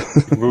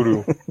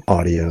 Voodoo.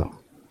 Audio.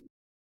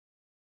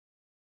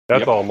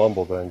 That's all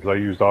Mumble then, because I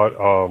used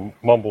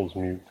Mumble's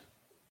mute.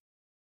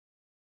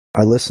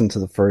 I listened to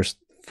the first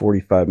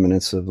 45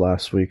 minutes of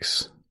 2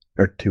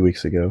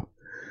 weeks ago.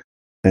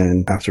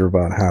 And after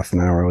about half an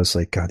hour, I was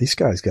like, God, these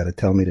guys got to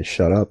tell me to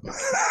shut up.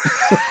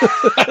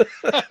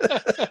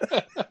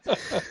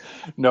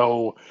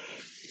 No.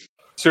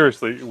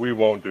 Seriously, we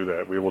won't do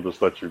that. We will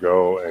just let you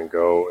go and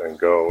go and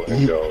go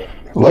and go.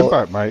 What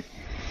part, Mike?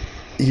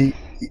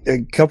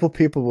 a couple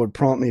people would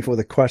prompt me with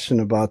a question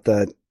about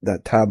that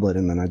tablet,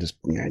 and then I just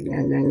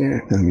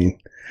I mean,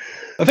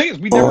 The thing is,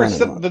 we never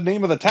said the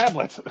name of the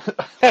tablet.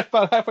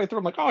 About halfway through,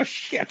 I'm like, oh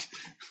shit.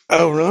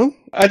 Oh no!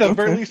 At the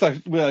very least, I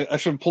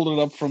should have pulled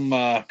it up from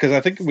because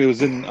I think it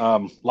was in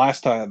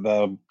last time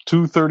the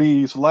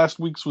 230. So last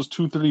week's was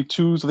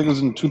 232. So I think it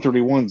was in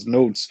 231's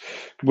notes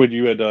when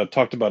you had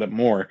talked about it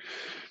more.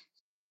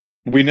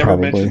 We never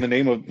mentioned the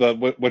name of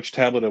which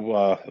tablet it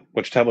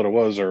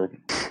was, or.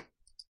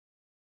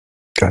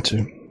 Gotcha.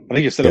 I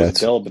think you said it was a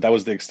Dell, but that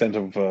was the extent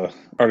of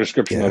our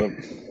description of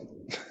it.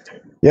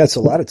 Yeah, it's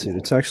a Latitude.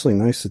 It's actually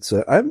nice. It's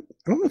I don't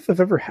know if I've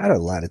ever had a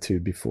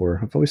Latitude before.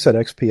 I've always had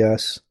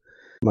XPS.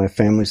 My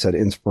family's had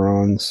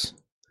Inspirons.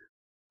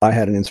 I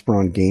had an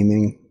Inspiron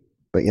Gaming.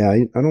 But yeah,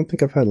 I don't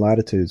think I've had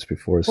Latitudes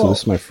before, so this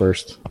is my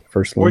first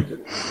one.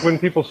 When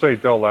people say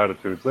Dell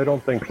Latitudes, they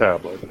don't think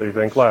tablet. They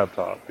think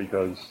laptop,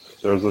 because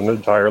there's an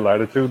entire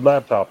Latitude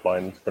laptop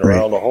line that's been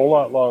around a whole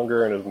lot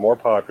longer and is more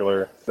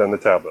popular than the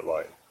tablet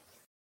line.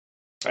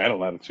 I had a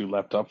Latitude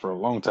laptop for a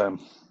long time.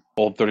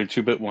 Old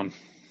 32-bit one.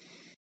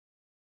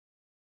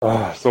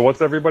 So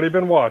what's everybody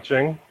been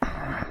watching?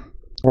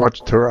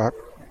 Watch Turok.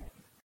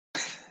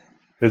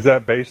 Is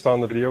that based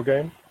on the video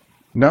game?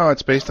 No,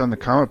 it's based on the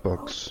comic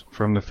books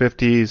from the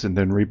 50s and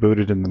then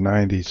rebooted in the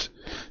 90s.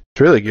 It's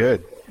really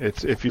good.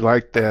 It's if you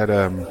like that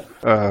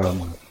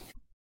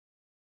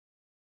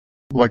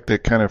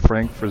kind of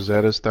Frank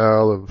Frazetta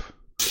style of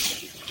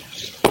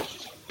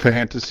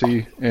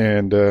fantasy,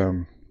 and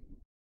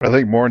I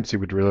think Morrissey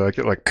would really like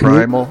it, like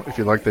Primal, if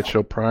you like that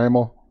show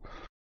Primal.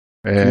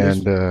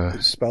 And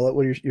spell it.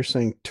 What you're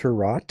saying?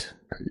 Turok.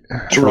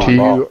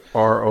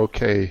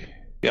 Turok.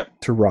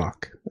 Yep.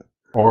 Turok.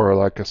 Or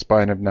like a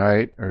Spine of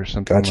Night or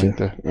something like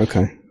that.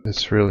 Okay.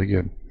 It's really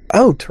good.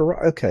 Oh,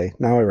 Turok. Okay,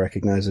 now I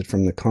recognize it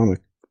from the comic.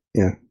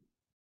 Yeah.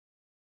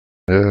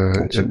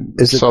 Gotcha.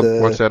 Is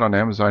it what's that on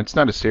Amazon? It's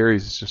not a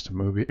series. It's just a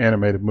movie,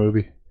 animated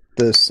movie.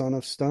 The Son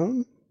of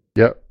Stone.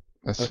 Yep,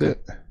 that's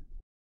it.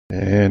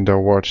 And I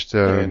watched.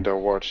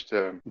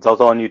 It's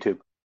also on YouTube.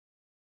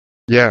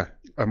 Yeah,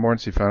 I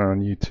Morrissey found it on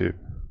YouTube.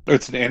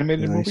 It's an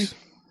animated movie?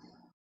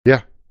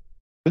 Yeah.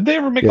 Did they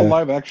ever make a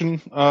live-action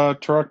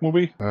Turok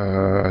movie?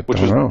 Which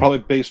was probably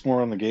based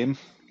more on the game?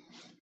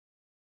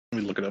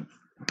 Let me look it up.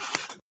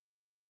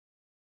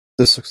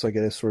 This looks like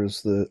it sort of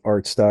the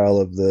art style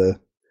of the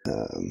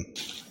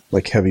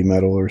like heavy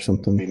metal or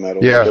something.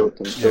 Yeah.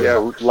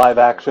 There was a live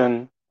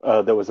action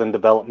that was in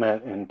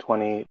development in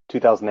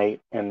 2008,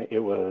 and it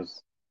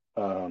was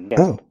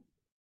canceled.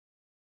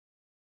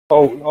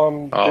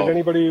 Did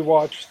anybody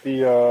watch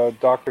the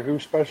Doctor Who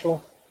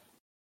special?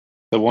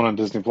 The one on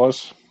Disney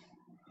Plus?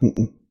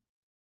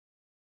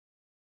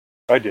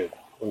 I did.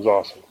 It was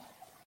awesome.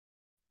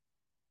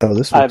 Oh,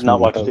 this I have not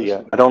watched it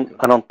yet. I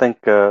don't think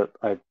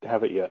I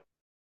have it yet.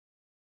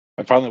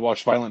 I finally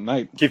watched Silent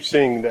Night. Keep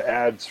seeing the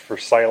ads for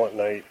Silent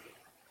Night.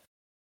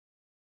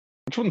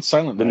 Which one's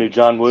Silent Night? The new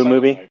John Woo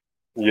movie? Night.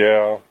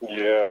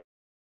 Yeah.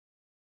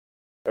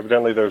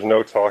 Evidently there's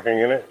no talking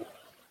in it.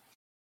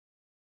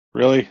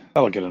 Really?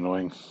 That'll get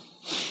annoying.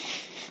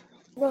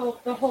 Well,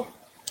 the whole...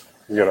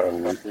 You gotta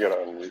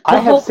unmute. I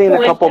have seen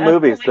a couple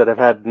movies that have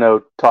had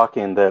no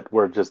talking that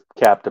were just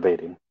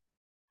captivating.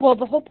 Well,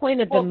 the whole point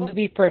of the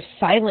movie for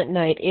Silent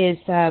Night is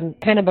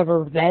kind of a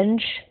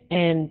revenge,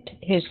 and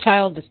his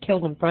child is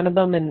killed in front of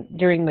him and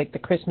during like the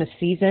Christmas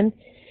season,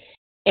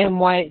 and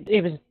why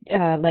it was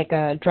like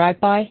a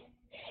drive-by,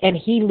 and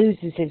he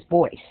loses his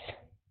voice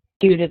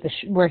due to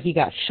where he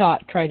got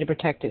shot trying to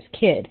protect his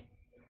kid.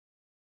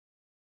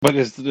 But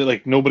is there,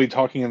 like, nobody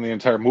talking in the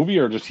entire movie,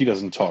 or just he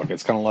doesn't talk?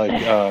 It's kind of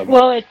like...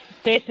 Well, it's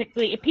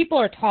basically... People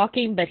are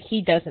talking, but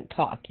he doesn't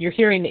talk. You're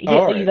hearing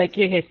like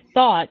his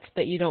thoughts,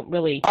 but you don't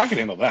really... I can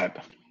handle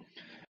that.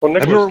 Well,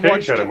 Nicolas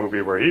Cage had a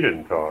movie where he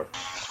didn't talk.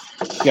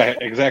 Yeah,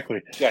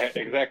 exactly.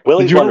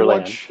 Willy's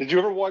Wonderland. Did you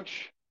ever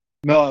watch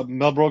Mel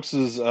Brooks'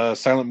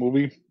 silent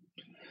movie?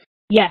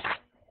 Yes.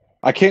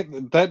 I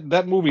can't.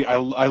 That movie. I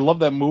love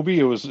that movie.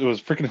 It was a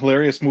freaking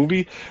hilarious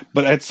movie.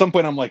 But at some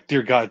point, I'm like,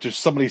 dear God, just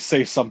somebody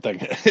say something.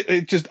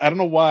 It just, I don't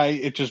know why.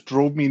 It just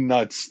drove me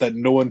nuts that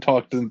no one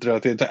talked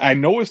throughout the entire. I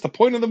know it's the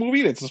point of the movie.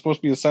 It's supposed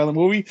to be a silent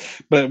movie,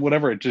 but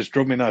whatever. It just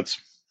drove me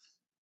nuts.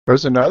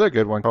 There's another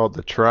good one called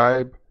The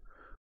Tribe.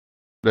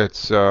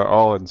 That's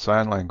all in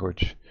sign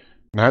language.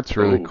 And that's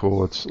really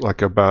cool. It's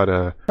like about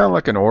kind of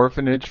like an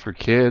orphanage for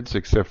kids,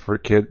 except for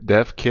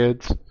deaf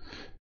kids.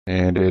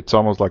 And it's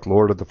almost like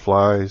Lord of the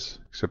Flies,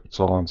 except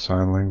it's all in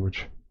sign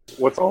language.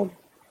 What's called?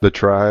 The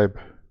Tribe.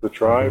 The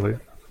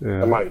Tribe?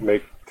 Yeah. I might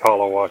make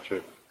Tala watch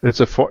it. It's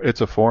a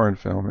foreign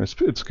film.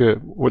 It's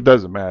good. Well, it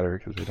doesn't matter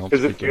because we don't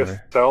speak it. Is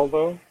it ESL,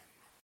 though?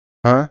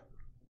 Huh?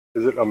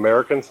 Is it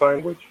American sign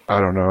language?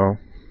 I don't know.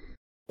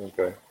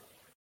 Okay.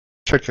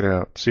 Check it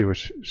out. See what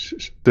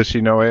does she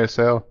know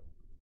ASL?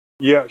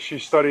 Yeah,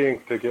 she's studying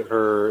to get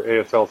her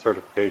ASL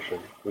certification.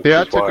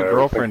 Yeah, I took a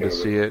girlfriend to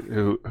see it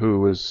who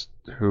was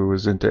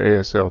into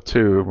ASL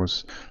too and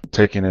was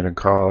taking it in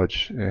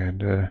college,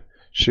 and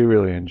she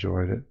really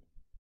enjoyed it.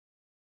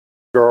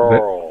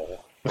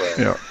 Girl.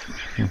 Yeah.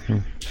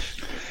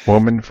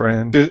 Woman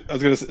friend. I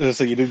was gonna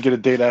say you didn't get a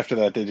date after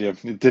that, did you?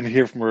 You didn't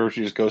hear from her.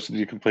 She just ghosted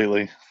you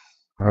completely.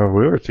 Oh,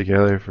 we were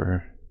together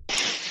for,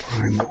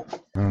 I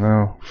don't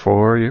know,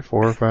 4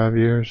 or 5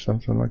 years,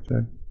 something like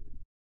that.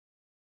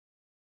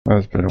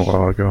 That's been a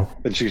while ago.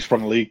 And she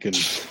sprung a leak, and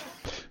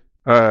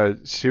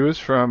she was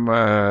from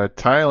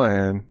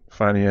Thailand.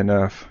 Funny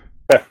enough.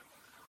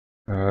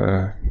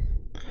 Yeah,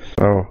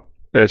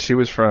 she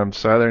was from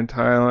southern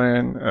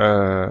Thailand,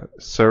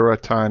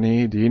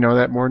 Suratani. Do you know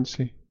that,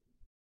 Mordency?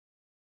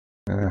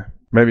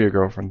 Maybe your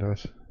girlfriend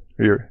does.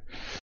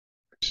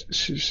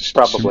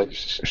 Probably.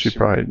 She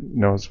probably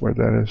knows where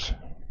that is.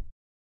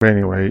 But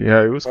anyway,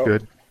 yeah, it was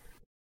good.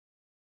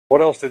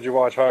 What else did you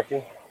watch,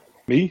 Hockey?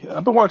 me,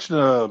 I've been watching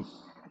a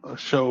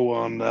show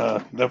on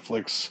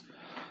Netflix,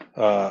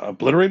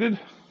 Obliterated,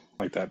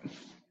 like that.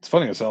 It's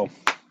funny as hell.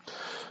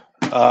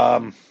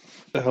 The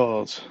hell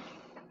else?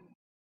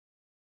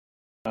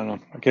 I don't know.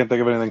 I can't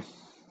think of anything.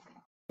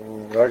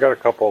 I got a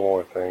couple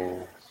more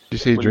things. Did you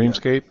see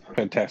Dreamscape?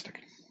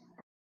 Fantastic.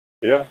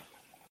 Yeah.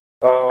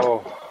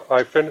 Oh,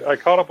 I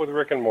caught up with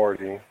Rick and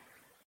Morty.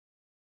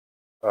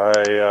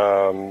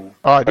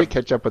 I did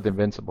catch up with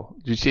Invincible.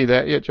 Did you see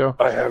that yet, Joe?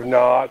 I have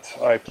not.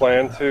 I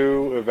plan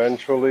to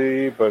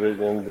eventually, but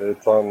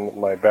it's on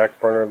my back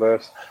burner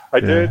list. I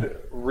did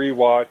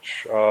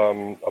rewatch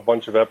a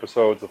bunch of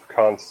episodes of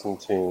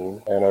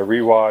Constantine, and I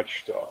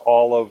rewatched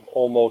all of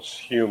Almost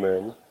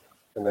Human.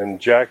 And then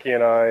Jackie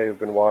and I have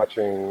been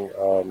watching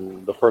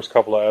the first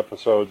couple of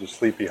episodes of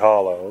Sleepy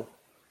Hollow.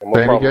 And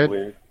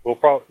we'll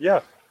probably yeah.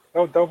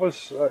 No,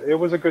 it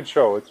was a good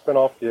show. It's been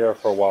off the air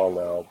for a while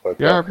now, but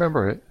yeah, I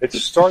remember it. It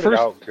started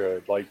out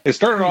good. Like it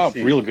started off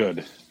real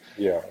good.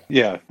 Yeah.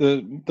 Yeah.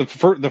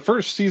 The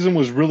first season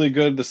was really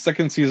good. The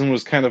second season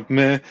was kind of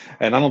meh,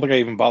 and I don't think I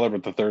even bothered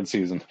with the third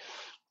season.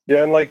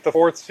 Yeah, and like the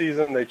fourth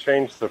season, they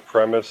changed the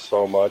premise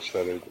so much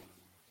that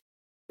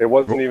it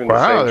wasn't even the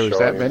same show. Wow, there was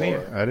that anymore.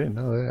 many? I didn't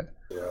know that.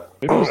 Yeah.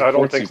 I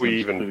don't think we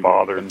even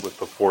bothered with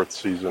the fourth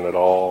season at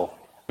all.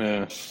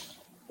 Yeah.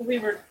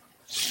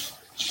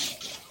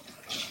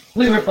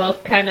 We were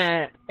both kind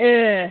of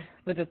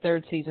with the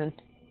third season.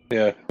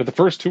 Yeah, but the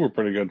first two were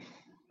pretty good.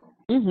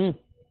 Mm-hmm.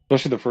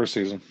 Especially the first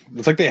season.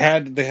 It's like they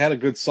had a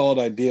good solid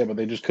idea, but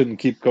they just couldn't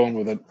keep going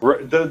with it.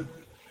 The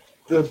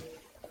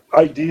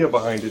idea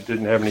behind it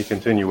didn't have any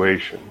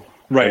continuation.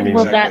 Right. I mean,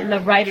 Well, that and the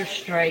writer's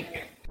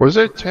strike. Was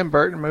there a Tim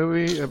Burton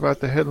movie about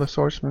the Headless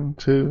Horseman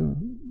too?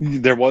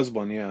 There was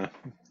one, yeah.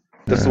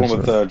 That's the one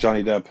with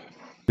Johnny Depp.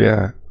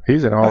 Yeah,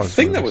 he's in all. I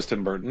think that was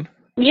Tim Burton.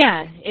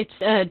 Yeah, it's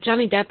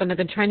Johnny Depp, and I've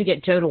been trying to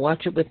get Joe to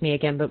watch it with me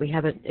again, but we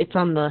haven't. It's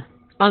on the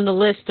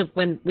list of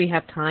when we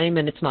have time,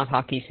 and it's not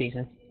hockey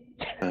season.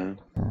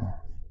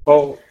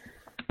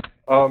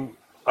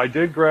 I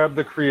did grab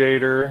The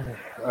Creator.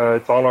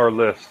 It's on our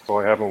list, so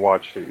I haven't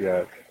watched it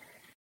yet.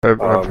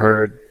 I've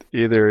heard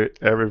either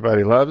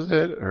everybody loves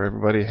it or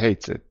everybody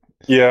hates it.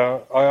 Yeah,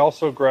 I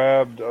also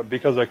grabbed,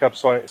 because I kept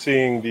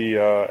seeing the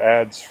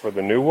ads for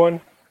the new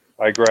one,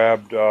 I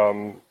grabbed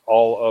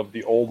all of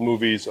the old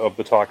movies of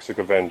The Toxic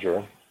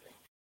Avenger.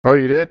 Oh,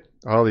 you did?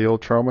 All the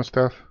old Trauma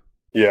stuff?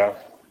 Yeah.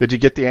 Did you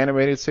get the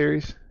animated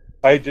series?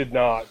 I did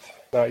not.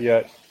 Not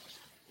yet.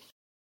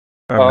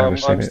 I've never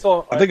seen it.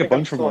 I think a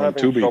bunch of them are on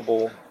Tubi.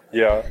 Trouble,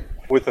 yeah,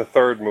 with the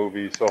third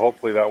movie, so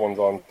hopefully that one's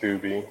on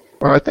Tubi.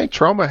 Well, I think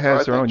Trauma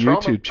has their own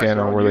YouTube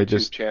channel where they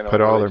just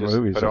put all their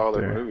movies up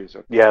there.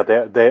 Yeah,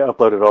 they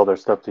uploaded all their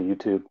stuff to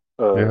YouTube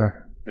a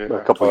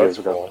couple years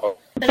ago.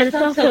 But it's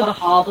also the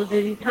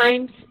holiday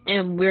times,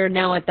 and we're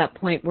now at that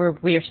point where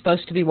we are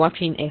supposed to be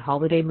watching a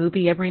holiday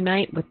movie every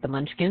night with the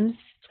Munchkins.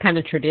 It's kind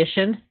of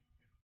tradition.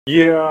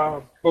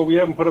 Yeah, but we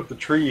haven't put up the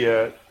tree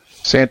yet.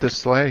 Santa's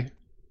Sleigh.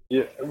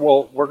 Yeah,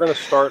 well, we're going to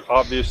start,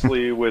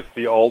 obviously, with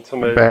the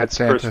ultimate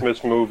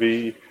Christmas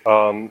movie,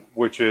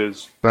 which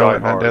is Die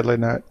Hard. Deadly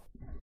Night.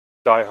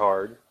 Die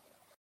Hard.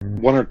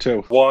 1 or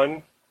 2?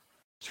 1.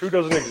 2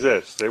 doesn't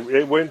exist.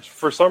 It went,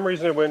 for some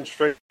reason, it went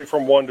straight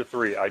from 1 to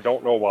 3. I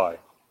don't know why.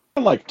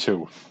 I like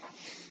 2.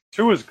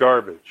 2 is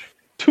garbage.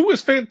 2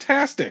 is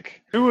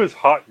fantastic. 2 is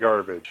hot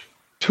garbage.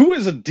 2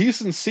 is a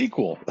decent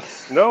sequel.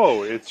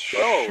 No, it's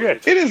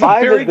shit. It is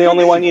 5 is the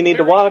only one you need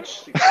to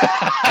watch.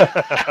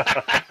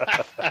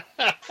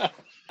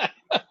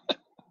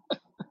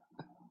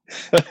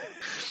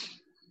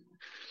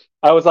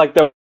 I was like,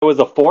 there was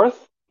a 4th?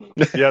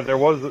 Yeah, there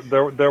was a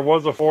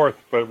 4th,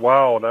 but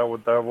wow,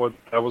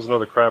 that was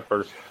another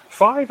crapper.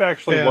 5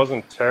 actually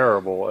wasn't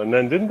terrible, and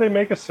then didn't they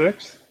make a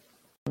 6th?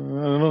 I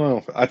don't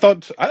know.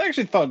 I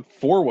actually thought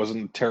 4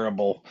 wasn't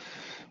terrible,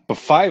 but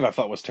 5 I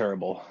thought was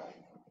terrible.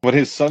 When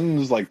his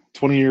son's like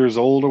 20 years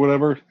old or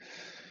whatever.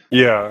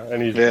 Yeah,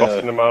 and he's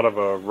busting him out of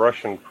a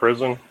Russian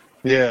prison.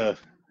 Yeah.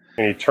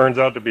 And he turns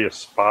out to be a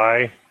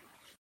spy.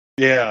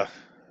 Yeah.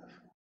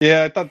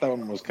 Yeah, I thought that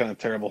one was kind of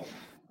terrible.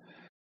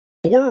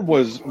 4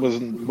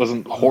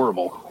 wasn't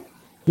horrible.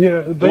 Yeah,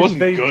 it wasn't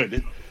good.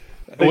 It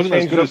wasn't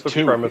as good as 2.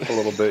 The premise a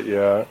little bit,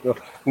 yeah.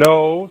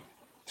 No,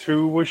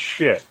 2 was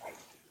shit.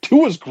 2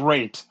 was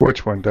great.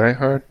 Which one, Die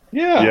Hard?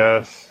 Yeah.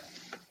 Yes.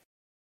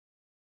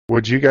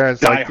 Would you guys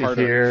Die like to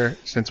Harder. hear,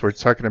 since we're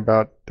talking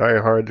about Die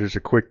Hard, there's a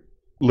quick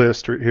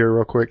list here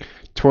real quick.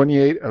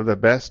 28 of the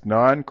best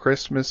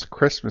non-Christmas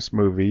Christmas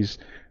movies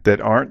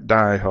that aren't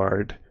Die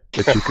Hard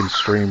that you can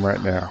stream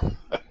right now.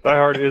 Die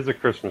Hard is a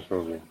Christmas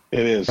movie.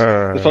 It is.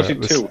 Especially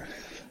two.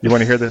 You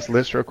want to hear this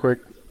list real quick?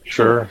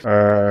 Sure.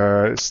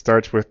 It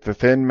starts with The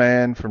Thin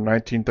Man from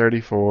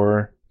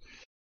 1934,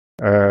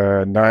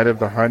 Night of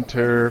the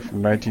Hunter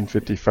from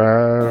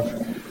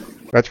 1955.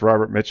 That's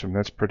Robert Mitchum.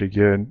 That's pretty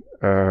good.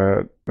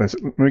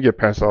 Let me get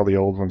past all the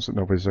old ones that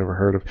nobody's ever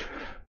heard of.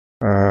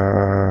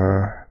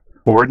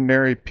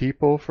 Ordinary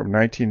People from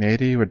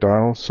 1980 with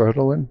Donald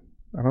Sutherland.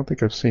 I don't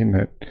think I've seen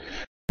that.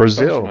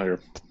 Brazil.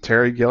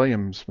 Terry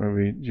Gilliam's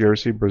movie. Did you ever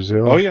see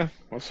Brazil? Oh, yeah.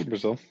 I've seen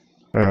Brazil.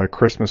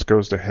 Christmas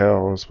Goes to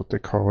Hell is what they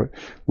call it.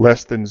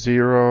 Less Than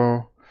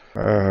Zero.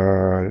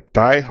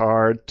 Die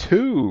Hard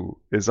 2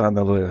 is on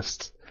the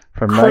list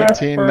from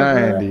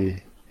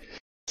 1990.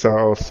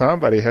 So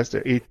somebody has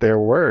to eat their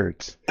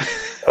words.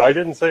 I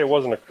didn't say it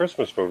wasn't a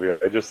Christmas movie.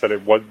 I just said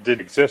it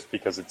did exist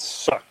because it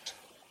sucked.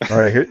 All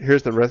right,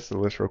 here's the rest of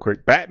the list real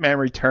quick. Batman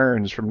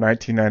Returns from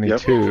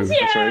 1992.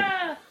 Yep. That's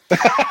right.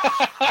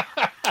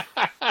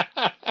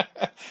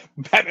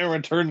 Batman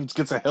Returns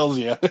gets a hells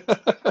yeah.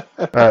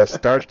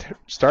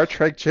 Star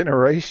Trek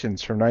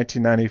Generations from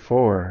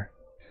 1994.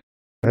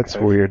 That's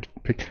weird.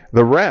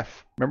 The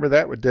Ref. Remember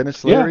that with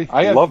Dennis Leary? Yeah,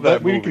 I love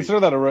that we movie.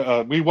 consider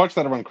that we watched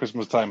that around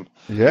Christmas time.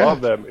 Yeah,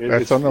 love that.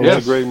 That's on the list. list.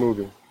 It's a great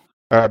movie.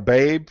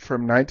 Babe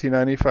from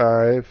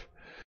 1995.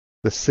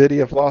 The City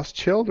of Lost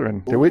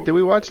Children. Did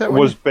we watch that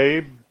one? Was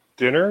Babe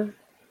dinner?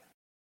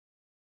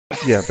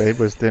 Yeah, Babe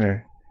was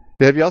dinner.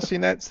 Have y'all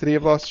seen that City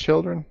of Lost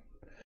Children?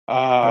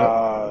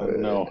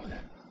 No.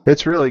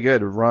 It's really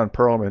good. Ron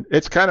Perlman.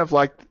 It's kind of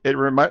like it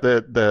remind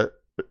the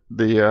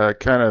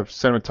kind of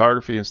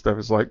cinematography and stuff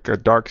is like a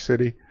Dark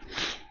City.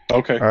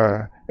 Okay.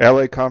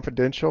 L.A.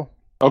 Confidential.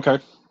 Okay.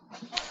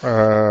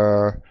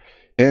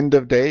 End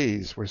of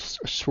Days with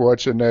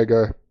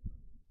Schwarzenegger.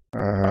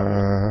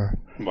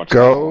 Watch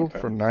Go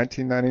that from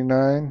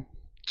 1999.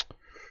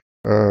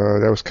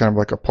 That was kind of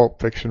like a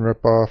Pulp Fiction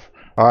ripoff.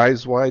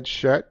 Eyes Wide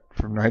Shut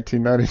from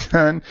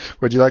 1999.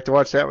 Would you like to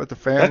watch that with the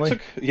family?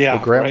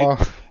 With Grandma?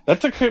 Right.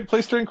 That took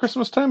place during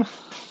Christmas time?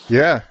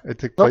 Yeah, it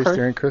took place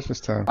during Christmas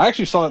time. I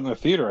actually saw it in the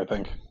theater, I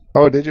think.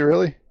 Oh, did you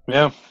really?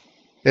 Yeah.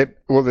 It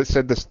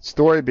said the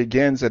story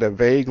begins at a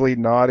vaguely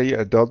naughty,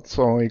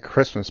 adults-only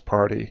Christmas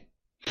party.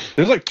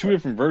 There's like two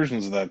different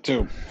versions of that,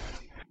 too.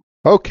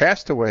 Oh,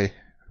 Castaway.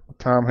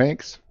 Tom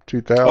Hanks,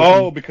 2000.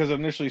 Oh, because it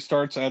initially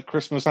starts at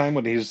Christmas time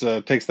when he's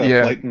takes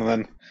that flight and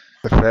then...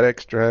 The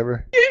FedEx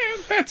driver.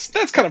 Yeah,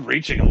 that's kind of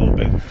reaching a little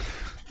bit.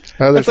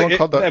 There's one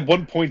called at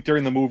one point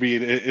during the movie,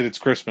 it's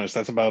Christmas.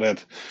 That's about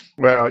it.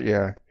 Well,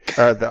 yeah.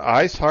 The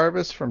Ice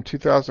Harvest from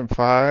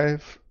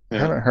 2005. I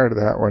haven't heard of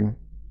that one.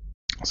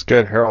 It's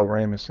got Harold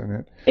Ramis in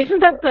it.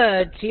 Isn't that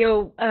the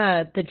Geo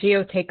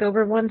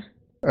Takeover one?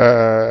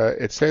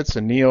 It says it's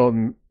a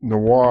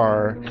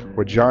neo-noir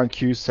with John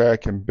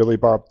Cusack and Billy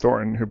Bob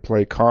Thornton, who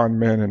play con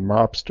men and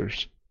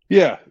mobsters.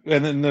 Yeah,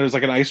 and then there's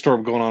like an ice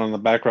storm going on in the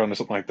background or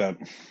something like that.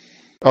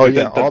 Oh, like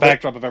yeah. The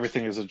backdrop of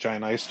everything is a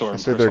giant ice storm.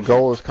 So their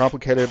goal is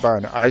complicated by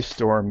an ice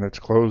storm that's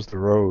closed the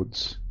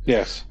roads.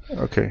 Yes.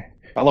 Okay.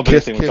 I love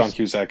anything with John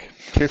Cusack.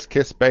 Kiss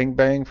Kiss Bang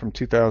Bang from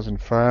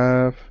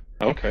 2005.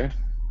 Okay.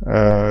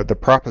 The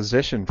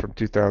Proposition from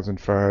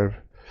 2005.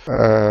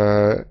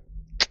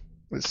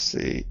 Let's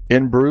see.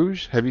 In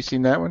Bruges. Have you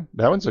seen that one?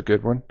 That one's a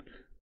good one.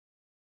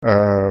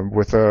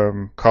 With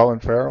Colin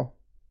Farrell.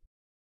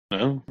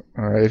 No.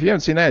 If you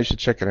haven't seen that, you should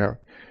check it out.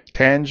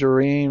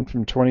 Tangerine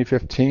from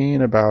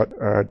 2015 about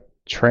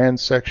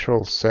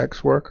transsexual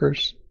sex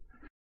workers.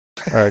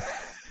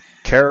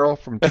 Carol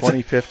from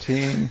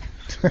 2015.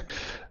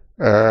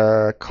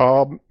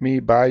 Call Me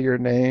By Your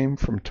Name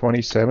from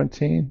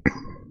 2017.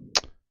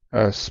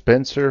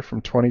 Spencer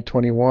from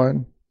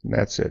 2021. And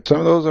that's it. Some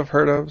of those I've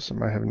heard of,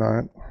 some I have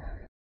not.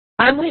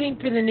 I'm waiting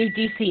for the new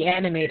DC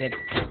animated.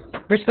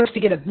 We're supposed to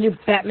get a new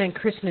Batman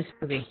Christmas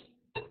movie.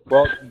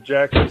 Well,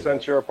 Jackie,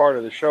 since you're a part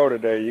of the show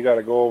today, you got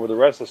to go over the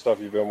rest of the stuff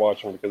you've been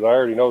watching because I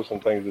already know some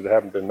things that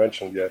haven't been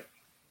mentioned yet.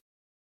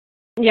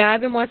 Yeah,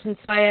 I've been watching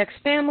Spy X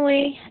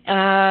Family.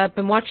 I've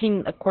been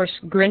watching, of course,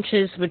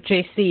 Grinches with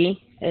JC,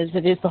 as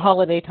it is the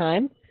holiday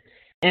time.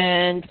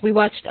 And we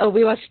watched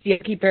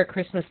Yogi Bear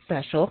Christmas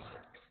Special.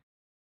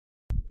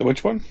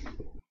 Which one?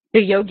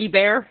 The Yogi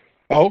Bear.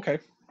 Oh, okay.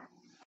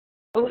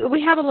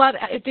 We have a lot.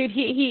 Dude,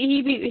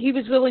 he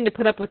was willing to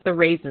put up with the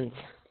raisins.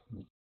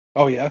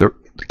 Oh, yeah? The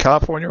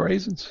California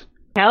Raisins?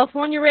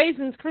 California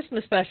Raisins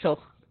Christmas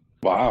Special.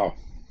 Wow.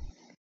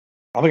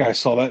 I think I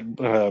saw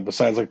that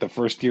besides like the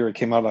first year it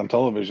came out on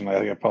television. I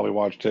think I probably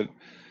watched it.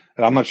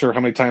 And I'm not sure how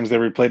many times they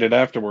replayed it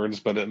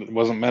afterwards, but it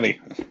wasn't many.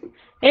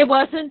 It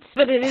wasn't,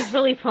 but it is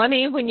really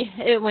funny when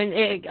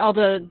all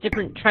the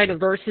different try to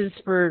verses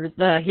for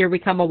the Here We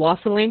Come a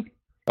Wassailing.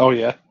 Oh,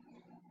 yeah.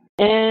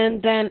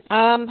 And then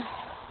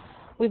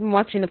we've been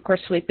watching, of course,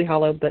 Sleepy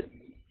Hollow, but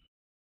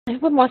I've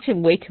been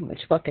watching way too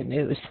much fucking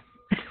news.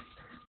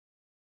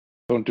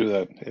 Don't do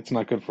that. It's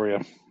not good for you.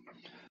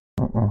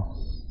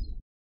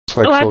 It's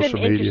like I've social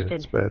been media. interested.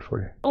 It's bad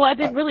for you. Well, I've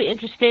been really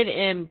interested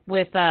in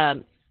with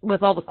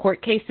all the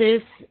court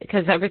cases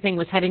because everything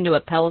was heading to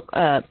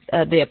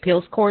the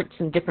appeals courts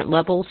and different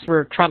levels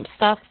for Trump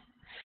stuff,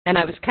 and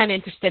I was kind of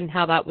interested in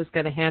how that was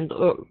going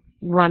to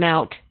run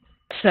out.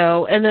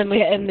 So, and then we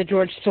had the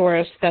George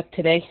Soros stuff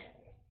today.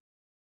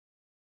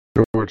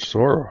 George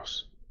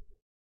Soros.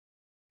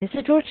 Is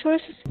it George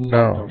Soros?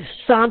 No.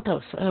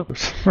 Santos. Oh.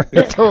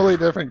 They're totally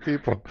different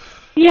people.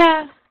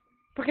 Yeah,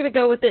 we're going to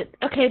go with it.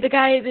 Okay, the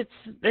guy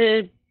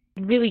that's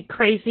really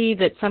crazy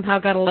that somehow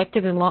got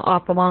elected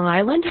off of Long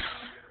Island.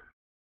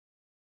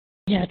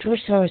 Yeah,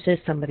 George Soros is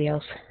somebody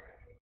else.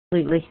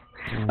 Completely.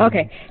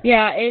 Okay,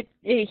 yeah,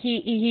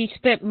 he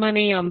spent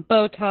money on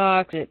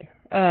Botox at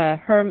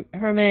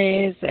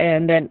Hermes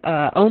and then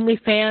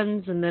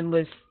OnlyFans, and then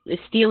was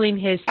stealing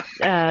his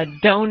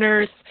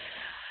donors'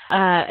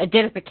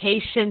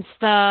 identification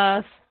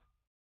stuff.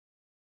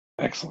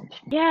 Excellent.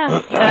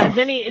 Yeah.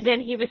 Then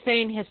he was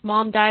saying his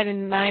mom died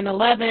in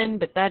 9/11,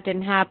 but that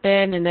didn't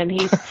happen. And then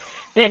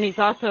he's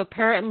also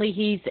apparently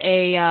he's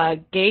a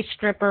gay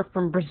stripper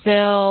from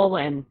Brazil.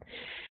 And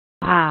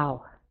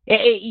wow,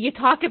 you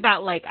talk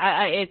about like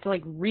it's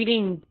like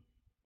reading.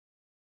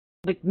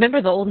 Like,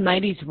 remember the old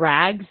 '90s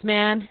rags,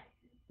 man?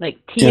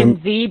 Like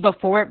TMZ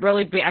before it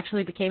really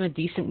actually became a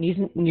decent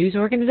news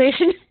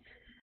organization.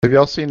 Have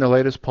y'all seen the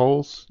latest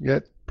polls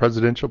yet?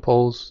 Presidential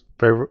polls,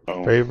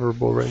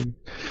 favorable rating.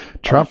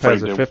 Trump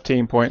has a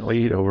 15-point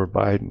lead over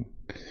Biden.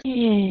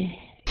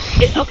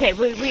 Okay,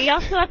 we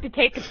also have to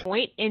take a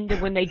point into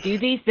when they do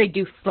these. They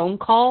do phone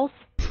calls.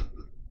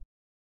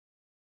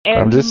 And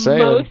I'm just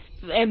saying.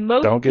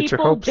 Most don't get people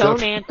your hopes don't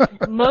up. answer.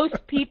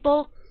 Most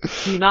people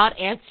do not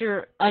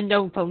answer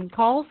unknown phone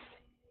calls.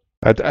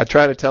 I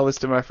try to tell this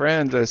to my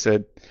friends. I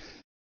said,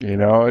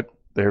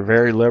 they're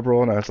very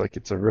liberal, and I was like,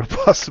 it's a real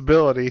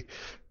possibility,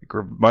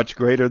 much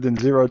greater than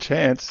zero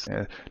chance.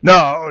 And,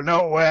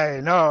 no way,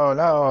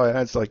 no. And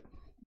it's like,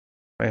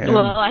 man.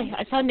 Well,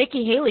 I saw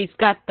Nikki Haley's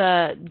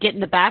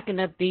getting the backing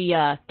of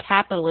the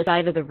capitalist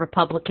side of the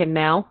Republican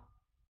now.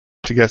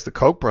 She gets the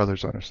Koch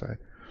brothers on her side.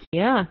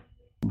 Yeah.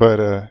 But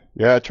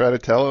I try to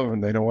tell them,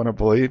 and they don't want to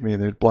believe me.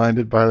 They're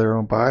blinded by their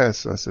own bias.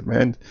 So I said,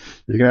 man,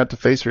 you're gonna have to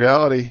face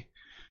reality.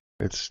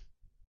 It's,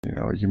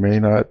 you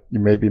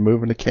may be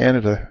moving to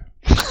Canada.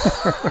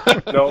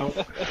 No,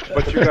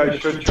 but you guys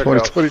should check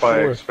out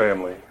Spy X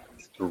Family.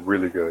 It's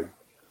really good.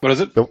 What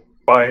is it?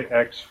 Spy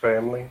X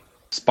Family.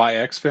 Spy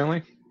X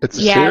Family? It's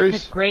a series?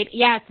 It's great.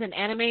 Yeah, it's an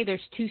anime.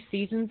 There's 2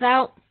 seasons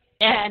out.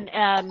 And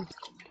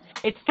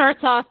it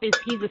starts off as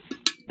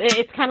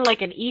it's kind of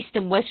like an East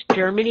and West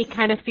Germany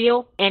kind of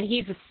feel. And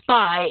he's a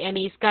spy, and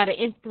he's got to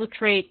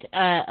infiltrate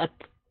a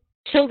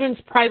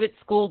children's private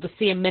school to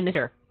see a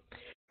minister.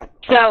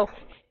 So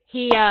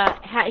he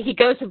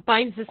goes and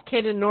finds this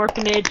kid in an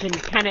orphanage, and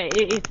kind of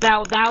is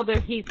now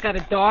that he's got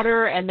a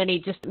daughter, and then he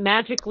just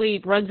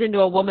magically runs into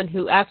a woman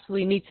who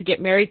absolutely needs to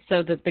get married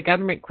so that the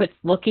government quits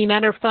looking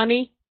at her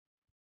funny,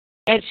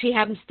 and she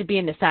happens to be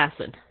an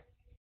assassin,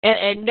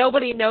 and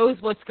nobody knows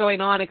what's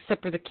going on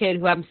except for the kid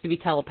who happens to be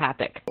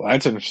telepathic. Well,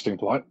 that's an interesting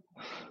plot.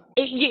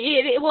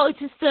 It's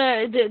just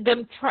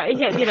him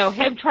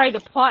trying to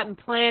plot and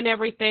plan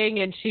everything,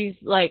 and she's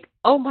like,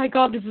 "Oh my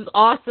God, this is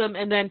awesome!"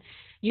 And then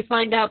you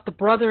find out the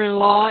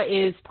brother-in-law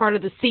is part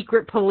of the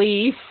secret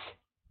police,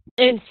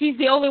 and she's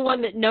the only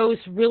one that knows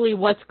really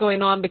what's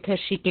going on because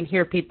she can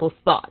hear people's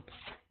thoughts.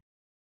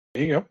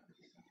 There you go.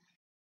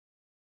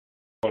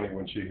 Funny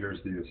when she hears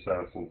the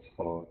assassin's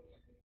thoughts.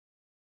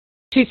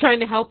 She's trying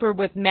to help her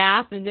with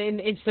math,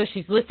 and so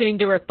she's listening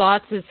to her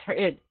thoughts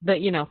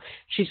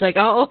she's like,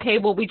 oh, okay,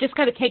 well, we just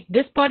got to take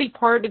this body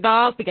part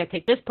off, we got to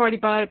take this body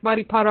part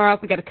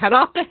off, we got to cut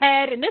off the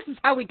head, and this is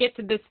how we get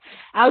to this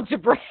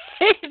algebra.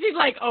 She's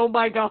like, oh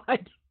my God.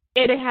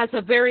 And it has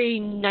a very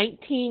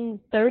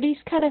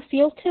 1930s kind of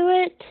feel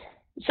to it.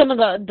 Some of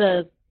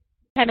the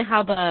kind of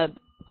how the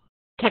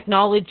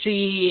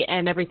technology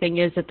and everything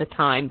is at the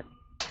time.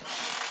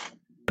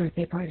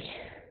 Birthday party.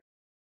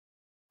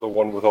 The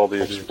one with all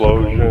the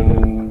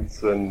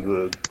explosions and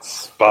the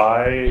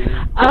spy.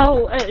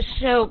 Oh,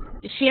 so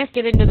she has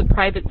to get into the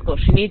private school.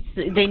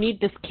 They need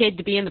this kid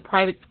to be in the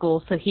private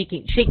school so she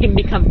can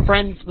become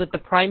friends with the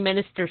prime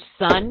minister's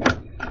son,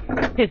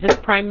 because this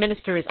prime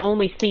minister is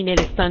only seen at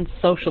his son's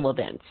social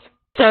events.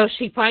 So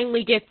she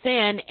finally gets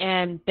in,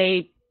 and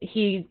they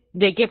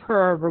give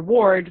her a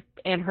reward,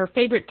 and her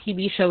favorite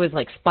TV show is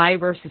like Spy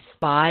versus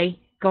Spy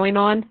going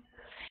on,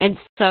 and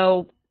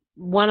so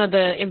one of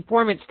the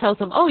informants tells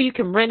him, oh, you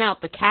can rent out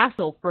the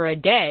castle for a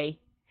day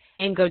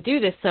and go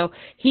do this. So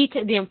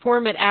the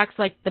informant acts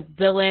like the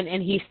villain,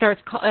 and he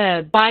starts,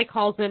 Spy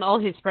calls in all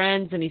his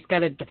friends, and he's got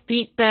to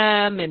defeat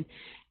them and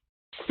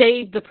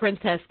save the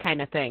princess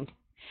kind of thing.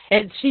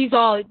 And she's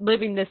all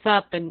living this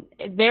up, and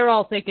they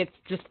all think it's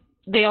just,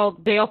 they all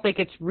think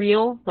it's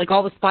real. Like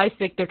all the spies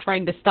think they're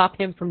trying to stop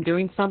him from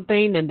doing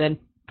something, and then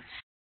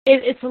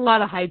it's a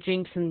lot of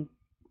hijinks, and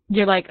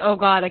you're like, oh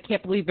God, I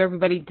can't believe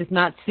everybody does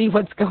not see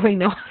what's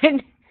going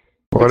on.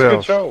 What it's else? a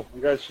good show.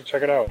 You guys should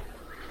check it out.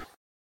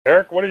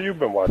 Eric, what have you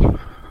been watching?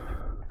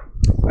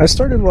 I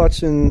started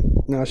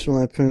watching National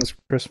Lampoon's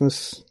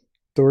Christmas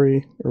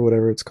Story or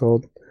whatever it's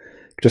called.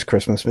 Just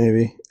Christmas,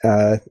 maybe.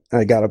 I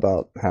got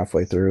about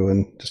halfway through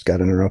and just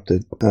got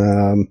interrupted.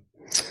 I've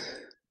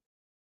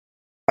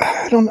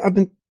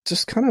been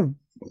just kind of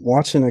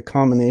watching a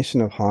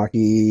combination of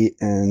hockey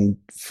and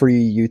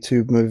free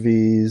YouTube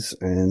movies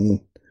and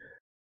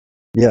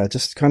yeah,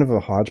 just kind of a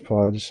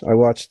hodgepodge. I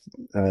watched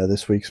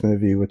this week's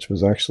movie, which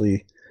was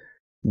actually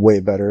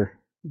way better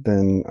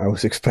than I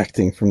was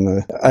expecting from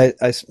the...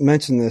 I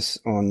mentioned this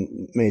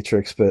on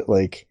Matrix, but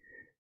like,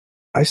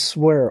 I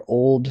swear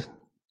old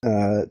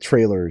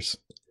trailers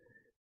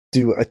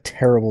do a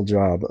terrible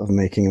job of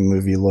making a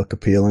movie look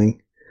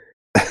appealing.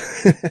 I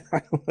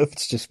don't know if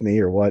it's just me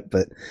or what,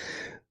 but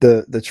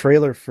the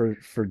trailer for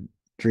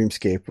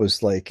Dreamscape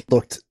was like,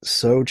 looked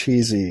so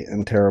cheesy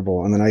and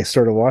terrible. And then I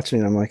started watching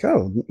it and I'm like,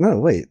 oh, no,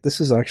 wait,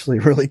 this is actually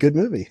a really good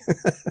movie.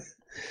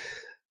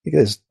 You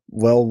guys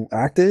well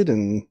acted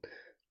and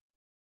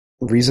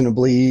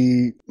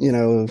reasonably,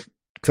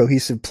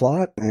 cohesive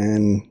plot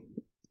and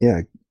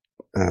yeah,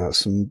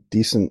 some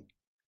decent,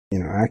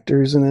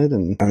 actors in it.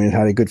 And I mean, it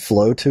had a good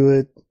flow to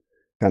it,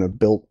 kind of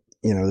built,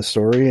 the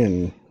story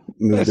and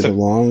moved it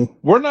along.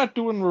 We're not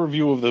doing a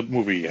review of the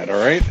movie yet, all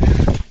right?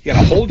 You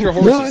gotta hold your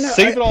horses.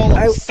 Save it all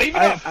up. Save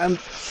it up. I'm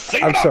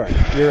sorry.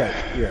 You're right.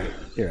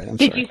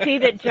 Did you see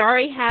that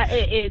Jari has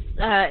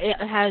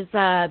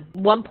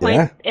 1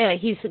 point? Yeah.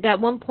 He's got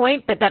 1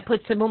 point, but that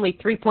puts him only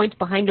 3 points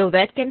behind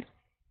Ovechkin.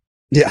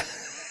 Yeah.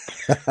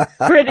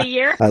 For the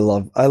year. I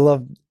love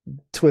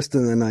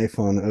twisting the knife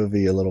on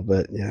Ovi a little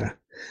bit. Yeah.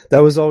 That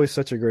was always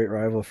such a great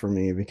rival for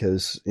me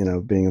because,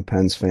 being a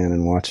Pens fan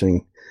and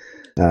watching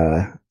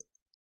the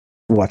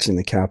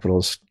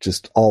Capitals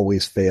just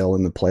always fail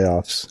in the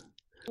playoffs.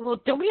 Well,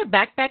 don't we have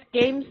back-to-back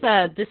games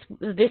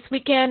this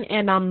weekend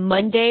and on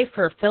Monday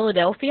for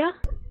Philadelphia?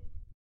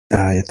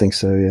 I think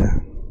so. Yeah.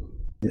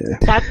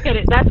 That's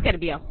gonna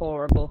be a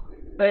horrible.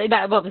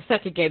 Well, the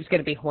second game's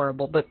gonna be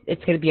horrible, but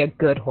it's gonna be a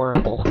good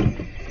horrible.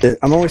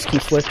 I'm always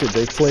conflicted.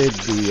 They played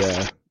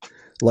the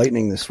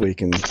Lightning this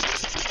week, and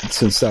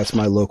since that's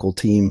my local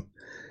team,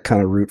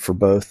 kind of root for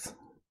both.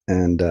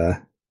 And I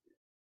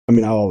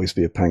mean, I'll always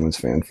be a Penguins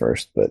fan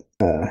first, but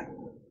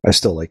I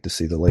still like to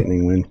see the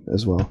Lightning win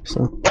as well.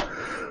 So.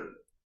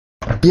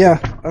 Yeah,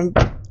 I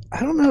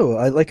don't know.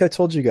 Like I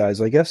told you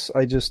guys, I guess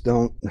I just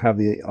don't have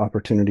the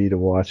opportunity to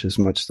watch as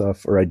much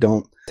stuff, or I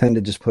don't tend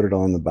to just put it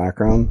on in the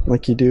background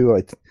like you do.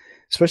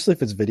 Especially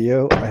if it's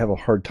video, I have a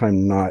hard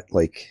time not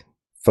like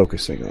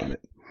focusing on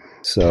it.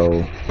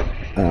 So,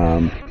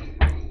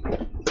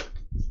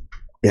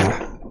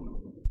 yeah.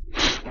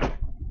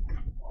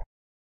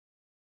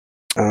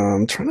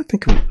 I'm trying to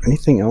think of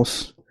anything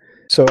else.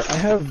 So I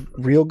have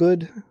Real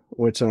Good,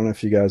 which I don't know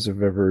if you guys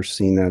have ever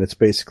seen that. It's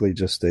basically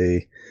just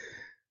a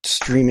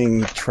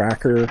streaming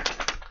tracker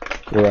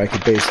where I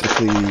could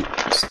basically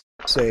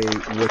say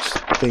which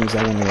things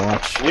I want to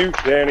watch. Mute,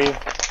 Danny.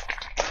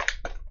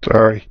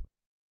 Sorry.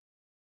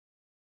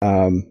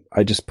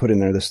 I just put in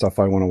there the stuff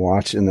I want to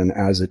watch, and then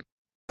as it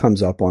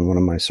comes up on one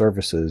of my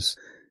services,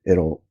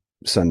 it'll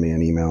send me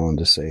an email and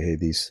just say, hey,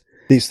 these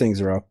things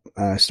are up.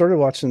 I started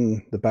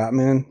watching The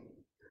Batman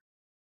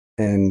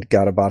and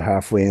got about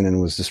halfway in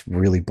and was just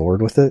really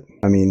bored with it.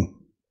 I mean,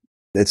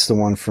 it's the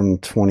one from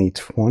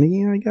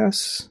 2020, I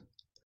guess,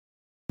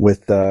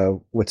 with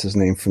what's his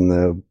name from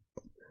the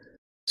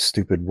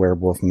stupid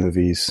werewolf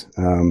movies,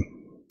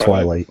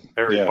 Twilight.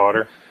 Harry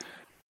Potter.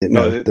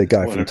 The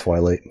guy from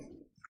Twilight.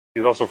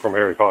 He's also from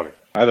Harry Potter.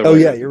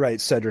 Yeah, you're right,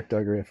 Cedric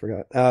Diggory. I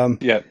forgot.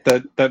 Yeah,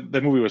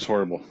 that movie was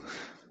horrible.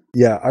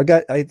 Yeah, I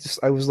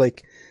was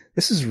like,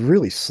 this is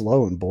really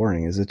slow and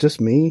boring. Is it just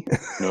me?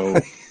 No.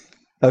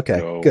 Okay,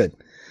 no. Good.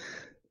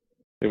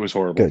 It was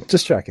horrible. Good.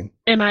 Just checking.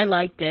 And I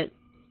liked it.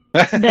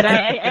 But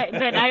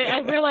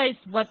I realized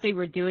what they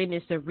were doing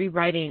is they're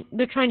rewriting.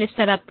 They're trying to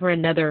set up for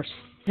another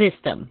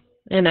system,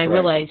 and I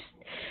realized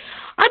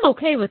I'm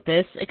okay with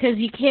this because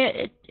you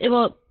can't.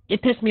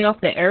 It pissed me off.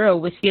 The Arrow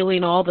was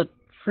stealing all the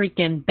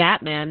freaking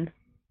Batman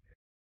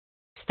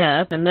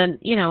stuff, and then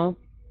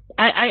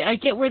I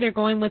get where they're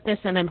going with this,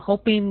 and I'm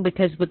hoping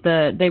because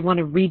they want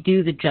to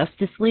redo the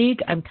Justice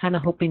League. I'm kind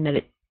of hoping that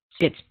it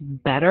gets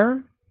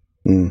better.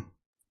 Mm.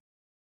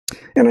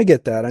 And I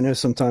get that. I know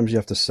sometimes you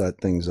have to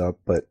set things up,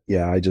 but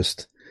yeah, I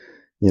just,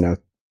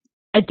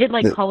 I did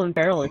like Colin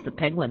Farrell as the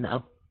Penguin,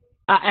 though.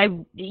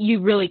 You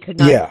really could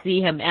not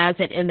see him as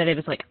it, and that it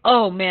was like,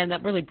 oh man,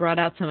 that really brought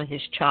out some of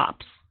his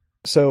chops.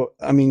 So,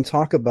 I mean,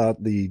 talk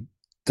about the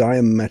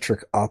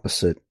diametric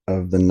opposite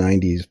of the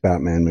 90s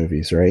Batman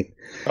movies, right?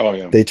 Oh,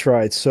 yeah. They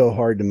tried so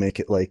hard to make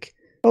it like,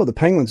 oh, the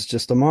Penguin's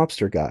just a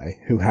mobster guy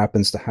who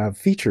happens to have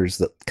features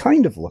that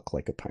kind of look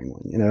like a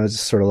penguin. It's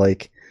sort of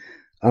like,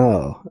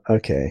 oh,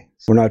 okay.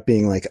 We're not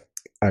being like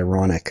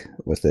ironic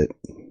with it.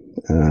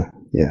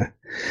 Yeah.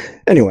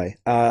 Anyway,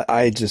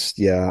 I just,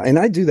 and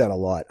I do that a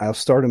lot. I'll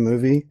start a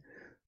movie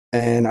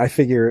and I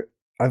figure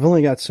I've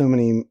only got so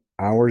many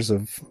hours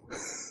of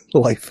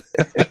life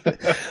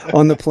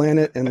on the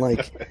planet. And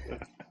like,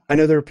 I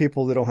know there are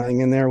people that'll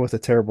hang in there with a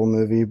terrible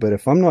movie, but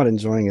if I'm not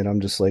enjoying it,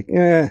 I'm just like,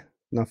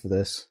 enough of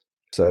this.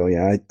 So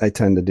yeah, I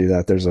tend to do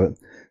that. There's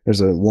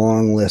a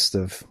long list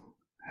of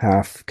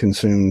half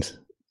consumed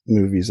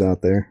movies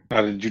out there.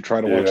 Did you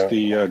try to watch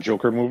the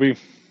Joker movie?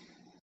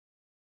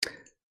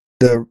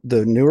 The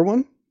newer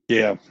one?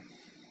 Yeah.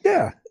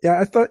 Yeah.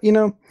 I thought,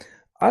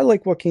 I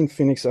like Joaquin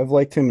Phoenix. I've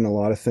liked him in a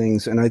lot of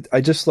things, and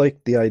I just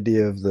like the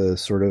idea of the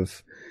sort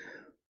of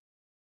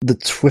the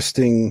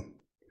twisting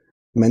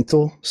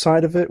mental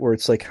side of it, where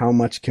it's like, how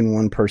much can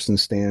one person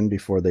stand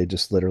before they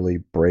just literally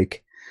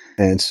break?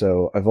 And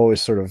so I've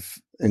always sort of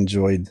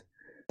enjoyed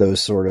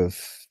those sort of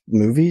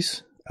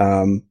movies.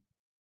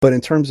 But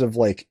in terms of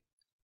like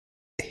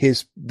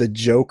the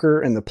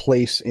Joker and the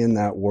place in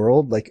that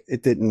world, like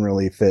it didn't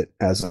really fit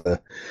as a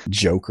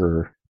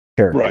Joker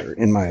character,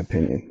 in my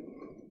opinion.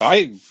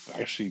 I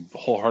actually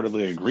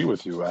wholeheartedly agree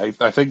with you. I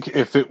think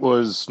if it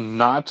was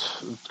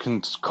not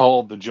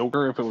called the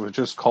Joker, if it was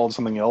just called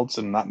something else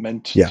and not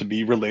meant to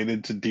be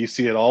related to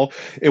DC at all,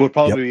 it would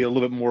probably be a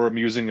little bit more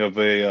amusing of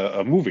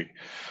a movie.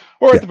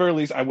 Or at the very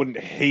least, I wouldn't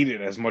hate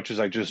it as much as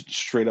I just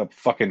straight up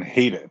fucking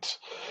hate it.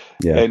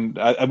 Yeah. And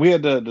we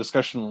had a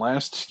discussion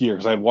last year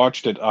because I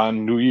watched it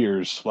on New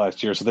Year's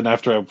last year. So then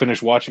after I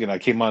finished watching it, I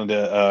came on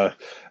to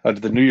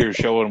the New Year's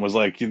show and was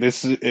like,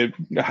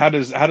 how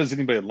does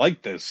anybody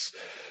like this?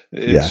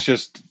 It's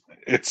just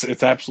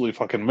it's absolutely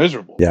fucking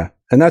miserable. Yeah.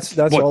 And that's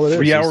all it is.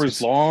 3 hours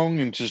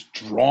long and just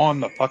drawn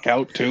the fuck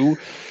out too.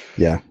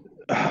 Yeah.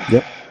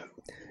 Yep.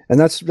 And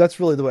that's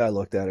really the way I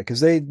looked at it, because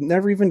they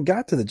never even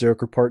got to the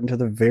Joker part until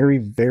the very,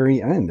 very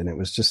end. And it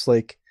was just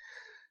like,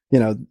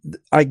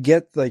 I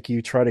get like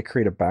you try to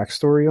create a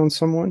backstory on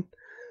someone,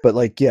 but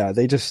like,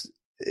 they just,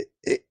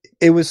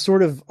 it was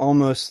sort of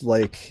almost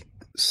like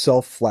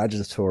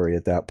self-flagellatory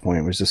at that point.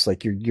 It was just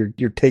like,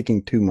 you're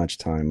taking too much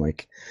time.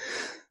 Like,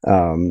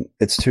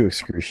 it's too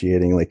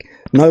excruciating. Like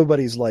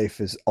nobody's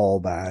life is all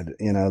bad,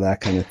 that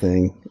kind of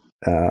thing.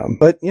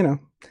 But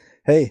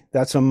hey,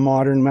 that's a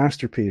modern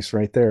masterpiece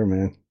right there,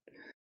 man.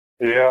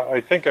 Yeah, I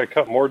think I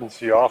cut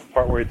Mordency off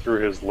partway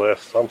through his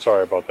list. I'm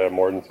sorry about that,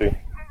 Mordency.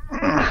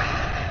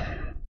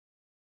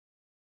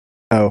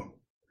 Oh.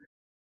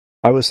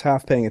 I was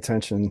half paying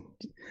attention.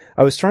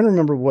 I was trying to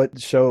remember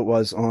what show it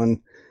was on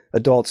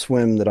Adult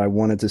Swim that I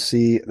wanted to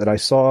see, that I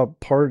saw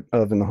part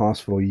of in the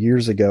hospital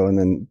years ago, and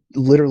then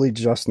literally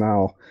just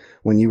now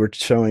when you were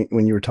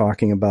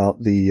talking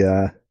about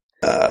the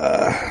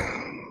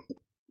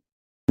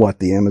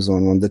the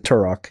Amazon one, the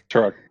Turok.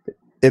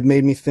 It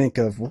made me think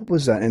of, what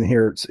was that in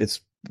here?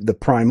 It's the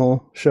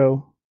Primal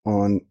show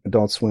on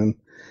Adult Swim.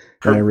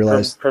 And I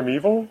realized...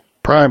 Primeval?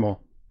 Primal,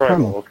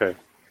 okay.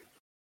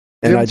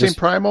 And you haven't seen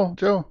Primal,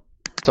 Joe?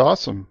 It's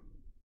awesome.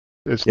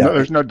 There's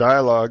no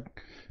dialogue.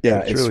 Yeah,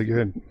 it's really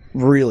good.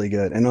 Really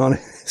good. And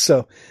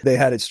so they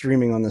had it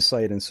streaming on the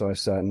site, and so I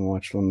sat and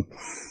watched them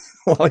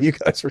while you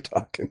guys were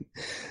talking.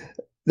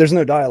 There's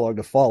no dialogue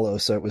to follow,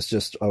 so I was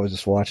just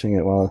watching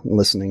it while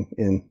listening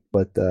in.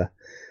 But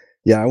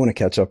yeah, I want to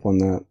catch up on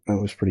that.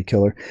 That was pretty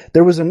killer.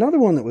 There was another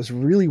one that was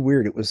really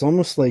weird. It was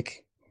almost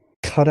like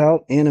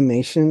cutout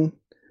animation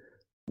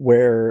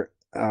where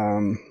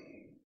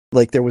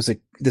like there was it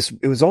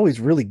was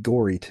always really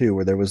gory too,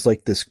 where there was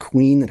like this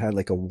queen that had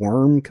like a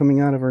worm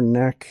coming out of her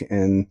neck,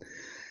 and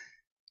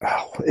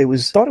thought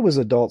it was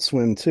Adult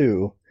Swim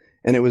too,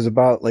 and it was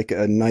about like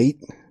a knight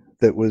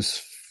that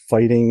was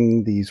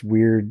fighting these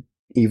weird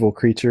evil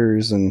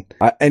creatures. And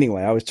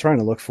anyway, I was trying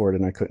to look for it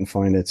and I couldn't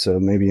find it, so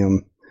maybe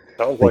I'm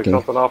sounds like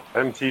something off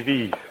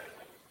MTV.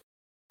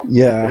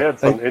 Yeah, they had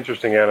some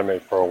interesting anime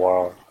for a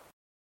while.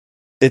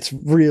 It's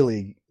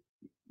really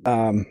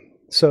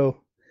so,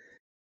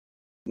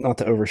 not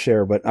to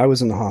overshare, but I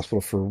was in the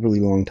hospital for a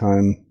really long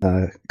time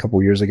a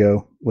couple years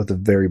ago with a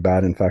very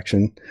bad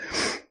infection,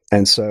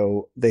 and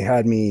so they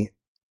had me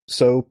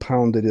so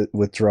pounded it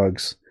with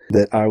drugs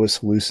that I was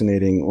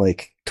hallucinating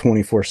like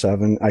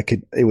 24/7.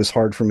 It was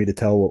hard for me to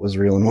tell what was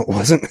real and what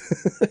wasn't.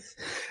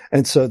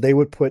 And so they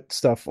would put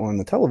stuff on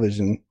the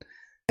television,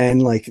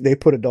 and like they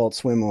put Adult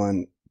Swim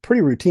on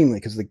pretty routinely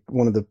because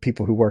one of the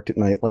people who worked at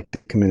night liked to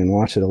come in and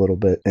watch it a little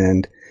bit.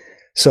 And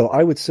so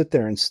I would sit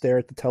there and stare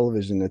at the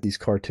television at these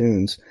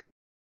cartoons.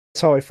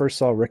 That's how I first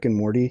saw Rick and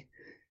Morty.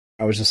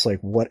 I was just like,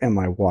 what am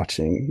I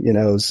watching?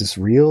 Is this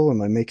real?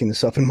 Am I making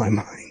this up in my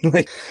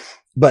mind?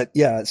 But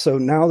yeah, so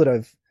now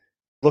that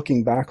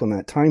looking back on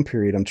that time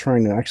period, I'm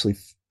trying to actually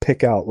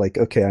pick out like,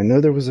 okay, I know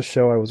there was a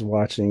show I was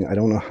watching. I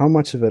don't know how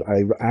much of it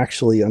I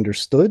actually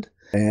understood,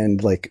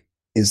 and like,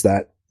 is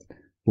that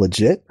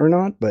legit or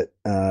not? But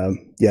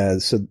yeah,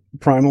 so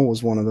Primal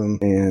was one of them,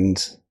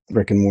 and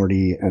Rick and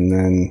Morty, and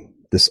then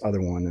this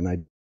other one, and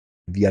I've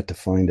yet to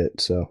find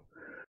it. So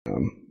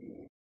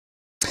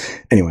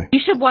anyway, you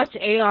should watch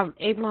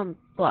Avon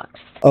Flux.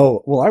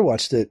 Oh well, I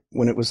watched it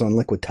when it was on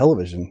Liquid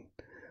Television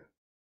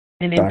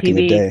and back in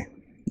the day.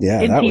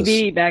 Yeah, that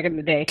was back in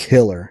the day.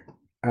 Killer,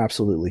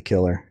 absolutely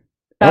killer.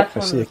 That's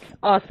one of the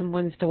awesome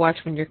ones to watch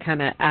when you're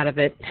kind of out of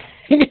it.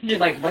 You're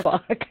like, what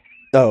the fuck?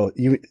 Oh,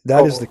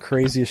 that is the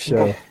craziest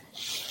show.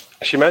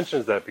 She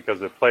mentions that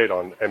because it played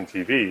on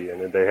MTV,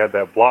 and they had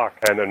that block.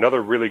 And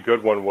another really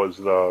good one was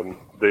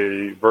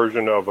the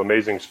version of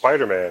Amazing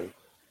Spider-Man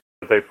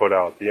that they put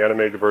out. The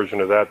animated version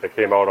of that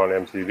came out on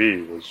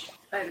MTV was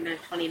Spider-Man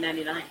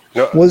 2099.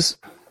 no, Was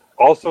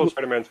also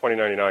Spider-Man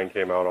 2099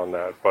 came out on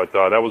that, but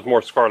that was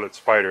more Scarlet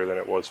Spider than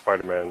it was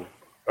Spider-Man.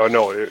 Oh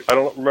no, I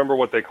don't remember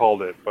what they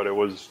called it, but it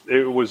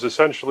was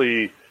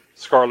essentially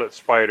Scarlet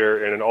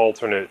Spider in an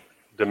alternate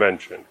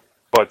dimension.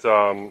 But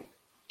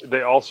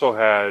they also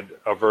had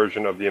a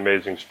version of the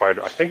Amazing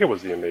Spider. I think it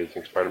was the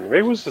Amazing Spider-Man.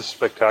 Maybe it was the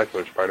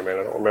Spectacular Spider-Man.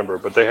 I don't remember,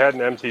 but they had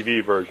an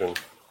MTV version,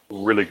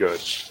 really good.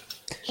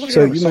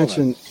 so you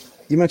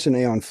mentioned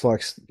Aeon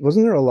Flux.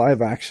 Wasn't there a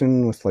live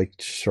action with like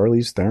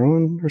Charlize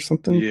Theron or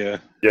something? Yeah.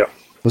 Yeah.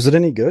 Was it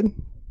any good?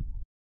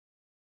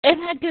 It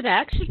had good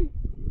action.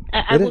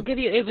 I will give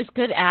you, it was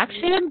good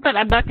action, but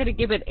I'm not going to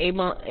give it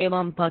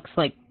Aeon Flux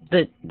like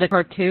the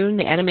cartoon,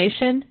 the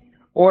animation,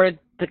 or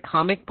the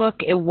comic book.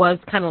 It was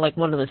kind of like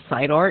one of the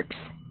side arcs,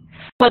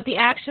 but the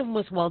action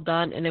was well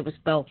done, and it was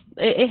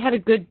it had a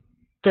good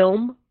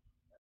film.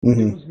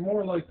 Mm-hmm. It was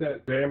more like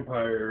that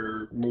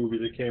vampire movie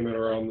that came in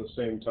around the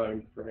same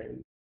time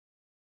frame.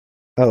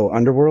 Oh,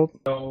 Underworld?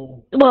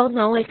 No. Well,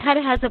 no, it kind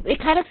of has it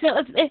kind of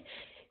feels,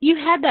 you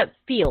had that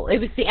feel. It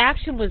was, the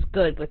action was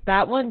good with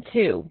that one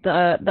too,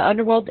 the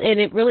Underworld, and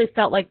it really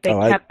felt like they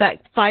kept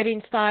that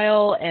fighting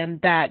style and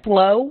that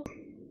flow.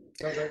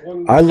 That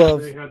one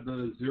they had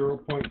the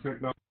 0-point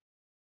technology.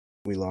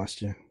 We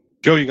lost you.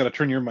 Joe, you got to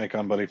turn your mic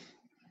on, buddy.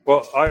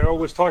 Well, I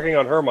was talking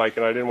on her mic,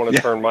 and I didn't want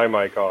to turn my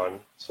mic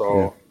on. So,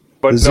 Yeah.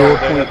 but The no,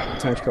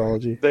 0-point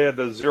technology. they had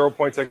the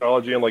 0-point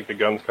technology and like the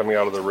guns coming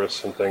out of the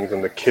wrists and things,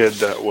 and the kid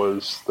that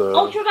was the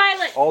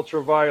Ultraviolet.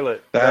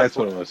 Ultraviolet. That's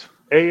what it was.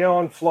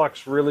 Aeon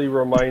Flux really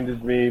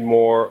reminded me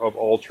more of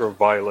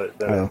Ultraviolet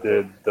than it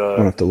did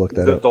I'll have to look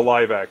that up. the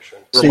live action.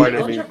 See,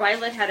 Reminded me.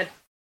 Ultraviolet had a.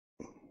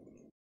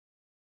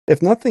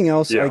 If nothing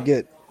else, Yeah.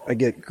 I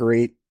get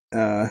great.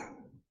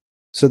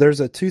 So there's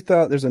a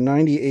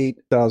 98,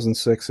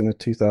 2006, and a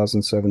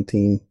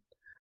 2017,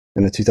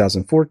 and a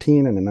 2014,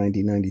 and a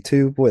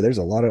 1992. Boy, there's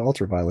a lot of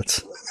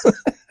Ultraviolets.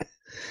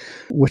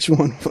 Which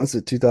one was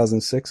it?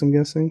 2006, I'm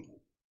guessing.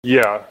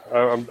 Yeah,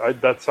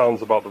 that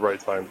sounds about the right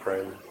time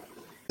frame.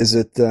 Is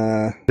it?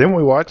 Didn't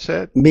we watch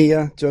that?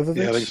 Mia Jovovich?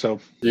 Yeah, I think so.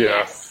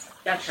 Yeah.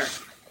 That's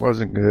her.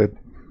 Wasn't good.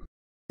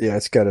 Yeah,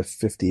 it's got a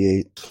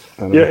 58.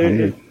 Out of Yeah,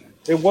 100.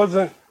 it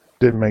wasn't.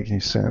 Didn't make any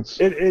sense.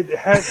 It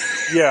had,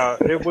 yeah,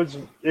 it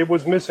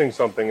was missing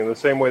something in the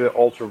same way that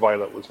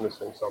Ultraviolet was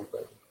missing something.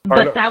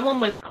 But that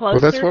one was closer. Well,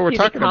 that's what we're to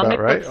talking the comic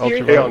about, right? book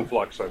series. Aeon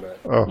Flux, I meant.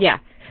 Oh. Yeah,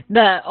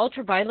 the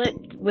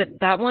Ultraviolet with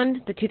that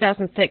one, the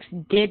 2006,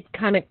 did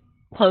kind of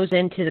close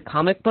into the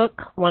comic book.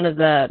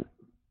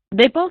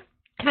 They both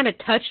kind of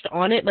touched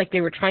on it, like they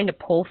were trying to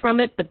pull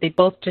from it, but they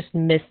both just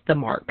missed the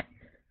mark.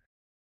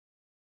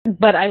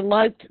 But I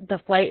liked the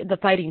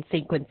fighting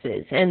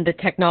sequences and the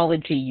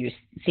technology use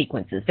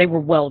sequences. They were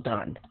well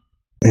done.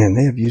 Man,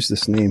 they have used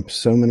this name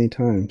so many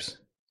times.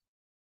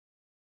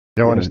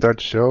 You want to start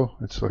the show?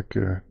 It's like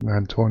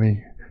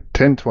 9:20,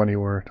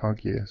 10:20 where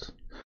Tonky is.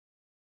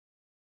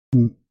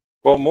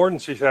 Well,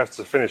 Mortensen has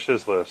to finish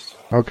his list.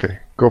 Okay,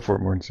 go for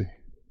it, Mortensen.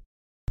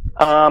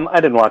 I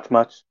didn't watch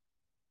much.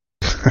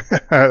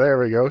 There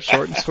we go,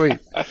 short and sweet.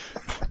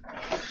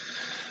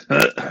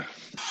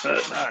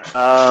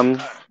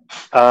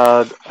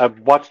 I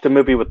watched a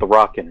movie with The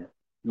Rock in it,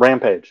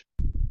 Rampage,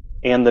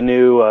 and the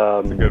new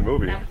It's a good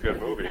movie.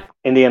 Good movie.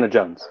 Indiana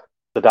Jones,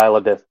 The Dial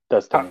of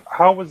Destiny.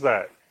 How was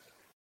that?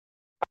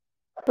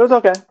 It was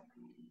okay.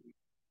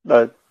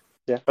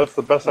 Yeah. That's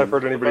the best I've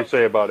heard anybody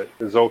say about it.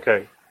 Is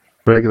okay.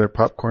 Regular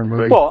popcorn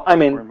movie. Well, I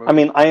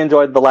mean, I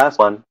enjoyed the last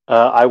one.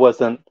 I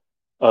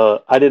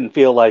didn't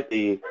feel like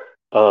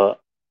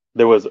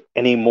there was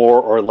any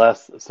more or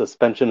less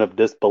suspension of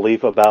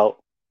disbelief about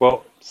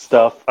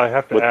stuff I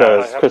have to with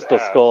ask, the Crystal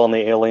Skull and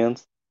the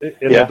aliens.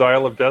 In the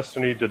Dial of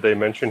Destiny, did they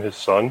mention his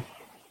son?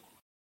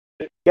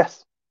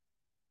 Yes.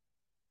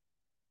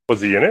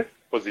 Was he in it?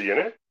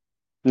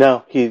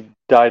 No, he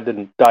died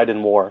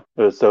in war.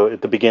 So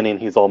at the beginning,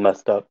 he's all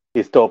messed up.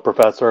 He's still a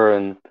professor,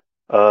 and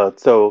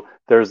so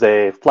there's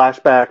a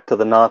flashback to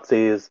the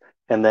Nazis,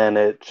 and then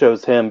it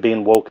shows him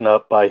being woken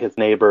up by his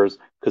neighbors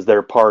because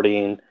they're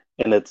partying,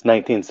 and it's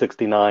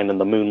 1969,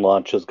 and the moon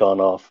launch has gone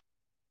off.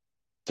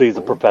 So he's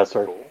a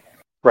professor,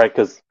 right?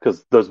 Because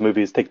those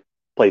movies take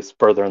place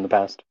further in the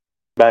past,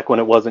 back when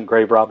it wasn't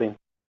grave robbing.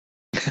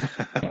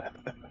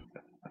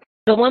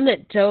 The one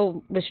that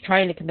Joe was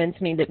trying to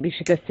convince me that we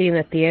should go see in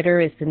the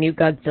theater is the new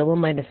Godzilla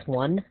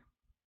 -1,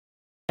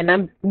 and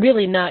I'm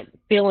really not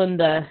feeling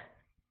the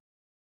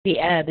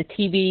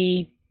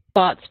TV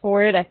spots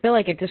for it. I feel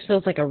like it just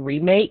feels like a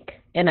remake,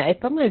 and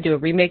if I'm going to do a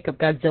remake of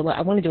Godzilla,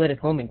 I want to do it at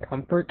home in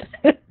comfort.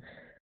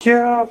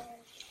 Yeah.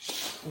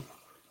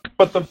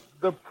 But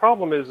the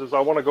problem is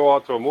I want to go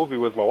out to a movie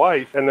with my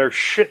wife, and there's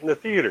shit in the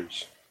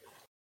theaters.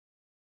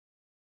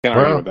 Can't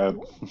argue with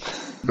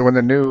that. When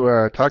the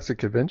new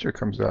Toxic Avenger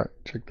comes out,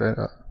 check that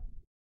out.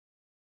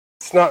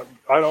 It's not.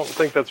 I don't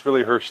think that's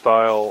really her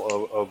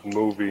style of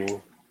movie.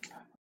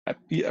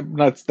 Yeah,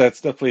 that's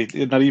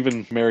definitely not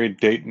even married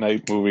date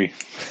night movie.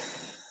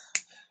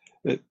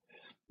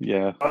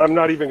 Yeah. I'm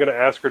not even going to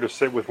ask her to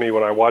sit with me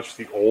when I watch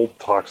the old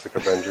Toxic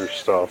Avengers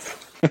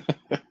stuff.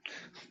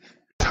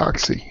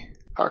 Toxie.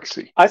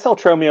 I saw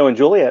Romeo and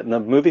Juliet in the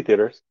movie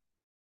theaters.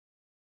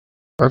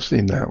 I've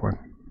seen that one.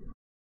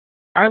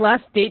 Our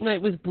last date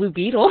night was Blue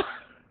Beetle.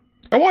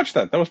 I watched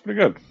that. That was pretty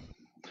good.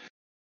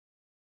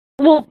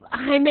 Well,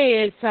 Jaime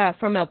is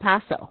from El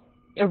Paso,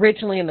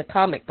 originally in the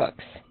comic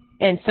books.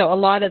 And so a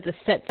lot of the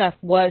set stuff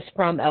was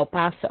from El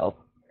Paso.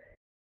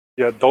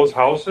 Yeah, those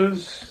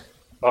houses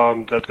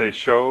that they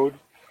showed,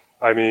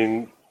 I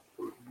mean,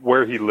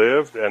 where he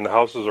lived and the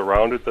houses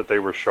around it that they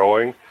were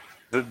showing,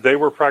 they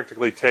were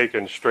practically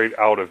taken straight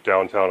out of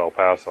downtown El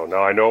Paso.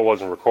 Now, I know it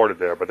wasn't recorded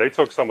there, but they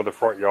took some of the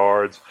front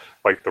yards,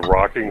 like the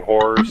rocking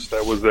horse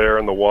that was there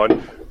in the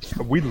one.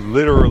 We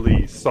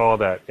literally saw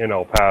that in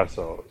El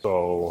Paso,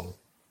 so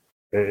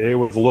it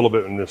was a little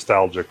bit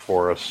nostalgic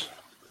for us.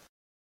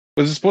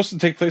 Was it supposed to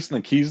take place in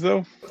the Keys,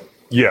 though?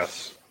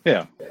 Yes.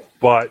 Yeah.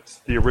 But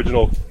the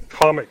original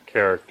comic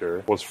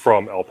character was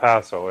from El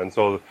Paso, and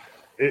so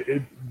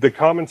the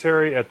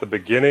commentary at the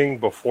beginning,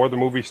 before the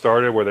movie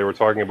started, where they were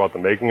talking about the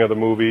making of the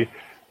movie,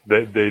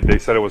 they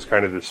said it was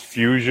kind of this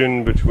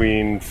fusion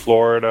between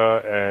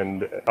Florida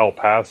and El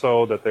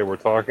Paso that they were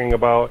talking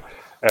about.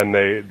 And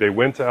they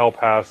went to El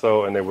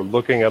Paso and they were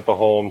looking at the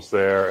homes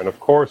there. And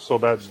of course, so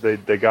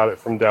that they got it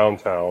from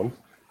downtown.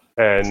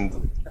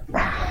 And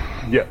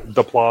yeah,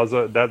 the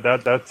plaza,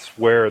 that's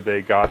where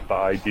they got the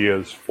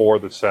ideas for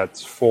the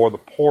sets for the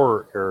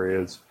poorer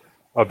areas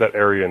of that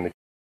area in the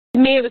To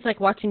me, it was like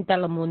watching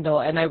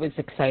Telemundo, and I was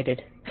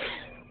excited.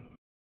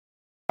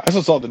 I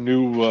also saw the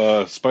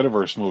new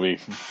Spider-Verse movie.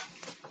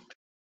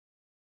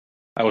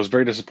 I was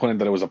very disappointed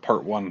that it was a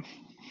part 1.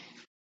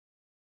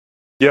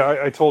 Yeah,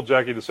 I told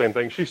Jackie the same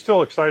thing. She's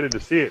still excited to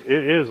see it.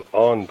 It is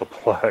on the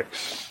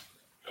Plex.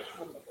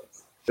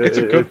 It's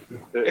a good.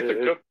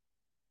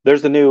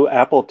 There's a new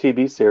Apple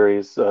TV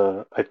series.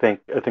 I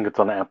think it's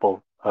on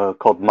Apple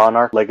called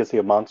Monarch: Legacy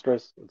of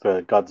Monsters. It's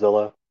a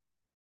Godzilla.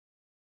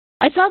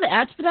 I saw the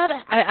ads for that.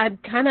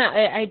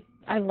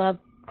 I love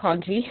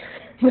Kanji.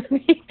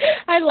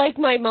 I like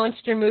my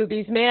monster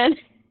movies, man.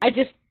 I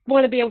just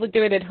want to be able to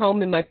do it at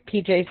home in my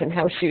PJs and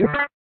house shoes.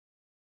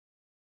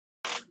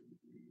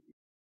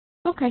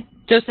 Okay.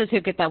 Joe says he'll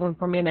get that one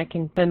for me and I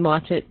can then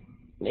watch it.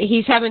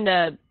 He's having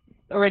to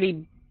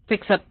already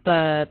fix up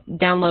the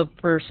download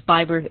for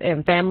Spy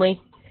and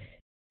Family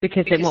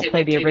because it won't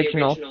play the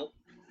original.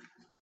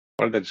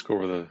 Why did I just go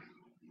over the...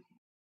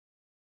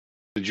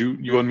 Did you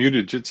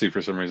unmuted Jitsi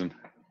for some reason?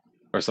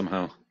 Or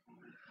somehow?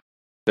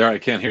 There, I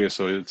can't hear you,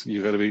 so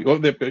you gotta be... Oh,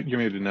 you're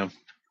muted now.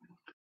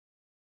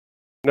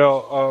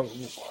 No,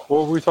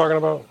 what were we talking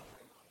about?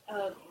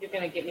 You're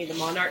gonna get me the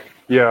Monarch?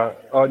 Yeah,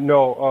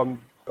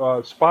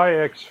 Spy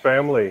X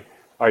Family.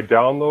 I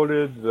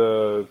downloaded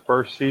the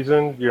first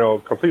season,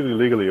 completely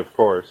legally, of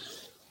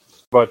course.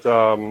 But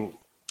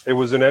it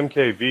was an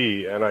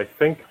MKV, and I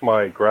think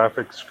my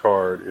graphics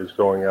card is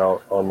going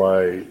out on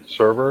my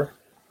server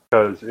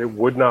because it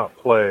would not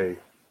play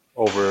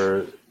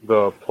over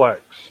the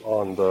Plex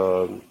on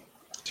the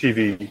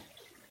TV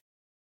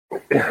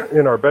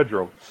in our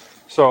bedroom.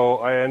 So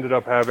I ended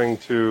up having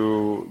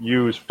to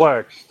use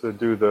Plex to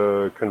do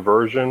the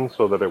conversion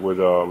so that it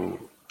would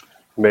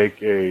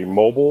make a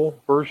mobile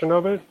version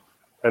of it,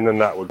 and then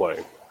that would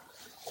play.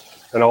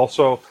 And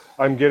also,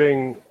 I'm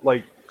getting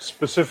like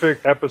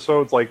specific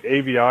episodes, like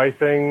AVI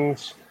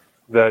things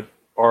that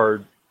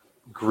are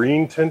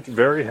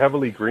very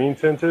heavily green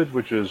tinted,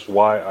 which is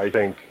why I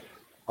think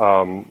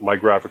my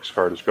graphics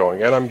card is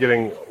going. And I'm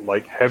getting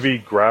like heavy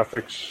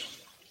graphics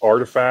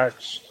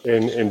artifacts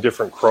in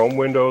different Chrome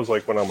windows,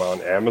 like when I'm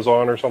on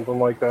Amazon or something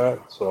like that.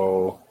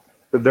 So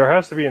there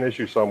has to be an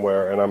issue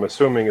somewhere, and I'm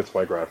assuming it's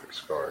my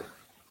graphics card.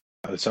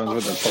 It sounds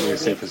like that's probably a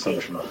safe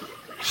assumption.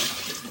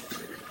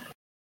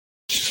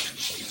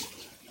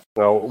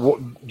 Now,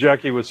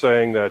 Jackie was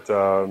saying that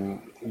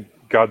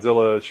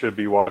Godzilla should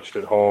be watched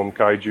at home,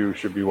 Kaiju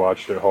should be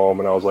watched at home,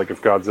 and I was like,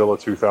 if Godzilla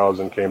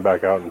 2000 came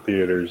back out in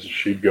theaters,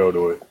 she'd go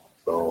to it.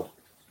 So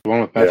the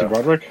one with Matthew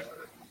Broderick?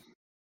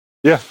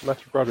 Yeah,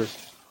 Matthew Broderick.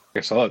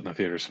 I saw it in the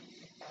theaters.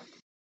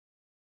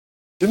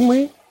 Didn't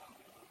we?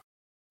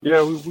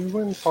 Yeah, we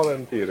went and saw that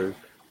in theaters.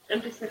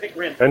 And Pacific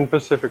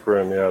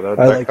Rim. Yeah,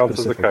 that counts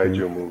as a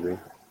Kaiju movie.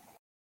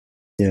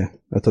 Yeah,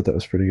 I thought that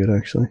was pretty good,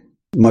 actually.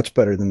 Much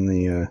better than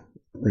the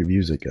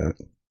reviews it got.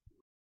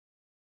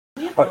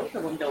 We have both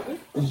of them, don't we?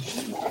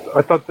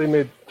 I thought they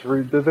made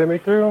 3. Did they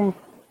make 3 of them?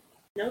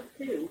 No,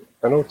 2.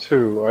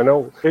 I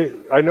know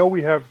 2. I know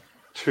we have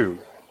 2.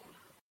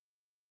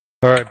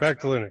 All right, back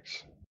to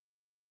Linux.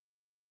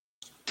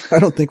 I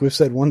don't think we've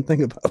said one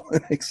thing about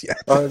Linux yet.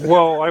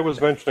 Well, I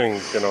was mentioning,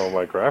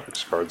 my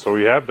graphics card, so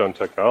we have done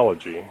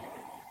technology.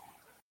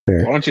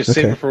 Fair. Why don't you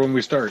save it for when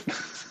we start?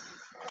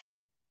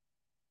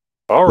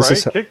 All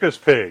right, kick this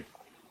pig.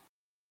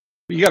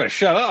 You gotta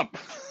shut up.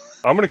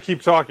 I'm gonna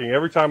keep talking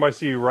every time I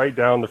see you write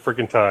down the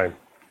freaking time.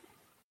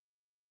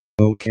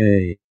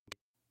 Okay.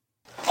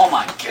 Oh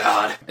my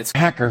god. It's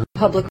Hacker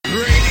Public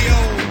Radio.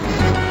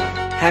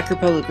 Hacker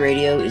Public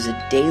Radio is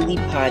a daily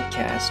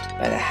podcast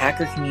by the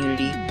hacker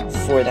community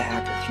for the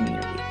hacker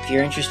community. If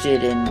you're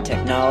interested in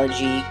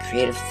technology,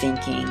 creative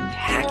thinking,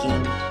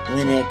 hacking,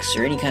 Linux,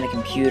 or any kind of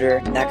computer,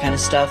 and that kind of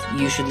stuff,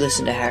 you should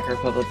listen to Hacker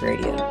Public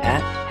Radio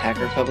at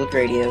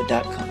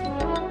hackerpublicradio.com.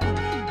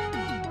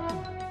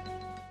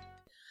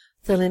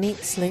 The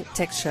Linux Link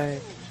Tech Show.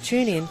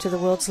 Tune in to the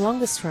world's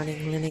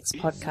longest-running Linux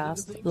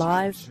podcast,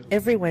 live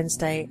every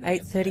Wednesday,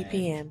 8:30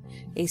 p.m.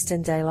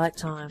 Eastern Daylight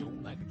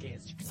Time.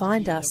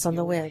 Find us on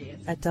the web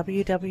at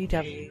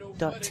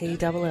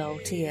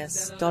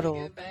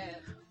www.tllts.org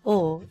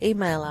or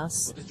email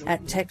us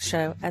at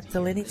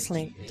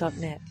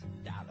techshow@thelinuxlink.net.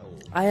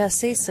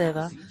 IRC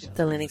server,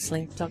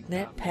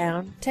 thelinuxlink.net,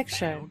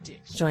 #TechShow.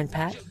 Join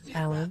Pat,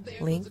 Alan,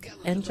 Link,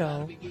 and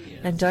Joel.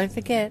 And don't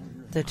forget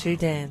the two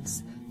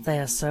Dans. They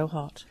are so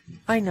hot.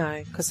 I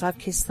know, 'cause I've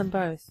kissed them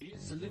both.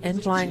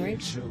 And Flying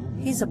Rich,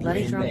 he's a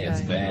bloody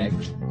drunko.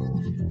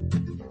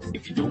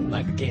 If you don't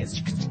like a gas,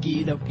 you can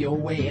get up your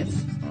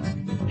ass.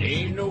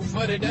 Ain't no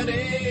fuddy-duddy,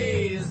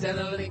 is that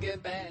a lick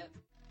it back?